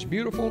ceremony is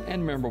beautiful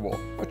and memorable,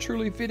 a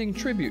truly fitting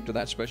tribute to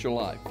that special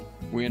life.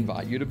 We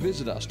invite you to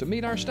visit us to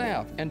meet our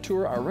staff and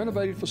tour our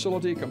renovated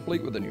facility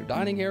complete with a new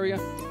dining area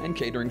and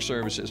catering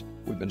services.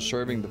 We've been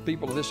serving the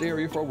people of this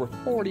area for over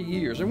 40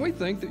 years, and we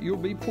think that you'll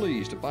be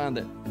pleased to find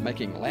that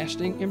making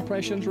lasting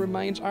impressions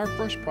remains our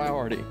first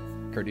priority.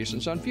 Curtis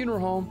 & Son Funeral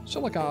Home,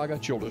 Sylacauga,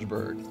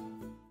 Childersburg.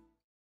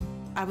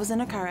 I was in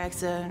a car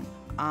accident.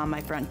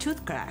 My front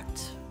tooth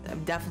cracked.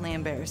 I'm definitely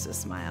embarrassed to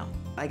smile.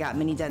 I got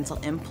mini dental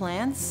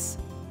implants.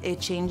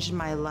 It changed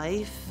my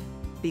life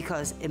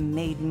because it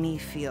made me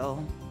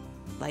feel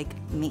like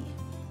me.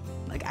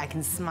 Like I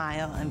can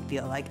smile and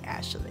feel like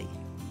Ashley.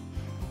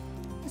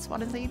 I just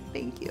want to say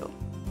thank you.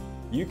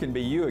 You can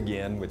be you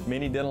again with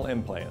mini dental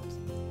implants.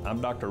 I'm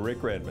Dr.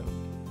 Rick Redmond.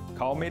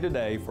 Call me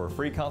today for a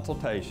free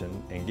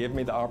consultation and give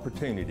me the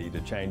opportunity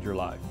to change your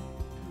life.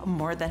 I'm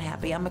more than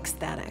happy. I'm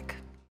ecstatic.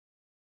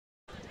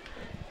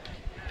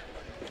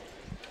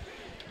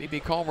 B.B.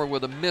 Comer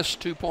with a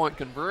missed two-point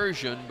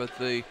conversion, but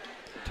the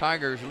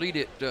Tigers lead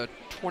it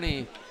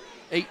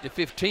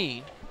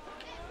 28-15.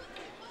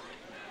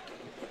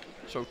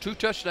 So 2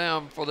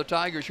 touchdowns for the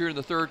Tigers here in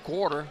the third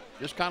quarter,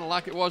 just kind of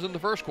like it was in the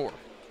first quarter.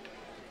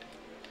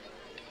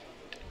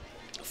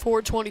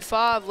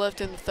 4:25 left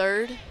in the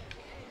third.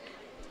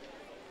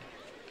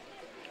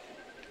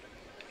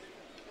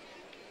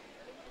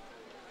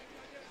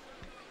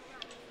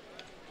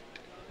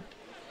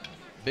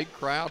 Big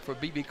crowd for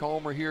B.B.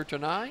 Comer here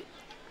tonight,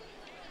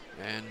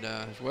 and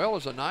as well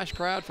as a nice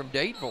crowd from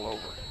Dadeville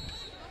over.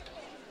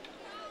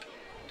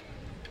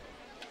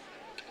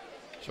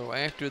 So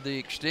after the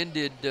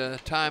extended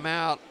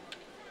timeout,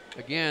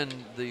 again,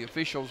 the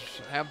officials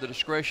have the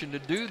discretion to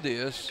do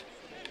this.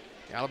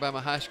 The Alabama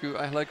High School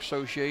Athletic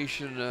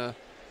Association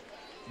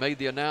made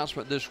the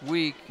announcement this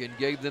week and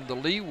gave them the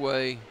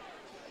leeway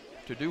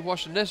to do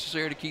what's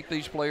necessary to keep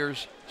these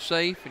players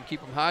safe and keep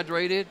them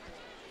hydrated,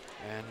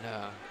 and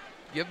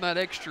give them that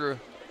extra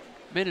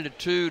minute or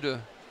two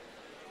to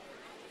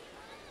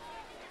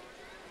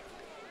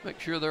make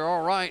sure they're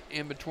all right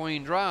in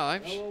between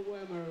drives.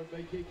 Wimmer will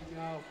be kicking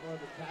off for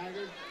the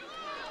Tigers.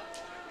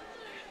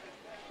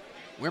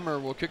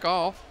 Wimmer will kick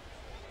off.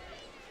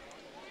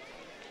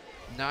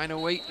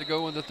 9:08 to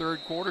go in the third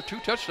quarter.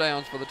 2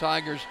 touchdowns for the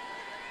Tigers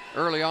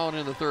early on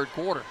in the third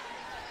quarter.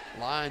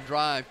 Line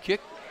drive kick,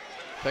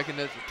 taking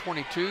it to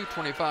 22,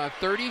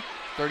 25-30,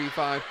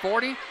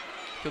 35-40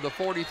 to the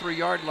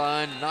 43-yard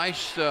line.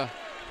 Nice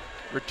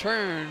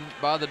return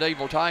by the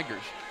Dadeville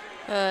Tigers.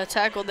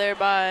 Tackled there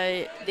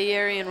by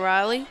De'Arian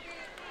Riley.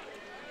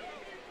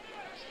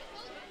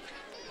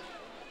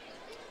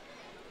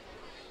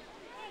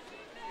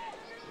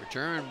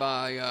 Return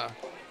by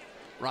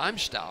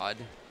Reimstad.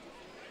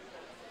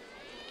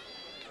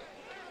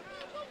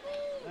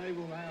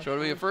 So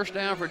it'll be a first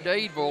down for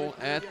Dadeville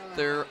at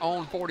their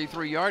own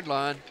 43-yard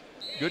line.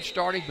 Good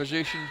starting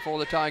position for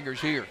the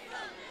Tigers here.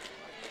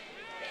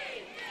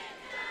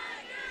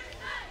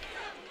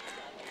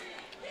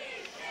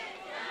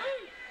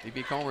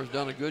 B.B. Comer's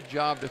done a good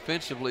job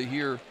defensively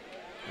here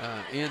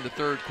in the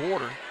third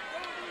quarter.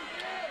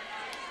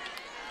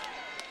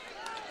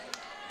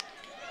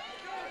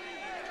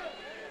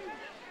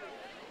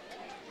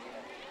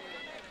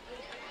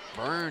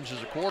 Burns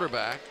is a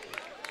quarterback.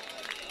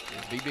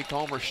 B.B.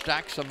 Comer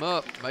stacks them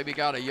up, maybe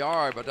got a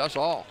yard, but that's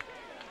all.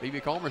 B.B.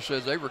 Comer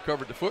says they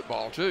recovered the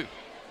football too.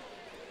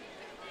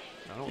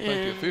 I don't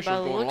think the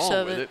officials going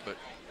along with it, but.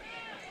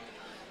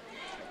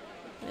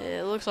 Yeah,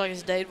 it looks like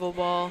it's Dadeville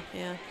ball,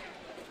 yeah.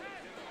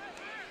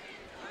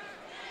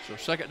 So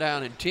second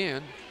down and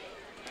 10.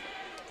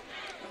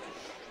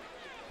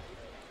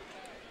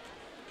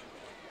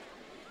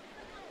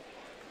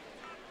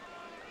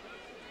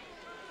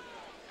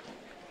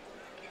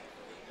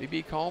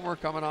 B.B. Comer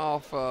coming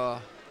off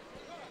one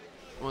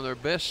of their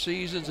best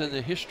seasons in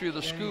the history of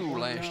the school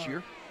last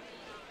year.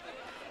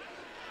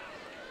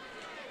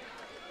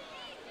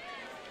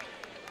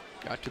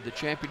 Got to the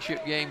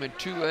championship game in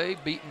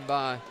 2A, beaten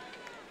by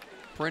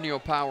perennial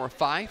power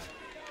Fife.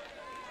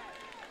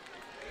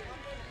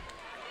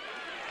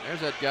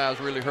 There's that guy's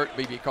really hurt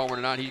B.B. Comer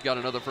tonight. He's got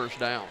another first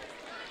down.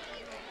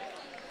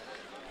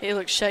 He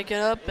looks shaken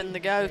up, and the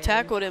guy who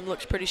tackled him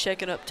looks pretty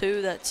shaken up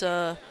too. That's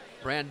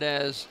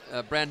Brandez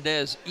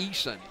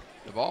Eason,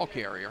 the ball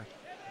carrier.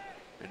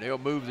 And they'll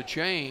move the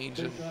chains.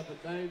 And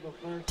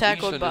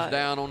tackled Eason by is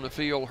down on the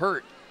field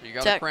hurt. He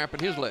got a cramp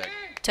in his leg.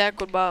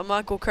 Tackled by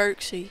Michael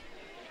Kirksey.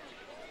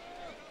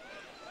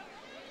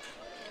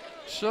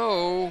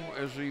 So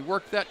as we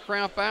work that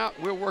cramp out,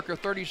 we'll work a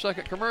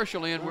 30-second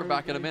commercial in. We're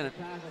back in a minute.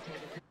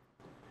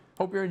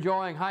 Hope you're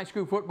enjoying high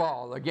school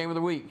football, the game of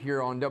the week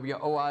here on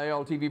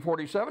WOIL TV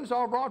 47. It's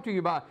all brought to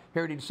you by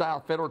Heritage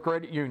South Federal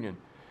Credit Union.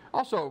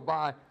 Also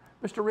by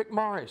Mr. Rick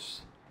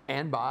Morris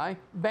and by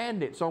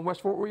Bandits on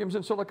West Fort Williams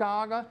in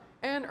Sylacauga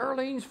and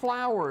Earlene's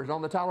Flowers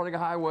on the Talladega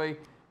Highway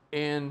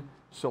in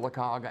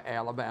Sylacauga,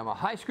 Alabama.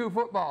 High school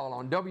football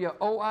on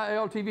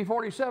WOIL TV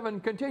 47.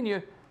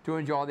 Continue to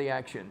enjoy the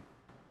action.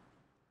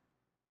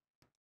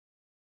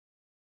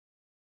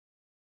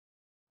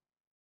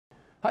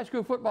 High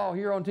school football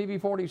here on TV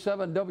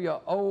 47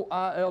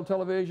 WOIL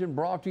television,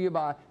 brought to you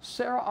by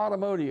Serra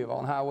Automotive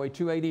on Highway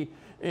 280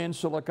 in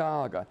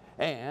Sylacauga,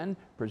 and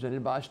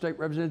presented by State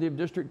Representative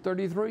District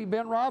 33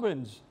 Ben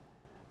Robbins,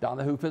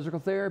 Donahue Physical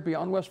Therapy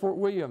on West Fort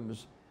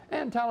Williams,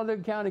 and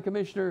Talladega County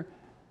Commissioner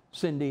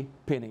Cindy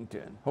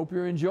Pennington. Hope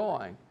you're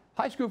enjoying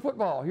high school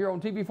football here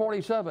on TV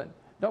 47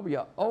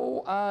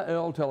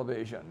 WOIL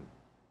television.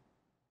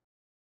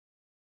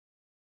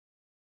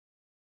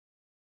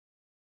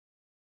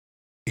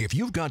 If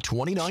you've got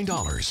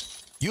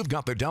 $29, you've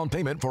got the down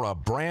payment for a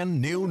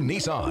brand new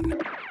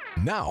Nissan.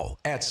 Now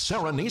at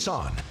Serra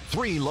Nissan,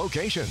 3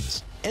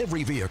 locations.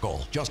 Every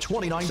vehicle just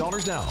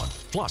 $29 down,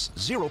 plus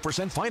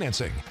 0%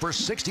 financing for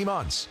 60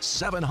 months,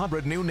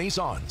 700 new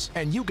Nissans,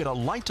 and you get a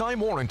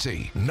lifetime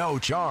warranty, no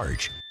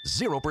charge.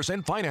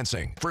 0%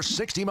 financing for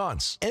 60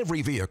 months.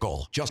 Every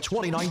vehicle just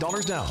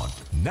 $29 down.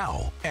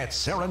 Now at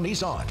Serra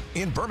Nissan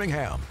in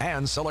Birmingham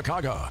and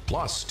Sylacauga,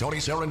 plus Tony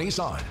Serra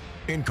Nissan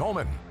in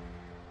Coleman.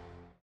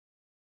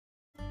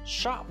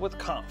 Shop with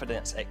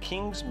confidence at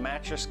King's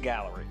Mattress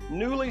Gallery.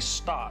 Newly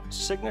stocked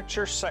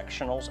signature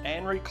sectionals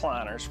and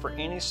recliners for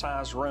any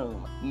size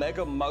room.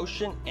 Mega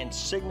motion and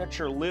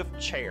signature lift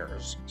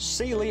chairs.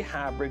 Sealy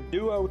hybrid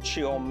duo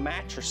chill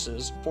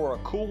mattresses for a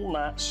cool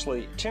night's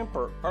sleep.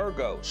 Temper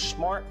Ergo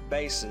smart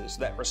bases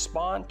that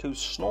respond to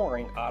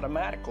snoring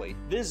automatically.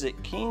 Visit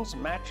King's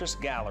Mattress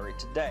Gallery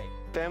today.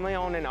 Family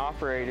owned and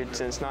operated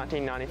since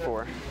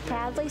 1994.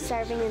 Proudly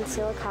serving in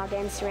Sylacauga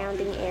and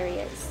surrounding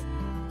areas.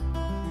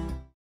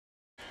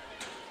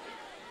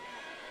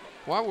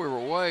 While we were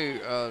away,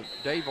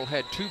 Dadeville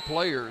had 2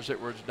 players that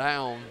were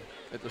down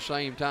at the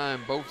same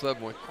time, both of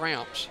them with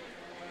cramps.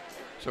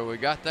 So we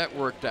got that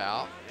worked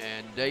out,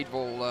 and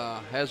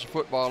Dadeville has the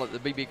football at the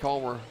B.B.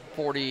 Comer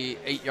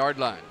 48-yard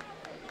line.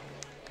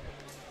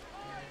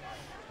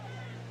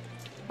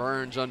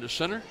 Burns under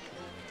center.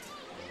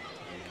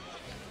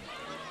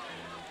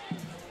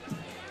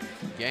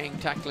 Gang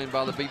tackling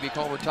by the B.B.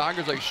 Comer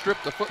Tigers. They strip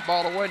the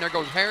football away, and there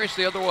goes Harris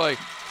the other way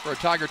for a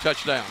Tiger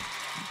touchdown.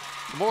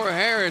 More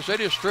Harris, they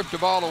just stripped the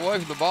ball away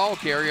from the ball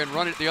carrier and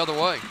run it the other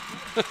way.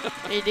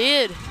 He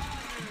did.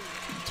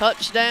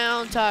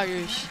 Touchdown,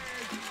 Tigers.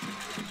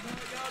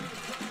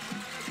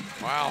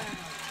 Wow.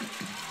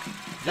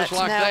 That's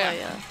Just like now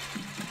that.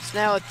 It's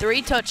now a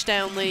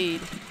 3-touchdown lead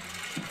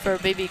for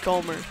B.B.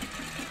 Comer.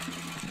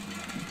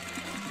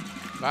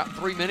 About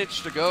 3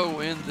 minutes to go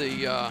in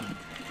the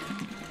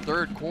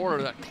third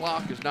quarter. That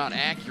clock is not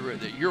accurate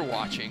that you're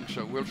watching,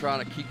 so we'll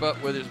try to keep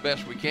up with it as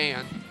best we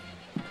can.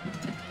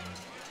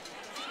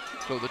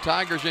 So the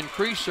Tigers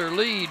increase their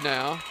lead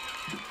now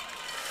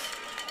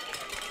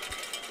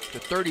to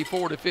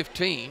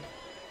 34-15.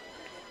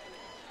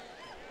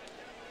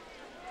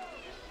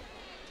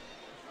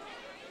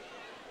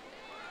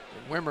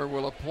 And Wimmer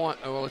will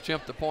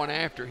attempt the point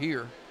after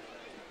here.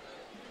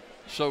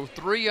 So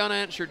 3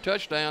 unanswered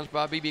touchdowns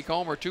by B.B.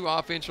 Comer, 2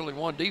 offensively,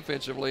 1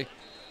 defensively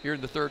here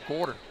in the third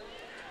quarter.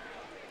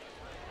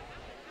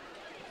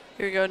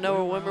 Here we go,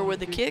 Noah Wimmer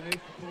with the kick.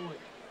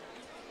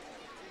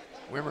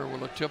 Wimmer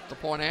will attempt the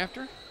point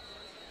after.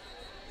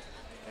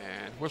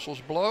 And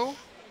whistles blow.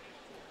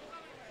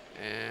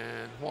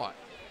 And what?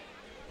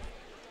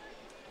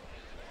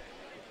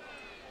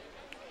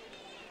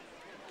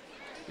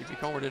 B.B.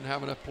 Comer didn't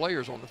have enough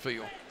players on the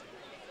field.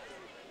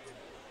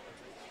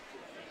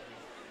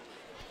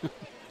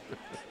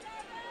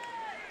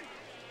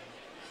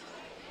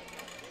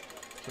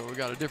 So we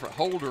got a different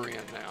holder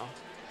in now.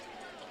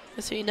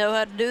 Does he know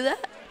how to do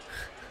that?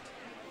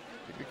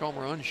 B.B.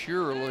 Comer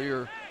unsurely,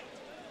 or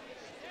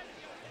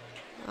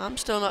I'm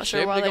still not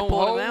sure why they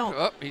pulled him out.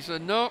 Oh, he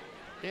said, no,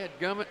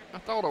 dadgummit, I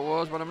thought I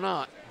was, but I'm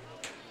not.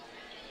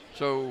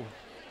 So,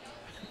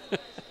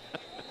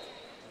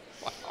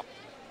 wow.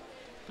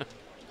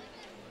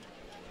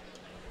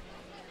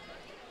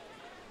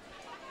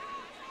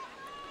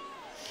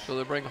 So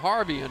they bring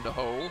Harvey into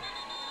hole.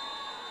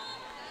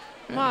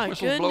 And My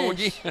whistles blow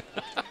goodness. again.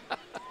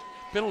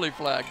 Penalty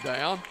flag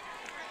down.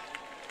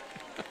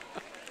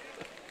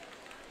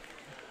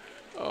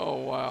 Oh,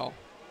 wow.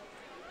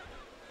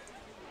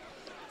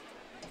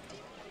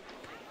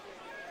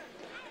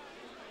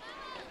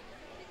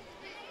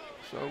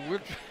 So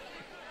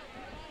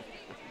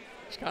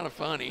it's kind of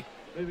funny.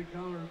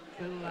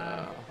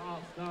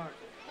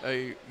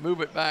 They move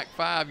it back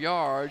 5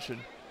 yards,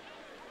 and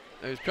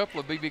there's a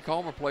couple of B.B.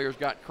 Comer players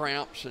got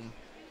cramps, and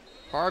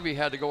Harvey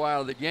had to go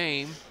out of the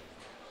game.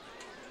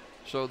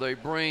 So they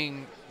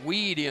bring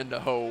Weed in to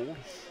hold.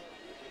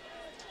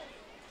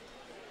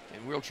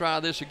 And we'll try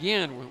this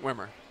again with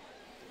Wimmer.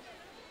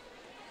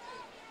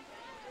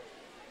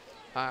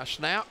 High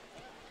snap,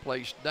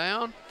 placed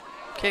down.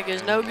 Kick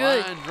is no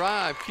good. Line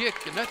drive kick,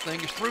 and that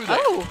thing is through there.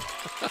 Oh,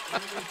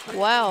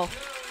 wow.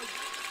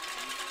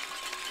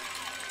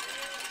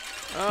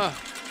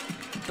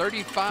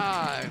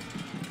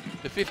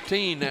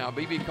 35-15 now.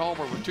 B.B.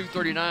 Comer with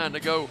 2:39 to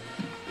go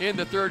in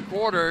the third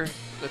quarter.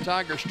 The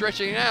Tigers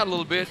stretching out a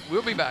little bit.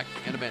 We'll be back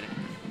in a minute.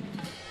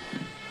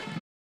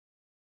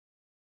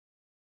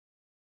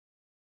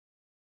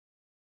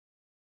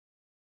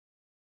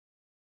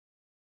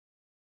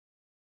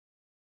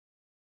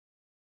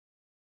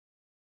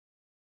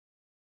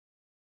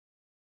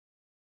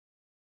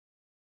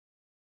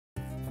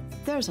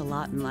 There's a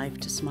lot in life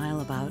to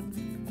smile about.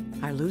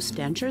 Are loose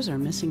dentures or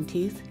missing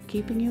teeth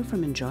keeping you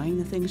from enjoying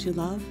the things you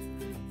love?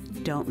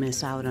 Don't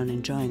miss out on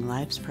enjoying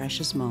life's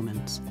precious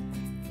moments.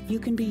 You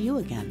can be you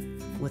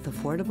again with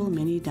affordable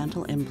mini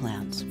dental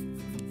implants.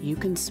 You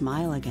can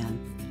smile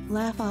again,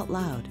 laugh out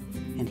loud,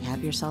 and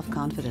have your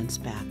self-confidence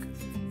back.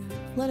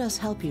 Let us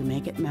help you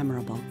make it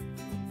memorable.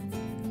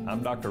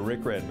 I'm Dr.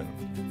 Rick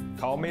Redmond.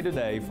 Call me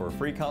today for a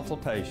free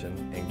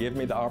consultation and give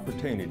me the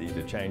opportunity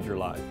to change your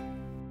life.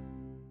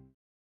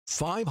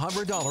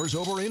 $500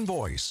 over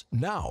invoice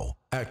now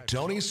at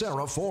Tony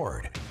Serra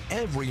Ford.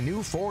 Every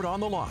new Ford on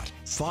the lot,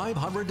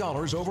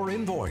 $500 over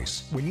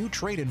invoice when you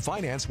trade in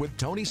finance with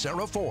Tony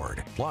Serra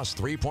Ford, plus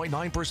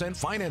 3.9%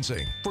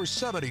 financing for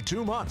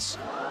 72 months.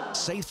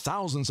 Save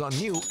thousands on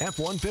new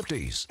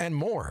F-150s and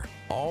more,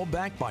 all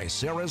backed by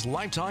Serra's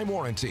lifetime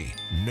warranty.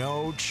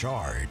 No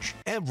charge.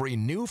 Every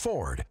new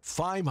Ford,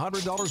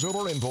 $500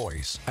 over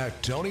invoice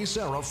at Tony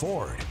Serra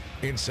Ford.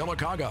 In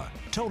Sylacauga,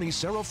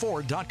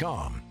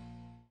 TonySerraFord.com.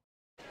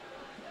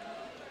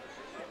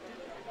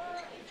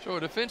 So a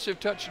defensive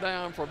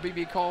touchdown for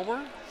B.B.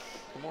 Comer.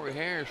 Kamori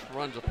Harris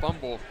runs a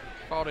fumble,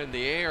 caught in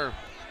the air,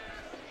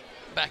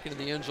 back into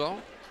the end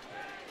zone.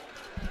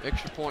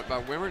 Extra point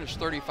by Wimmer. It's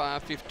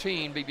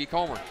 35-15, B.B.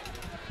 Comer.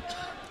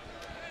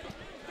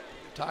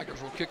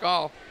 Tigers will kick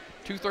off.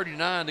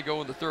 2:39 to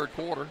go in the third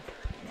quarter.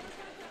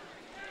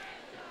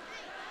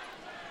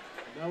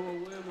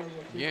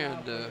 Again,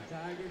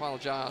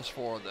 apologize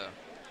for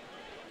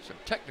some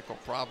technical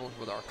problems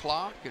with our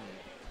clock and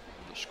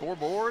the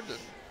scoreboard.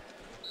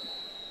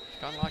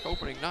 Kind of like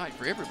opening night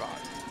for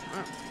everybody.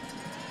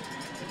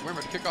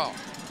 Wimmer to kick off.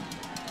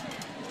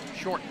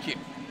 Short kick.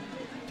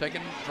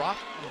 Taken,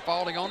 dropped, and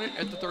falling on it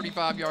at the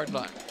 35-yard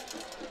line.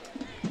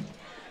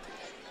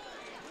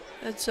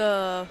 That's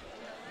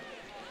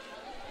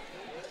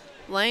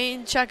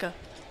Lane Cheka.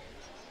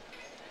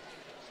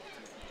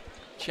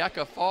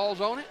 Cheka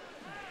falls on it,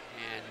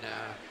 and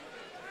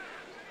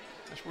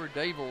that's where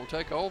Dadeville will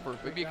take over.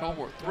 B.B.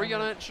 Comer, 3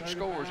 unanswered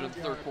scores in the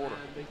third quarter.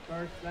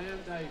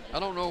 I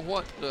don't know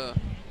what.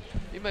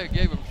 He may have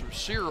gave him some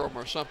serum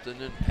or something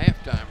in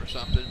halftime or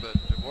something, but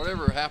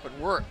whatever happened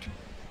worked.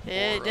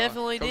 Yeah, it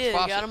definitely Coach did.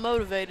 Fawcett. Got him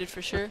motivated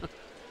for sure.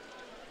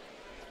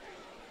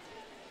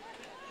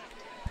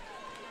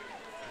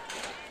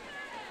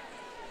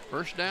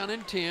 First down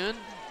and 10.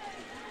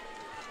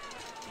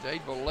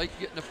 Dadeville late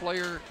getting the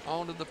player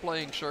onto the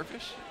playing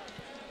surface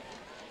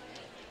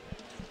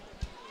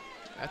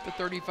at the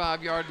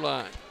 35-yard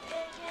line.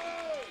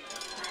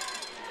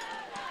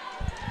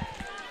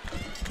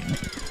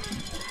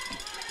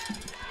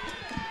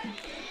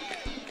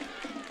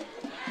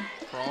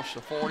 Across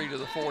the 40 to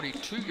the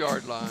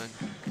 42-yard line.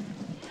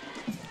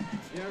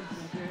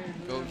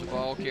 Goes the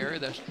ball carry.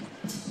 That's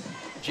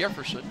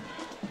Jefferson.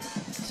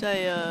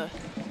 Say,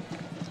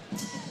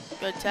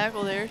 good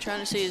tackle there,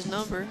 trying to see his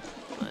number,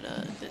 but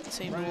didn't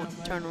seem to want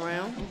to turn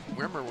around.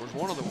 Wimmer was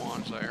one of the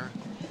ones there.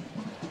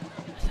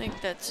 I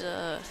think that's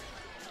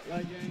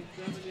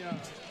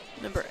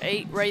number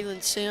 8,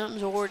 Raylan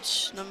Sims, or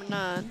it's number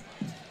 9,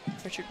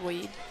 Richard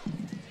Weed.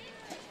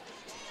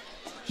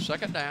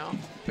 Second down,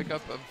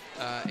 pickup of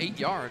 8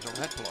 yards on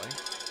that play.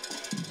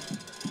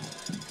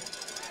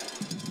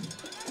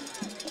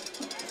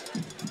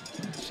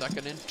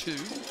 Second and 2.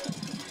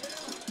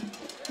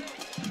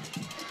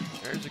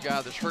 There's a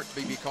guy that's hurt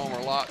B.B. Comer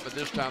a lot, but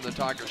this time the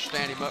Tigers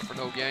stand him up for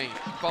no gain.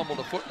 Fumble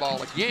the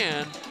football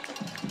again.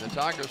 The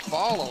Tigers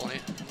fall on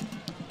it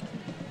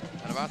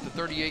at about the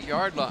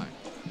 38-yard line.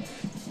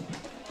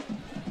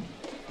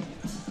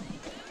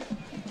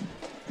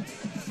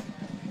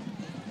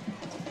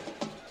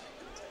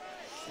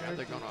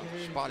 They're going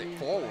to spot it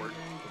forward.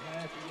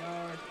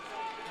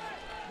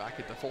 Back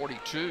at the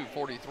 42,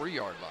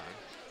 43-yard line.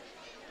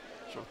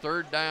 So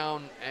third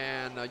down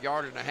and a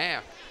yard and a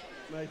half.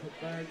 Make it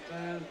third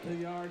down, 2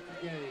 yards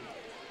to gain.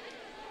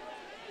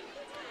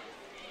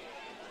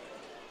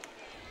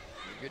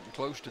 We're getting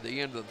close to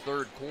the end of the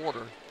third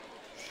quarter.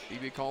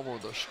 B.B. Comer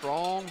with a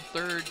strong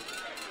third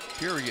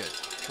period.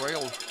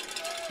 Trail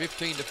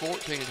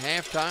 15-14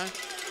 at halftime.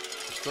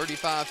 It's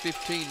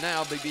 35-15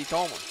 now, B.B.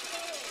 Comer.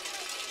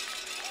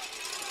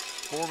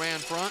 4-man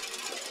front.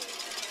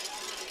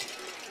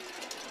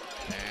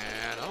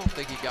 And I don't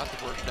think he got the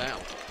first down.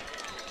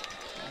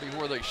 It'll be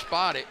where they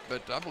spot it,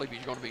 but I believe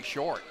he's going to be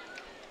short.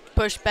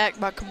 Pushed back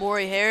by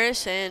Kamori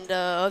Harris and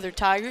other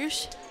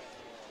Tigers.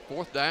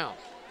 Fourth down.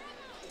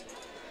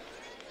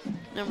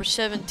 Number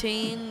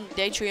 17,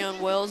 Datrion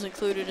Wells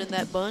included in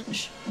that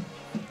bunch.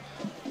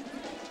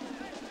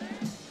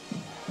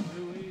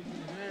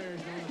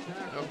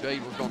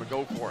 Dave was going to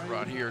go for it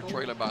right here,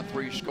 trailing by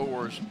 3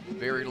 scores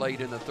very late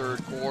in the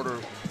third quarter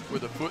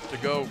with a foot to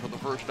go for the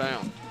first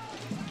down.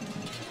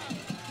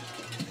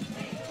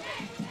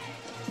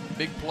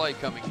 Big play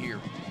coming here.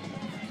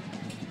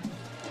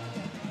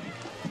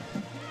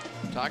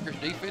 Tigers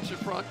defensive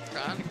front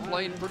kind of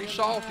playing pretty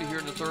salty here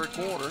in the third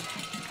quarter.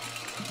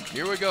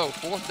 Here we go,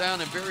 fourth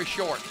down and very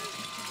short.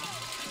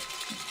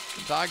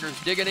 The Tigers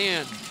digging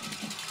in.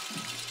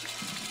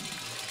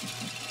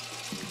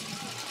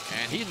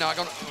 And he's not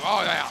going to,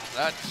 oh yeah,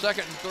 that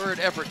second and third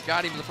effort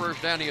got him the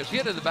first down. He was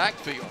hit in the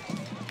backfield.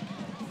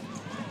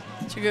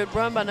 It's a good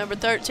run by number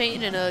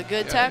 13 and a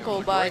good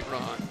tackle by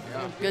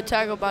good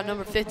tackle by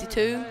number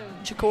 52,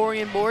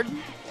 Jacorian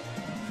Borden.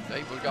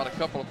 Dadeville got a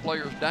couple of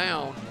players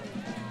down.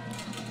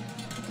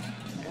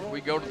 And we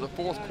go to the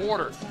fourth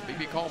quarter.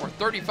 B.B. Comer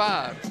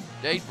 35,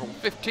 Dadeville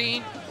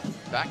 15.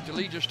 Back to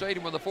Legion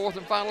Stadium with the fourth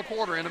and final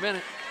quarter in a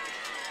minute.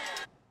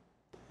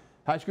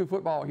 High school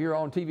football here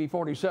on TV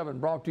 47,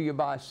 brought to you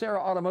by Serra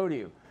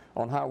Automotive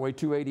on Highway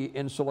 280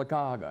 in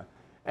Sylacauga,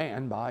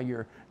 and by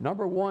your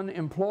 #1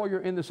 employer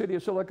in the city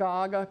of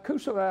Sylacauga,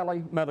 Coosa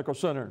Valley Medical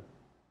Center.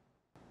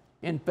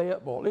 In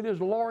Fayetteville, it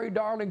is Lori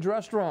Darling's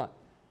Restaurant,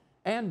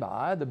 and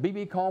by the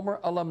B.B. Comer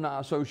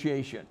Alumni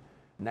Association.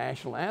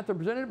 National anthem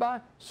presented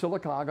by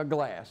Sylacauga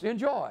Glass.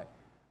 Enjoy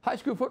high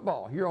school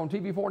football here on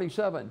TV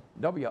 47,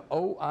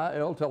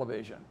 WOIL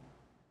Television.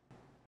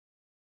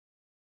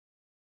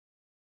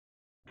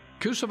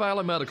 Coosa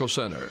Valley Medical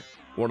Center,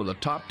 one of the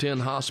top 10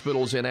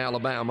 hospitals in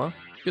Alabama,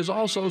 is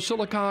also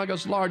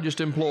Sylacauga's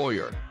largest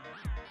employer.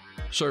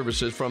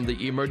 Services from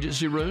the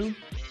emergency room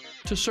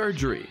to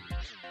surgery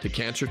to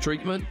cancer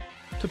treatment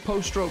to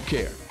post-stroke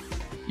care.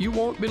 You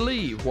won't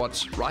believe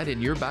what's right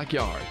in your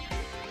backyard.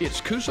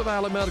 It's Coosa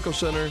Valley Medical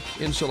Center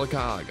in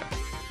Sylacauga.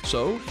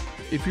 So,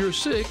 if you're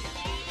sick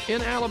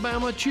in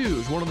Alabama,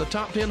 choose one of the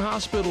top 10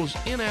 hospitals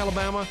in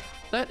Alabama.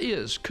 That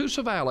is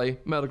Coosa Valley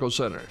Medical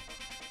Center.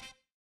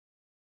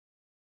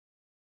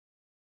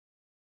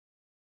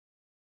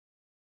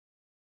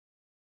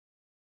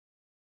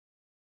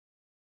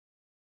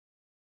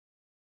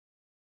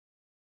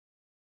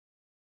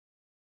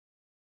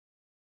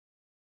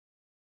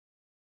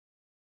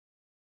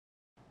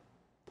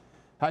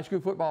 High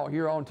school football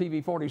here on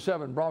TV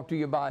 47, brought to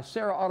you by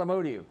Serra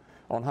Automotive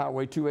on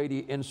Highway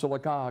 280 in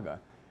Sylacauga,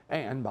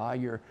 and by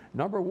your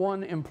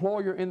 #1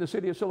 employer in the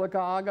city of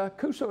Sylacauga,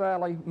 Coosa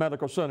Valley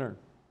Medical Center.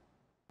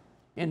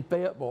 In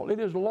Fayetteville, it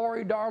is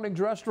Lori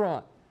Darling's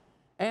Restaurant,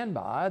 and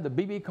by the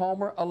B.B.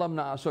 Comer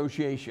Alumni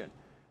Association.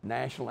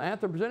 National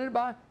anthem presented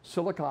by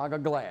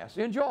Sylacauga Glass.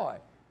 Enjoy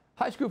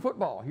high school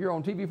football here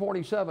on TV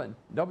 47,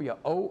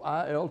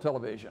 WOIL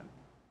Television.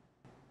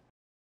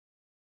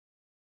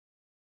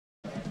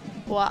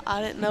 Well,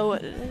 I didn't know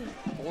what it is.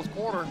 Fourth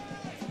quarter.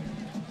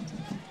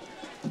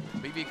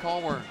 B.B.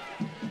 Comer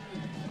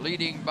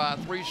leading by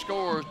 3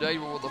 scores.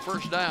 Dadeville with the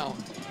first down.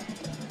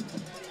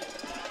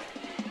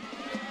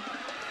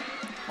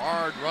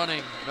 Hard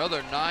running,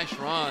 another nice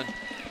run.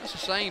 That's the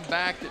same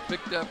back that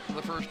picked up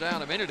the first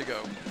down a minute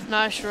ago.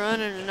 Nice run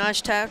and a nice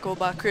tackle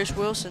by Chris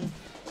Wilson.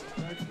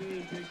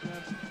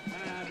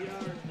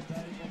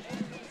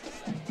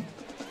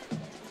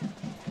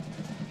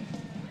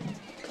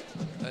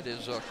 That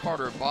is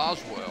Carter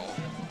Boswell.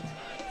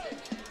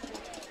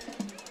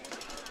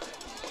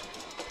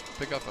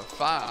 Pick up a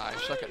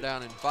 5, second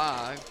down and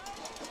 5.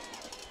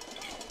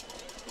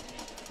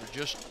 We're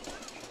just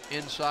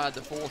inside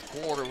the fourth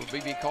quarter with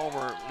B.B.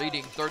 Comer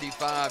leading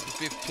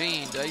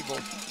 35-15.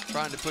 Dadeville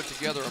trying to put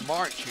together a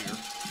march here.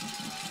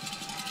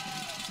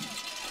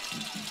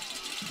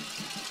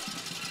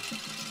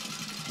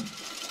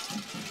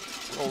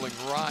 Rolling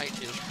right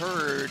is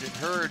Hurd, and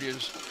Hurd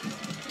is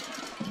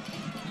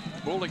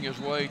bulling his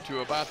way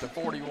to about the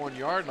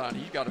 41-yard line.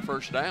 He's got a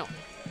first down.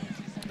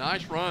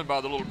 Nice run by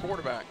the little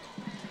quarterback.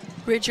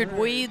 Richard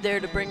Weed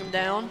there to bring him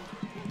down.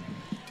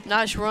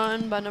 Nice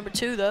run by number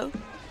 2, though.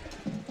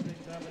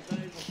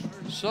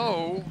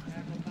 So,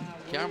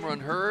 Cameron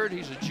Hurd,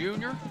 he's a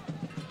junior.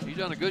 He's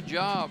done a good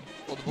job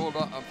for the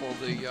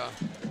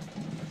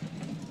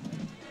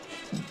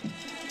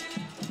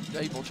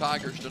Dadeville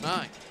Tigers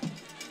tonight.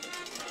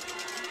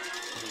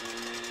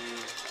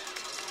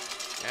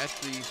 At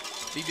the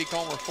B.B.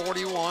 Comer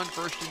 41,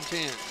 first and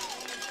 10.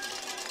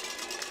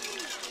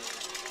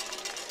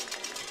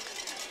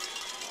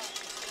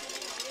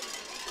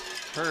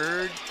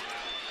 Hurd,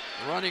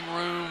 running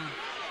room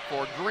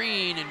for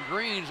Green, and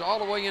Green's all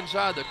the way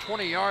inside the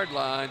 20-yard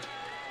line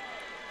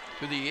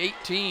to the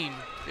 18.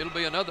 It'll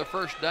be another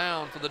first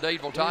down for the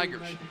Dadeville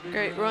Tigers.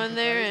 Great run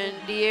there, and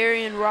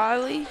De'Arian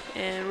Riley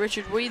and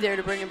Richard Weed there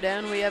to bring him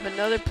down. We have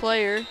another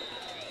player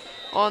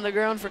on the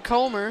ground for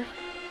Comer.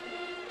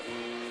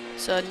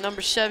 So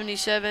number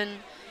 77,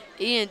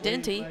 Ian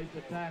Denty.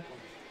 It's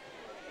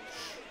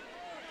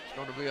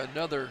going to be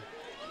another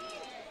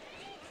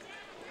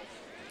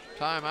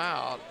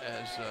timeout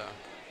as I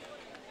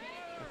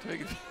tell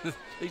you,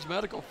 these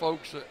medical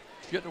folks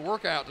getting to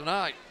work out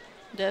tonight.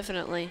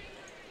 Definitely.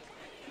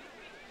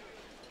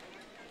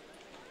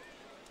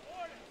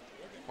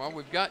 Well,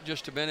 we've got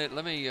just a minute.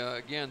 Let me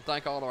again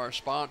thank all of our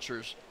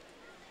sponsors.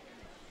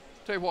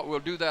 Tell you what, we'll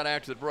do that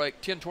after the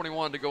break.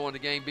 10:21 to go in the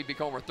game. B.B.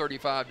 Comer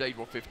 35,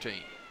 Dadeville 15.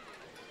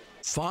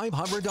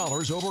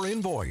 $500 over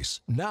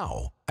invoice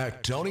now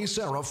at Tony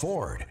Serra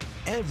Ford.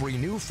 Every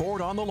new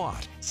Ford on the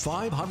lot,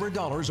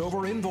 $500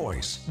 over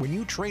invoice when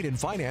you trade in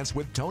finance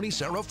with Tony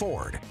Serra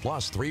Ford,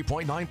 plus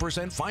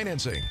 3.9%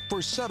 financing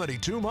for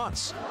 72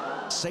 months.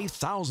 Save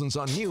thousands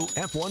on new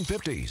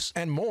F-150s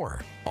and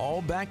more,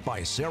 all backed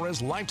by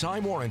Serra's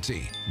lifetime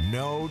warranty.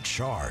 No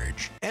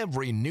charge.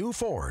 Every new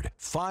Ford,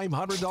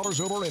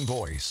 $500 over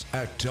invoice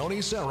at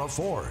Tony Serra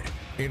Ford.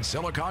 In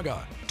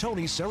Sylacauga,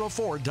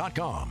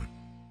 TonySerraFord.com.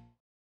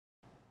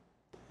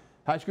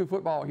 High school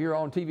football here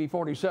on TV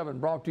 47,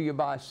 brought to you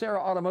by Serra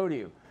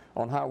Automotive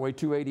on Highway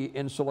 280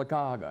 in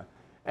Sylacauga,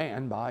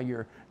 and by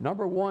your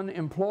 #1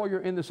 employer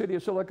in the city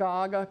of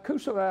Sylacauga,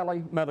 Coosa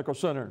Valley Medical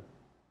Center.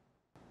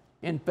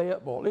 In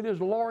Fayetteville, it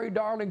is Lori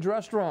Darling's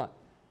Restaurant,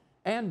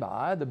 and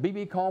by the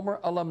B.B. Calmer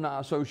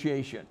Alumni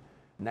Association.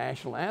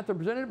 National anthem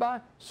presented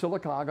by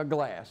Sylacauga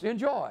Glass.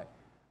 Enjoy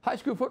high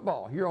school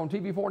football here on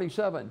TV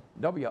 47,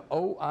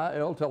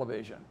 WOIL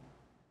Television.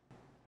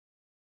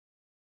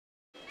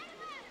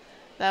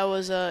 That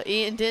was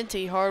Ian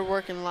Denty,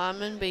 hard-working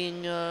lineman,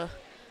 being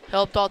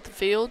helped off the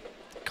field,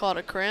 caught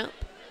a cramp,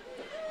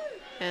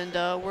 and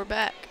we're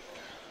back.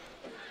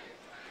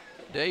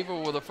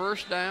 Dadeville with a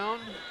first down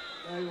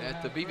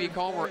at the B.B.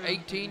 Calmer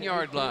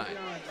 18-yard line,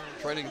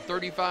 trailing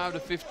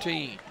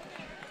 35-15.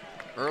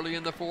 Early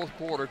in the fourth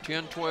quarter,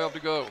 10-12 to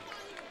go.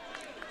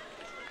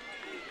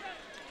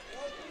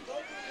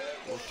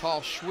 We'll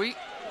toss sweep.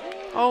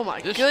 Oh my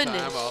goodness. This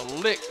time a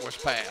lick was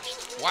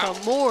passed. Wow.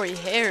 Kamori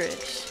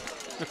Harris.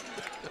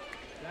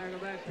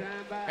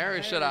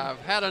 Harris said, I've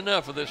had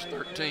enough of this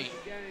 13.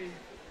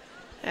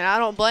 And I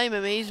don't blame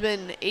him. He's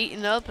been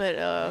eating up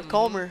at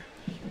Calmer.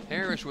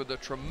 Harris with a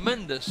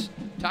tremendous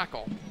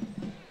tackle.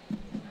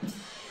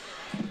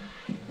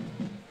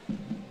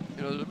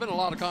 You know, there's been a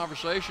lot of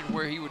conversation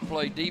where he would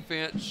play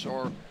defense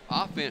or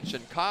offense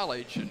in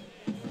college, and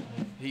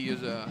he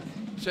is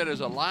said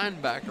as a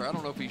linebacker. I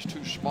don't know if he's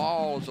too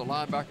small as a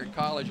linebacker in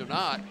college or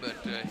not, but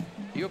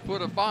he'll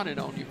put a bonnet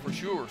on you for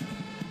sure.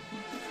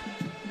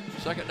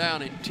 Second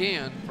down and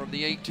 10 from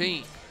the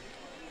 18.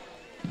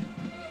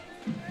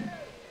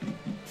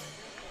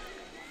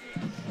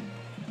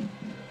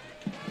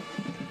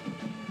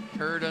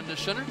 Hurd under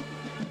center.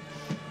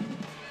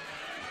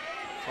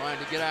 Trying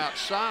to get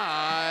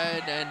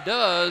outside, and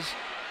does.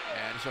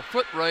 And it's a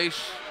foot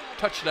race,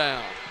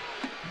 touchdown.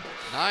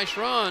 Nice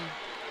run.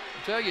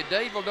 I tell you,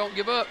 Dadeville don't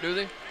give up, do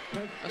they?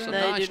 That's a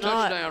nice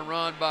touchdown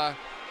run by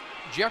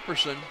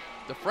Jefferson,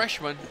 the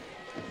freshman.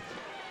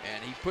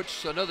 And he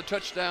puts another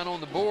touchdown on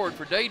the board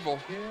for Dadeville.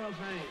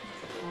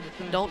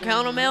 Don't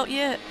count them out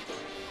yet.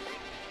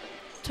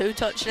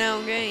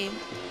 2-touchdown game.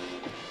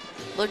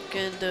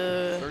 Looking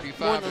to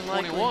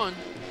 35-21.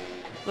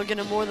 Looking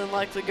to more than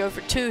likely go for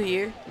 2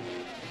 here.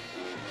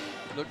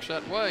 Looks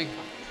that way.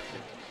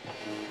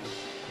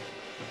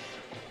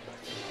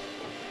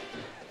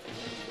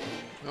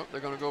 Nope,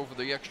 they're going to go for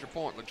the extra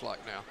point, looks like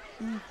now.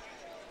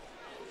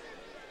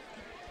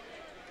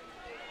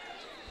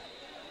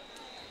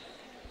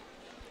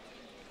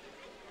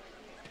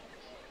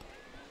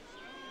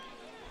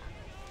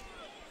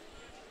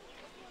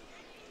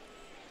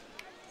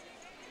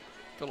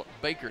 Philip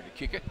Baker to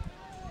kick it.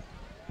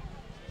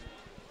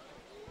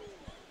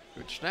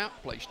 Good snap,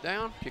 placed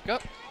down, kick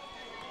up.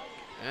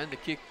 And the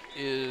kick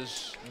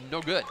is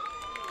no good.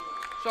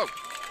 So,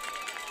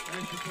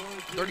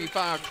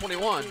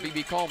 35-21,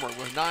 B.B. Calmer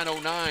with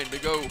 9:09 to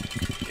go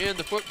in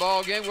the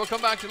football game. We'll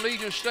come back to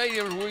Legion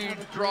Stadium as we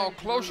draw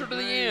closer to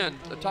the end.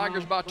 The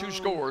Tigers by 2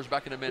 scores.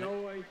 Back in a minute.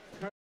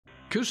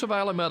 Coosa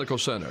Valley Medical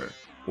Center,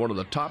 one of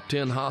the top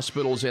 10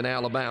 hospitals in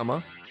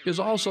Alabama, is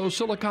also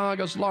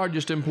Sylacauga's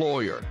largest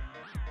employer.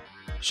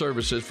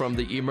 Services from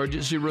the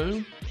emergency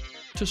room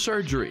to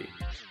surgery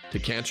to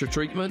cancer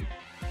treatment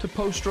to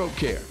post-stroke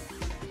care.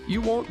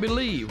 You won't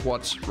believe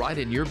what's right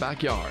in your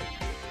backyard.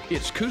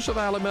 It's Coosa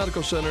Valley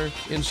Medical Center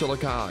in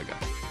Sylacauga.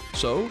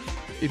 So,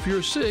 if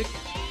you're sick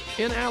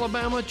in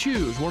Alabama,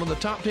 choose one of the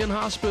top 10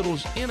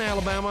 hospitals in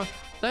Alabama.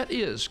 That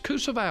is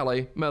Coosa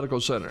Valley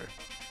Medical Center.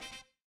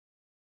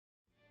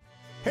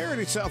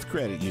 Heritage South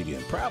Credit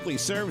Union proudly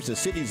serves the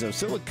cities of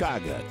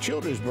Sylacauga,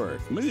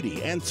 Childersburg,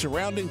 Moody, and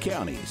surrounding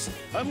counties.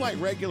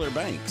 Unlike regular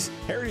banks,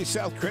 Heritage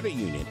South Credit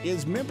Union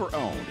is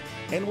member-owned,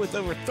 and with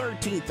over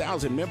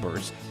 13,000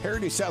 members,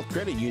 Heritage South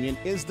Credit Union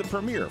is the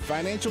premier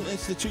financial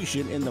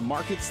institution in the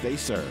markets they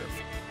serve.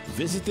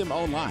 Visit them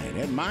online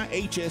at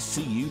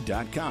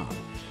myhscu.com.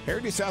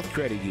 Heritage South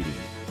Credit Union,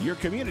 your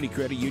community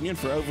credit union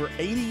for over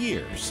 80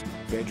 years,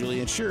 federally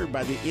insured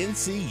by the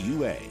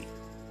NCUA.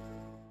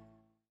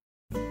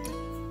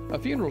 A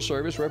funeral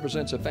service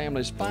represents a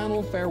family's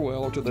final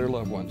farewell to their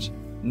loved ones.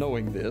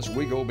 Knowing this,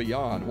 we go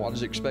beyond what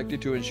is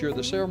expected to ensure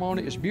the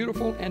ceremony is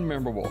beautiful and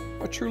memorable,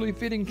 a truly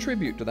fitting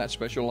tribute to that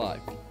special life.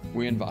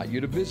 We invite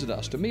you to visit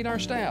us to meet our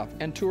staff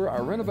and tour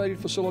our renovated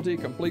facility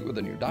complete with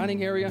a new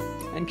dining area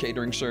and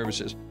catering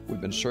services.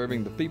 We've been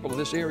serving the people of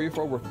this area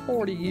for over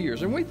 40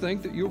 years, and we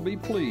think that you'll be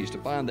pleased to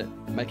find that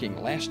making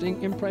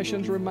lasting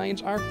impressions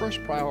remains our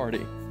first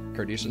priority.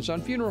 Curtis &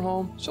 Son Funeral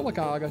Home,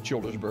 Sylacauga,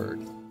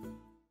 Childersburg.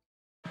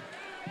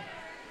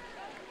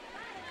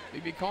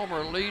 B.B.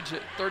 Comer leads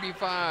at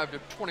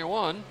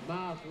 35-21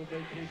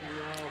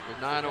 with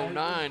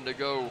 9:09 to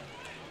go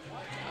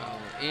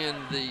in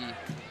the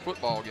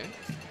football game.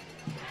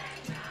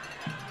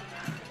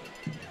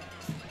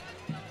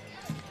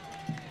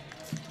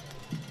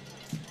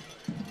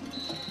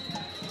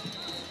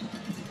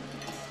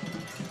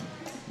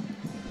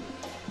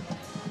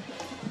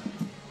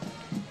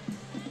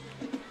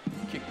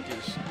 Kick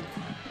is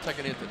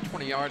taken at the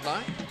 20-yard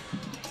line.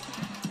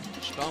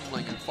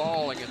 Stumbling and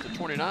falling at the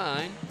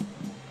 29.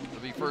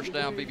 It'll be first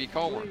down, B.B.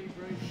 Comer.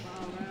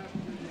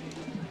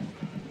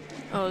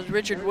 Oh, it was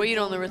Richard Weed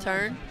on the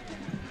return.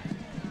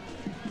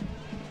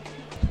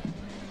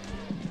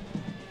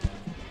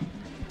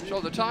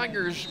 So the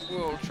Tigers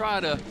will try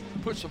to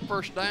put some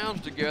first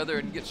downs together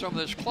and get some of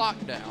this clock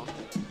down,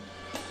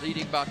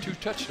 leading by 2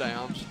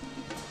 touchdowns.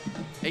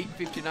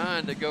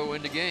 8:59 to go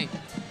in the game.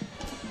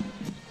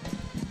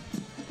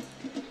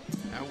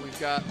 Now we've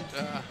got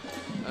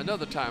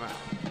another timeout.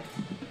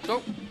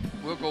 So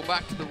we'll go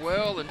back to the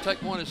well and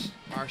take one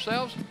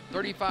ourselves.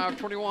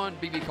 35-21,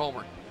 B.B.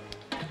 Comer.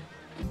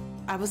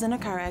 I was in a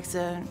car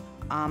accident.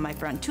 My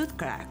front tooth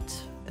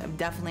cracked. I'm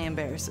definitely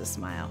embarrassed to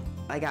smile.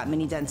 I got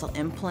mini dental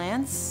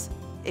implants.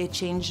 It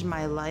changed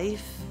my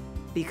life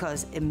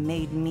because it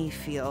made me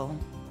feel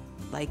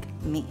like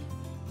me.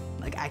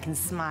 Like I can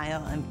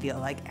smile and feel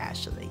like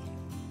Ashley.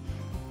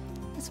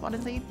 I just want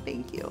to say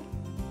thank you.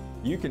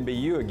 You can be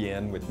you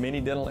again with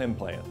mini dental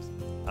implants.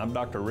 I'm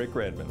Dr. Rick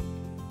Redmond.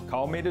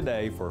 Call me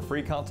today for a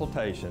free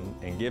consultation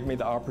and give me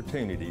the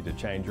opportunity to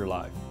change your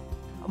life.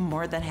 I'm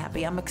more than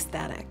happy. I'm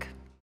ecstatic.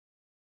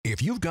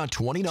 If you've got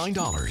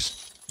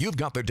 $29, you've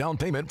got the down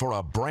payment for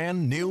a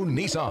brand new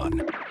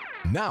Nissan.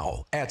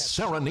 Now at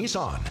Serra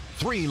Nissan,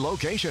 3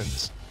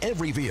 locations.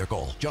 Every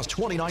vehicle, just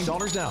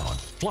 $29 down,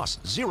 plus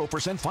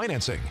 0%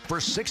 financing for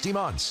 60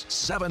 months,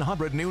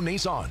 700 new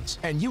Nissans,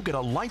 and you get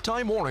a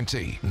lifetime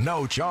warranty,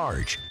 no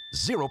charge.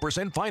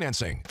 0%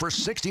 financing for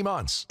 60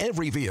 months.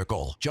 Every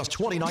vehicle, just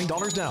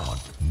 $29 down.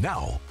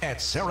 Now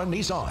at Serra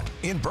Nissan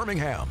in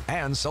Birmingham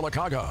and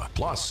Sylacauga,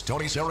 plus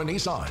Tony Serra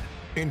Nissan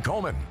in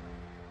Coleman.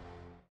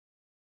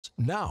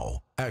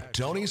 Now at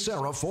Tony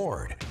Serra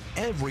Ford,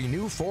 every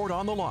new Ford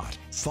on the lot,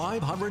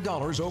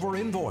 $500 over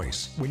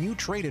invoice when you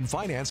trade in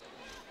finance.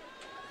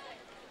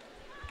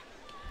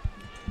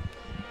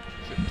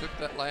 Should have took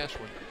that last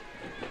one.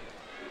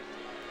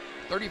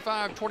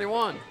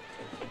 35-21.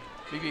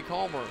 B.B.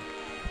 Comer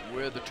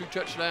with a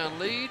 2-touchdown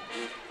lead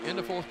in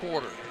the 4th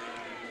quarter.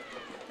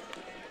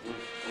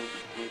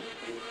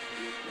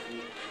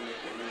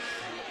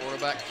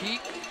 Quarterback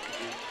Keek,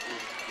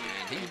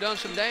 and he's done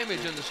some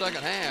damage in the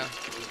second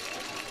half.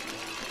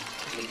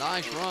 It's a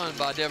nice run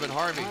by Devin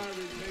Harvey.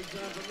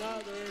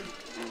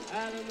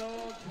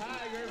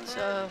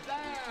 So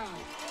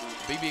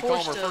B.B.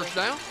 Comer first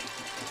down.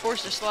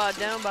 Forced to slide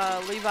down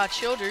by Levi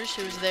Childers,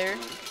 who was there.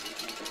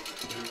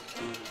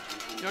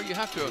 You know, you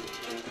have to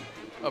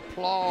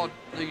applaud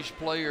these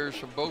players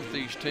from both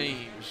these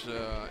teams.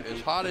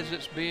 As hot as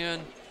it's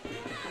been,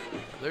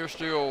 they're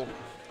still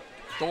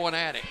going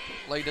at it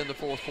late in the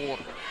 4th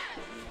quarter.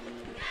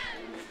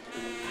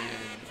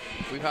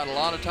 And we've had a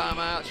lot of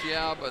timeouts,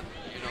 yeah, but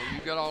you know, you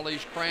got all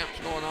these cramps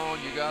going on.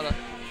 You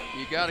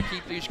gotta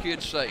keep these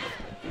kids safe.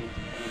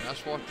 And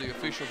that's what the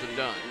officials have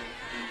done.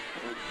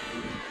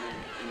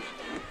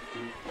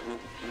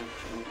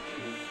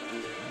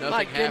 Nothing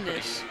My happening.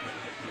 goodness.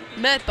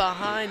 Met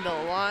behind the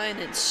line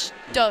and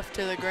stuffed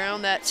to the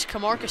ground. That's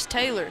Camarcus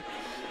Taylor,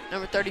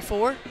 number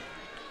 34.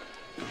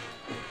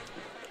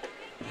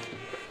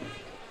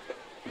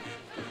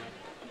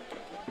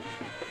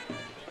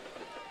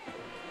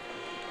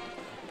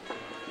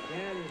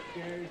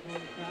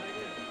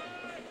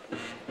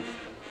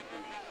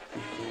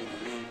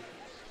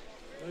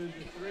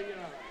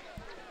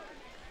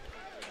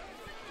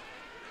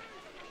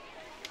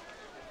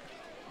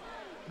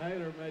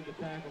 Taylor made the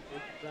tackle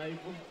for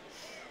Staples.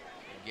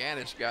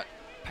 Gaddis got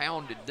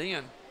pounded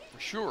then, for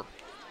sure.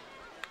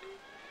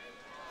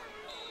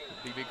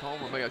 B.B.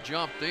 Comer may have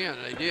jumped in,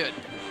 and they did.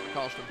 It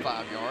cost him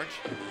 5 yards.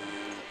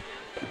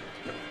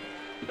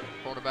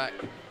 Quarterback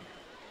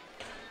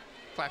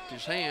clapped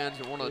his hands,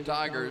 and one of the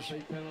Tigers'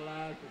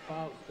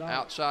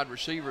 outside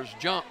receivers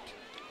jumped.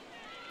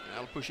 And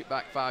that'll push it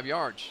back 5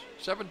 yards.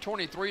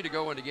 7:23 to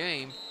go in the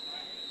game.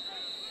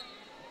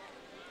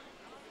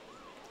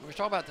 When we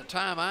talk about the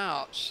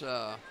timeouts,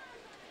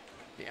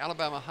 the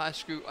Alabama High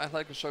School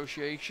Athletic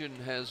Association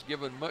has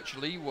given much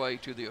leeway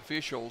to the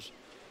officials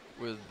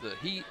with the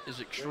heat as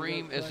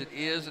extreme as it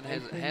is and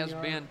as it has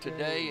been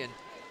today and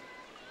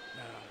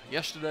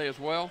yesterday as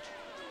well.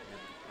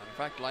 And in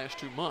fact, the last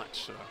 2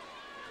 months.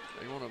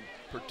 They want to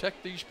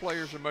protect these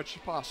players as much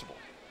as possible.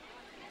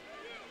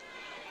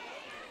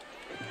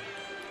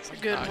 It's a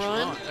good nice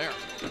run. There.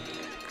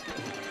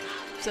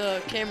 It's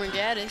Cameron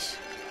Gaddis.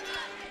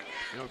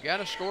 You know,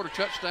 Gaddis scored a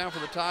touchdown for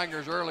the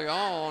Tigers early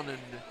on, and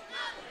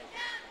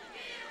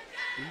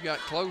he got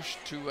close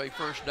to a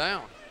first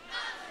down.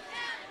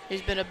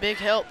 He's been a big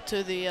help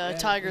to the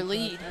Tiger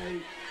lead.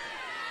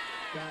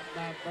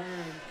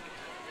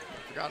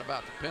 Forgot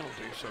about the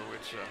penalty, so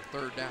it's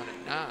 3rd down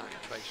and 9,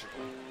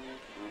 basically.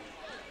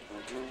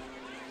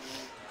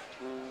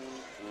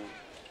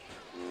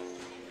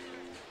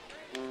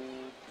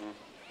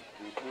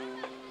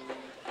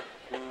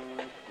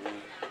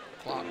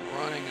 Clock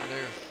running, and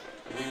there,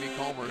 B.B.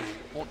 Comer's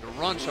wanting to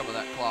run some of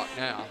that clock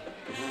now.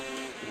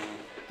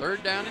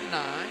 3rd down and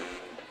 9.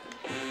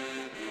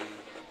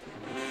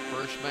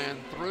 First man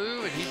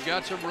through, and he's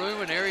got some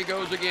room, and there he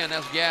goes again.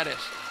 That's Gaddis.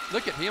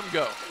 Look at him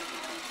go.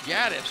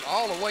 Gaddis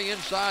all the way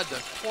inside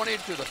the 20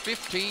 to the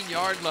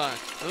 15-yard line.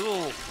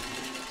 Ooh.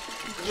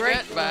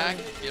 Great back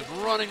is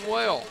running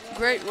well.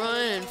 Great run,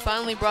 and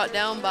finally brought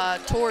down by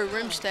Torrey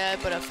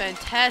Rimstad, but a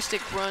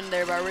fantastic run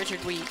there by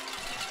Richard Wheat.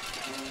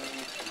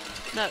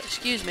 No,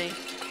 excuse me.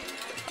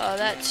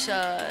 That's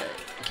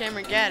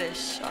Cameron Gaddis,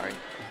 sorry.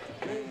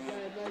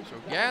 So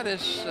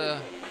Gaddis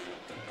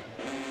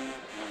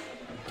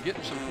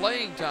getting some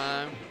playing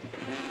time,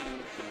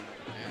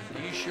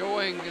 and he's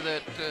showing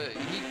that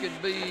he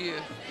could be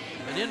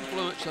an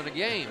influence on a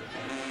game.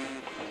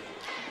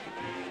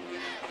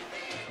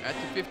 At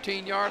the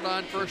 15-yard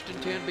line, 1st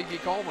and 10, B.B.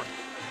 Comer.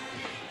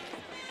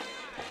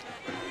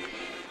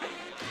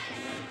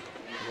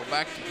 Go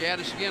back to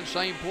Gaddis again,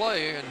 same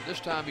play, and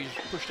this time he's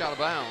pushed out of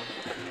bounds.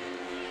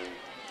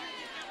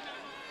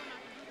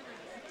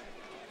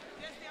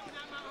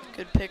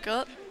 Good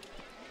pickup.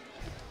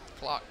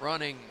 Clock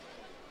running,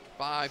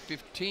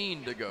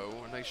 5:15 to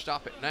go, and they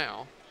stop it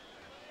now.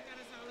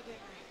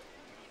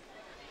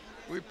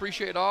 We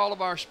appreciate all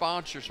of our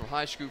sponsors from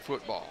high school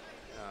football.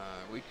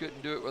 We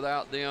couldn't do it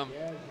without them.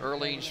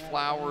 Earlene's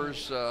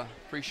Flowers,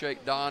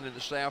 appreciate Don and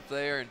the staff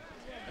there, and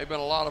they've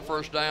been a lot of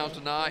first downs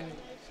tonight.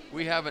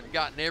 We haven't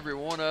gotten every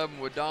one of them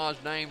with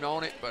Don's name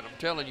on it, but I'm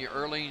telling you,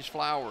 Earlene's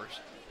Flowers,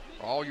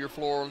 for all your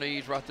floral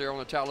needs right there on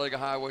the Talladega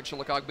Highway in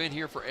Silicotta. Been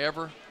here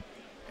forever,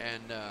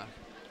 and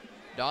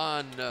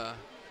Don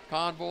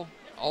Conville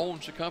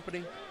owns the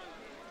company.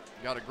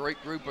 Got a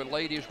great group of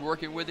ladies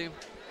working with him.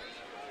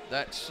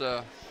 That's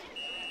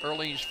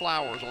Earlene's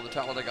Flowers on the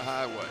Talladega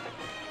Highway.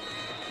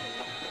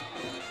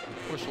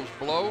 Whistles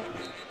blow,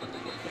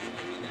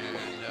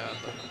 and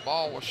the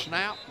ball was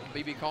snapped.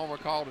 B.B. Comer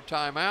called a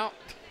timeout.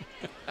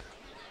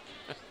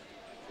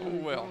 Oh,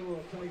 well.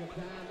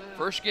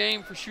 First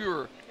game for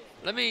sure.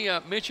 Let me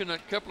mention a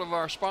couple of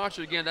our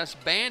sponsors again. That's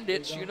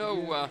Bandits. You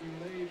know,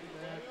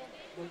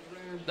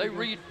 they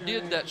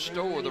redid that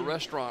store, the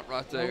restaurant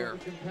right there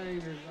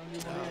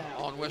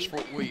on West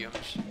Fort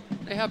Williams.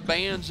 They have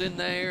bands in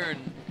there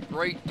and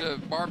great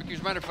barbecues.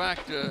 As a matter of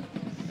fact,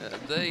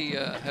 they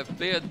have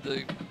fed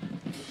the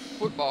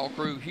football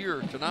crew here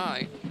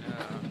tonight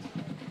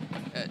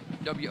at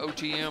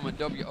WOTM and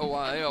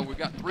WOIL. We've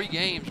got 3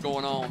 games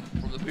going on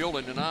from the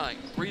building tonight.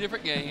 3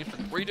 different games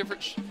from 3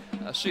 different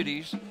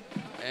cities,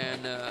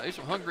 and there's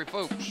some hungry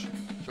folks.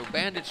 So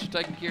Bandits is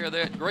taking care of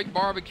that. Great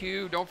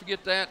barbecue. Don't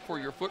forget that for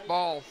your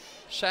football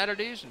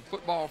Saturdays and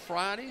football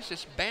Fridays.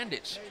 It's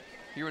Bandits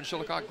here in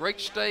Silicotta.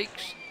 Great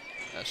steaks,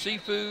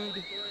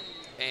 seafood,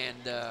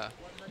 and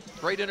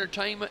great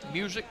entertainment,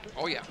 music.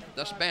 Oh yeah,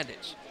 that's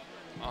Bandits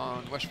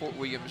on West Fort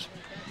Williams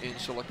in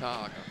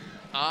Silicotta.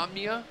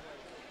 Omnia,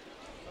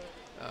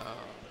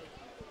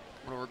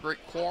 one of our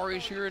great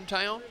quarries here in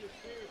town,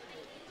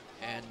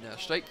 and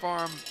State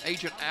Farm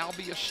agent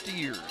Albia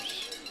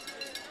Steers.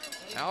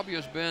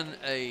 Albia's been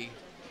a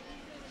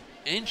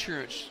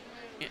insurance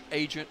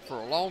agent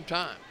for a long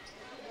time,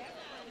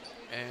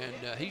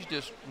 and he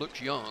just looks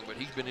young, but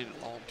he's been in it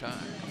a long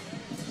time.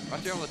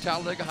 Right there on the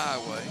Talladega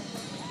Highway,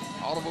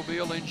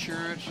 automobile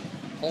insurance,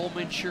 home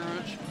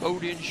insurance,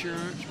 boat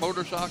insurance,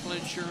 motorcycle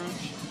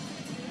insurance.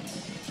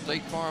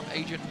 State Farm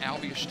agent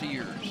Albia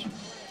Steers.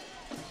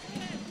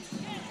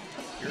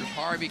 Here's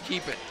Harvey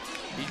Keep It.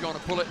 He's going to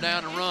pull it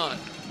down and run.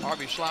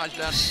 Harvey slides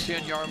down to the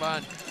 10-yard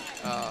line.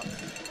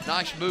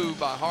 Nice move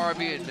by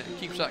Harvey, and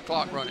keeps that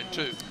clock running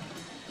too.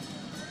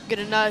 Get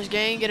a nice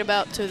gain, get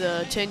about to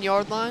the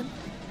 10-yard line.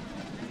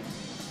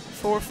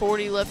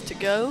 4:40 left to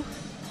go.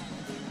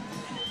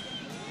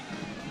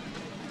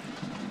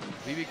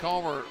 B.B.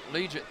 Comer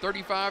leads at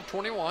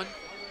 35-21.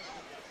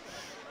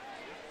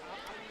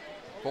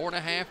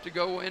 4.5 to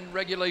go in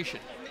regulation.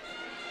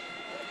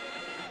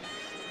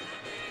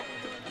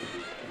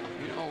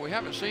 You know, we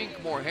haven't seen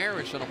Kamor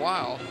Harris in a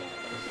while.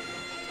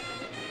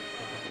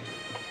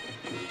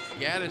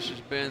 Gaddis has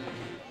been,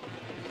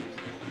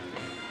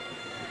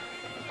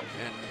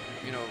 and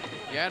you know,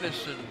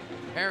 Gaddis and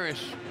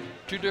Harris,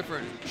 2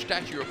 different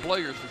stature of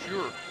players for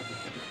sure.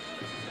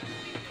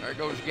 There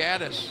goes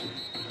Gaddis.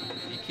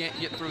 He can't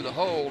get through the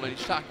hole, and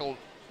he's tackled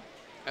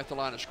at the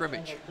line of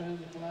scrimmage.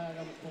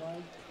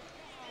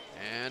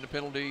 And the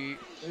penalty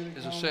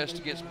is assessed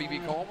against B.B.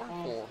 Comer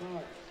for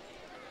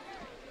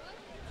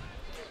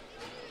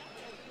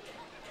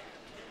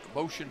a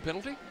motion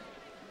penalty.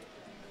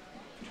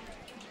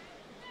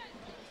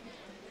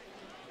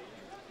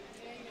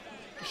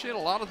 You've seen a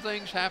lot of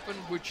things happen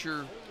which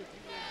are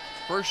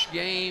first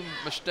game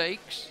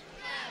mistakes.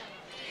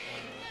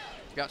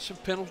 Got some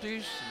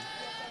penalties,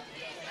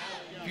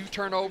 a few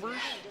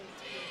turnovers,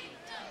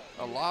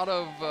 a lot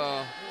of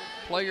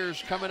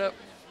players coming up,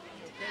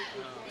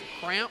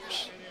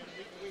 cramps.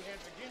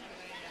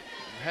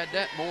 Had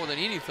that more than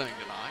anything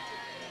tonight.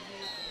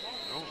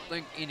 I don't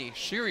think any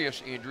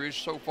serious injuries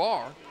so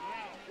far.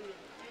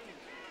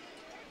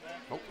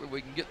 Hopefully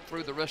we can get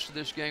through the rest of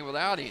this game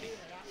without any.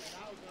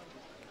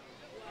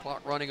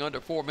 Clock running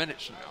under 4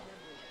 minutes now.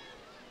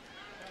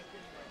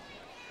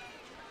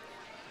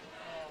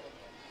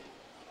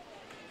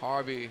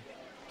 Harvey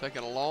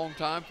taking a long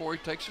time before he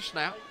takes a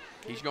snap.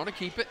 He's going to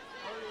keep it.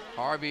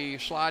 Harvey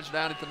slides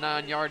down at the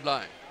 9-yard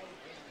line.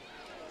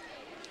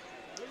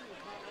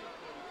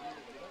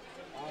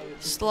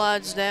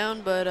 Slides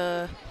down, but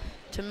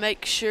to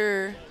make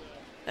sure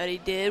that he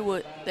did,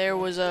 there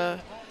was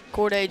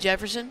Corday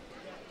Jefferson.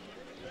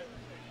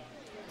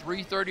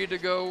 3:30 to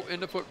go in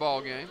the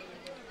football game.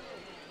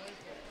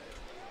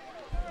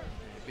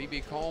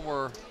 B.B.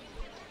 Comer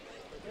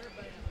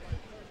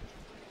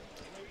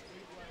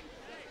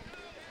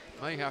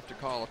may have to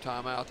call a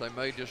timeout. They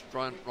may just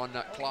run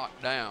that clock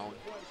down,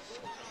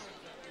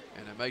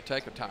 and they may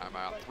take a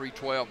timeout.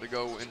 3:12 to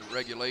go in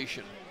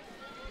regulation.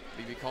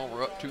 B.B.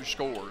 Comer up 2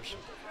 scores.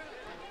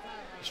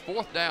 It's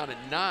 4th down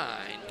and 9.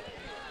 I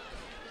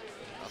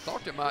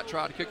thought they might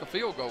try to kick a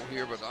field goal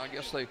here, but I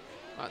guess they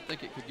might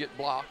think it could get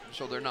blocked,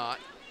 so they're not.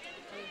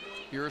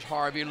 Here's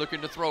Harvey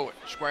looking to throw it.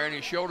 Squaring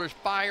his shoulders,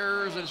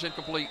 fires, and it's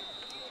incomplete.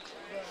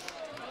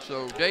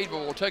 So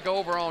Dadeville will take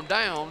over on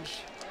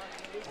downs.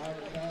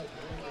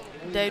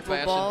 Dadeville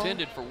pass ball.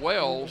 Intended for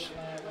Wells.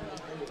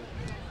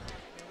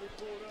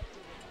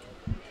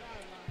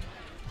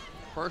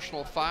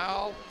 Personal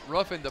foul,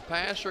 roughing the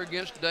passer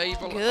against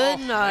Dadeville.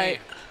 Good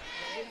night.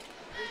 Man.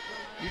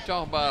 You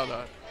talking about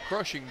a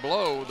crushing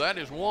blow. That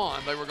is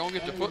one. They were going to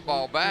get the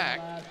football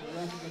back,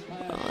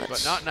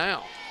 but not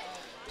now.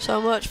 So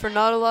much for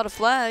not a lot of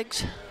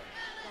flags.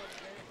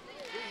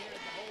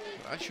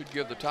 That should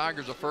give the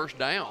Tigers a 1st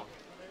down.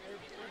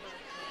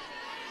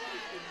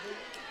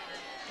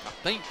 I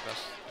think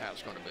that's how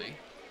it's going to be.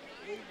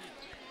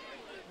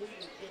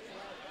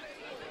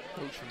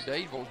 Coach from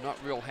Dadeville's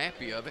not real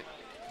happy of it.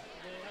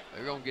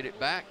 They're going to get it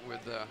back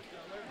with a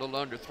little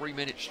under 3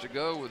 minutes to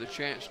go, with a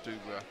chance to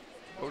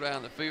go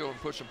down the field and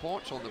put some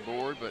points on the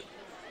board, but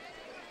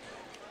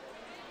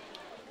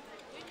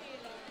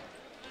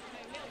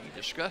he's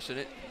discussing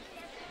it.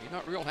 He's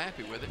not real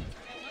happy with it.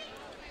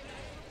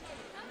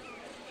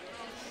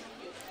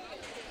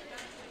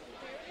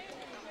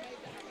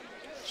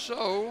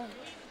 So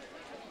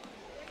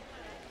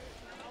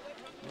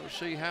we'll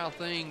see how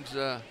things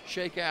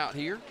shake out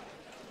here.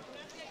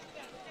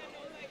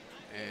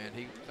 And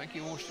I think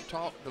he wants to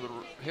talk to the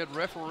head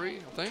referee,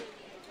 I think.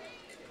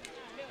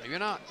 Maybe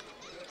not.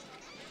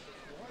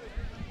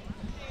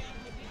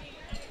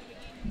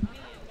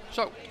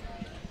 So,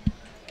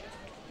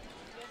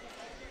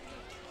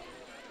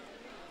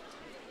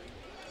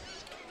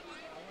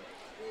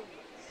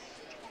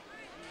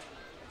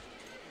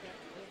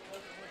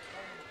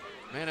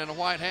 man in a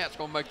white hat's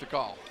going to make the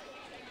call.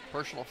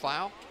 Personal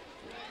foul.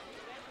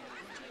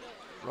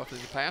 Roughing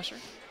the passer.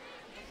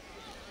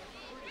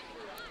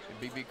 And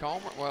B.B.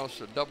 Comer, well,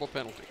 it's a double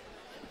penalty.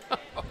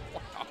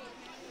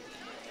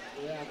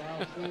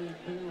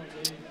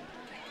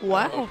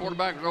 Wow. The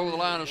quarterback was over the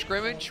line of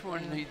scrimmage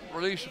when he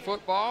released the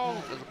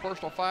football. There's a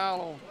personal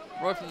foul on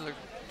roughing the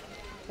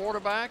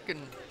quarterback,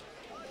 and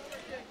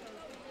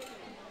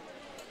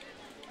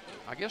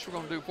I guess we're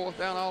going to do 4th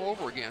down all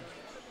over again.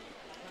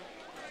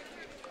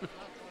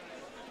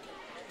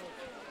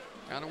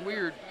 Kind of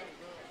weird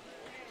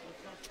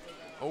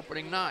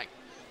opening night.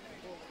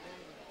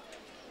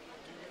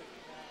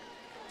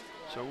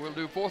 So we'll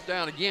do 4th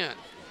down again.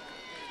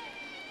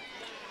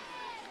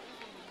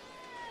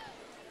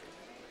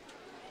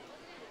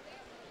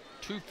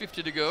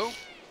 .250 to go.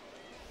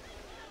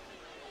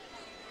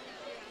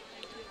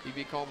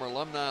 B.B. Comer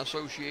Alumni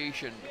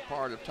Association,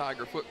 part of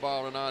Tiger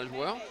football tonight as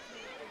well.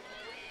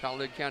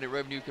 Collier County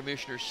Revenue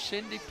Commissioner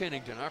Cindy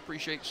Pennington. I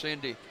appreciate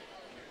Cindy.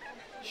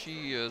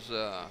 She is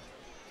a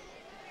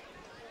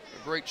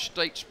great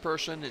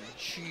statesperson, and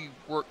she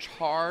works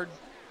hard,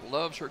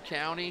 loves her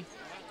county.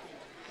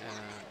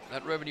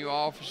 That revenue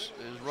office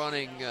is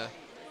running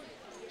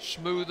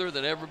smoother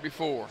than ever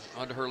before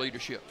under her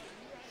leadership.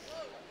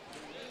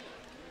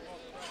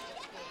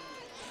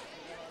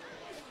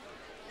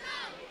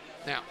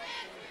 Now,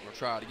 we'll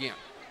try it again.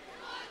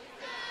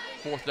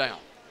 4th down.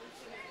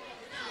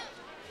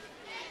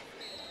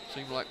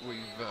 Seems like we've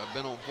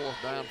been on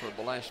 4th down for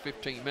the last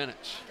 15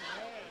 minutes.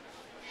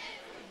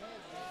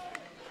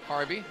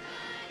 Harvey,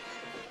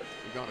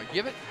 we're going to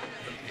give it.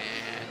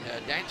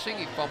 And dancing,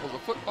 he fumbles the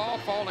football,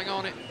 falling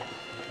on it.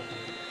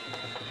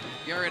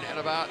 Garrett at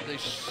about the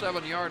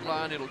 7-yard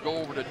line. It'll go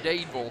over to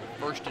Dadeville,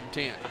 1st and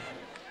 10.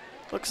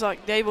 Looks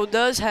like Dadeville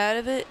does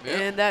have it, yep.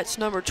 And that's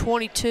number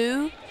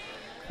 22.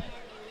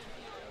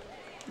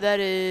 That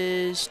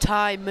is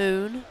Ty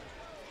Moon.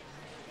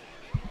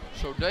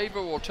 So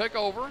Dadeville will take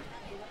over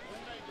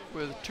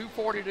with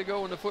 2:40 to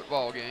go in the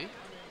football game,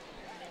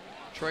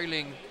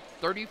 trailing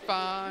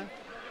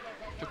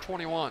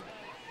 35-21.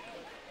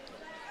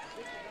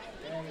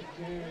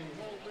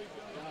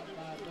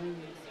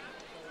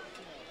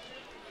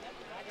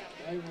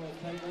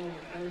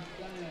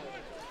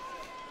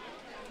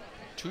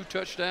 Two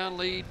touchdown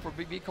lead for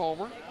B.B.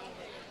 Comer.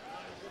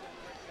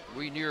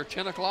 We near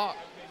 10 o'clock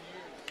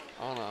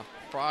on a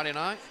Friday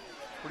night.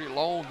 Pretty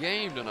long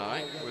game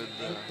tonight with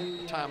the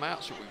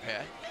timeouts that we've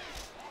had.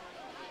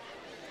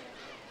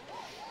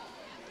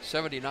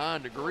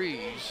 79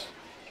 degrees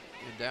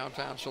in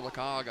downtown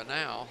Sylacauga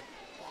now.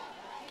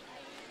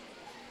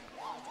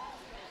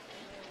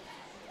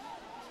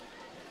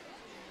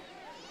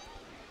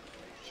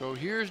 So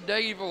here's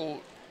Dadeville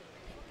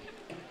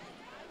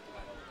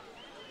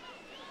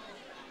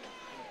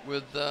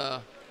with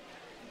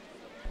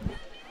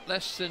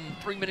less than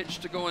 3 minutes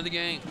to go in the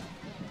game.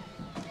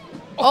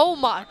 Oh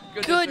my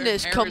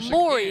goodness, Harris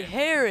Kamori again.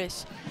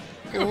 Harris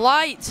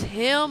lights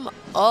him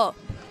up.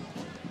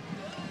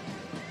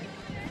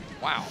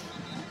 Wow.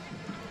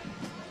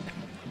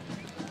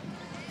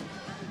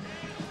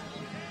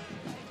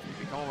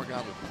 B.B. Comer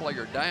got a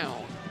player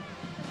down.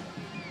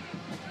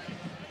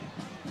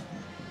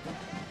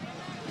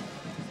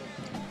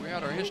 We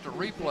had our instant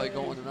replay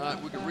going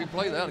tonight. We could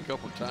replay that a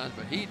couple of times,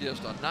 but he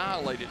just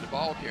annihilated the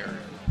ball carrier.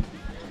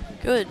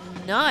 Good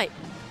night.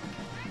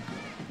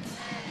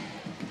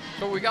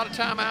 So we got a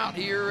timeout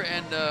here,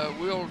 and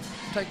we'll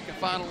take a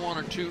final one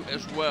or two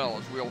as well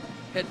as we'll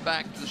head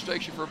back to the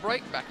station for a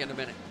break. Back in a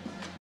minute.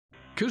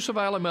 Coosa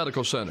Valley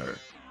Medical Center,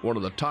 one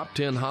of the top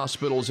 10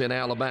 hospitals in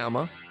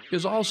Alabama,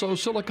 is also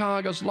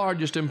Sylacauga's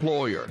largest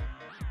employer.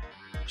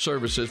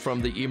 Services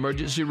from the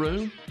emergency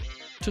room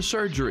to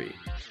surgery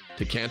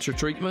to cancer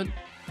treatment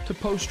to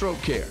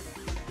post-stroke care.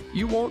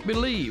 You won't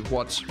believe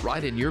what's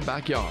right in your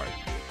backyard.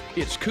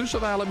 It's Coosa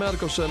Valley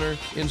Medical Center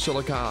in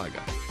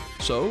Sylacauga.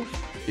 So,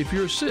 if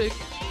you're sick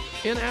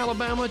in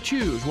Alabama,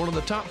 choose one of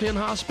the top 10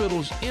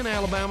 hospitals in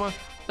Alabama.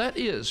 That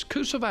is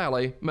Coosa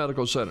Valley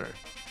Medical Center.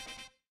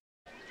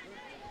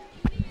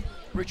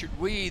 Richard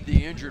Weed,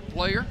 the injured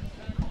player.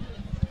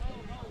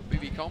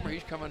 B.B. Comer,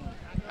 he's coming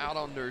out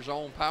under his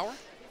own power.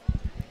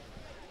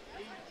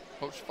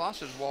 Coach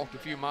Fawcett's walked a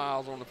few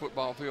miles on the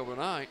football field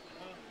tonight.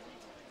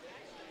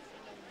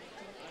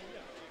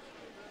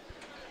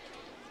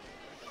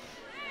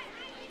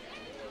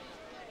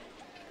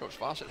 Coach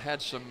Fawcett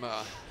had some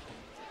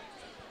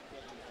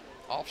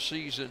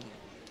off-season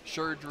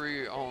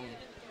surgery on,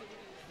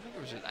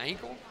 was it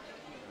ankle?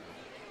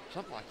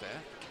 Something like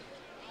that.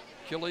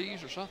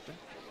 Achilles or something.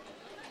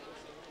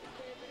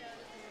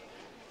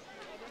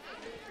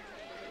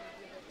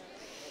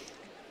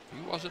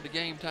 He wasn't a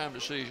game time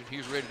decision. He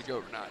was ready to go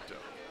tonight, though.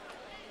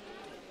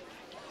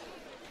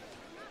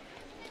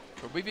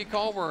 So B.B.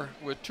 Comer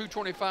with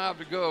 2:25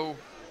 to go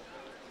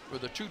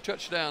with a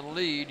 2-touchdown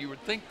lead. You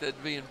would think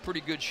they'd be in pretty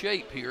good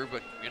shape here,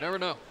 but you never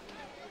know.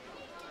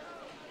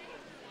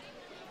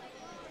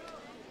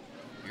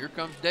 Here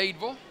comes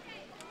Dadeville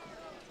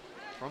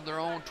from their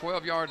own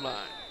 12-yard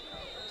line.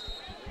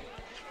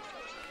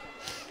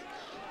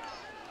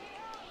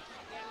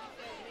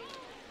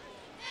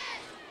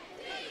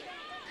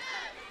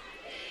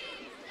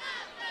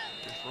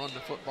 Run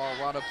the football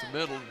right up the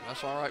middle.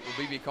 That's all right with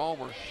B.B.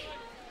 Comer.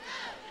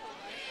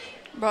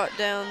 Brought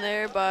down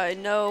there by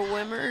Noah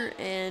Wimmer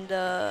and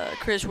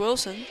Chris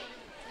Wilson.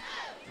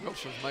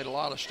 Wilson's made a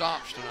lot of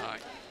stops tonight.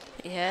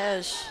 He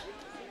has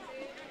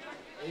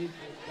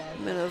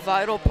been a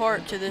vital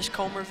part to this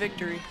Comer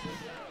victory.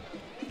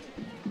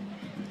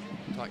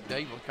 Looks like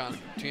Dave was kind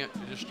of content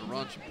just to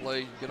run some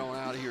plays and get on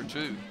out of here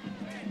too.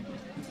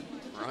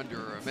 We're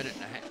under a minute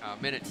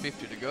and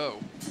 50 to go.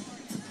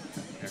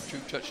 They're 2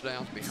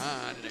 touchdowns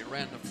behind, and they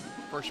ran the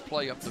first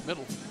play up the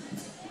middle.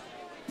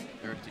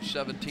 They're at the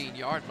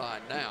 17-yard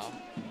line now.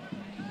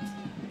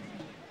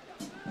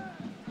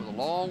 With a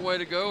long way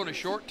to go and a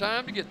short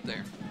time to get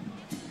there.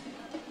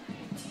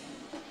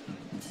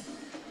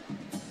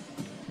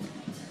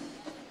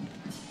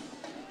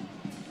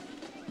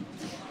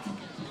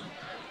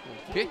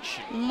 Pitch.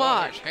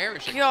 My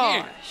Harris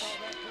gosh.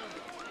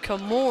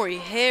 Kamori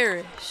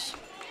Harris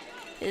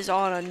is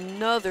on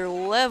another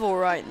level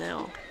right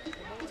now.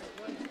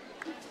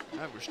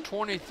 That was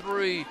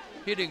 23,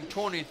 hitting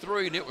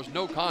 23, and it was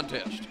no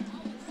contest.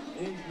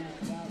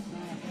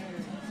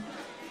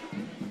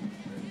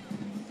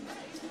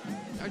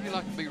 How'd you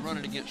like to be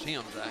running against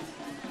him, Zach?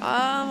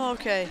 I'm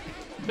okay.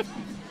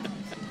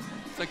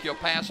 Think you'll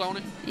pass on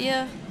it?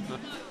 Yeah.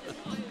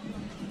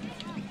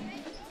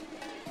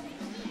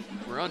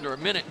 We're under a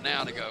minute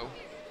now to go.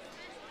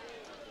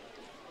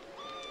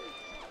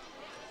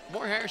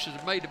 Kamori Harris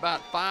has made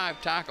about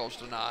 5 tackles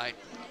tonight,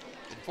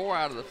 and 4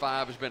 out of the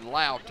 5 has been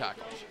loud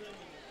tackles.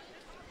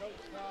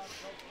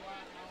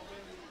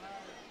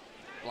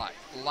 Like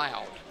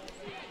loud,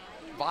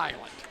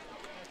 violent.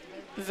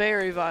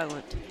 Very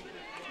violent.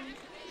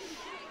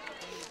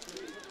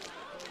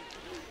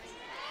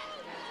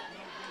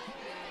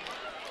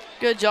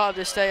 Good job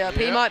to stay up.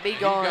 Yep. He might be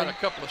gone. He's got a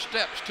couple of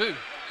steps too.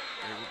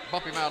 They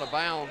bump him out of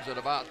bounds at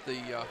about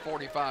the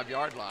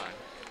 45-yard line.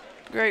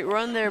 Great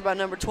run there by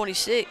number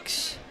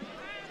 26.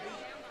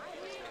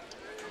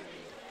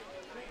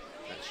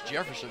 That's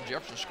Jefferson.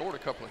 Jefferson scored a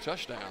couple of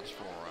touchdowns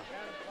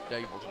for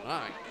Dadeville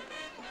tonight.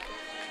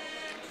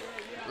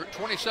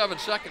 27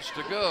 seconds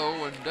to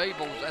go, and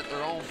Dadeville's at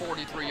their own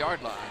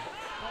 43-yard line.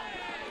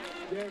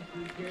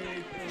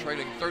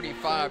 Trailing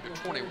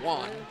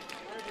 35-21.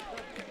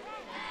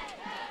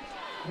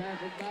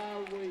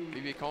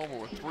 B.B. Comer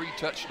with 3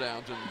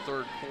 touchdowns in the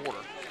third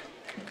quarter.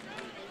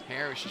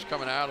 Harris is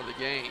coming out of the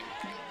game.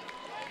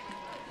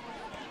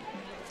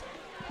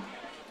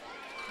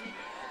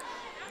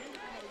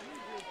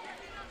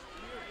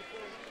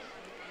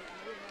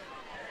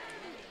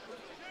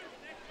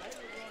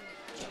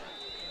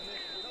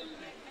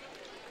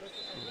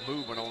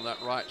 Movement on that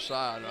right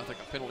side, I think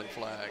a penalty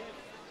flag.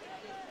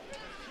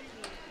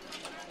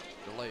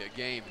 Delay a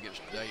game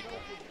against Dadeville.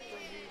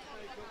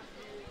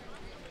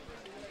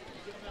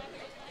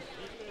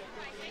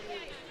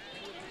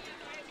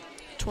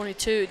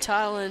 '22,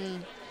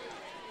 Tylen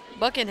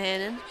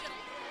Buckenhannon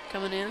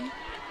coming in.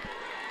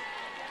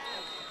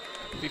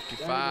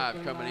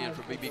 55 coming in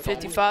for B.B.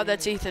 55,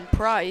 that's Ethan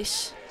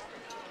Price.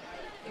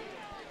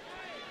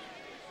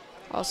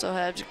 Also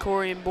have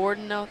Jacorian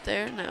Borden out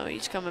there. Now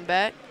he's coming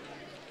back.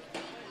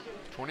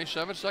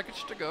 27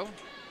 seconds to go.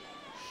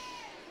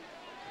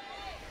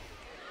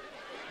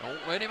 Don't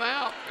let him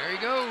out. There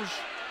he goes.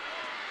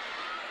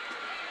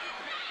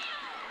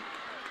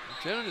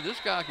 I'm telling you, this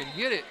guy can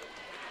get it.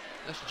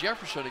 That's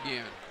Jefferson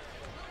again.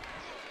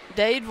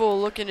 Dadeville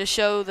looking to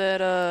show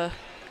that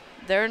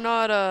they're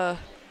not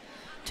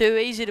too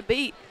easy to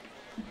beat.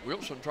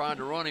 Wilson trying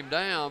to run him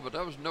down, but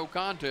that was no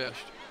contest.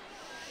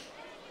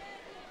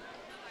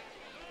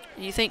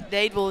 You think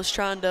Dadeville is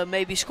trying to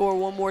maybe score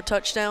one more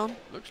touchdown?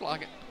 Looks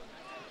like it.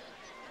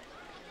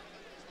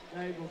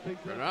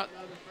 They're not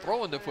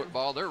throwing the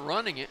football, they're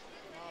running it.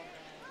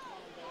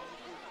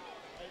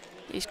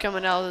 He's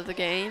coming out of the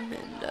game,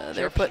 and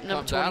they're putting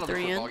him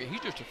 23 in.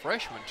 He's just a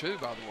freshman, too,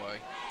 by the way.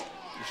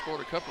 He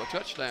scored a couple of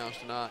touchdowns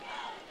tonight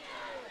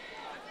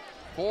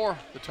for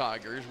the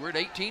Tigers. We're at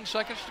 18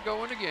 seconds to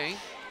go in the game.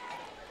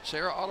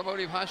 Serra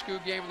Automotive High School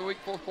Game of the Week,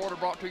 fourth quarter,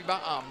 brought to you by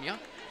Omnia.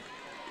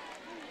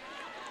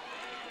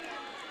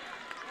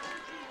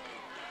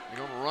 They're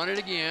going to run it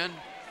again.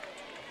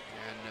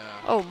 And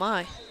oh,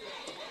 my.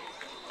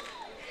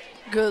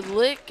 Good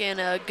lick and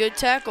a good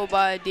tackle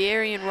by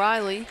De'Arian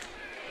Riley.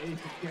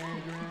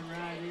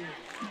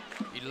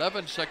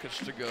 11 seconds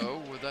to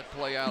go with that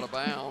play out of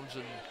bounds,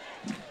 and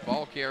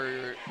ball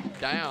carrier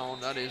down.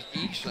 That is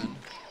Eason.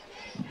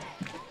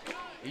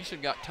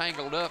 Eason got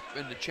tangled up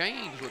in the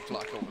chains, looks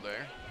like, over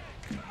there.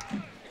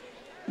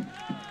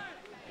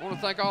 I want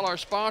to thank all our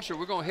sponsors.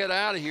 We're going to head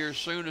out of here as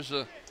soon as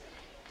the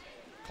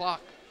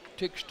clock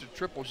ticks to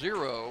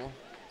 000.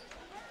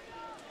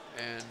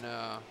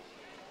 And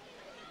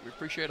we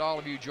appreciate all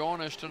of you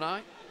joining us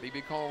tonight.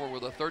 B.B. Comer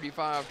with a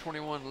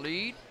 35-21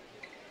 lead.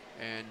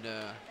 And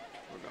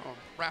we're going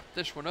to wrap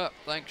this one up.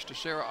 Thanks to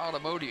Serra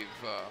Automotive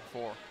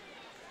for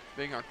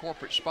being our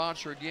corporate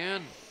sponsor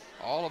again.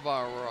 All of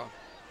our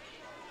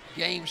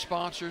game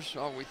sponsors,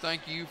 we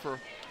thank you for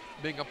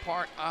being a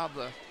part of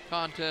the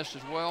contest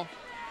as well.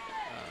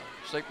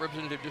 State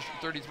Representative District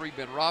 33,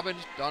 Ben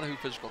Robbins, Donahue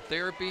Physical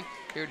Therapy,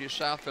 Heritage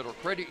South Federal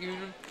Credit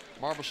Union,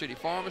 Marble City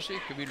Pharmacy,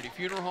 Community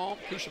Funeral Home,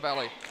 Coosa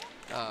Valley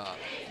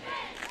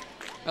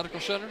Medical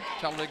Center,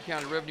 Talladega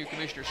County Revenue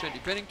Commissioner Cindy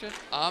Pennington,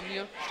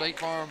 Omnia, State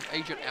Farm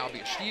Agent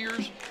Albia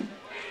Steers,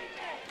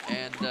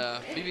 and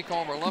B.B.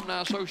 Comer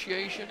Alumni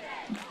Association,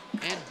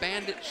 and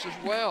Bandits as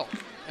well,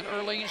 and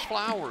Earlene's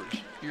Flowers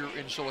here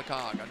in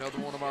Sylacauga, another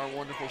one of our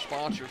wonderful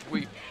sponsors.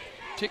 We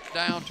tick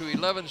down to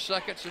 11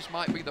 seconds. This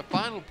might be the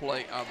final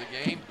play of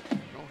the game.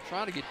 We'll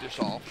try to get this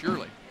off,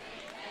 surely.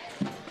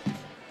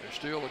 They're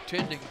still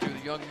attending to the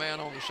young man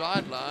on the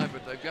sideline,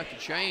 but they've got the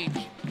chains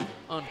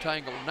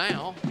untangled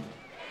now.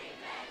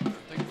 I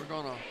think we're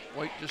going to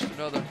wait just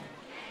another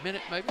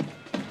minute, maybe.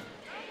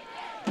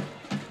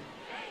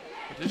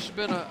 But this has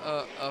been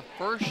a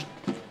first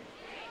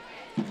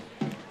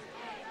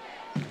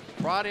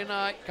Friday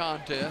night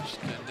contest,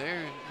 and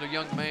there's the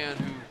young man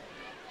who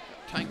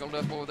tangled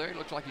up over there. It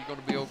looks like he's going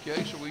to be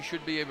okay, so we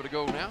should be able to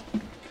go now.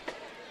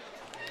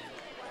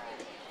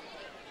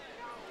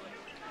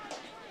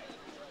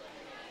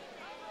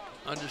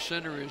 Under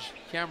center is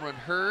Cameron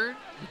Hurd,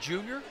 the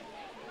junior.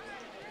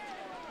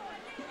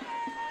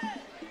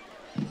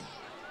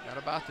 At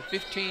about the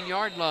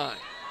 15-yard line.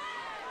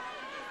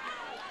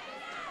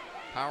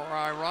 Power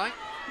eye right.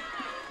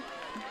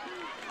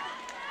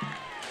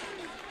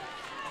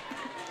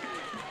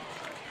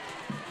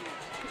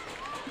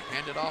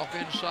 Handed off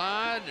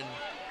inside and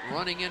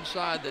running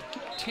inside the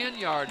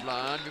 10-yard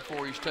line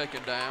before he's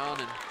taken down.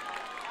 And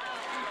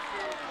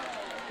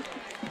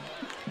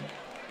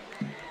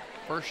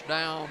first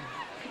down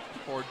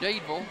for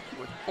Dadeville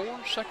with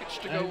 4 seconds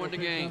to go in the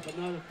game.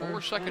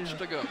 4 seconds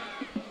to go.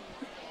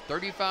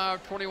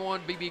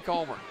 35-21 B.B.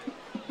 Comer.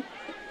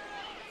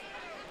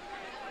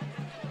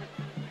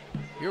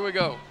 Here we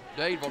go.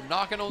 Dadeville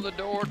knocking on the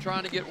door,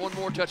 trying to get one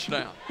more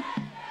touchdown.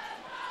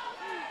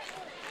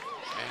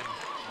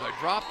 They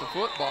dropped the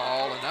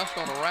football, and that's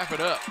going to wrap it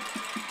up.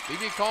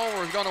 B.B.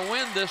 Comer is going to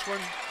win this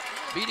one,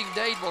 beating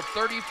Dadeville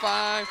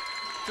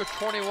to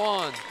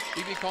 21.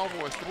 B.B.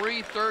 Comer with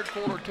 3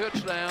 third-quarter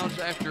touchdowns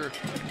after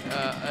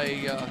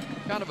a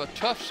kind of a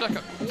tough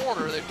second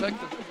quarter. They've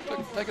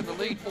taken the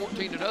lead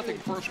 14-0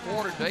 first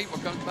quarter.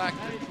 Dadeville comes back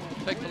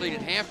to take the lead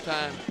at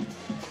halftime,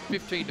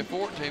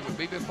 15-14. But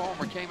B.B.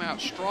 Comer came out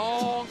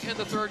strong in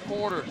the third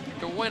quarter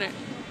to win it,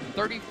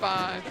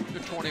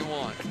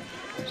 35-21.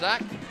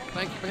 Zach,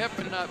 thank you for helping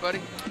me tonight,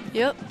 buddy.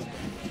 Yep.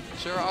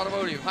 Serra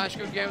Automotive High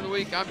School Game of the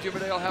Week. I'm Jim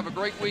Adele. Have a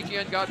great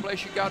weekend. God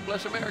bless you. God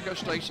bless America.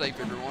 Stay safe,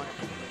 everyone.